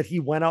fact that he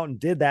went out and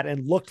did that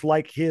and looked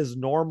like his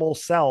normal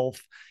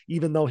self,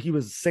 even though he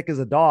was sick as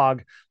a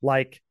dog,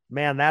 like,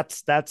 man,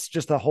 that's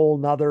just a whole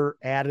nother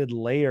added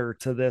layer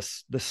to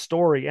the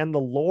story and the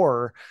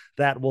lore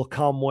that will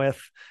come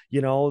with,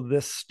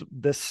 this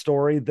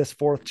story, this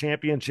fourth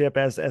championship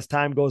as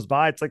time goes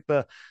by. It's like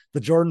the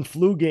Jordan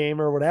flu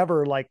game or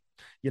whatever. Like,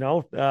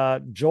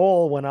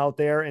 Joel went out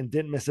there and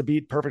didn't miss a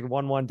beat. Perfect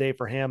 1-1 day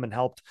for him and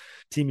helped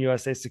Team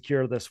USA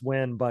secure this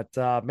win. But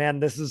man,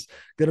 this is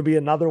going to be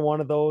another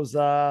one of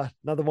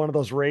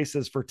those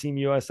races for Team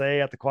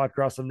USA at the Quad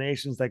Cross of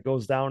Nations that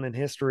goes down in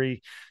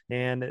history,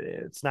 and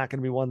it's not going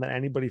to be one that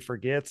anybody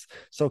forgets.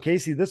 So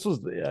Casey, this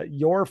was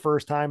your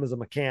first time as a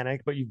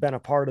mechanic, but you've been a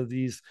part of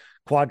these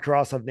Quad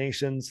Cross of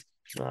Nations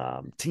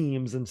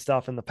teams and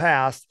stuff in the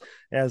past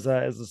as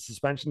a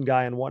suspension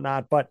guy and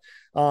whatnot. But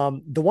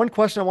the one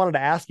question I wanted to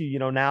ask you,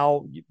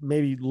 now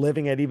maybe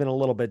living it even a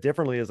little bit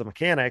differently as a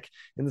mechanic,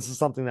 and this is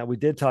something that we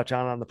did touch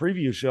on the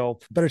preview show,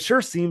 but it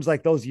sure seems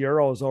like those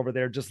Euros over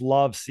there just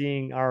love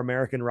seeing our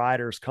American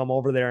riders come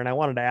over there. And I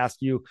wanted to ask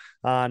you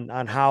on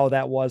how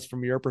that was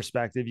from your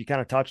perspective. You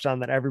kind of touched on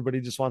that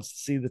everybody just wants to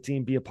see the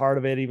team be a part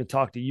of it, even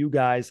talk to you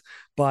guys,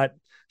 but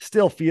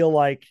still feel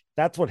like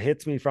that's what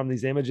hits me from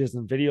these images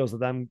and videos of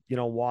them,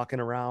 walking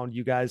around,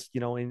 you guys,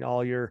 in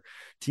all your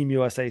Team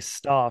USA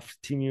stuff,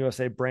 Team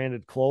USA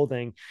branded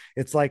clothing.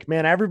 It's like,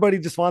 man, everybody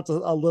just wants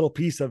a little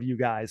piece of you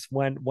guys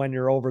when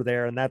you're over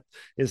there. And that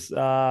is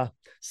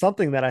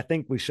something that I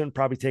think we shouldn't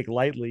probably take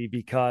lightly,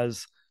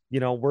 because,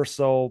 we're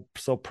so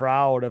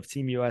proud of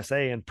Team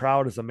USA and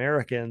proud as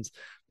Americans,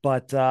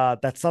 but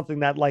that's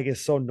something that like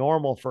is so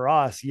normal for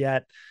us.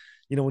 Yet,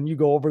 when you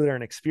go over there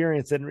and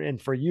experience it,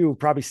 and for you,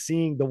 probably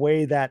seeing the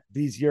way that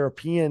these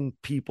European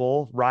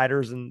people,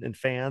 riders and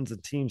fans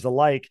and teams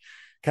alike,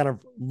 kind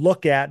of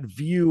look at,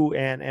 view,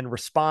 and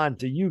respond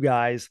to you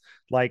guys,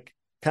 like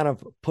kind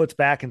of puts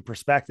back in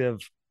perspective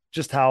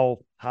just how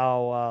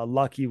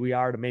lucky we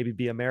are to maybe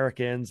be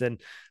Americans.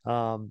 And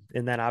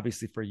then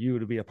obviously for you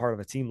to be a part of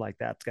a team like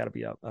that, it's got to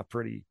be a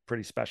pretty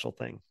pretty special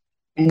thing.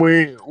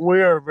 We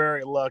are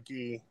very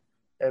lucky,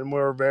 and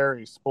we're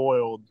very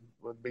spoiled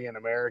with being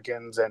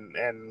Americans, and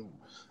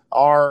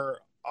our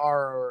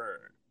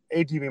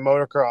ATV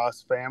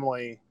motocross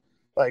family,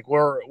 like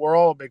we're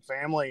all a big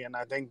family. And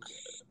I think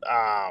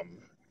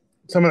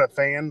some of the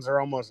fans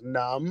are almost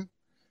numb.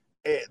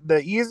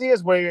 The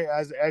easiest way,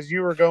 as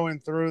you were going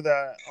through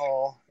that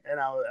all, and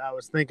I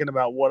was thinking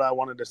about what I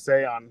wanted to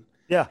say on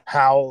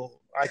how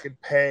I could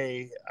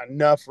pay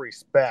enough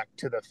respect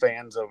to the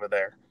fans over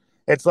there.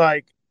 It's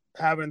like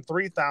having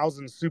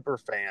 3,000 super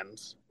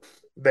fans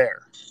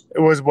there. It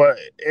was what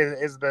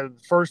is the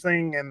first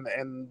thing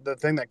and the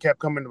thing that kept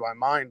coming to my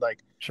mind. Like,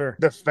 sure,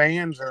 the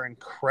fans are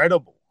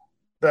incredible.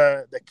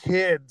 The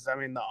kids, I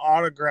mean, the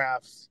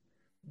autographs,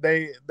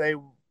 they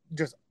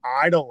just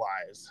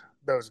idolize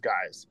those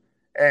guys.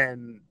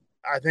 And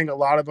I think a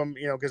lot of them,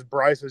 because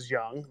Bryce is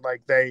young,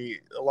 like a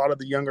lot of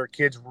the younger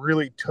kids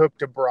really took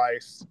to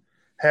Bryce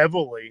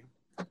heavily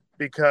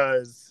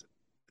because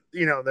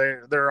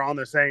they're on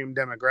the same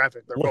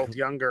demographic. They're both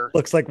younger.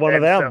 Looks like one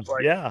of them.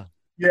 Like, yeah.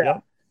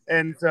 Yep.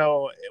 And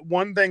so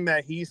one thing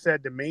that he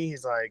said to me,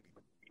 he's like,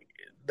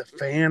 the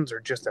fans are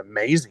just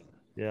amazing.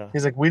 Yeah.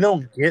 He's like, we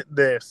don't get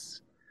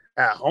this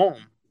at home.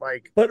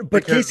 Like,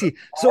 but Casey,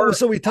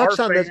 so we touched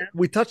on this.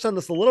 We touched on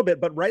this a little bit,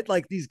 but right,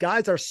 like these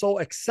guys are so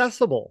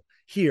accessible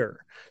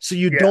here, so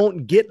you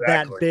don't get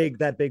that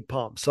big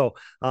pump. So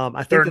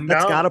I think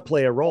that's got to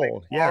play a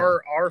role. Like,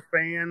 our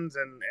fans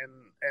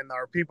and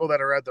our people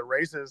that are at the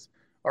races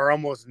are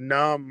almost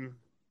numb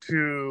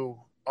to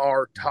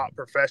our top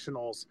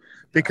professionals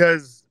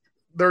because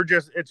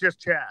it's just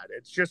Chad,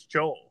 it's just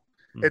Joel,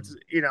 it's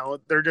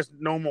they're just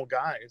normal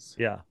guys.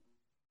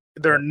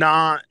 They're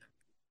not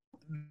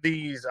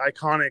these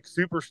iconic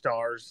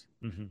superstars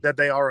that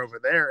they are over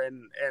there.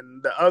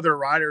 And the other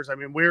riders, I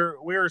mean,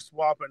 we're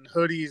swapping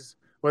hoodies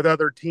with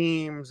other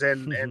teams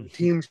and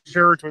team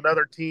shirts with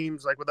other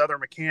teams, like with other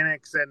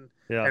mechanics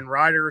and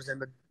riders, and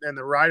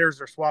the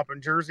riders are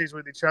swapping jerseys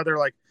with each other,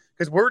 like,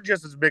 because we're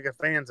just as big of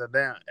fans of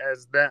them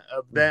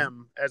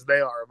as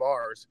they are of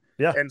ours.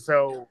 And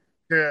so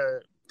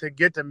to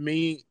get to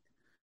meet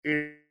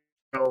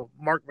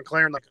Mark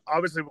McLaren, like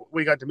obviously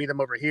we got to meet him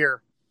over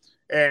here,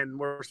 and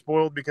we're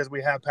spoiled because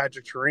we have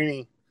Patrick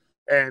Chiarini,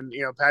 and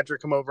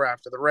Patrick come over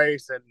after the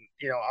race, and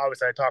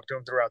obviously I talked to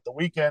him throughout the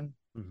weekend,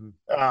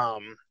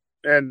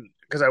 and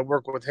because I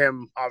work with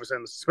him obviously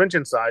on the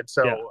suspension side,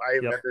 so I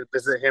had to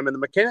visit him in the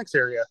mechanics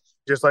area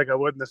just like I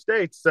would in the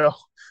States. So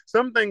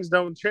some things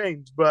don't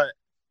change, but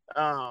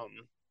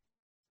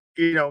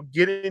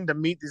getting to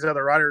meet these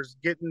other riders,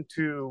 getting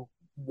to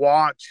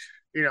watch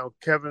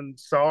Kevin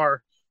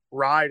Saar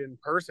ride in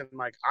person,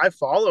 like I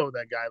follow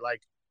that guy,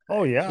 like,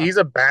 oh yeah, he's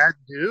a bad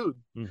dude.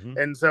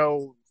 And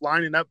so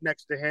lining up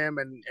next to him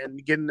and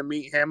getting to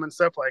meet him and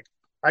stuff, like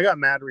I got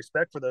mad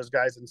respect for those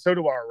guys, and so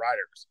do our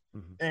riders.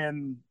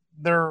 And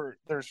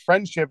there's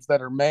friendships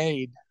that are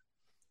made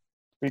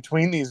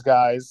between these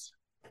guys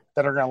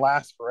that are going to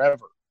last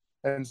forever.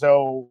 And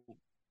so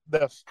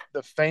the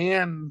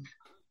fan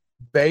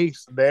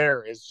base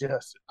there is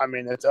just, I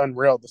mean, it's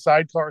unreal. The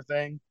sidecar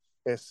thing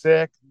is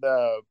sick.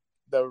 The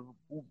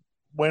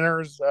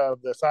winners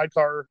of the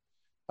sidecar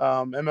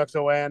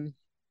MXON.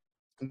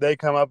 They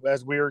come up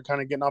as we were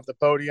kind of getting off the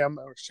podium,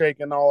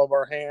 shaking all of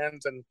our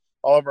hands and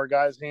all of our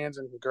guys' hands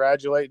and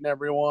congratulating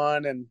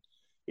everyone. And,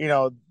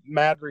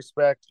 mad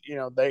respect.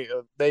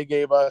 They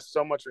gave us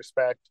so much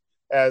respect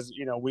as,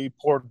 we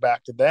poured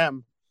back to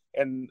them.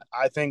 And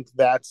I think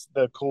that's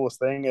the coolest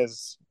thing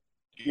is,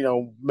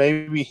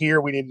 maybe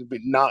here we need to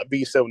not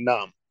be so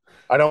numb.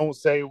 I don't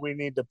say we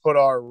need to put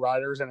our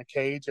riders in a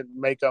cage and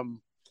make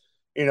them,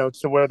 to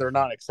where they're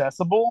not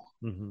accessible.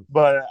 Mm-hmm.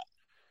 But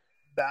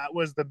that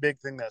was the big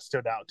thing that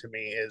stood out to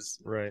me is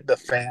right. The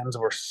fans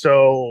were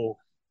so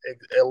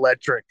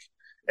electric.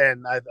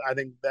 And I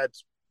think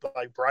that's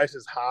like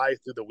Bryce's high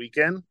through the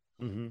weekend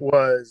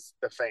was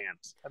the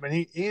fans. I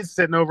mean, he's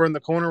sitting over in the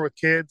corner with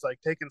kids, like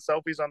taking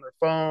selfies on their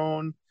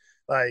phone.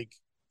 Like,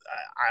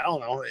 I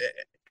don't know,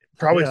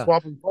 probably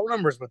swapping phone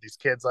numbers with these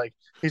kids. Like,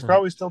 he's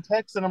probably still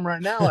texting them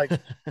right now. Like,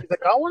 he's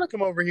like, I want to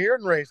come over here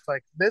and race.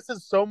 Like, this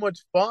is so much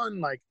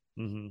fun. Like,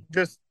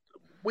 just,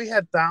 we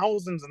had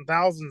thousands and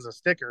thousands of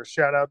stickers.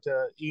 Shout out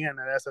to Ian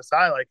at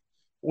SSI. Like,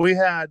 we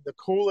had the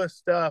coolest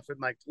stuff and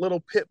like little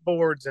pit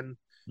boards and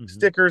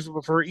stickers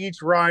for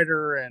each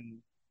rider and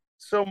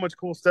so much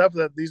cool stuff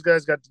that these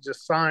guys got to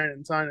just sign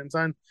and sign and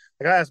sign.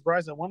 Like, I asked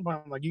Bryce at one point,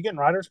 I'm like, you getting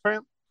rider's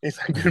cramp? He's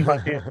like, dude, my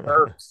hand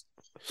hurts.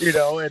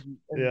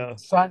 And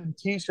signing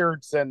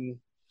T-shirts and,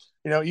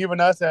 even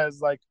us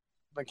as like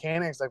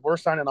mechanics, like we're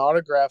signing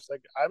autographs.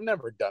 Like, I've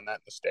never done that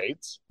in the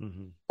States.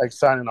 Like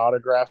signing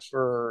autographs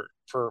for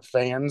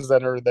fans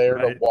that are there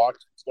to watch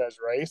these guys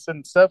race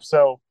and stuff.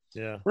 So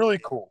really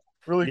cool.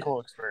 Really cool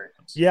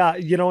experience. Yeah,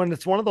 and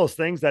it's one of those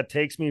things that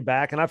takes me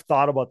back, and I've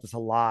thought about this a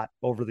lot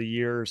over the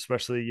years,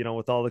 especially,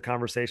 with all the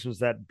conversations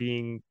that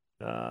being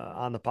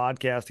on the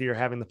podcast here,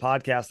 having the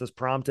podcast has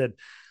prompted.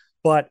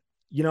 But,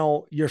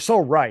 you're so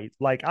right.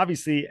 Like,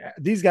 obviously,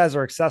 these guys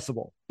are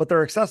accessible, but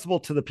they're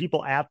accessible to the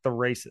people at the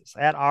races,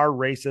 at our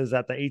races,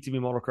 at the ATV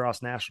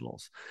Motocross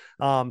Nationals.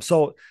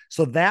 So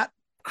that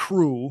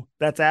crew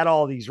that's at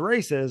all these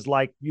races,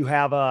 like you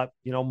have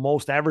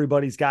most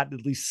everybody's got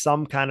at least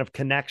some kind of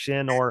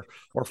connection or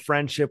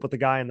friendship with the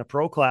guy in the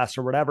pro class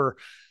or whatever.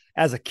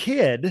 As a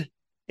kid,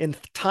 and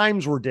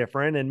times were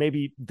different and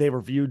maybe they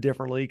were viewed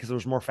differently because there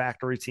was more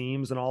factory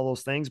teams and all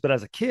those things. But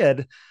as a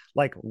kid,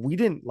 like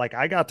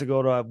I got to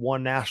go to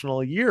one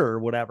national a year or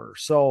whatever.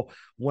 So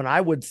when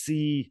I would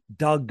see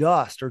Doug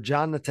Gust or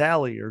John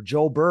Natale or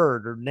Joe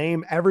Bird or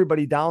name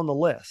everybody down the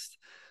list,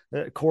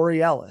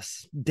 Corey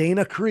Ellis,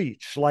 Dana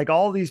Creech, like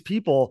all these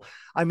people.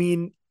 I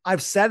mean,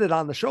 I've said it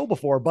on the show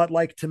before, but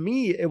like, to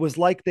me, it was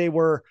like they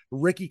were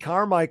Ricky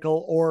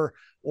Carmichael or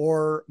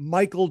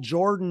Michael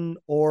Jordan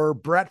or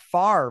Brett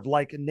Favre,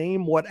 like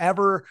name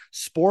whatever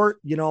sport,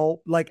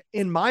 like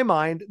in my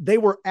mind, they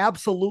were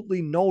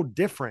absolutely no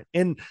different.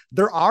 And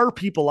there are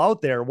people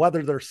out there,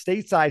 whether they're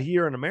stateside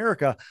here in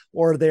America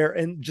or they're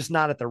just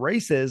not at the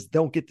races,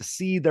 don't get to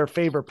see their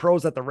favorite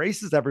pros at the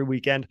races every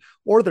weekend,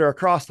 or they're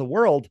across the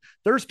world.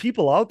 There's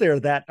people out there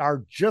that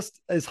are just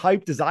as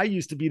hyped as I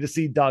used to be to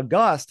see Doug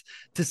Gust,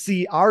 to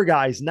see our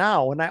guys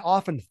now. And I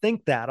often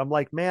think that I'm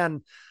like,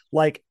 man,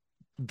 like,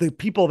 the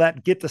people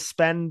that get to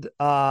spend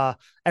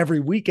every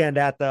weekend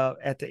at the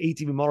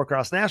ATV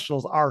Motocross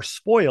Nationals are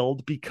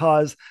spoiled,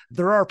 because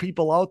there are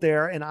people out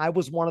there, and I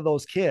was one of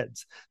those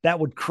kids that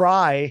would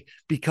cry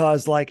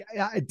because like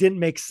it didn't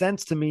make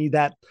sense to me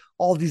that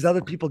all these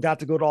other people got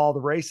to go to all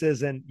the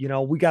races and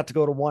we got to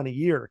go to one a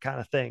year kind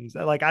of things.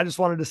 Like, I just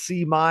wanted to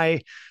see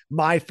my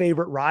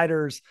favorite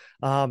riders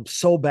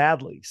so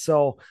badly.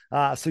 So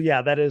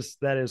yeah, that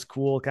is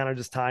cool. Kind of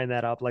just tying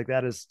that up. Like,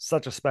 that is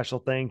such a special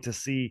thing to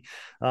see,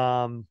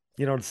 to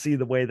see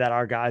the way that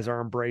our guys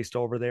are embraced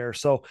over there.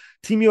 So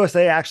Team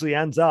USA actually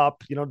ends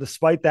up,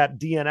 despite that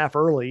DNF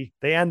early,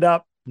 they end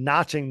up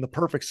notching the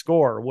perfect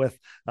score with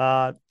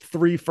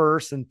 3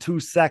 firsts and 2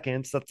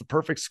 seconds. That's the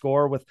perfect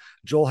score, with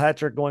Joel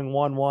Hetrick going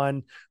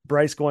 1-1,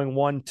 Bryce going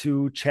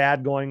 1-2,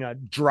 Chad going a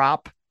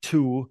drop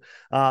 2.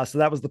 So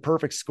that was the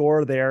perfect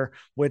score there,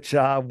 which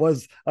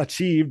was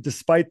achieved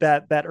despite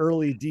that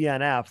early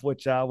DNF,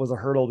 which was a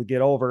hurdle to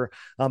get over.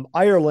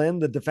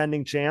 Ireland, the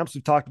defending champs,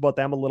 we talked about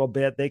them a little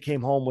bit. They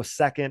came home with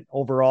 2nd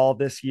overall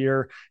this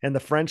year, and the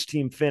French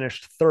team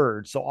finished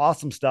 3rd. So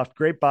awesome stuff.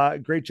 Great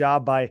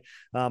job by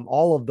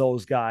all of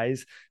those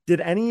guys. Did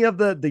any of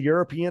the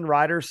European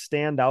riders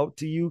stand out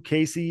to you,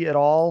 Casey, at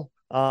all?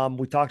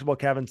 We talked about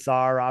Kevin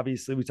Saar,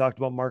 obviously. We talked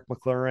about Mark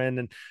McLaren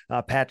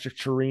and Patrick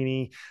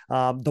Chiarini.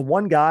 The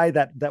one guy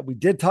that we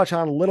did touch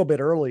on a little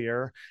bit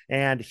earlier,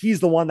 and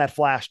he's the one that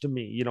flashed to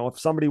me. If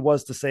somebody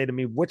was to say to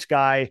me, which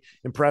guy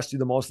impressed you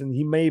the most, and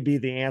he may be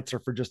the answer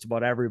for just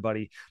about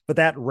everybody, but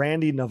that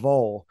Randy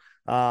Neveu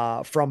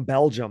from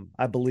Belgium,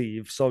 I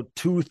believe. So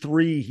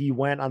 2-3 he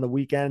went on the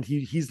weekend.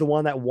 He's the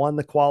one that won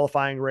the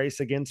qualifying race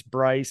against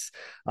Bryce.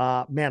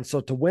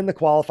 So to win the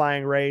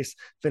qualifying race,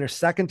 finish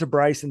 2nd to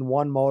Bryce in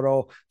one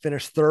moto,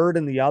 finish 3rd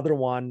in the other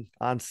one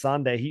on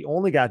Sunday. He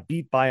only got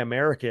beat by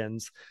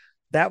Americans.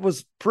 that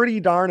was pretty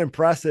darn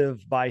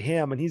impressive by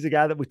him. And he's a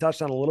guy that we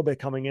touched on a little bit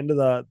coming into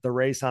the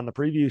race on the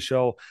preview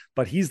show,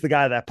 but he's the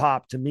guy that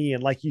popped to me.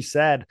 And like you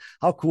said,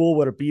 how cool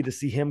would it be to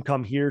see him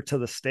come here to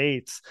the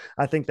States?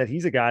 I think that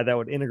he's a guy that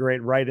would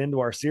integrate right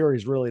into our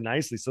series really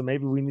nicely. So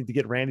maybe we need to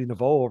get Randy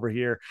Naveau over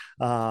here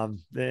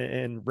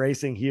and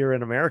racing here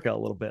in America a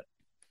little bit.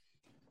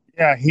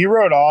 Yeah, he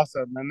rode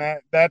awesome. And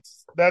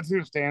that's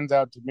who stands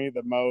out to me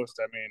the most.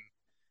 I mean,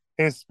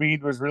 his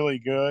speed was really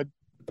good.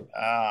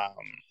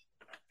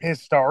 His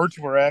starts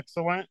were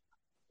excellent.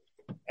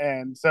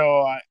 And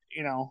so,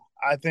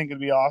 I think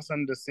it'd be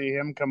awesome to see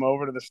him come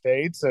over to the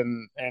States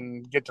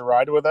and get to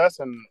ride with us.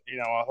 And,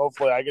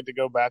 hopefully I get to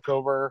go back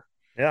over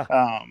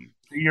to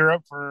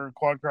Europe for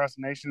Quad Cross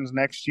Nations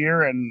next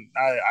year. And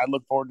I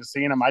look forward to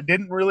seeing him. I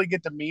didn't really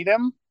get to meet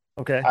him.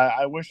 Okay.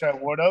 I wish I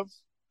would have.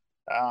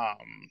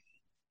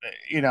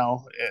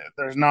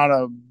 There's not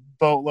a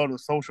boatload of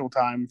social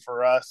time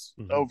for us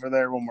over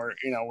there when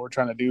we're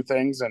trying to do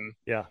things. And,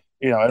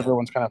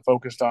 everyone's kind of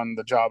focused on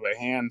the job at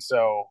hand.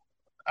 So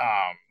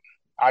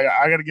I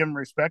got to give him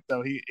respect,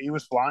 though. He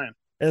was flying.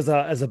 As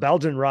a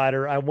Belgian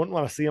rider, I wouldn't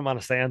want to see him on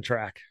a sand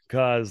track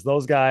because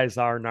those guys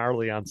are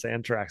gnarly on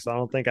sand tracks. So I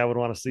don't think I would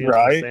want to see him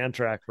on a sand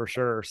track for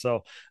sure.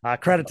 So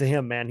credit to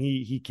him, man.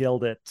 He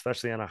killed it,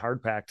 especially on a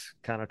hard packed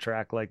kind of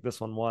track like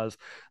this one was.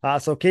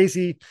 So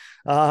Casey,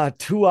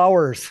 2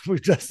 hours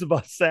we've just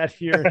about sat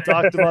here and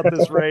talked about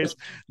this race.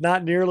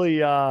 Not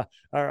nearly, or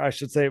I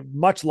should say,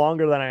 much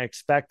longer than I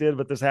expected.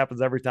 But this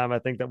happens every time I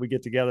think that we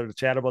get together to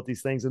chat about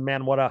these things. And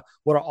man, what an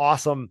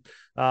awesome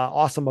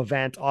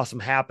event, awesome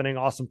happening,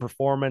 awesome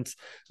performance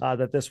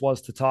that this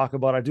was to talk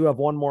about. I do have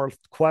one more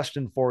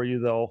question for you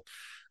though.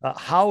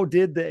 How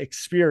did the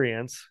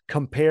experience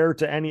compare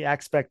to any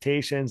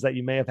expectations that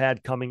you may have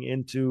had coming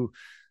into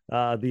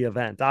the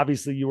event?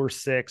 Obviously you were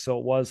sick, so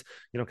it was,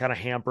 kind of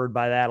hampered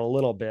by that a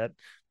little bit,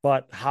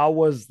 but how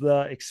was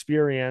the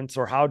experience,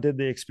 or how did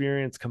the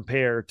experience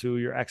compare to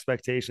your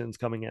expectations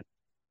coming in?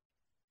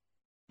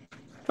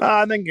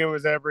 I think it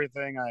was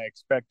everything I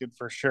expected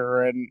for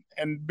sure.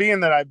 And being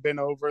that I've been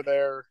over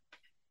there,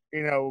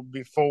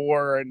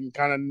 before and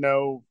kind of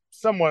know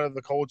somewhat of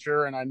the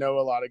culture, and I know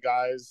a lot of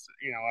guys,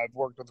 I've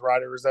worked with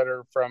riders that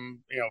are from,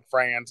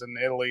 France and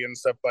Italy and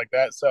stuff like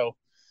that. So,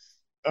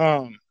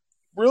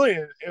 really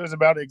it was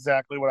about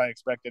exactly what I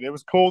expected. It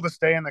was cool to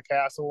stay in the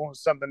castle. It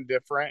was something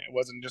different. It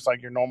wasn't just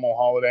like your normal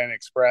Holiday Inn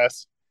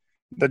Express.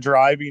 The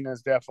driving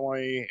is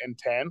definitely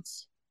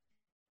intense.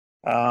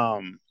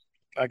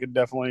 I could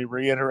definitely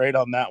reiterate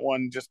on that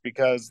one just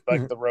because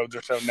like the roads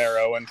are so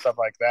narrow and stuff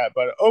like that.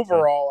 But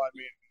overall, I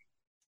mean,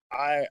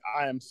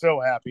 I am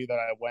so happy that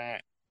I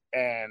went,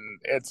 and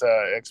it's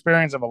a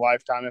experience of a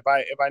lifetime. If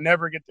I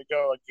never get to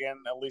go again,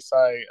 at least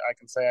I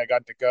can say I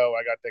got to go.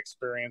 I got to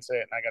experience it,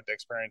 and I got to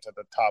experience at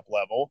the top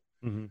level.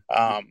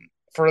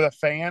 For the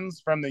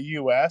fans from the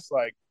US,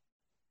 like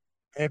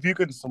if you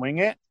can swing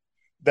it,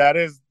 that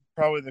is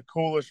probably the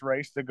coolest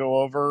race to go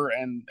over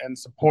and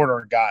support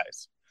our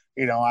guys.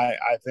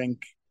 I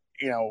think,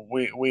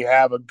 we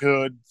have a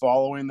good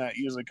following that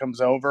usually comes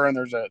over, and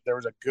there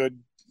was a good,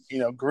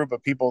 group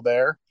of people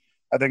there.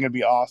 I think it'd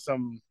be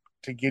awesome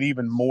to get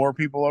even more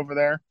people over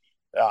there.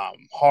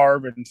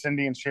 Harv and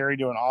Cindy and Sherry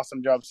do an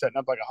awesome job setting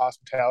up like a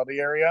hospitality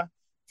area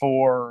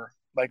for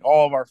like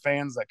all of our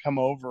fans that come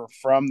over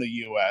from the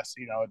US,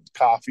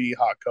 coffee,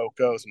 hot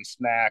cocoa, some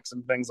snacks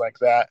and things like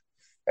that.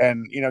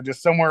 And,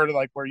 just somewhere to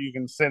like where you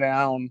can sit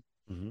down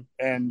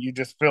and you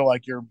just feel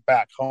like you're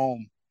back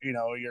home.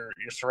 You're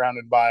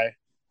surrounded by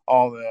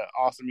all the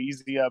awesome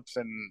easy ups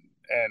and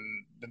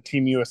the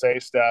Team USA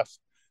stuff.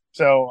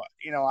 So,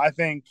 I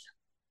think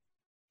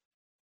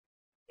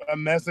a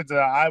message that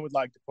I would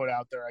like to put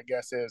out there, I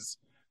guess, is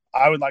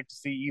I would like to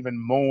see even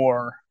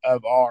more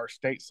of our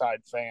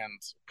stateside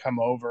fans come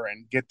over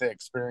and get the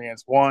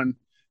experience. One,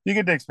 you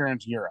get to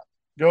experience Europe.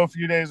 Go a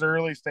few days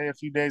early, stay a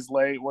few days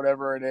late,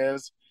 whatever it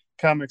is.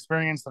 Come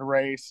experience the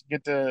race,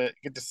 get to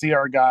see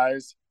our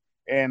guys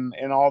in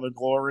all the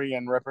glory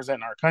and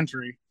representing our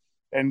country,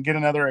 and get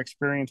another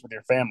experience with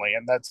your family.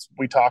 And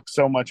we talk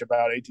so much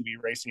about ATV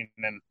racing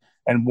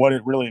and what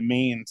it really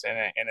means,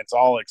 and it's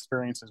all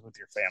experiences with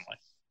your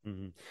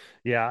family.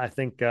 Yeah, I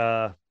think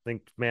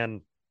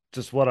man,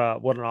 just what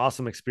an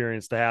awesome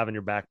experience to have in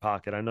your back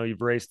pocket. I know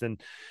you've raced in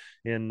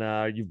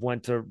you've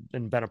went to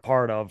and been a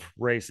part of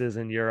races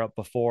in Europe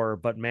before,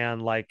 but man,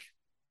 like,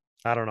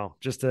 I don't know,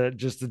 just to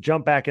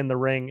jump back in the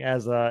ring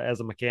as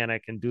a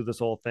mechanic and do this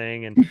whole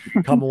thing and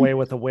come away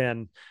with a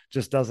win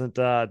just doesn't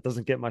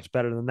get much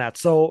better than that.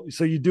 So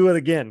you do it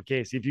again,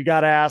 Casey. If you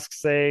got asked,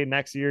 say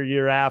next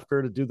year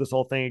after, to do this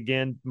whole thing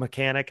again,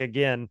 mechanic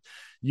again,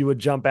 you would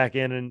jump back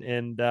in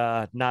and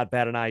not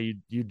bat an eye.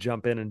 You'd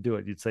jump in and do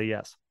it. You'd say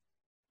yes.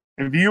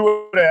 If you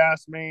would have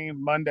asked me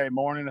Monday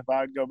morning if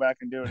I'd go back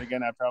and do it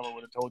again, I probably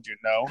would have told you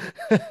no.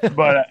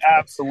 But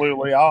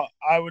absolutely,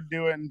 I would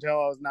do it until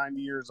I was 90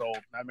 years old.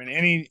 I mean,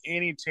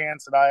 any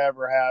chance that I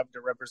ever have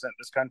to represent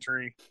this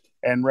country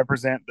and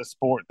represent the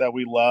sport that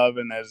we love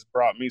and has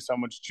brought me so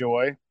much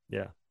joy.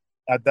 Yeah.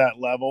 At that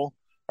level,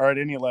 or at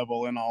any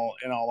level, in all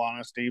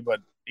honesty.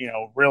 But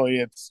really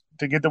it's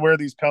to get to wear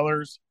these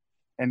colors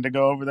and to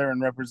go over there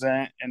and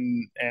represent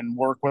and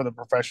work with a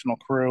professional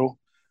crew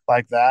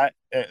like that.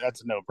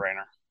 That's a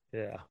no-brainer.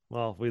 Yeah.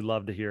 Well, we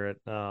love to hear it.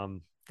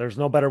 There's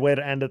no better way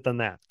to end it than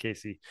that,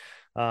 Casey.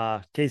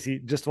 Casey,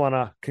 just want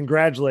to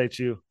congratulate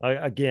you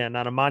again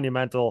on a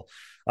monumental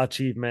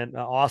achievement.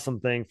 Awesome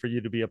thing for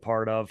you to be a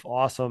part of.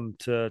 Awesome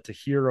to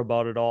hear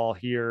about it all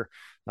here.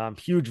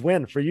 Huge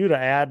win for you to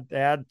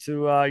add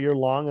to your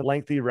long and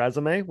lengthy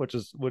resume, which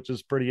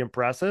is pretty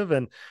impressive.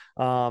 And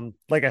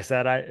like I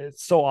said,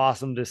 it's so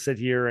awesome to sit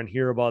here and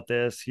hear about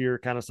this, hear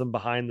kind of some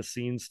behind the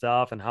scenes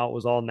stuff and how it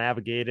was all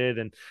navigated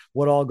and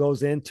what all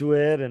goes into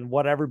it and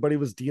what everybody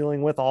was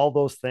dealing with, all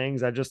those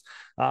things. I just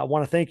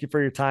want to thank you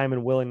for your time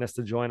and willingness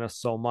to join us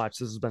so much.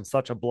 This has been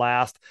such a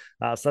blast,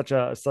 such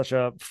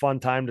a fun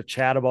time to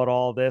chat about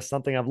all of this,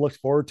 something I've looked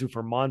forward to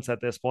for months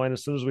at this point.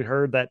 As soon as we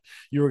heard that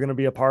you were going to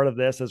be a part of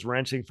this as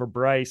wrenching for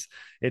Bryce,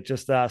 it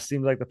just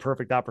seemed like the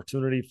perfect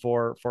opportunity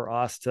for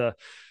us to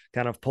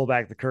kind of pull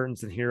back the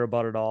curtains and hear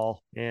about it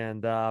all.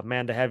 And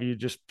man, to have you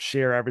just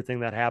share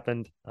everything that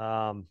happened,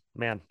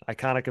 man,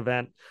 iconic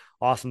event.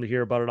 Awesome to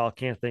hear about it all.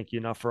 Can't thank you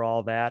enough for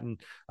all that. And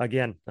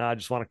again, I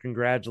just want to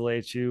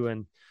congratulate you.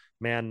 And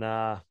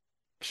man,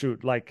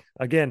 shoot, like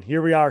again,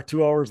 here we are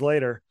 2 hours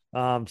later.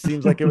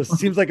 Seems like it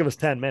was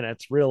 10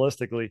 minutes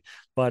realistically,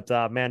 but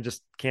man,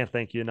 just can't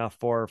thank you enough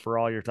for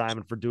all your time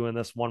and for doing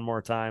this one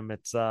more time.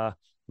 It's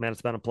man,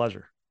 it's been a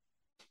pleasure.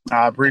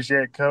 I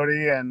appreciate it,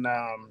 Cody. And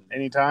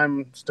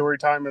anytime story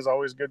time is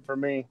always good for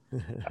me.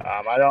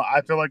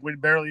 I feel like we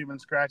barely even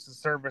scratched the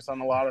surface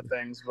on a lot of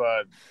things,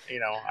 but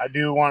I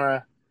do want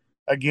to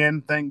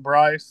again thank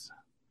Bryce,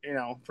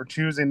 for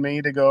choosing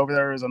me to go over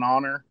there. As an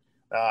honor.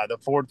 The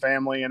Ford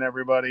family and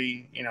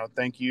everybody,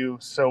 thank you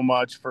so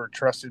much for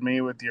trusting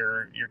me with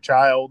your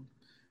child,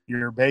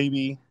 your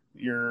baby,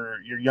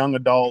 your young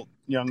adult,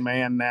 young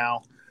man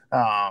now,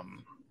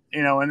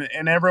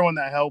 and everyone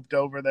that helped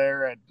over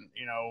there at,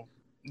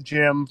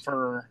 Jim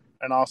for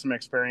an awesome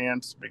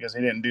experience because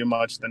he didn't do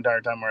much the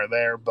entire time we were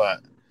there,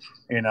 but,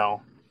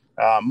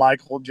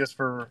 Michael just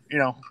for,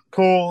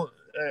 cool,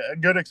 a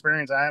good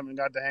experience. I haven't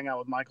got to hang out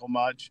with Michael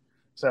much.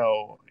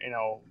 So,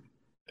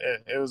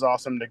 it was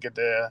awesome to get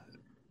to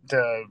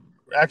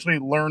actually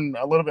learn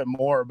a little bit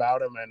more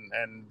about him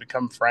and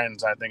become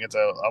friends. I think it's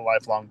a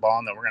lifelong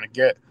bond that we're going to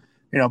get.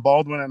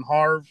 Baldwin and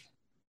Harv,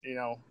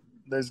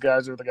 those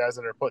guys are the guys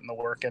that are putting the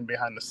work in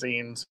behind the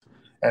scenes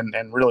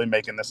and really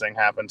making this thing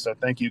happen. So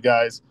thank you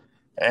guys.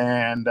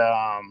 And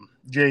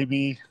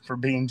JB for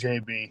being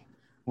JB.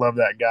 Love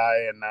that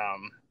guy.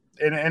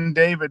 And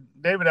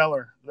David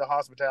Eller, the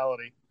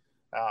hospitality.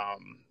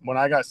 When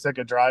I got sick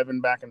of driving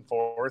back and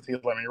forth, he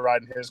let me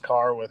ride in his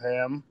car with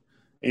him.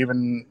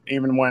 Even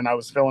when I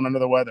was feeling under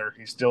the weather,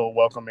 he still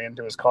welcomed me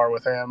into his car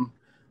with him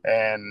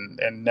and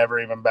never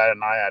even batted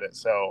an eye at it.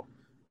 So,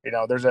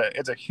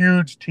 it's a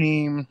huge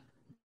team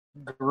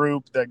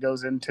group that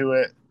goes into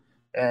it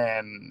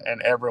and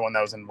everyone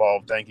that was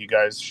involved. Thank you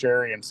guys,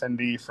 Sherry and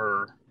Cindy,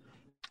 for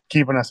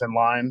keeping us in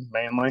line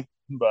mainly.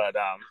 But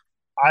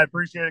I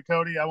appreciate it,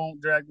 Cody. I won't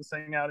drag this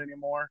thing out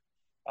anymore.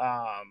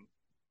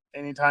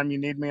 Anytime you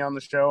need me on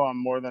the show, I'm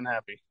more than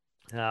happy.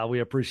 We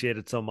appreciate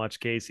it so much,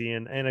 Casey.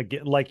 And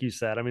again, like you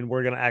said, I mean,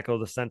 we're going to echo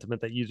the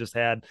sentiment that you just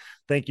had.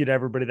 Thank you to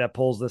everybody that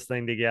pulls this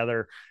thing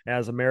together.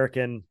 As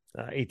American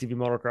ATV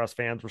motocross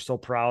fans, we're so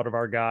proud of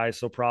our guys,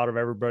 so proud of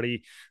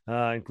everybody,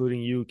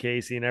 including you,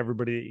 Casey, and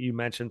everybody that you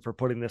mentioned for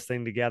putting this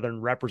thing together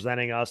and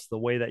representing us the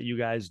way that you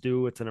guys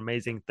do. It's an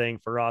amazing thing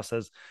for us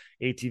as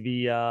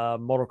ATV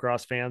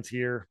motocross fans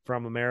here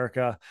from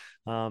America.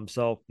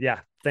 So yeah,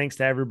 thanks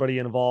to everybody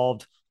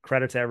involved.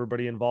 Credit to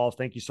everybody involved.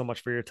 Thank you so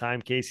much for your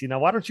time, Casey. Now,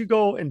 why don't you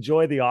go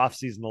enjoy the off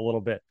season a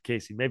little bit,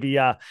 Casey? Maybe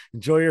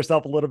enjoy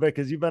yourself a little bit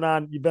because you've been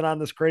on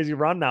this crazy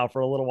run now for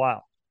a little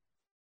while.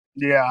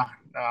 Yeah.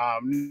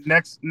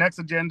 Next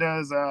agenda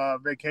is a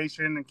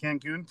vacation in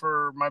Cancun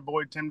for my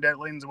boy Tim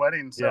Detling's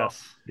wedding. So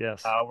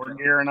yes. We're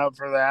gearing up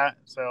for that.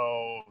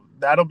 So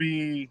that'll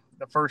be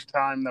the first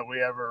time that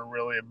we ever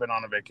really have been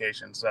on a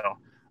vacation. So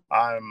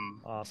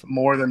I'm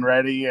more than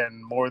ready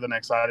and more than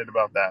excited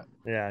about that.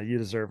 Yeah, you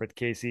deserve it,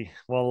 Casey.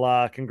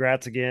 Well,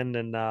 congrats again,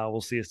 and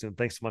we'll see you soon.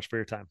 Thanks so much for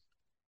your time.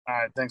 All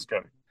right, thanks,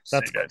 Cody.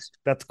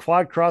 That's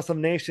Quad Cross of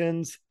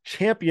Nations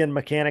champion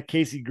mechanic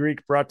Casey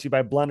Greek, brought to you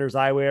by Blenders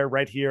Eyewear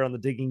right here on the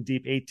Digging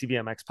Deep ATV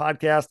MX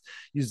podcast.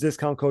 Use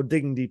discount code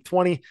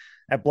DiggingDeep20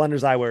 at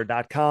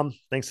blenderseyewear.com.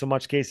 Thanks so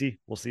much, Casey.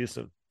 We'll see you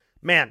soon.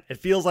 Man, it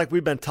feels like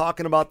we've been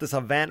talking about this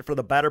event for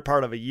the better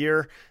part of a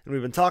year, and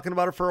we've been talking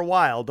about it for a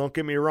while, don't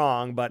get me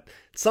wrong, but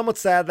it's somewhat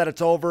sad that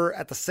it's over.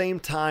 At the same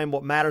time,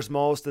 what matters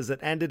most is it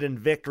ended in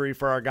victory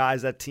for our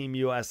guys at Team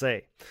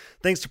USA.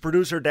 Thanks to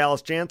producer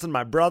Dallas Jansen,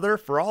 my brother,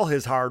 for all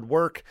his hard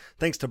work.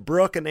 Thanks to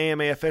Brooke and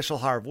AMA official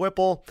Harv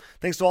Whipple.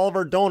 Thanks to all of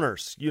our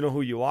donors. You know who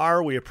you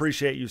are. We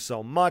appreciate you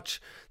so much.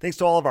 Thanks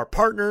to all of our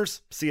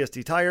partners,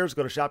 CST Tires.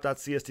 Go to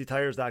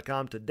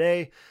shop.csttires.com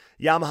today.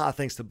 Yamaha,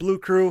 thanks to Blue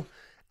Crew.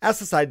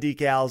 SSI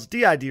Decals,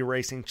 DID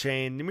Racing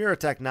Chain, Namura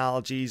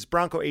Technologies,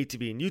 Bronco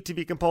ATV and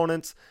UTV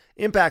Components,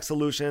 Impact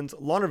Solutions,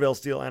 Launderville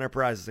Steel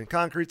Enterprises and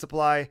Concrete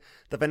Supply,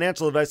 the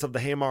financial advice of the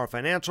Haymara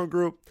Financial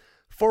Group,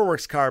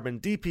 Forworks Carbon,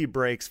 DP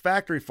Brakes,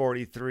 Factory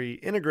 43,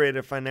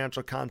 Integrated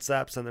Financial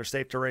Concepts and their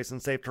Safe to Race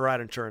and Safe to Ride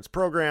insurance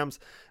programs,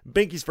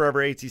 Binky's Forever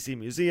ATC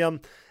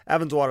Museum,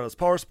 Evans Waterless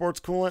Power Sports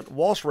Coolant,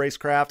 Walsh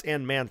Racecraft,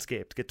 and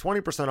Manscaped. Get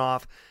 20%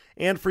 off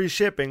and free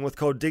shipping with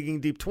code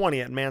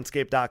DIGGINGDEEP20 at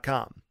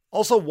manscaped.com.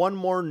 Also, one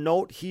more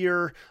note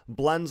here,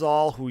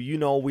 Blendzall, who you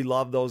know we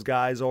love those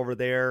guys over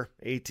there,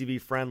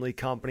 ATV-friendly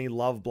company,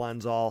 love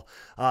Blendzall.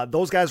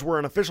 Those guys were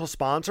an official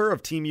sponsor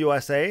of Team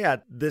USA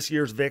at this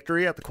year's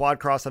victory at the Quad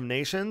Cross of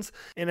Nations.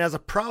 And as a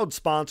proud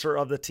sponsor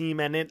of the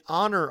team and in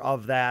honor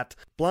of that,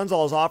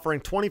 Blendzall is offering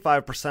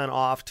 25%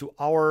 off to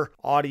our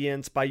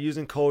audience by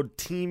using code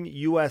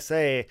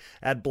TEAMUSA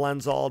at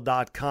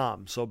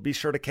blendzall.com. So be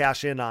sure to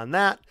cash in on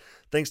that.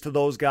 Thanks to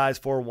those guys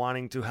for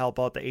wanting to help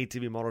out the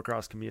ATV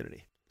motocross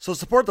community. So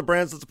support the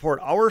brands that support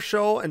our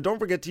show, and don't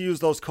forget to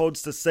use those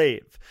codes to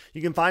save.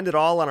 You can find it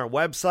all on our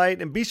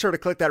website, and be sure to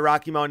click that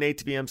Rocky Mountain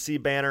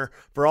ATVMC banner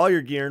for all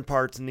your gear and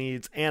parts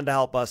needs and to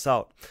help us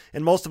out.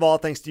 And most of all,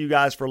 thanks to you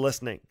guys for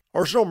listening.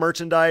 Our show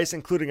merchandise,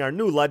 including our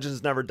new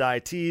Legends Never Die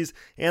tees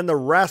and the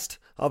rest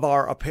of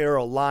our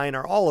apparel line,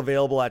 are all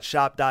available at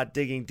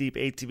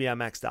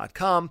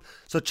shop.diggingdeepatvmx.com,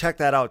 so check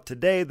that out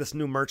today. This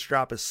new merch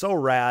drop is so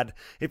rad.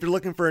 If you're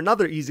looking for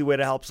another easy way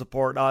to help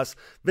support us,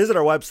 visit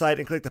our website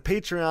and click the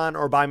Patreon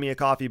or Buy Me a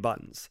Coffee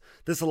buttons.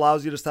 This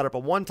allows you to set up a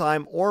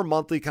one-time or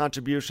monthly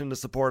contribution to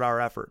support our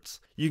efforts.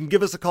 You can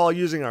give us a call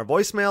using our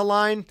voicemail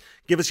line,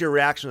 give us your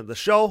reaction to the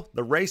show,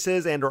 the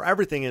races, and or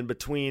everything in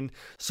between,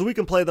 so we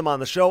can play them on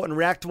the show and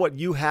react to what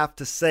you have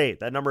to say.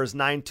 That number is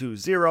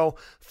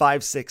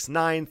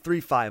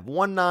 920-569-3519.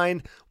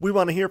 We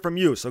want to hear from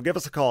you, so give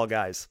us a call,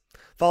 guys.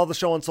 Follow the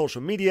show on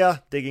social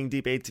media, Digging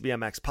Deep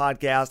ATVMX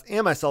Podcast,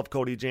 and myself,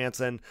 Cody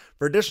Jansen,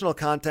 for additional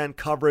content,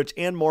 coverage,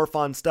 and more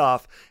fun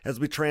stuff as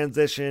we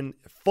transition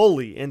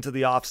fully into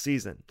the off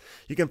season.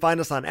 You can find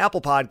us on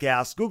Apple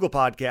Podcasts, Google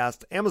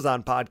Podcasts,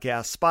 Amazon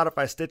Podcasts,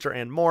 Spotify, Stitcher,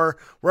 and more.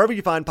 Wherever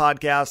you find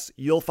podcasts,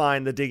 you'll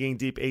find the Digging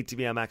Deep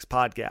ATVMX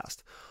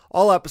Podcast.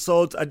 All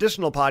episodes,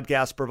 additional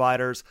podcast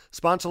providers,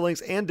 sponsor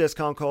links and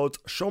discount codes,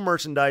 show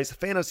merchandise,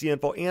 fantasy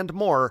info, and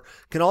more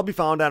can all be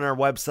found on our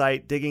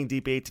website,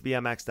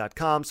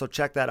 diggingdeepatvmx.com, so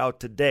check that out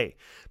today.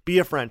 Be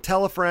a friend,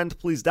 tell a friend,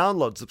 please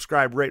download,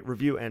 subscribe, rate,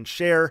 review, and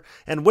share.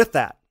 And with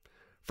that,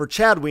 for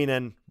Chad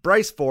Wienen,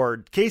 Bryce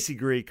Ford, Casey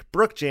Greek,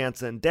 Brooke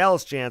Jansen,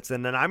 Dallas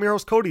Jansen, and I'm your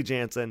host, Cody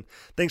Jansen.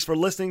 Thanks for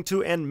listening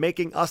to and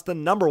making us the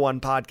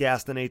 #1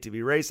 podcast in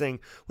ATV racing,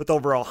 with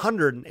over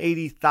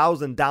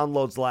 180,000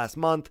 downloads last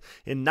month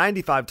in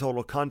 95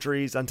 total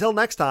countries. Until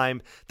next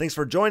time, thanks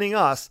for joining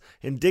us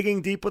in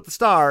Digging Deep with the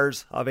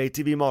Stars of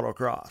ATV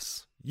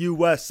Motocross.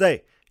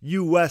 USA,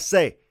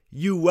 USA,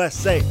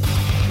 USA.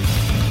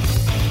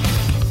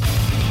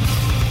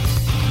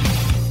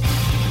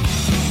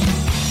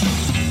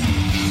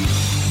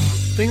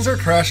 Things are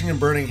crashing and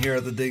burning here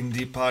at the Digging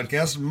Deep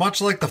podcast,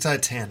 much like the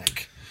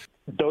Titanic.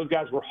 Those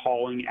guys were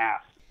hauling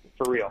ass,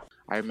 for real.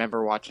 I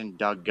remember watching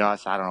Doug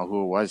Gus, I don't know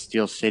who it was,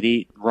 Steel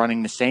City,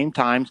 running the same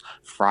times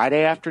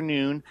Friday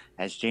afternoon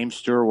as James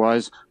Stewart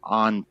was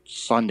on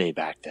Sunday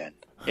back then.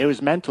 It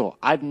was mental.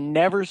 I've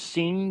never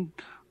seen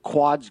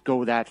quads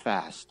go that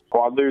fast.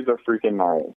 Quadlers are freaking gnarly.